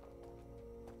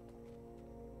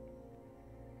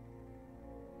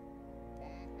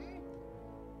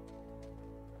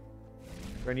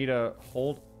 Do I need to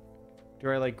hold?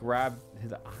 Do I like grab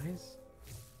his eyes?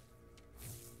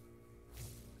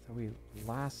 I thought we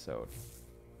lassoed.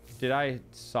 Did I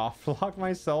soft lock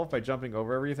myself by jumping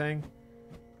over everything?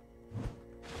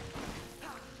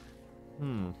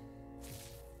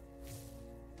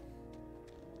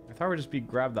 I thought it would just be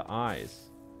grab the eyes.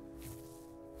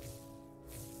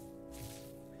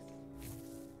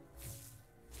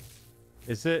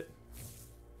 Is it...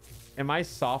 Am I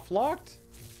soft locked?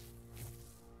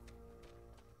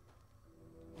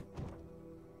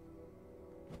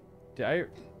 Did I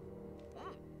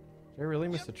really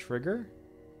miss a trigger?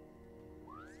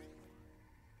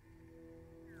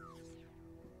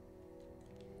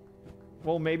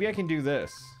 Well, maybe I can do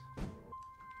this.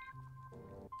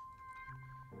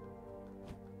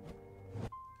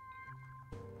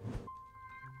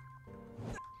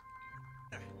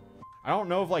 I don't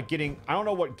know if like getting... I don't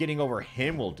know what getting over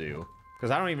him will do. Because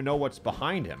I don't even know what's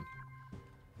behind him.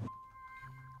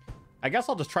 I guess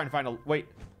I'll just try and find a... Wait.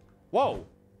 Whoa.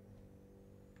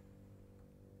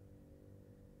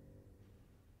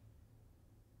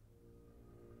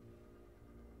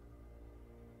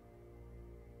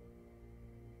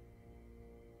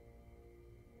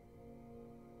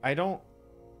 I don't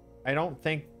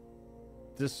think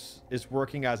this is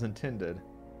working as intended.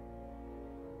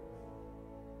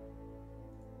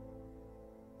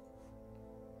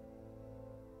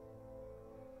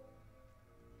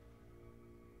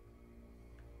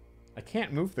 I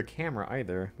can't move the camera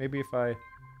either. Maybe if I...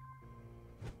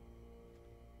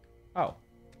 Oh.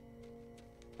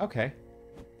 Okay.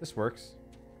 This works.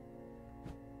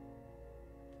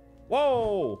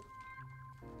 Whoa!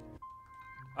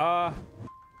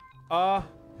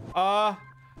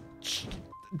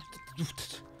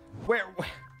 Where?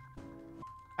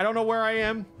 I don't know where I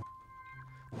am.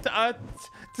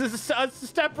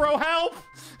 Step bro, help!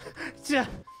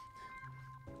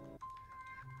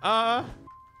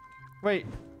 Wait.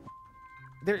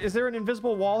 Is there an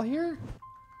invisible wall here?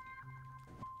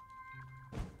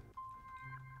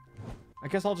 I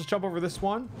guess I'll just jump over this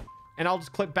one, and I'll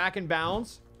just click back in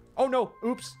bounds. Oh no!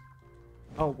 Oops.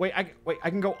 Oh wait, I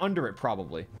can go under it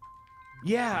probably.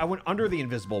 Yeah, I went under the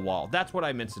invisible wall. That's what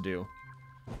I meant to do.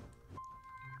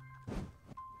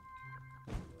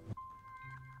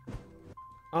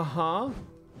 Uh-huh.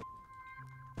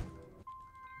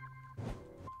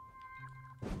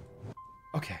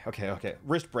 Okay.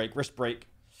 Wrist break.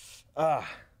 Uh-huh.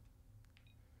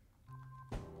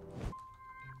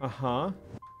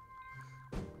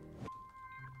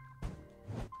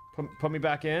 Put me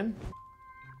back in.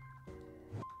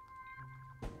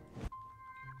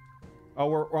 Oh,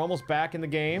 we're almost back in the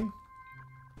game.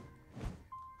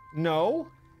 No.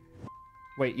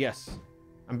 Wait, yes.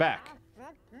 I'm back.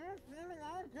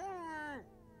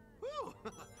 Whew.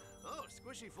 Oh,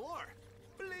 squishy floor.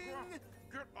 Bling!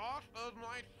 Get off of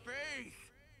my face!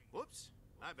 Whoops,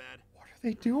 my bad. What are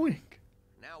they doing?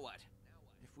 Now what?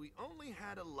 If we only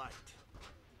had a light.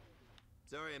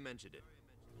 Sorry I mentioned it.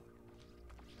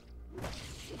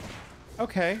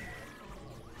 Okay.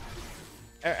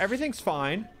 Everything's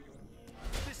fine.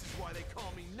 This is why they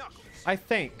call me Knuckles. I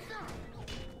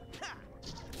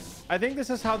think this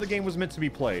is how the game was meant to be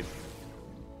played.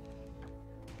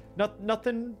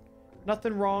 Nothing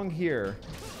wrong here.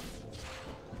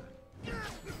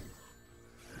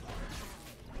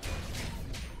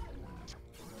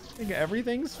 I think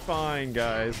everything's fine,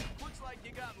 guys. Looks like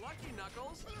you got lucky,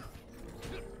 Knuckles.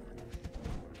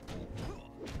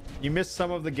 You missed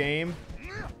some of the game.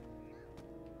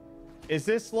 Is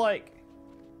this like...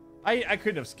 I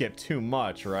couldn't have skipped too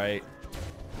much, right?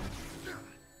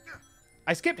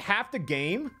 I skipped half the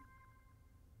game?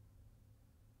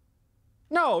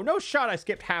 No shot I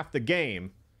skipped half the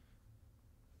game.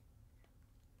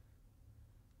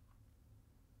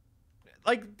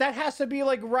 Like, that has to be,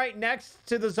 like, right next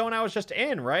to the zone I was just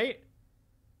in, right?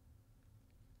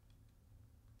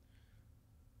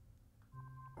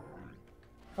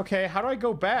 Okay, how do I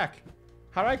go back?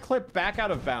 How do I clip back out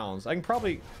of bounds? I can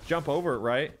probably jump over it,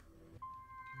 right?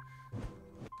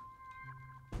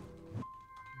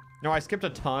 No, I skipped a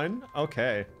ton?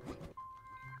 Okay.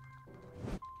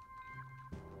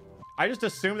 I just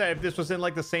assumed that if this was in,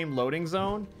 like, the same loading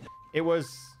zone, it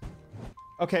was...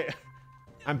 Okay,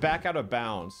 I'm back out of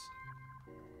bounds.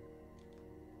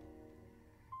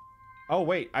 Oh,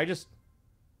 wait, I just...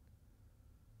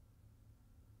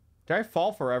 Did I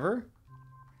fall forever?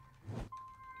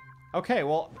 Okay,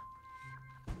 well...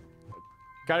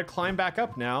 Gotta climb back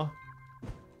up now.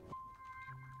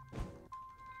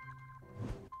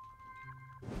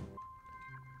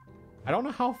 I don't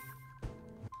know how...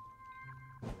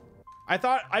 I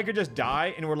thought I could just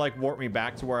die and it would, like, warp me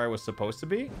back to where I was supposed to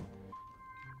be.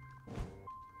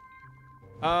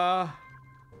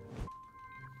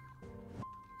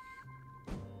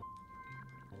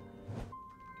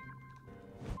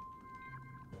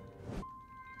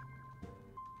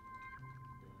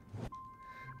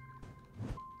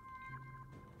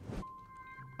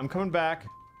 I'm coming back.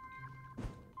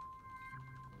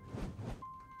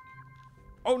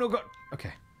 Oh, no, God.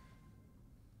 Okay.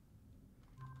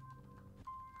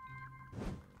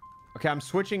 Okay, I'm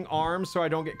switching arms so I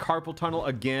don't get carpal tunnel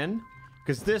again.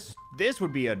 Because this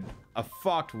would be a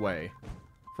fucked way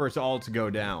for us all to go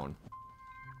down.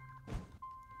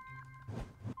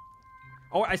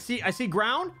 Oh, I see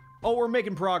ground. Oh, we're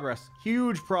making progress.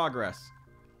 Huge progress.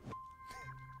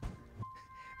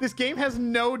 This game has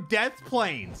no death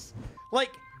planes.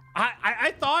 Like,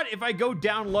 I thought if I go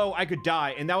down low, I could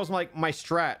die. And that was like my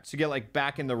strat to get like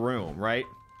back in the room, right?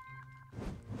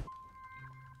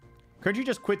 Could you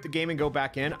just quit the game and go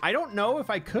back in? I don't know if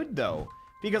I could though.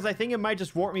 Because I think it might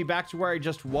just warp me back to where I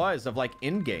just was of like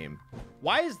in-game.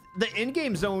 Why is the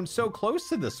in-game zone so close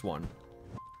to this one?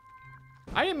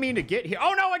 I didn't mean to get here.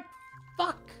 Oh no,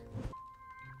 fuck.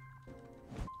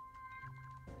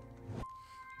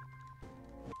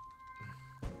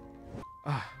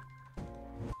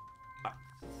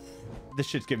 This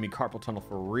shit's giving me carpal tunnel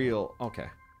for real. Okay.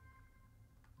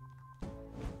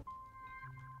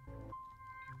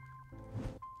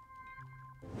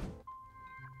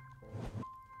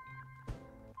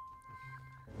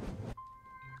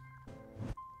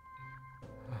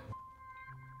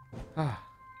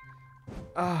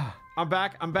 I'm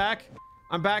back. I'm back.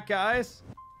 I'm back, guys.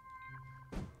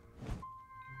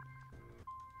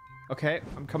 Okay,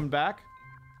 I'm coming back.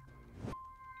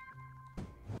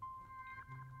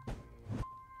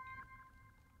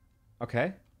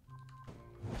 Okay.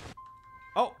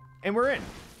 Oh, and we're in.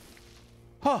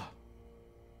 Huh.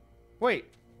 Wait,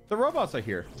 the robots are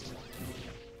here.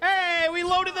 Hey, we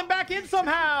loaded them back in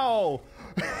somehow.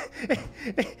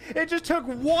 It just took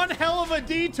one hell of a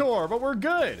detour, but we're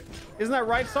good. Isn't that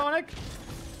right, Sonic?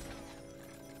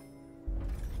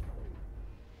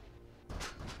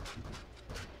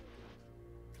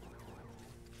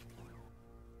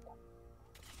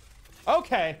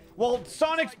 Okay, well,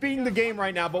 Sonic's beating the game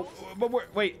right now, but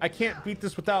wait, I can't beat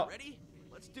this without... Ready?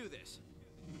 Let's do this.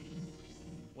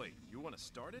 Wait, you want to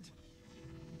start it?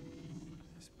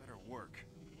 This better work.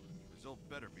 Result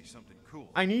better be something cool.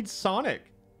 I need Sonic.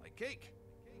 Like cake.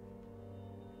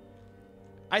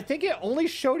 I think it only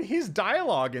showed his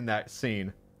dialogue in that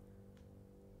scene.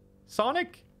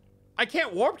 Sonic? I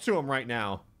can't warp to him right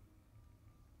now.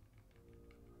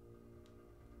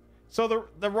 So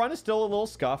the run is still a little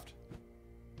scuffed.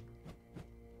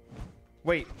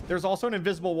 Wait, there's also an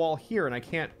invisible wall here, and I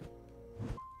can't...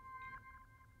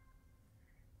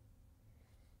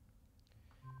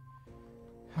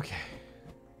 Okay.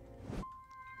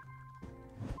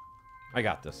 I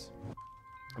got this.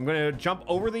 I'm gonna jump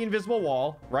over the invisible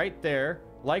wall, right there,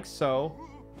 like so.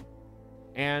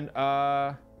 And,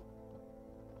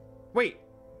 Wait,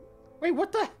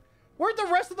 what the... Where'd the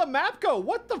rest of the map go?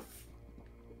 What the...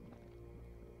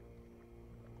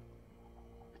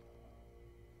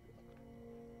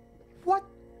 What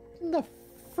in the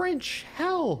French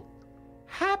hell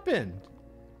happened?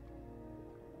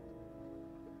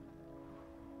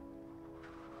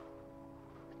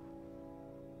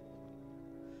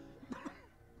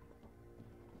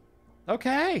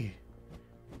 Okay.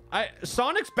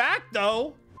 Sonic's back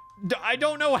though. I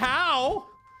don't know how.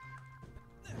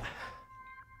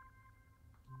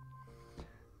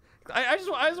 I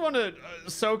just want to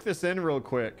soak this in real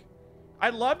quick.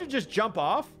 I'd love to just jump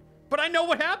off, but I know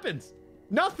what happens.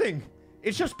 Nothing.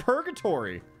 It's just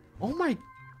purgatory. Oh my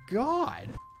god.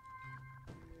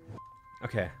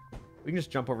 Okay. We can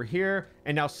just jump over here.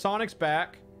 And now Sonic's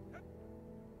back.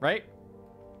 Right?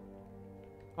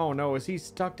 Oh no, is he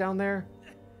stuck down there?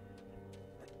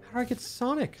 How do I get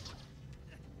Sonic?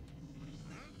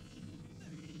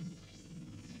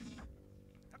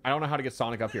 I don't know how to get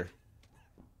Sonic up here.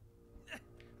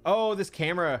 Oh, this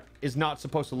camera is not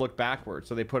supposed to look backward,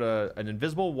 so they put an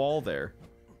invisible wall there.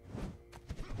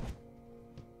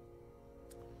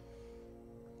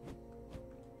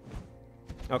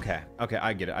 Okay,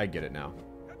 I get it now.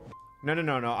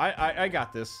 No, I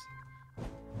got this.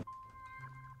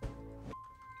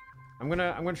 I'm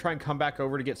gonna try and come back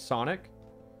over to get Sonic.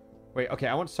 Wait, okay,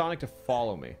 I want Sonic to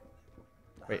follow me.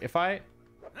 Wait, if I...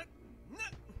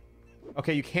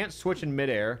 Okay, you can't switch in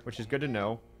midair, which is good to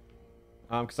know.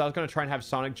 Because I was gonna try and have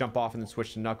Sonic jump off and then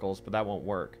switch to Knuckles, but that won't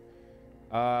work.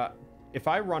 If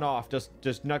I run off, does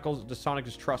Sonic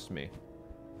just trust me?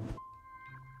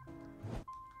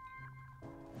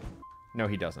 No,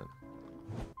 he doesn't.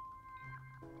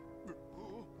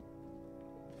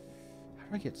 How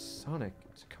do I get Sonic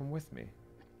to come with me?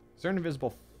 Is there an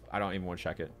invisible... I don't even want to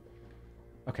check it.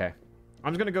 Okay.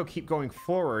 I'm just going to keep going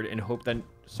forward and hope that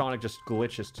Sonic just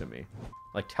glitches to me.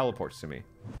 Like, teleports to me.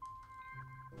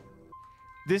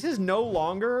 This is no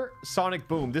longer Sonic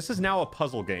Boom. This is now a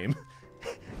puzzle game.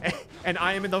 And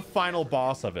I am in the final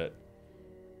boss of it.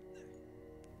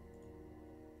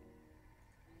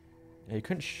 Yeah, you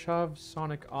couldn't shove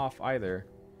Sonic off either.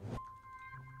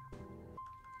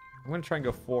 I'm gonna try and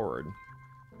go forward.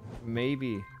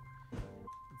 Maybe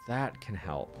that can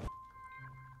help.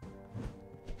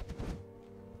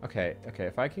 Okay,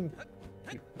 if I can...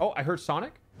 Oh, I heard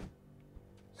Sonic.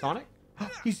 Sonic?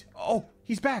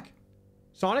 He's back.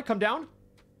 Sonic, come down.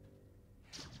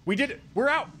 We did it. We're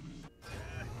out.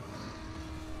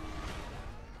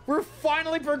 We're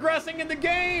finally progressing in the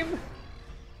game.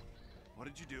 What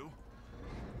did you do?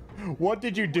 What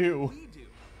did you do?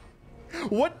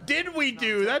 What did we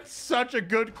do? That's such a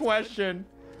good question.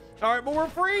 All right, but we're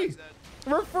free.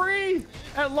 We're free.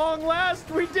 At long last,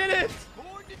 we did it.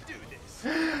 Born to do this.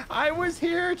 I was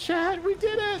here, Chad. We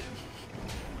did it.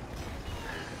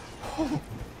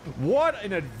 What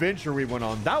an adventure we went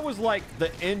on. That was like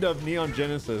the end of Neon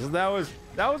Genesis. That was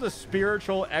a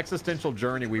spiritual, existential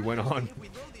journey we went on.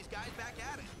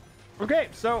 Okay,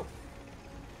 so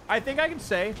I think I can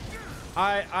say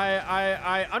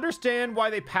I understand why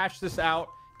they patched this out,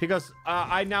 because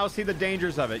I now see the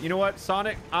dangers of it. You know what,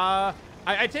 Sonic? I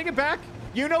take it back.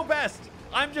 You know best.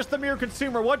 I'm just the mere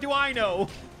consumer. What do I know?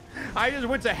 I just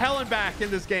went to hell and back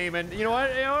in this game, and you know what?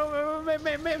 You know,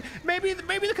 maybe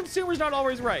the consumer's not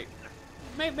always right.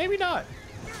 Maybe not.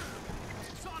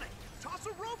 Sonic, toss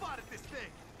a robot at this thing.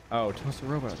 Oh, toss a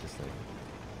robot at this thing.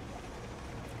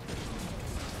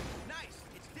 Nice,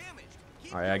 it's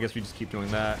damaged. All right, I guess we just keep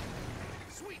doing that.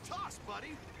 Sweet toss,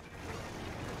 buddy.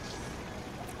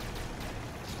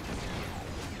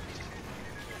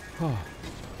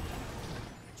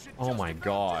 Oh my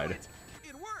God.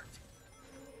 It worked.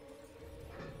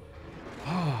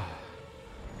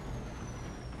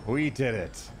 We did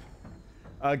it.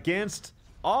 Against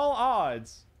all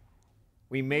odds,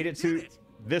 we made it to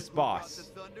this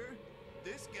boss. Thunder,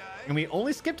 this guy. And we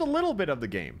only skipped a little bit of the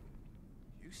game.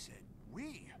 You said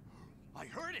we. I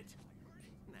heard it.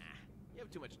 Nah, you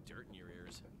have too much dirt in your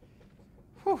ears.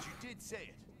 But you did say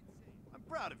it. I'm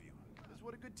proud of you. That's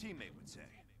what a good teammate would say.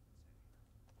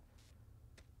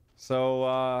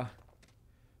 So,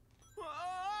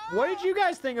 what did you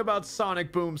guys think about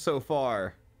Sonic Boom so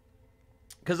far?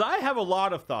 Because I have a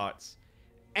lot of thoughts.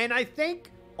 And I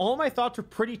think all my thoughts are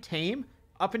pretty tame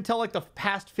up until like the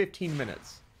past 15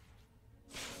 minutes.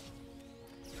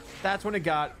 That's when it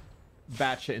got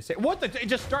batshit insane. What the? It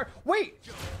just start. Wait,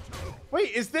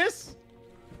 is this?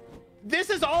 This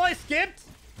is all I skipped?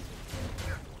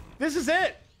 This is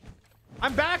it.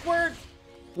 I'm backward.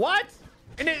 What?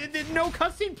 And no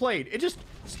cutscene played. It just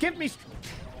skipped me.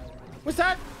 Was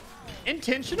that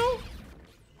intentional?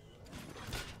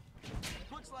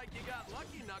 Looks like you got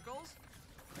lucky, Knuckles.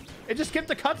 It just skipped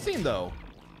the cutscene though.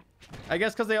 I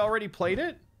guess because they already played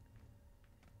it.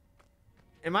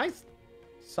 Am I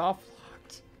soft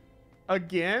locked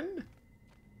again?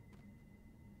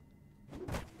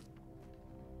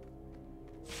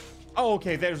 Oh,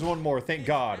 okay. There's one more. Thank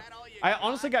God. I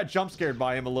honestly got jump scared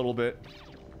by him a little bit.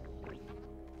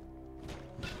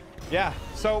 Yeah.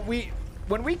 So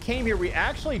when we came here, we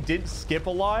actually didn't skip a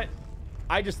lot.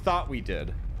 I just thought we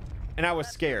did, and I was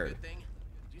scared.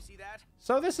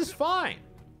 So this is fine.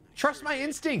 Trust my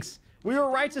instincts. We were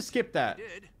right to skip that.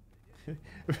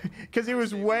 Because it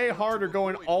was way harder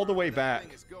going all the way back. Are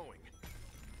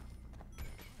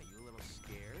you a little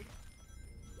scared?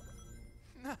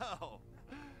 No.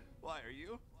 Why are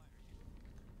you?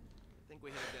 I think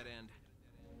we hit a dead end.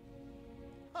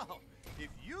 Oh, if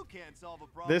you can't solve a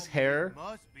problem, This hair it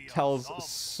must be tells unsolvable.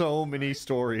 so many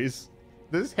stories.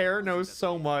 This hair knows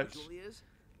so much.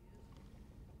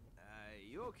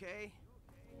 You okay?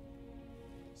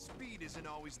 Speed isn't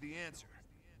always the answer.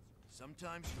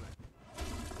 Sometimes you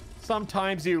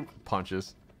Sometimes you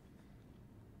punches.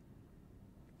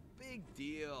 Big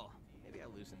deal. Maybe I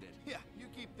loosened it. Yeah, you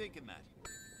keep thinking that.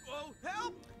 Oh,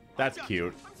 help! That's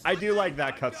cute. I do like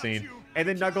that cutscene. And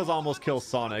then Knuckles almost kills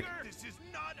Sonic. This is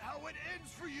not how it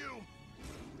ends for you.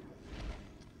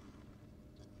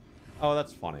 Oh,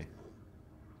 that's funny.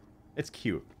 It's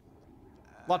cute.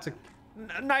 Lots of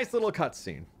nice little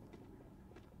cutscene.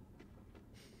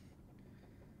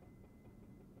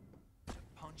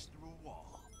 Punch through a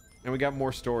wall. And we got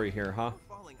more story here, huh?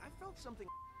 Falling. I felt something.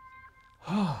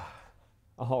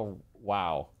 Oh,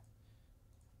 wow.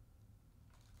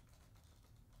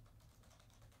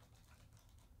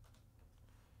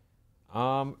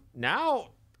 Now,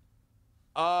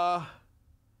 I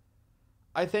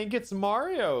think it's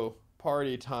Mario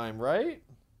Party time, right?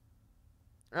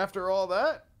 After all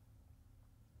that?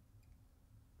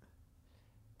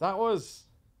 That was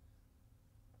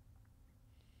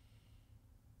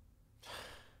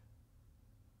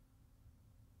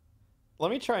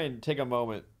let me try and take a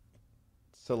moment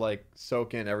to like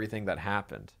soak in everything that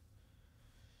happened.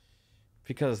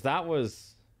 Because that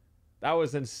was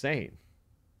insane.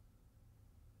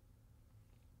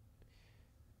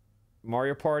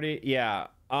 Mario Party, yeah.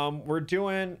 We're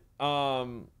doing I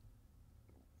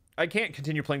can't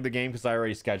continue playing the game because I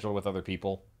already scheduled with other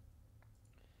people.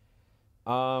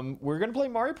 We're gonna play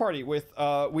Mario Party with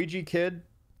Ouija Kid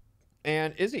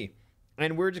and Izzy,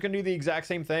 and we're just gonna do the exact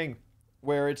same thing,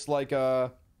 where it's like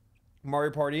a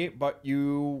Mario Party, but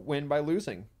you win by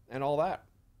losing and all that.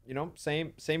 You know,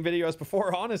 same video as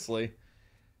before. Honestly,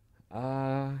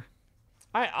 I'll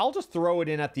just throw it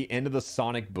in at the end of the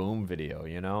Sonic Boom video.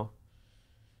 You know,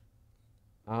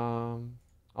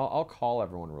 I'll call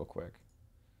everyone real quick.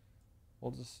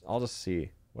 I'll just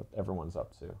see what everyone's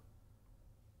up to.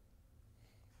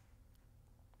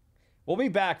 We'll be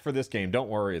back for this game. Don't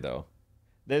worry, though.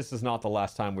 This is not the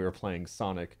last time we were playing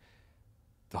Sonic.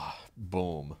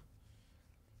 Boom.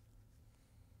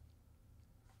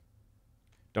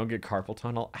 Don't get carpal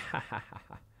tunnel.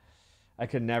 I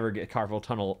could never get carpal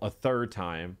tunnel a third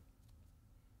time.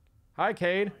 Hi,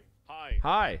 Cade. Hi.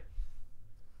 Hi.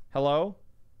 Hello?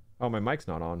 Oh, my mic's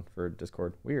not on for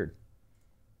Discord. Weird.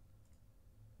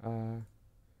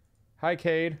 Hi,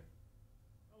 Cade.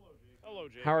 Hello,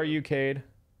 Jake. How are you, Cade?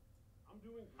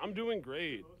 I'm doing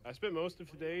great. I spent most of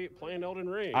today playing Elden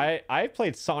Ring. I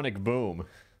played Sonic Boom.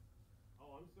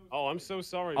 Oh, I'm so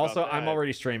sorry. Also, about that. I'm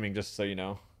already streaming, just so you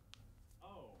know.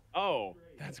 Oh,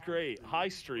 that's great. Hi,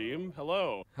 stream.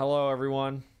 Hello. Hello,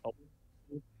 everyone.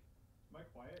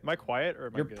 Am I quiet or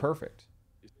am You're I good? perfect.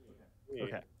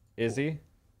 Okay. Izzy?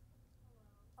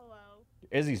 Hello.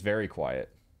 Izzy's very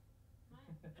quiet.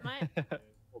 My A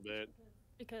little bit.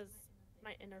 because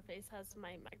my interface has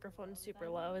my microphone super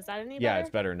low. Is that any Yeah, better? it's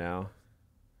better now.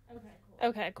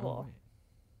 Okay, cool.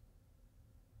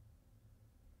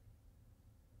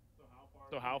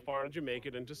 So how far did you make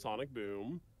it into Sonic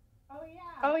Boom?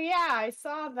 Oh yeah, I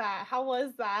saw that. How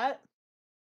was that?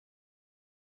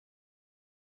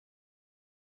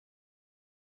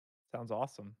 Sounds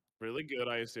awesome. Really good,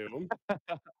 I assume.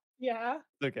 Yeah.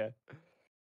 Okay.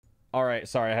 All right,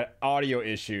 sorry, I had audio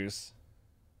issues.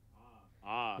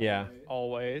 Ah. Yeah.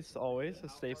 Always a I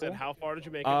staple. said, how far did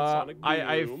you make it into Sonic Boom?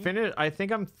 I finished. I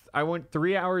think I went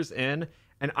 3 hours in,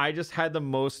 and I just had the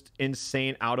most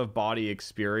insane out of body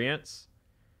experience.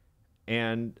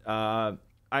 And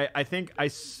I think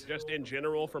just in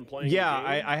general from playing. Yeah,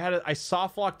 the game? I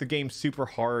soft locked the game super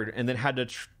hard, and then had to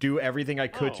do everything I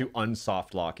could to Oh.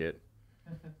 unsoft lock it.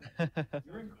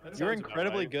 You're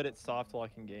incredibly good at soft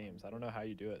locking games. I don't know how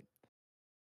you do it.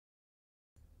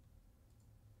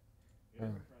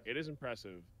 It is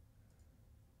impressive.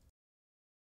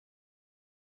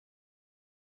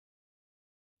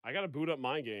 I gotta boot up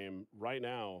my game right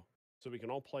now so we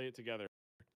can all play it together.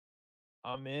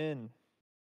 I'm in.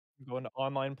 I'm going to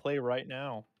online play right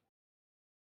now.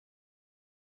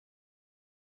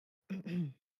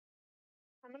 I'm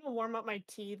gonna warm up my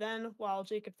tea then while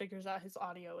Jacob figures out his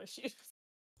audio issues.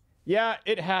 Yeah,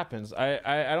 it happens.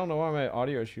 I don't know why my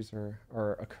audio issues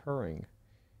are occurring.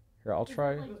 Here, I'll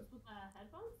try.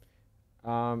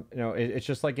 No, it's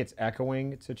just like it's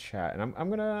echoing to chat, and I'm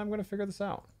gonna figure this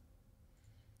out.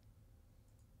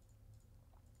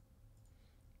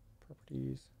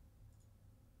 Properties.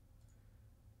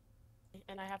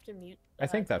 And I have to mute. I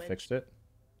think that Twitch. fixed it.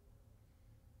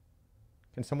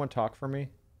 Can someone talk for me?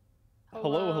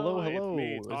 Hello, hello, Hi, it's hello.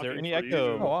 me, Is there talking any for you.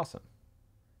 echo? Oh, awesome.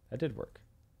 That did work.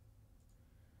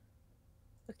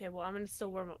 Okay, well I'm gonna still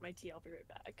warm up my tea. I'll be right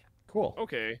back. Cool.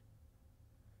 Okay.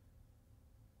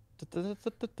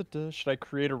 Should I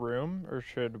create a room or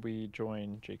should we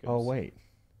join Jacob's? Oh, wait.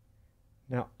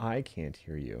 Now I can't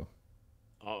hear you.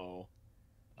 Uh-oh.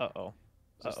 Uh-oh.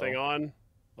 Is this thing on?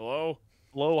 Hello?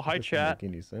 Hello, hi This doesn't chat. make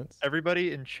any sense.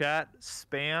 Everybody in chat,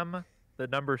 spam the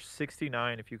number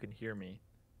 69 if you can hear me.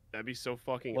 That'd be so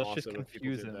fucking Let's just awesome if people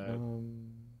confuse did him.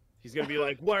 that. He's gonna be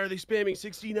like, why are they spamming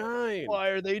 69? Why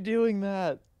are they doing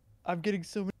that? I'm getting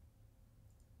so many.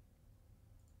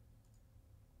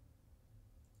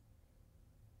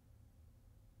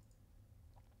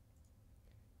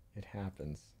 It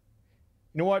happens.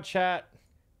 You know what, chat?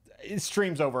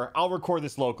 Stream's over. I'll record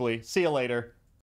this locally. See you later.